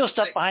it's the real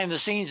stuff behind the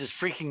scenes is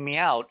freaking me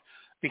out,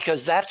 because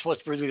that's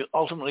what's really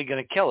ultimately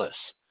going to kill us.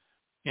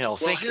 You know,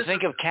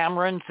 think of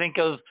Cameron, think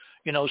of,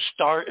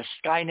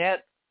 Skynet.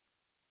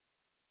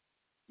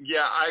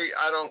 Yeah,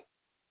 I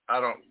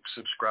don't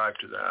subscribe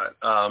to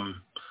that.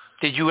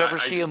 Did you ever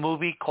see a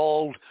movie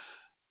called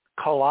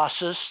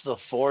Colossus, the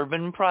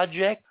Forbin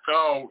Project?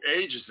 Oh,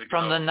 ages ago.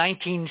 From the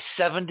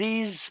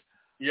 1970s?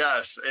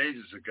 Yes,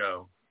 ages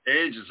ago.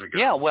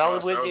 Yeah, well,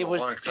 it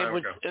was.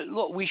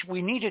 Look,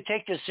 we need to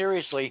take this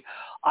seriously.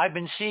 I've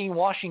been seeing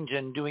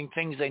Washington doing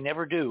things they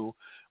never do,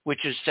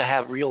 which is to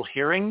have real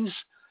hearings.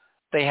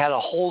 They had a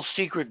whole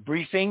secret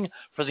briefing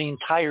for the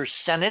entire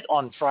Senate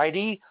on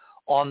Friday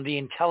on the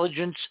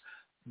intelligence,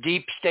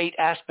 deep state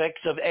aspects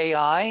of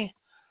AI.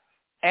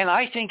 And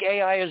I think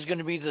AI is going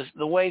to be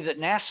the way that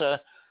NASA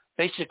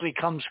basically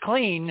comes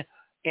clean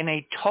in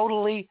a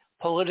totally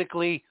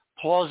politically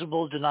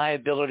plausible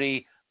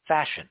deniability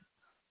fashion.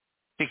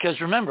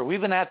 Because remember,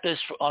 we've been at this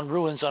on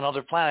ruins on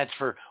other planets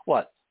for,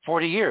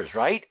 40 years,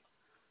 right?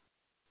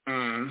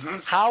 Mm-hmm.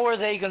 How are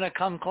they going to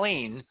come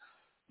clean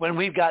when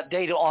we've got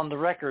data on the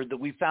record that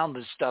we found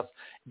this stuff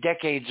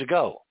decades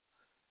ago?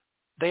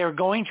 They are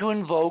going to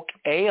invoke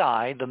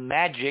AI, the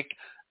magic,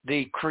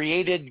 the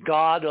created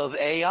god of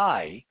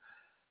AI.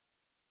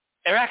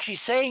 They're actually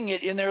saying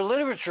it in their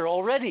literature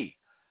already,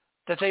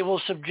 that they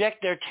will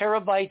subject their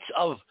terabytes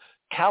of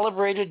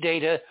calibrated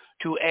data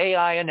to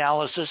AI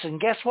analysis. And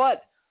guess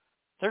what?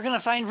 They're going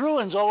to find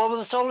ruins all over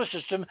the solar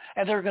system,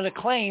 and they're going to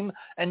claim,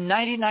 and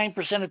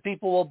 99% of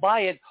people will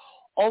buy it,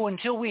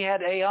 until we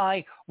had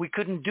AI, we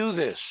couldn't do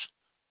this.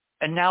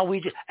 And now we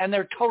do, and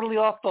they're totally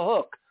off the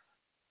hook.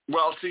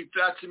 Well, see,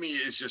 that to me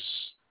is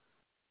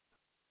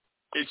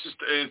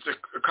it's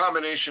a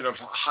combination of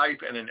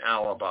hype and an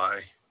alibi,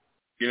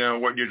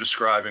 what you're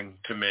describing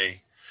to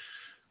me.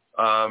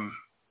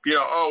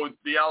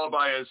 The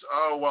alibi is,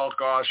 well,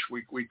 gosh,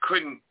 we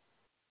couldn't,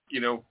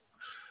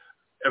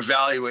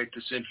 evaluate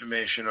this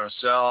information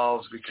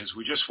ourselves because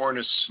we just weren't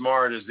as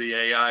smart as the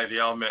AI, the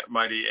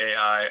almighty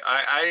AI.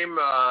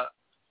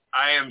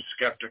 I am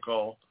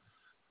skeptical,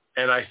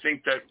 and I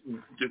think that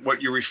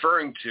what you're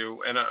referring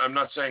to, and I'm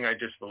not saying I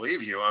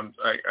disbelieve you.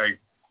 I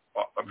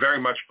very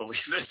much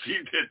believe that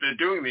they're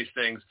doing these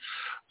things,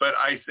 but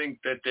I think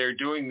that they're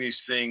doing these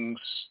things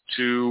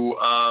to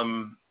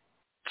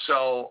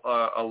sell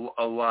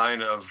a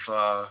line of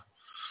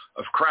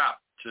crap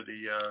to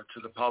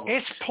the public.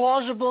 It's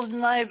plausible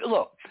deniability.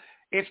 Look,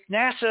 if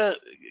NASA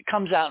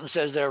comes out and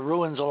says there are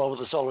ruins all over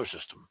the solar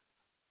system,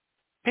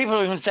 people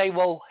are going to say,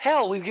 well,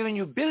 hell, we've given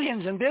you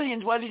billions and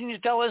billions. Why didn't you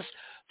tell us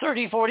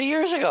 30, 40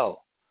 years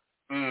ago?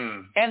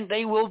 And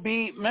they will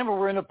be, remember,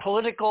 we're in a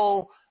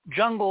political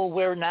jungle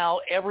where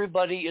now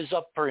everybody is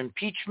up for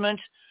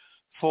impeachment,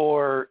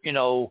 for,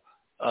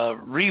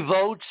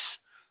 revotes,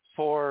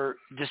 for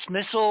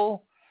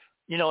dismissal.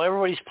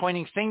 Everybody's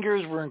pointing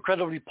fingers. We're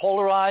incredibly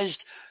polarized.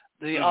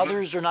 The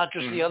others are not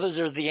just the others,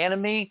 they're the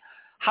enemy.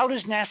 How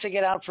does NASA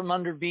get out from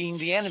under being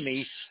the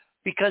enemy?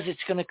 Because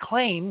it's going to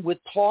claim with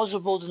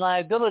plausible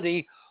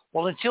deniability,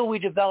 well, until we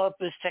develop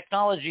this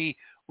technology,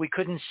 we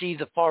couldn't see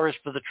the forest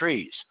for the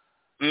trees.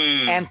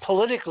 And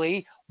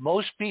politically,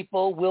 most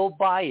people will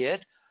buy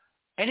it.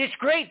 And it's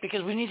great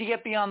because we need to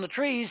get beyond the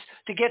trees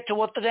to get to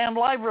what the damn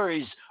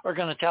libraries are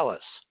going to tell us.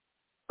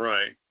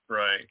 Right.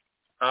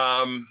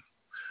 I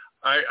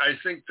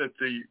think that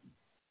the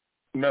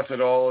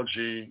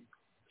methodology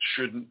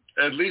should,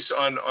 at least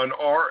on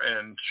our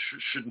end,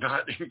 should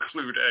not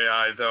include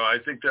AI, though. I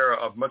think there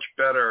are much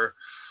better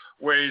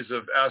ways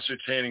of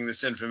ascertaining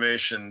this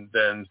information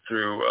than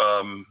through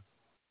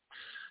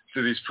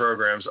these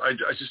programs. I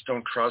just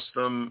don't trust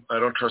them. I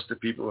don't trust the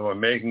people who are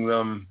making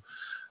them.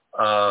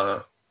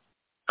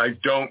 I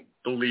don't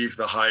believe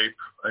the hype.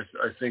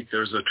 I think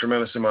there's a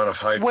tremendous amount of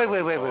hype.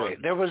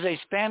 Wait. There was a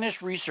Spanish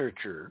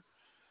researcher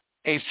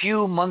a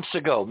few months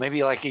ago,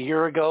 maybe like a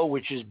year ago,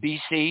 which is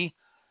BC,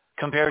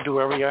 compared to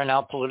where we are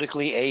now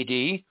politically,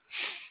 AD.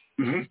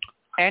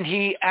 And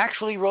he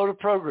actually wrote a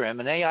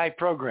program, an AI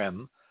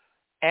program,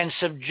 and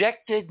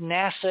subjected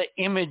NASA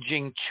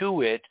imaging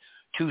to it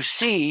to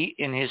see,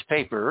 in his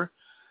paper,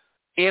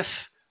 if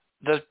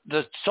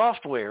the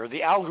software,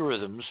 the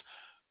algorithms,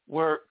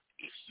 were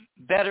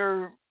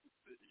better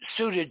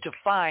suited to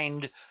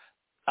find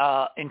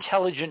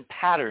intelligent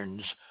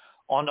patterns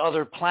on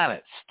other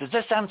planets. Does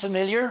that sound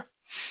familiar?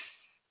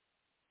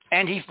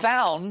 And he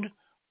found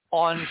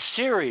on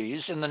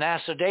Ceres in the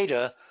NASA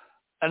data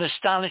an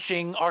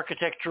astonishing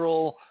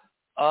architectural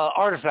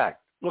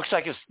artifact. Looks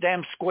like a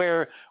damn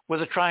square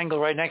with a triangle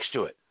right next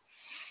to it.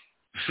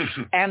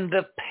 And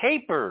the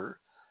paper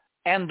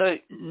and the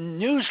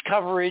news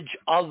coverage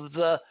of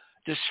the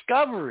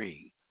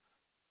discovery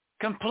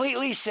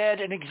completely said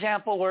an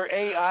example where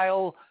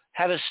AI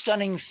had a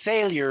stunning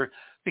failure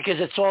because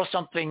it saw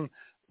something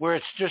where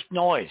it's just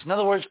noise. In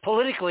other words,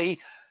 politically,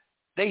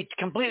 they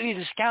completely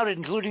discounted,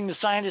 including the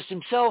scientist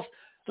himself,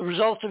 the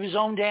results of his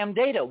own damn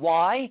data.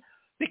 Why?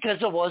 Because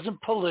it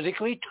wasn't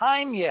politically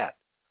timed yet.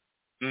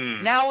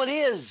 Now it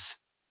is.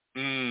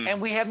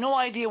 And we have no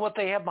idea what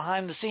they have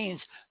behind the scenes.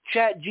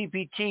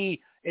 ChatGPT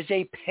is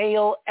a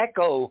pale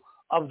echo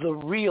of the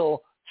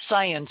real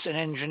science and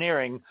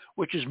engineering,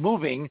 which is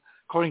moving,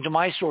 according to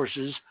my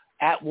sources,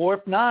 at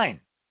warp 9.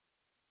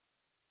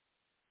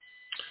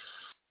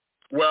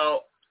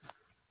 Well,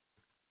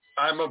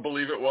 I'm going to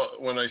believe it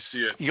when I see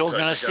it. You're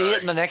going to see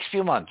it in the next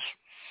few months.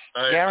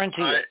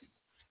 Guarantee it.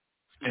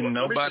 And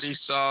nobody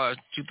saw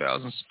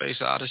 2000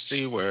 Space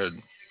Odyssey where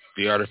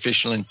the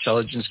artificial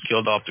intelligence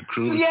killed off the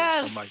crew?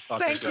 Yes,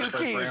 thank you,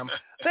 Keith.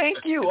 Thank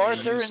you.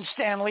 Arthur and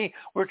Stanley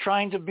were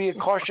trying to be a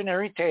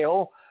cautionary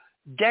tale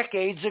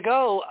decades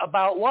ago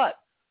about what?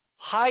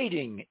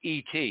 Hiding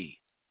E.T.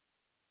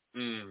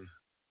 And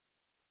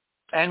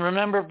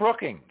remember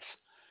Brookings.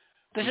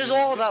 This is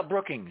all about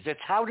Brookings. It's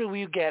how do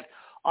we get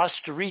us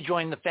to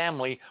rejoin the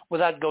family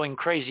without going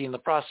crazy in the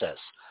process.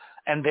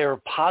 And there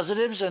are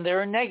positives and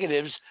there are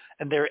negatives,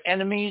 and there are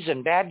enemies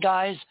and bad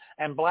guys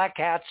and black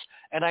hats.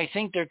 And I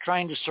think they're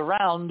trying to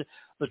surround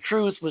the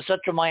truth with such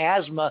a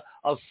miasma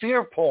of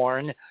fear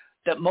porn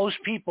that most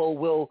people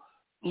will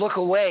look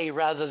away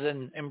rather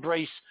than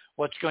embrace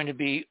what's going to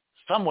be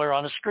somewhere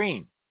on a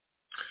screen.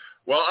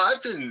 Well,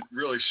 I've been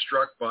really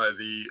struck by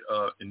the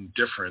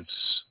indifference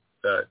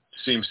that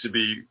seems to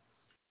be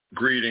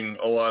greeting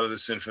a lot of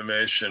this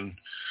information.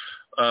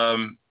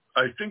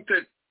 I think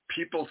that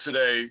people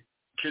today,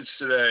 kids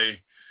today,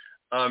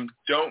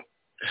 don't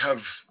have,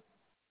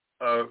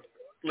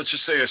 let's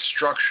just say, a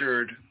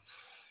structured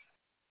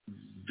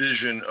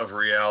vision of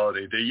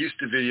reality. They're used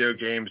to video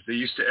games. They're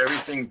used to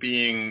everything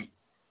being,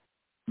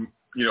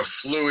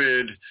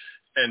 fluid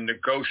and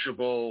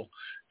negotiable,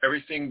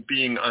 everything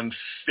being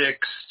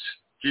unfixed.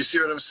 Do you see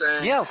what I'm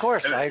saying? Yeah, of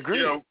course. And, I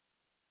agree.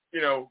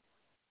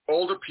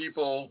 Older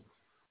people,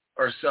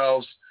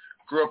 ourselves,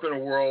 grew up in a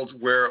world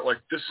where,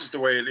 this is the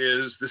way it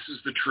is. This is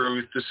the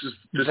truth. This is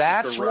the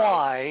That's route.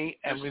 why,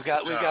 and we've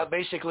got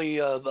basically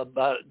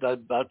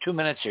about 2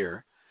 minutes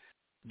here.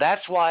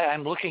 That's why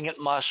I'm looking at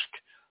Musk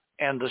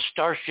and the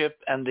Starship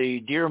and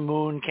the Dear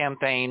Moon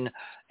campaign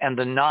and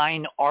the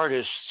 9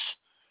 artists,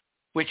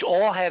 which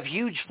all have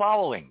huge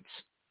followings.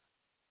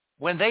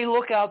 When they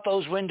look out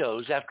those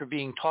windows after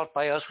being taught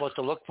by us what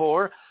to look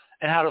for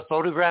and how to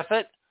photograph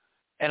it,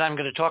 and I'm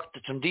going to talk to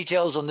some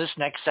details on this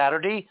next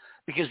Saturday,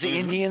 because the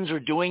Indians are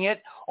doing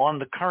it on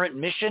the current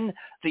mission.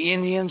 The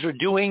Indians are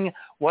doing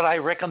what I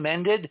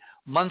recommended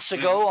months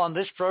ago on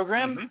this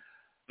program.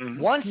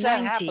 Once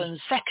that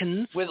happens,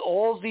 with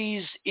all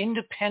these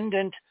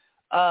independent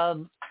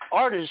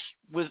artists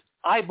with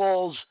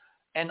eyeballs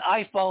and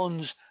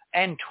iPhones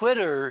and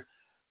Twitter,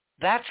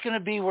 that's going to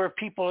be where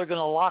people are going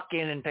to lock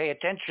in and pay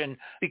attention,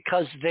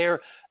 because their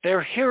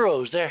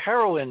heroes, their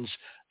heroines,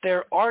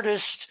 their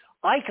artist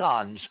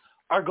icons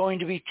are going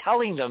to be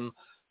telling them,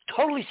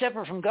 totally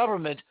separate from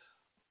government,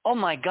 oh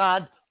my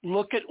God,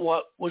 look at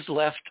what was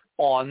left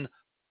on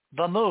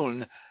the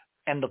moon,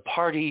 and the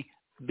party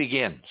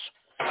begins.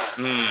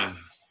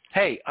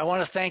 Hey, I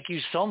want to thank you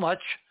so much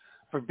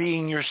for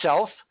being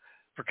yourself,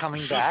 for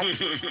coming back.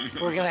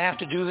 We're going to have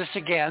to do this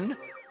again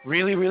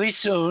really, really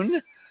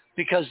soon,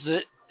 because the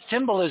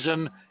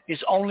symbolism is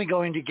only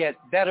going to get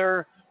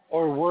better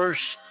or worse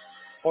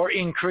or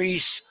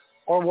increase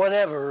or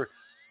whatever,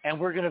 and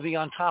we're going to be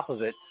on top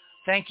of it.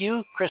 Thank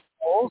you, Chris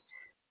Knowles,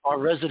 our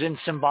resident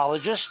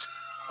symbologist.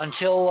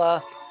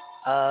 Until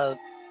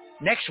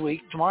next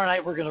week, tomorrow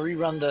night, we're going to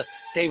rerun the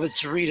David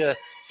Sarita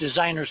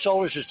Designer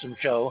Solar System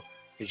show,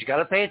 because you got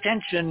to pay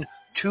attention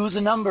to the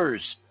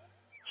numbers.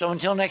 So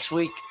until next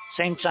week,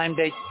 same time,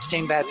 date,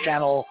 same bat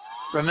channel.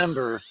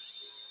 Remember,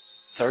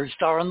 third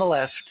star on the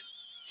left,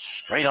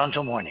 straight on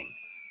till morning.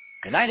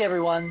 Good night,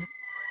 everyone.